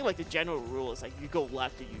 But I think like the general rule is like you go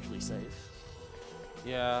left, you're usually safe.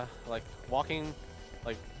 Yeah, like walking,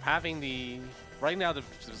 like having the... Right now, the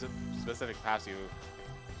specific paths you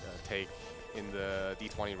take in the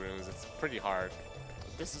D20 rooms, it's pretty hard.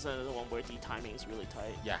 This is another one where the timing is really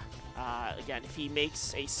tight. Yeah. Again, if he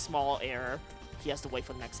makes a small error, he has to wait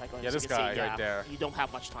for the next cycle. Yeah, As you this can guy see, right there. You don't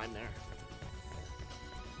have much time there.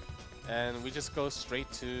 And we just go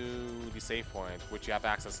straight to the save point, which you have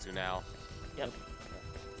access to now. Yep.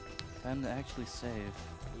 Time to actually save.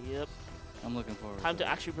 Yep. I'm looking forward Time to to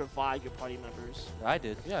actually provide your party members. I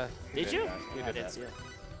did. Yeah. Did you? that. You I did didn't that. see it.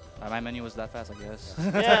 My menu was that fast, I guess.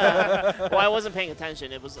 Yeah. Well, I wasn't paying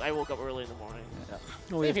attention. I woke up early in the morning.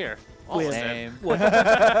 Same here. We Almost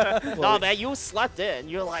have- there. No, man, you slept in.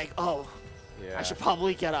 You're like, oh, Yeah. I should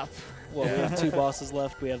probably get up. Well, we have 2 bosses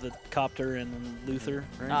left. We have the Copter and Luther.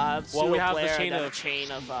 Well, we have the chain of-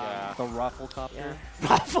 chain of Yeah. The Rafflecopter. yeah.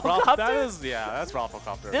 That Rafflecopter? is, yeah, that's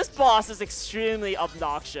Rafflecopter. This boss is extremely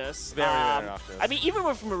obnoxious. Very, very obnoxious. I mean, even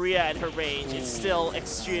with Maria and her range, it's still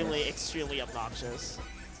extremely, extremely obnoxious.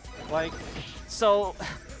 Like, So,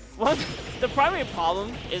 the primary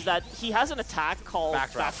problem is that he has an attack called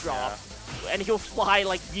Backdrop, Backdrop, and he'll fly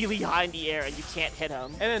like really high in the air, and you can't hit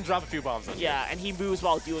him. and then drop a few bombs on you. Yeah, and he moves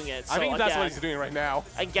while doing it. So I think that's again, what he's doing right now.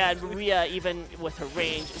 Again, Maria, even with her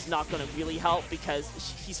range, is not going to really help because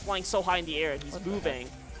he's flying so high in the air and he's moving.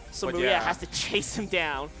 So But Maria yeah. has to chase him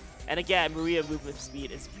down. And again, Maria movement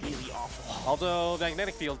speed is really awful. Although the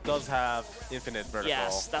magnetic field does have infinite vertical.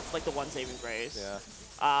 Yes, that's like the one saving grace. Yeah.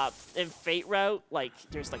 In Fate Route, like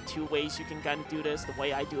there's like 2 ways you can kind of do this. The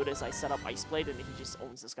way I do it is I set up Ice Blade and he just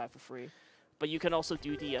owns this guy for free. But you can also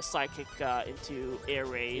do the sidekick into Air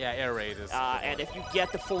Raid. Yeah, air raid is. And if you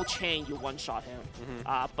get the full chain, you one-shot him.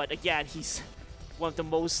 But again, he's one of the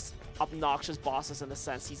most obnoxious bosses in a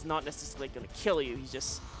sense. He's not necessarily going to kill you. He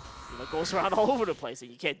just goes around all over the place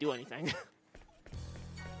and you can't do anything.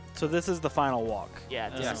 So this is the final walk. Yeah,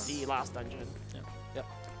 this Yes. is the last dungeon.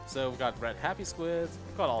 So we've got red happy squids.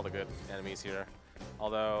 We've got all the good enemies here.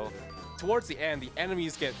 Although, towards the end, the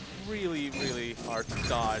enemies get really, really hard to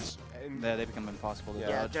dodge. And Yeah, they become impossible to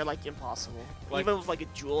Yeah, dodge. they're like impossible. Like- Even with like a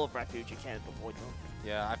Jewel of Refuge, you can't avoid them.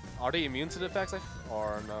 yeah, are they immune to the effects?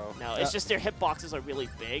 Or no? No, it's just their hitboxes are really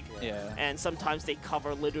big. Yeah. And sometimes they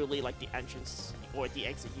cover literally like the entrance or the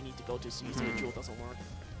exit you need to go to, so using a Jewel doesn't work.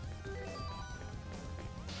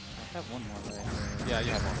 I have one more right here. Yeah,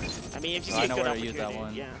 you have one. I mean, if you So see I a know good where to use opportunity, that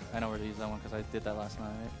one. yeah. I know where to use that one because I did that last night.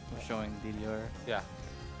 We're showing DDR. Yeah.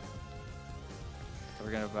 So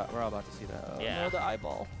we're all about to see that. Yeah. No, the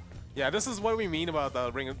eyeball. Yeah, this is what we mean about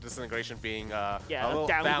the Ring of Disintegration being Yeah, a little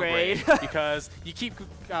downgrade. because you keep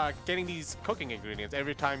getting these cooking ingredients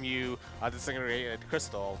every time you disintegrate a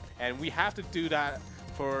crystal, and we have to do that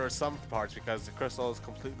for some parts because the crystal is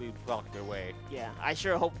completely blocking your way. Yeah, I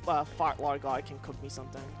sure hope Fart Lord God can cook me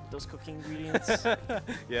something. Those cooking ingredients.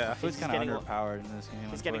 Yeah. Food's He's kind of getting a- underpowered in this game.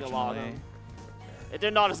 He's getting a lot of unfortunately. them.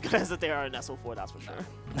 They're not as good as they are in SO4, that's for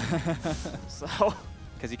sure. So,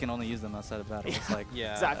 Because you can only use them outside of battle. It's like,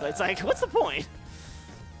 Yeah. exactly. It's like, what's the point?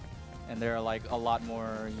 and there are like a lot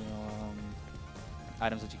more,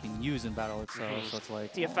 items that you can use in battle itself. So it's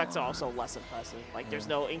like, The effects are also less impressive. Like, there's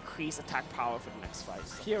no increased attack power for the next fight.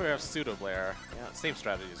 So, Here we have Pseudo Blair. Yeah. Same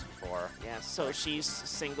strategy as before. yeah, so she's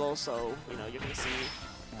single, so, you're going to see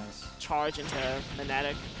nice. charge into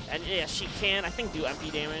Magnetic. And yeah, she can, I think, do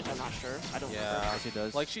MP damage. I'm not sure. I don't remember. Yeah. She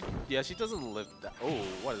does. Like she doesn't live that. Oh,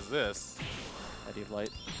 what is this? Eddy of Light.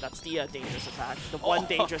 That's the dangerous attack. The one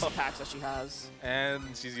dangerous attack that she has. And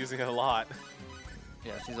she's using it a lot.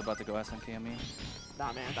 Yeah, she's about to go SMK on me.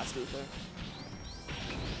 Nah, man, that's Luther.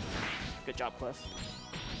 Good job, Cliff.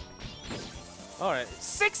 All right,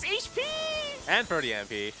 6 HP! and 30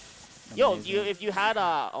 MP. Yo, Amazing. if you had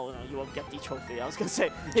oh no, you won't get the trophy. I was gonna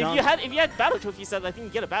say John- if you had battle trophy set, I think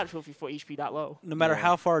you get a battle trophy for HP that low. No matter Yeah.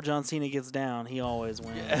 how far John Cena gets down, he always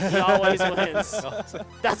wins. He always wins.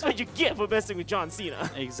 That's what you get for messing with John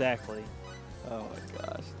Cena. Exactly. Oh my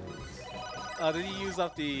gosh. Dude. Did he use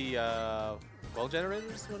up the well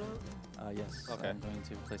generators or not? Yes. Okay. I'm going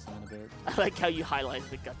to place them in a bit. I like how you highlighted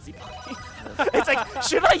the gutsy body. It's like,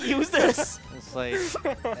 should I use this? It's like,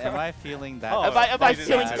 am I feeling that Oh, am I you didn't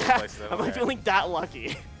feeling actually that? place them, Am I okay. feeling that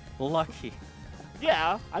lucky? lucky?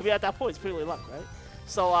 Yeah, I mean at that point it's purely luck, right?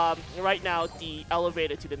 So right now the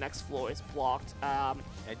elevator to the next floor is blocked. And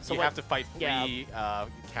So you what- have to fight yeah. 3 not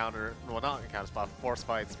encounter spot, force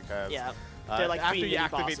fights because Yeah, they're like after 3 you mini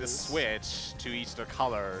activate the bosses. switch to each of the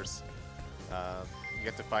colors, you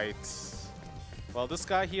get to fight. Well, this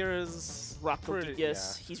guy here is Rock pretty-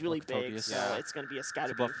 Rodriguez, he's really big, Rock so Yeah. it's gonna be a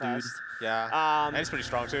scatter buff beam dude. fest. Yeah, and he's pretty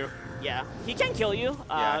strong too. Yeah, he can kill you.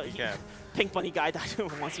 Yeah, he can. Pink Bunny guy died to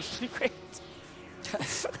him once, was pretty great.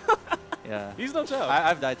 Yeah. He's no joke.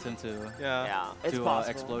 I've died to him too. yeah. Yeah, it's To,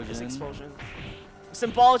 possible. explosion. It's explosion.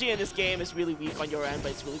 Symbology in this game is really weak on your end,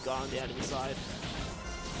 but it's really good on the enemy side.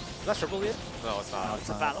 Is that triple yet? No, it's not. It's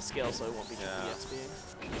a battle skill, so it won't be Yeah. XP.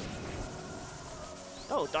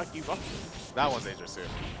 Oh, Dark Eruption. That one's dangerous too.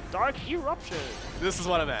 Dark Eruption. This is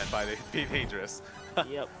what I meant by being dangerous. Yep.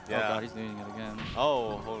 Oh Yeah. god, he's doing it again.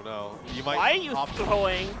 Oh no. You might. Why are you opt-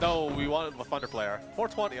 throwing? No, we wanted a Thunder Flare.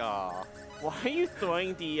 420. Aw. Why are you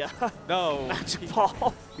throwing the No. magic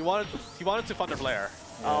ball? He wanted to Thunder Flare.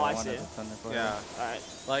 Oh, I wanted see. the Thunder Flare. Yeah. All right.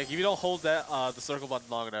 Like if you don't hold that the circle button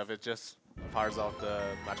long enough, it just fires out the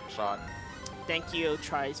magical shot. Thank you,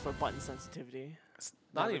 tries for button sensitivity. It's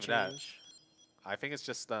not Never even that. change. I think it's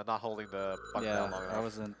just not holding the button Yeah, down long enough. I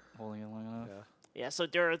wasn't holding it long enough. Yeah. Yeah, so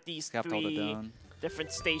there are these You have to hold it 3 down.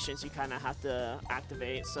 different stations you kind of have to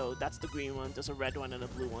activate. So that's the green one, there's a red one and a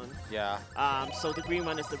blue one. Yeah. So the green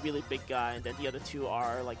one is the really big guy, and then the other 2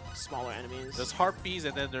 are like smaller enemies. There's Harpies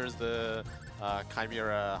and then there's the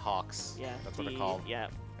Chimera Hawks. Yeah, That's what they're called. Yeah,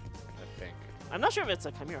 I think. I'm not sure if it's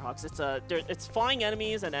a Chimera Hawks. It's flying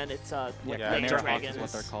enemies, and then it's like Yeah, land Chimera Chimera Hawk dragons. is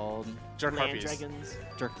what they're called. Jerk Land Harpies. dragons,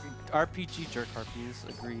 Jerk, RPG jerk harpies.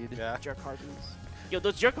 Agreed. Yeah. jerk harpies. Yo,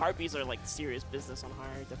 those jerk harpies are like serious business on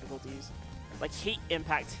higher difficulties. Like hate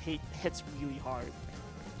impact hits really hard.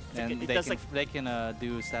 It's like- And it they does can, like they can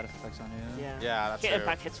do status effects on you. yeah. Yeah, that's Hit true.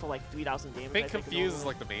 impact hits for like 3,000 damage. I think I think, Confuse is normally.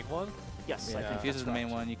 like the main one. Yes. Yeah, Yeah, Confuse is that's the main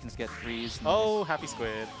correct. one. You can get threes. Oh, Happy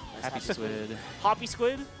Squid. Nice Happy Squid. Hoppy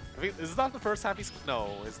Squid. I think, is that the first Happy Squid? No,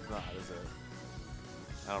 it's not, is it?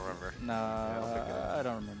 I don't remember. No, I don't think it is. I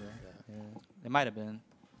don't remember. Yeah. It might have been.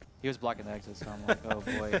 He was blocking the exit, so I'm like, oh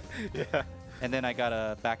boy. Yeah. And then I got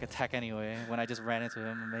a back attack anyway when I just ran into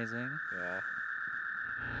him. Amazing. Yeah.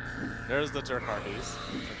 There's the Jerk Harpies.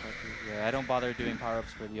 Yeah, I don't bother doing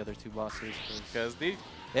power-ups for the other 2 bosses because Because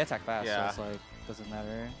they attack fast, Yeah. so it's like, doesn't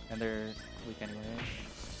matter. And they're weak anyway.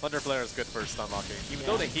 Thunder Flare is good for stun locking. Even Yeah.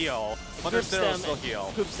 though they heal, Thunder Groups Flare will them still and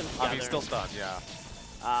heal. Groups them I together. mean, still stun,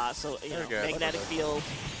 yeah. So you Very know, good. magnetic field,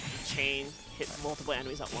 chain, hit multiple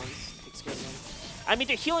enemies at once, takes care of them. I mean,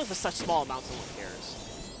 they're healing for such small amounts, no one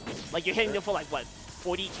cares. Like you're hitting them for like what,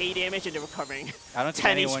 40k damage, and they're recovering. I don't think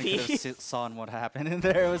 10 anyone HP. could have saw what happened in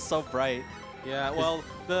there. It was so bright. Yeah, well,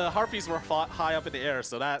 the Harpies were high up in the air,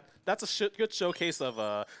 so that's a good showcase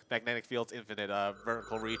of Magnetic Field's infinite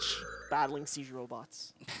vertical reach. Battling seizure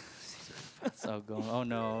robots. So going. Oh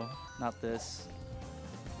no, not this.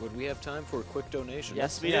 Would we have time for a quick donation?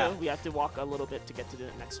 Yes, we Yeah. do. We have to walk a little bit to get to the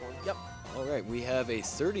next one. Yep. All right, we have a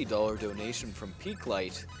 $30 donation from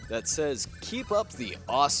Peaklight that says, "Keep up the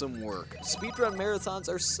awesome work. Speedrun marathons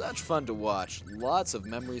are such fun to watch. Lots of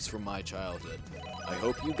memories from my childhood. I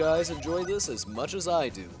hope you guys enjoy this as much as I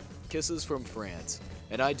do. Kisses from France."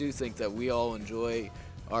 And I do think that we all enjoy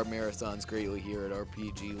our marathons greatly here at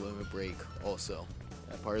RPG Limit Break also.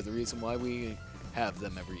 Part of the reason why we have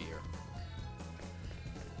them every year.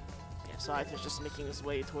 Yeah, so Aithere's just making his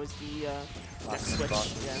way towards the next Last switch. spot.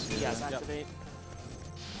 Yeah, he has Yep. activate.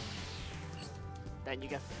 Then you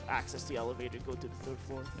get access to the elevator to go to the 3rd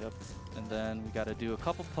floor. Yep. And then we gotta do a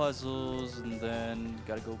couple puzzles, and then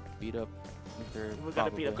gotta go beat up Aithere. We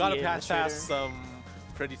gotta beat up Gotta the pass administrator. some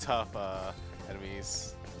pretty tough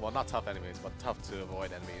enemies. Well, not tough enemies, but tough to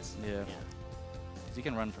avoid enemies. Yeah. Yeah. 'Cause you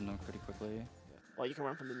can run from them pretty quickly. Well, you can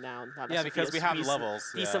run from them now. Not Yeah, necessarily because we as have recent- levels.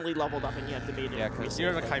 Yeah. Decently leveled up, and you have to beat it. Yeah, 'cause recently.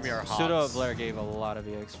 You're the Chimera Hawks. Pseudo Blair gave a lot of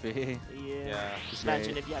EXP. Yeah. Yeah. It's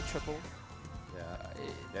Imagine great. if you had triple.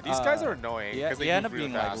 Yeah, these guys are annoying Yeah, because they you end move up really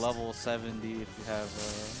being like fast. level 70 if you have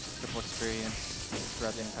triple experience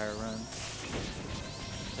throughout the entire run.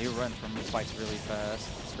 They run from the spikes really fast.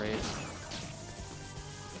 It's great.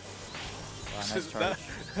 Wow, nice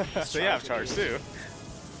charge. So you have charge too.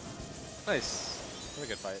 Nice. What a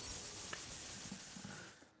good fight.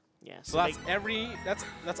 Yeah. So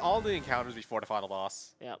that's all the encounters before the final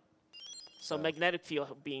boss. Yep. So magnetic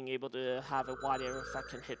field being able to have a wide area effect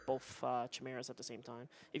can hit both chimeras at the same time.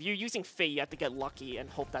 If you're using Fate, you have to get lucky and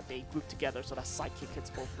hope that they group together so that sidekick hits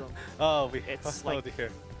both of them. Oh, It's oh like dear.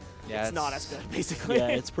 Yeah, it's not as good basically. Yeah,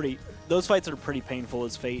 it's pretty. Those fights are pretty painful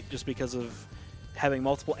as Fate, just because of having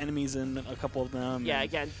multiple enemies in a couple of them. Yeah, and-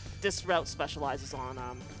 again, this route specializes on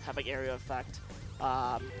having area effect.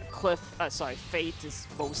 Fate is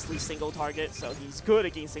mostly single target, so he's good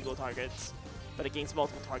against single targets, but against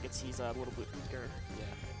multiple targets, he's a little bit weaker. Yeah.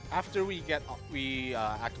 After we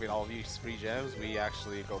activate all of these free gems, we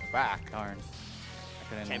actually go back. Darn. I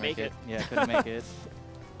couldn't Can't make make it. Yeah, couldn't make it.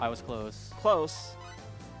 I was close. Close.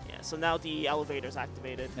 Yeah, so now the elevator's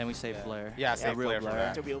activated. And we saved Blair. Yeah, save real Blair for Blair.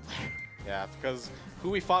 that. To real Blair. Yeah, because who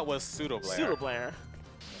we fought was Pseudo Blair. Pseudo Blair.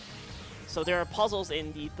 So there are puzzles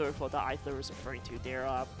in the third floor that Aithere was referring to. They're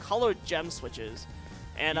colored gem switches.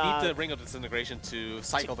 And you need the Ring of Disintegration to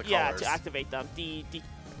cycle the yeah, colors. to activate them.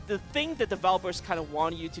 The thing that developers kind of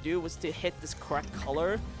wanted you to do was to hit this correct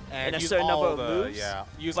color and in a use certain number all of the, moves. Yeah,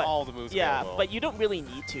 use but- all the moves Yeah, available. but you don't really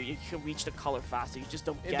need to. You can reach the color faster. You just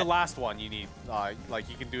don't in get. the last one, you need like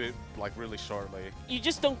you can do it like really shortly. You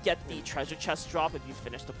just don't get the treasure chest drop if you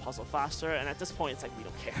finish the puzzle faster. And at this point, it's like we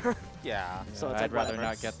don't care. Yeah, So Yeah, it's I'd like rather whatever.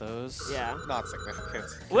 not get those. Yeah. not significant.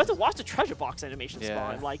 We have to watch the treasure box animation Yeah.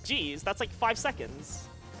 spawn. Like, geez, that's like 5 seconds.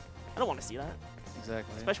 I don't want to see that,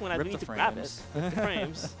 Exactly. especially when I Rip need the to grab it. frames. Rip the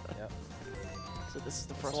frames. Yep. So this is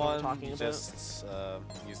the This first one we're one, talking you about. just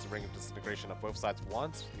use the Ring of Disintegration on both sides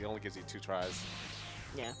once. It only gives you 2 tries.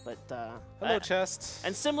 Yeah, but Hello, chest.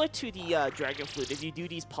 and similar to the Dragon Flute, if you do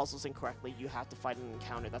these puzzles incorrectly, you have to fight an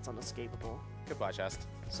encounter that's unescapable. Goodbye, chest.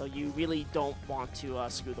 So you really don't want to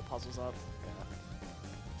screw the puzzles up. Yeah.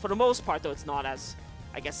 For the most part, though, it's not as,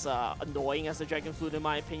 I guess, annoying as the Dragon Flute, in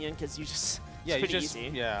my opinion, because you just Yeah, it's you pretty just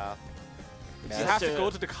easy. yeah. It's You just have to go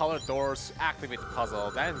to the colored doors, activate the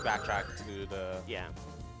puzzle, then backtrack to the. Yeah.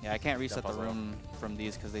 Yeah, I can't reset the puzzle. room from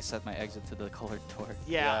these because they set my exit to the colored door.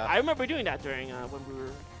 Yeah, Yeah. I remember doing that during when we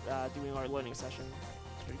were doing our learning session.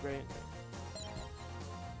 It's pretty great.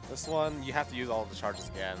 This one, you have to use all the charges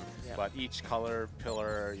again, Yeah. but each color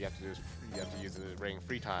pillar you have to use the ring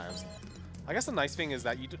 3 times. I guess the nice thing is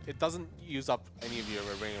that it doesn't use up any of your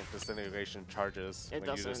Ring of Disintegration charges. It when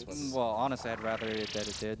you do this doesn't. one. Well, honestly, I'd rather that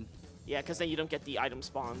it did. Yeah, because then you don't get the item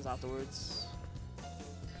spawns afterwards.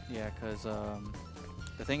 Yeah, because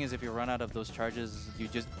the thing is, if you run out of those charges, you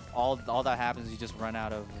just all that happens. You just run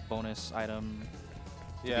out of bonus item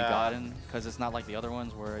to be gotten. Because it's not like the other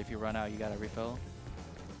ones where if you run out, you gotta refill.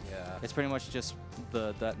 Yeah. It's pretty much just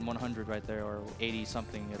that 100 right there, or 80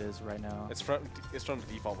 something it is right now. It's from the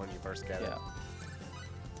default when you first get it.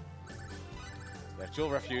 Yeah. Yeah, Jewel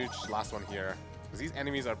Refuge, last one here. Because these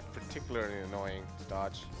enemies are particularly annoying to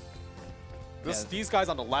dodge. Yeah. These guys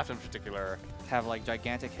on the left in particular. Have like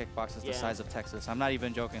gigantic hitboxes the Yeah. size of Texas. I'm not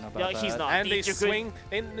even joking about Yeah, that. he's not. And The they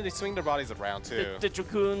Dragoon- swing their bodies around too. The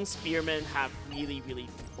Dragoon Spearmen have really, really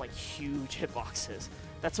like huge hitboxes.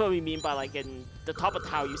 That's what we mean by like in the top of the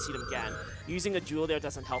tower you see them again. Using a jewel there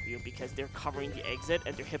doesn't help you because they're covering the exit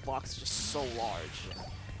and their hitbox is just so large.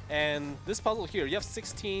 And this puzzle here, you have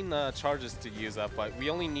 16 charges to use up, but we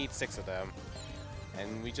only need 6 of them.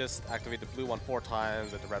 And we just activate the blue one 4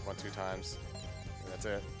 times and the red one 2 times. And that's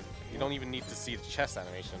it. You don't even need to see the chest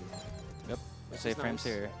animation. Yep. Which Save is frames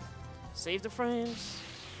nice. here. Save the frames.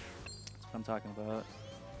 That's what I'm talking about.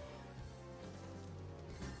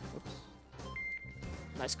 Oops.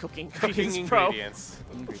 Nice cooking Cooking ingredients, pro. ingredients.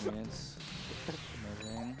 Ingredients.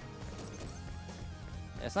 Amazing.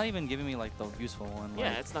 It's not even giving me like the useful one. Yeah,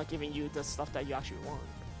 like- it's not giving you the stuff that you actually want,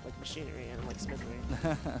 like machinery and like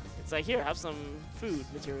smithery. It's like, here, have some food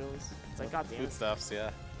materials. It's like, goddamn. Foodstuffs,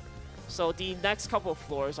 yeah. So the next couple of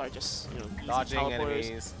floors are just, easy Dodging teleporters.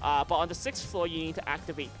 enemies. But on the 6th floor, you need to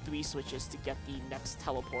activate 3 switches to get the next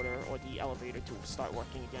teleporter or the elevator to start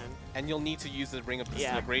working again. And you'll need to use the Ring of Yeah.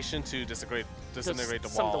 Disintegration to disintegrate Just the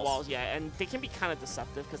some walls. of the walls, yeah, and they can be kind of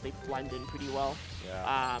deceptive because they blend in pretty well.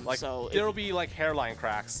 Yeah. Like, so if- there'll be like hairline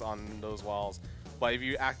cracks on those walls. But if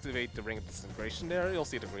you activate the Ring of Disintegration there, you'll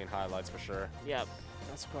see the green highlights for sure. Yep,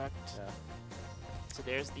 that's correct. Yeah. So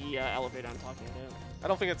there's the elevator I'm talking about. I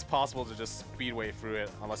don't think it's possible to just speedway through it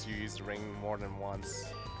unless you use the ring more than once.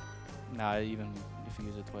 Nah, even if you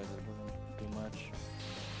use it twice, it doesn't do much.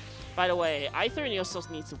 By the way, Aithere also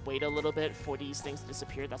needs to wait a little bit for these things to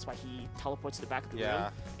disappear. That's why he teleports to the back of the room.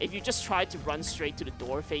 If you just try to run straight to the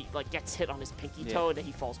door, Fate like gets hit on his pinky toe and then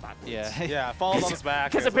he falls backwards. Yeah. Yeah, falls on his back.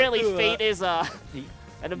 Because apparently Fate is an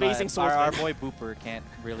amazing swordsman. Our boy Booper can't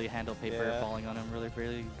really handle paper falling on him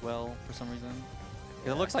really well for some reason.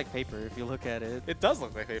 It looks like paper if you look at it. It does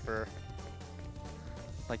look like paper.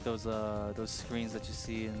 Like those screens that you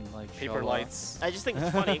see in like Paper Showa. lights. I just think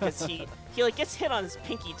it's funny because he like gets hit on his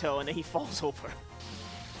pinky toe and then he falls over.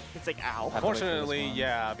 It's like ow. Unfortunately,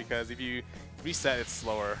 yeah, because if you reset, it's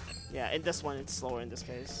slower. Yeah, in this one it's slower in this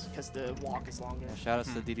case because the walk is longer. Yeah, shout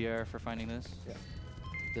outs to DDR for finding this. Yeah.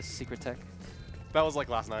 This secret tech. That was like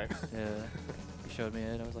last night. Yeah. He showed me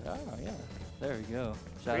it. I was like, oh yeah, there we go.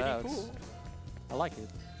 Shout Pretty outs. cool. I like it.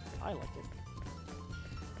 I like it.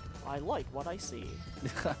 I like what I see.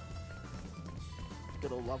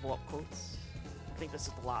 Good old level up quotes. I think this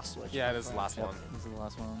is the last switch. Yeah, this is the last one. This is the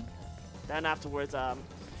last one. Then afterwards,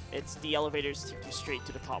 it's the elevators take you straight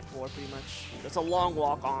to the top floor pretty much. It's a long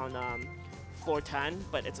walk on floor 10,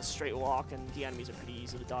 but it's a straight walk and the enemies are pretty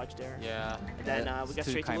easy to dodge there. Yeah. And then we get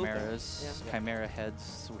two straight chimeras. to Luther. Yeah. Chimera heads.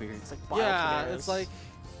 It's weird. It's like Yeah, biochimeras. it's like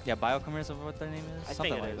biochimeras of what their name is. I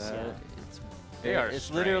Something think it like is, that. yeah. they are. It's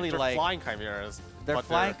strange. literally they're like flying chimeras. they're but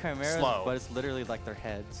flying they're chimeras, slow. but it's literally like their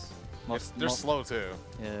heads. They're slow too.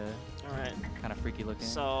 Yeah. All right. Kind of freaky looking.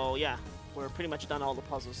 So yeah, we're pretty much done all the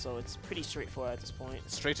puzzles, so it's pretty straightforward at this point.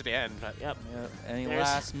 Straight to the end. Yep. Yep. Any There's-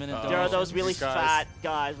 last minute Uh-oh. There are donations? those really These guys. fat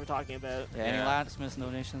guys we're talking about. Yeah, any Yeah. last minute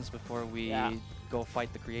donations before we go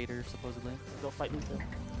fight the creator, supposedly? Go fight Luther.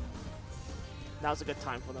 Now's a good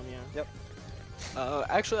time for them, yeah. Yep.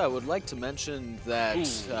 Actually, I would like to mention that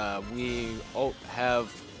we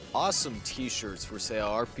have awesome T-shirts for sale.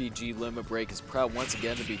 RPG Limit Break is proud once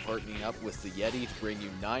again to be partnering up with the Yeti to bring you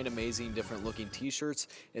 9 amazing different looking T-shirts.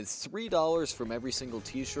 And $3 from every single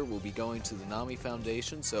T-shirt will be going to the NAMI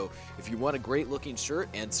Foundation. So if you want a great looking shirt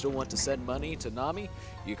and still want to send money to NAMI,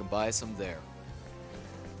 you can buy some there.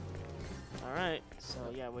 All right. So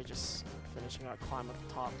yeah, we're just finishing our climb up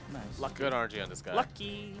the top. Nice. Lucky. Good RNG on this guy.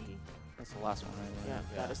 Lucky. That's the last one, right?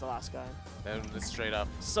 Yeah, that is the last guy. And it's straight up.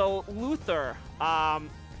 So Luther,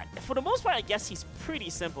 for the most part, I guess he's pretty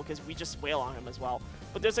simple because we just wail on him as well.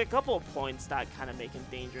 But there's a couple of points that kind of make him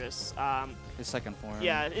dangerous. His second form.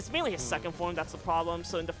 Yeah, it's mainly his second form that's the problem.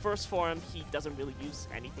 So in the first form, he doesn't really use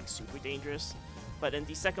anything super dangerous. But in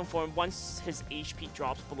the second form, once his HP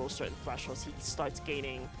drops below certain thresholds, he starts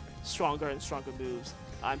gaining stronger and stronger moves.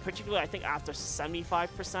 In particular, I think after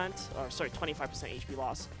 75%, or sorry, 25% HP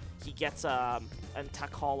loss, he gets an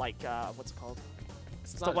attack call like, what's it called?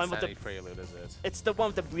 It's the not one with the- Insanity Prelude, is it? It's the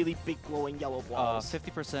one with the really big glowing yellow balls.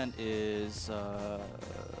 50% is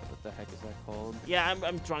what the heck is that called? Yeah,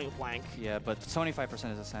 I'm drawing a blank. Yeah, but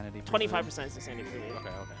 25% is a sanity. 25% is the same period. Okay,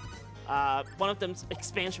 okay. One of them's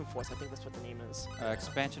expansion force. I think that's what the name is.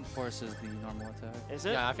 Expansion force is the normal attack. Is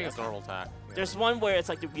it? Yeah, I think it's Okay. normal attack. Yeah. There's one where it's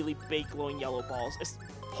like the really big glowing yellow balls.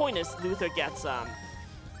 Point is, Luther gets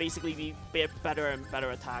basically better and better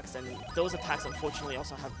attacks, and those attacks unfortunately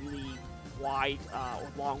also have really wide or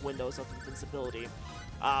long windows of invincibility.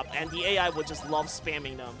 And the AI would just love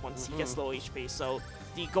spamming them once he gets low HP. So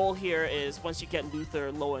the goal here is once you get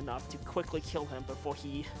Luther low enough to quickly kill him before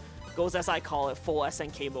he goes, as I call it, full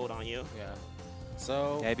SNK mode on you. Yeah.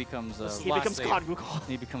 So Yeah, he becomes. This is He last becomes save. God Rukal,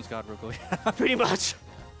 He becomes God Rukal. pretty much.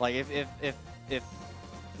 Like if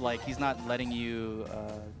like he's not letting you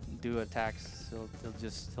do attacks,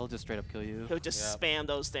 he'll just straight up kill you. He'll just Yep. spam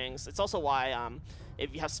those things. It's also why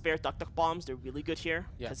if you have spare duck bombs, they're really good here.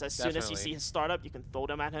 Yeah, Because as soon as you definitely. see his startup, you can throw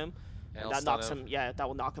them at him. And And it'll that stun knocks him. Yeah, that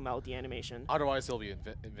will knock him out with the animation. Otherwise, he'll be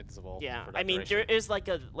invincible. Yeah, for that I mean duration. there is like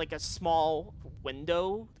a small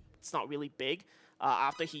window. It's not really big.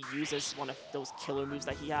 After he uses one of those killer moves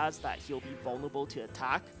that he has, that he'll be vulnerable to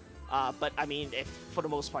attack. But I mean, if for the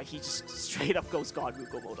most part he just straight up goes God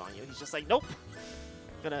Ruko mode on you, he's just like, nope,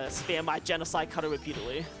 gonna spam my genocide cutter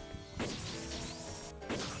repeatedly.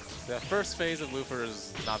 The first phase of Luther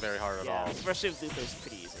is not very hard at Yeah, all. especially with Luther, it's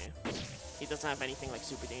pretty easy. He doesn't have anything like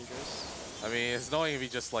super dangerous. I mean, it's annoying if he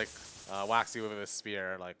just like whacks you with his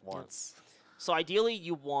spear like once. So ideally,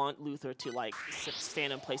 you want Luther to like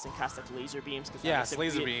stand in place and cast like laser beams. Cause that Yeah, makes him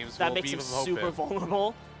laser beams That will makes beam him him open. super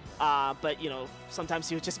vulnerable. But you know, sometimes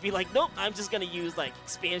he would just be like, nope, I'm just gonna use like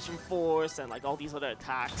expansion force and like all these other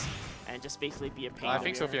attacks, and just basically be a pain. I in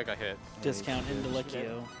think the rear. Sophia got hit. Discount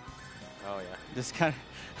Intellectio. Oh yeah. This kind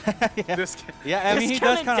yeah. This. Yeah, I mean, This he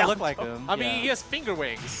does kinda kind of look down like low. him. I mean, yeah. he has finger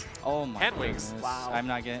wings. Oh my hand wings. goodness. Wow. I'm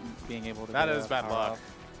not being able to. That get is a bad power luck.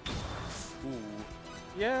 off. Ooh.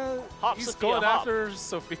 Yeah, Hop, he's Sophia, going hop. after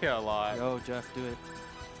Sophia a lot. Yo, Jeff, do it.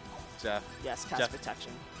 Jeff. Yes, cast Jeff.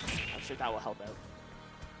 protection. sure that will help out.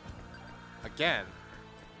 Again.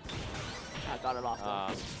 I got it off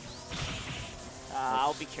though.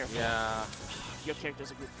 I'll be careful. Yeah. Your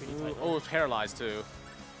characters are pretty tight. Oh, it's paralyzed too.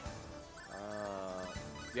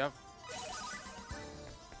 Yep.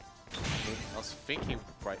 I was thinking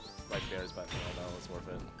right berries, but no, that was worth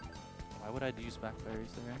it. Why would I use back berries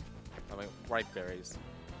there? I mean, ripe berries.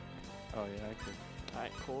 Oh yeah, I could.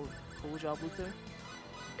 Alright, cool job, Luther.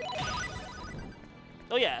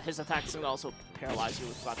 Oh yeah, his attacks can also paralyze you,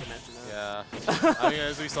 we forgot to mention that. Yeah. I mean,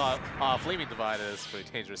 as we saw, Flaming Divide is pretty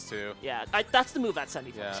dangerous too. Yeah, that's the move at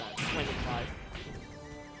 74%. Yeah. Flaming Divide.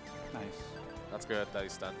 Nice. That's good that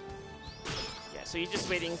he's stunned. Yeah, so you're just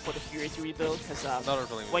waiting for the Fury to rebuild, because Another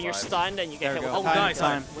Flaming when you're Divide. stunned and you get There hit we with go. oh, Time,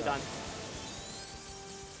 time. We're done.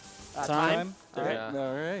 Time. Alright. Yeah.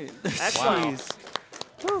 All right. Excellent.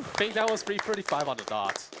 I think that was 335 on the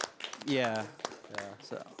dot. Yeah. Yeah.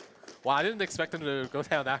 So. Wow, I didn't expect him to go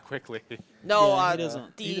down that quickly. No, Yeah, he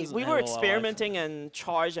doesn't- he doesn't we have were a lot of life. experimenting, and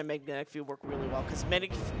Charge and Magnetic Field work really well, because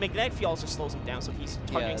Magnetic Field also slows him down, so if he's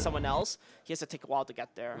targeting Yeah. someone else, he has to take a while to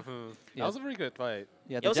get there. That was a very good fight.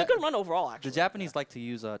 Yeah. It was a good run overall, actually. The Japanese like to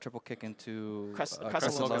use a triple kick into Crescent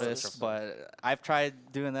Crescent Lotus. Lotus, but I've tried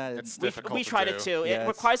doing that. It's We difficult to tried do. it too. Yeah, It it's-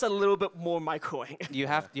 requires a little bit more microing. You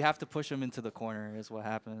have to push him into the corner is what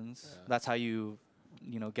happens. Yeah. That's how you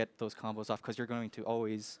get those combos off, because you're going to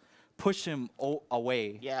always push him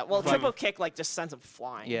away. Yeah, well, From- triple kick like just sends him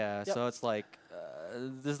flying. Yeah, Yep. so it's like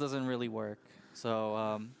this doesn't really work.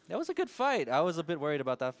 So that was a good fight. I was a bit worried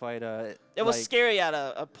about that fight. It was like- scary at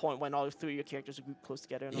a point when all three of your characters are grouped close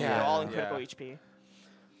together and they're Yeah, all in critical yeah. HP.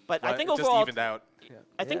 But I But think it just overall, evened out.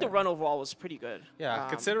 I think the run overall was pretty good. Yeah,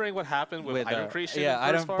 considering what happened with item creation. Yeah, in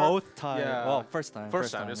item first part, both time. Yeah. Well, first time.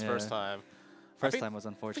 First time, yeah. first time. First think- time was I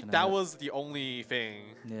unfortunate. think that was the only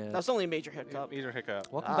thing. Yeah. That was only a major hiccup. Major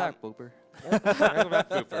hiccup. Welcome Um, back, Booper. Welcome back,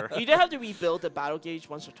 Cooper. You did have to rebuild the battle gauge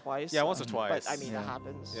once or twice. Yeah, once or twice. But I mean, that Yeah.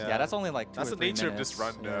 happens. Yeah. Yeah, that's only like 2 That's or the 3 nature of this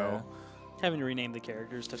minutes. run, though. Having to rename the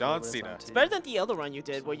characters took John a little bit of Cena. time, It's too. Better than the other run you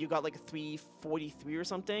did, where you got like a 343 or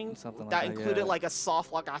something. Something like that that, included yeah. like a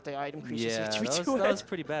soft lock after item creation. Yeah, so you that do was it.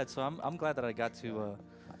 pretty bad. So I'm glad that I got to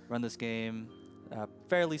run this game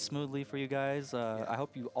fairly smoothly for you guys. I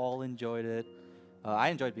hope you all enjoyed it. I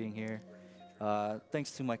enjoyed being here.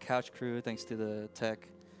 Thanks to my couch crew. Thanks to the tech.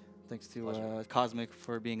 Thanks to Cosmic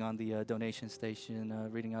for being on the donation station,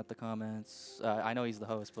 reading out the comments. I know he's the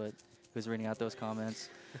host, but he was reading out those comments.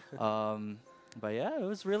 But yeah, it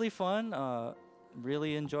was really fun.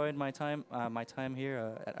 Really enjoyed my time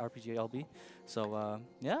here at RPGLB. So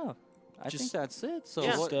yeah, I think Just- that's it. So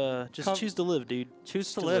Yeah. what, Just choose to live, dude.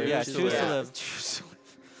 choose to to live. live, Yeah, choose choose to to live. live.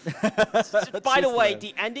 By the Choose to way, live.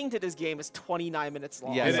 the ending to this game is 29 minutes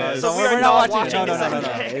long. Yeah, It is. So So we are we're not not watching. watching No, this no, no, every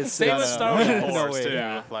no, no. day. It's- Same no, with no, Star no. Wars, No way. too.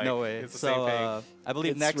 Yeah. Like, No way. It's the So same thing. I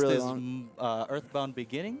believe It's next really is long. Earthbound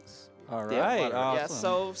Beginnings. All Yeah, right. whatever. Awesome. Yeah,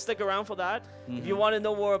 so stick around for that. If you Mhm. want to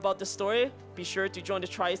know more about the story, be sure to join the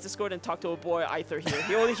Trice Discord and talk to our boy Aither here.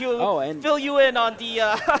 He'll Oh, and fill you in on the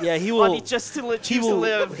yeah, he on will. the just to He choose to will.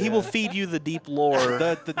 live. He will feed you the deep lore.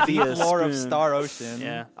 the deep via lore of spoon. Star Ocean.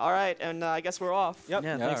 Yeah. All right, and I guess we're off. Yep.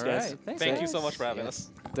 Yeah. Yeah, Thanks, all guys. right. Thanks, Thank you guys. so much for having us.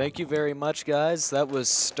 Thank you very much, guys. That was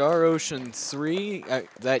Star Ocean 3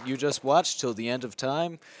 that you just watched till the end of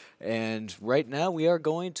time. And right now we are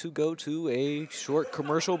going to go to a short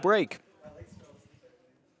commercial break.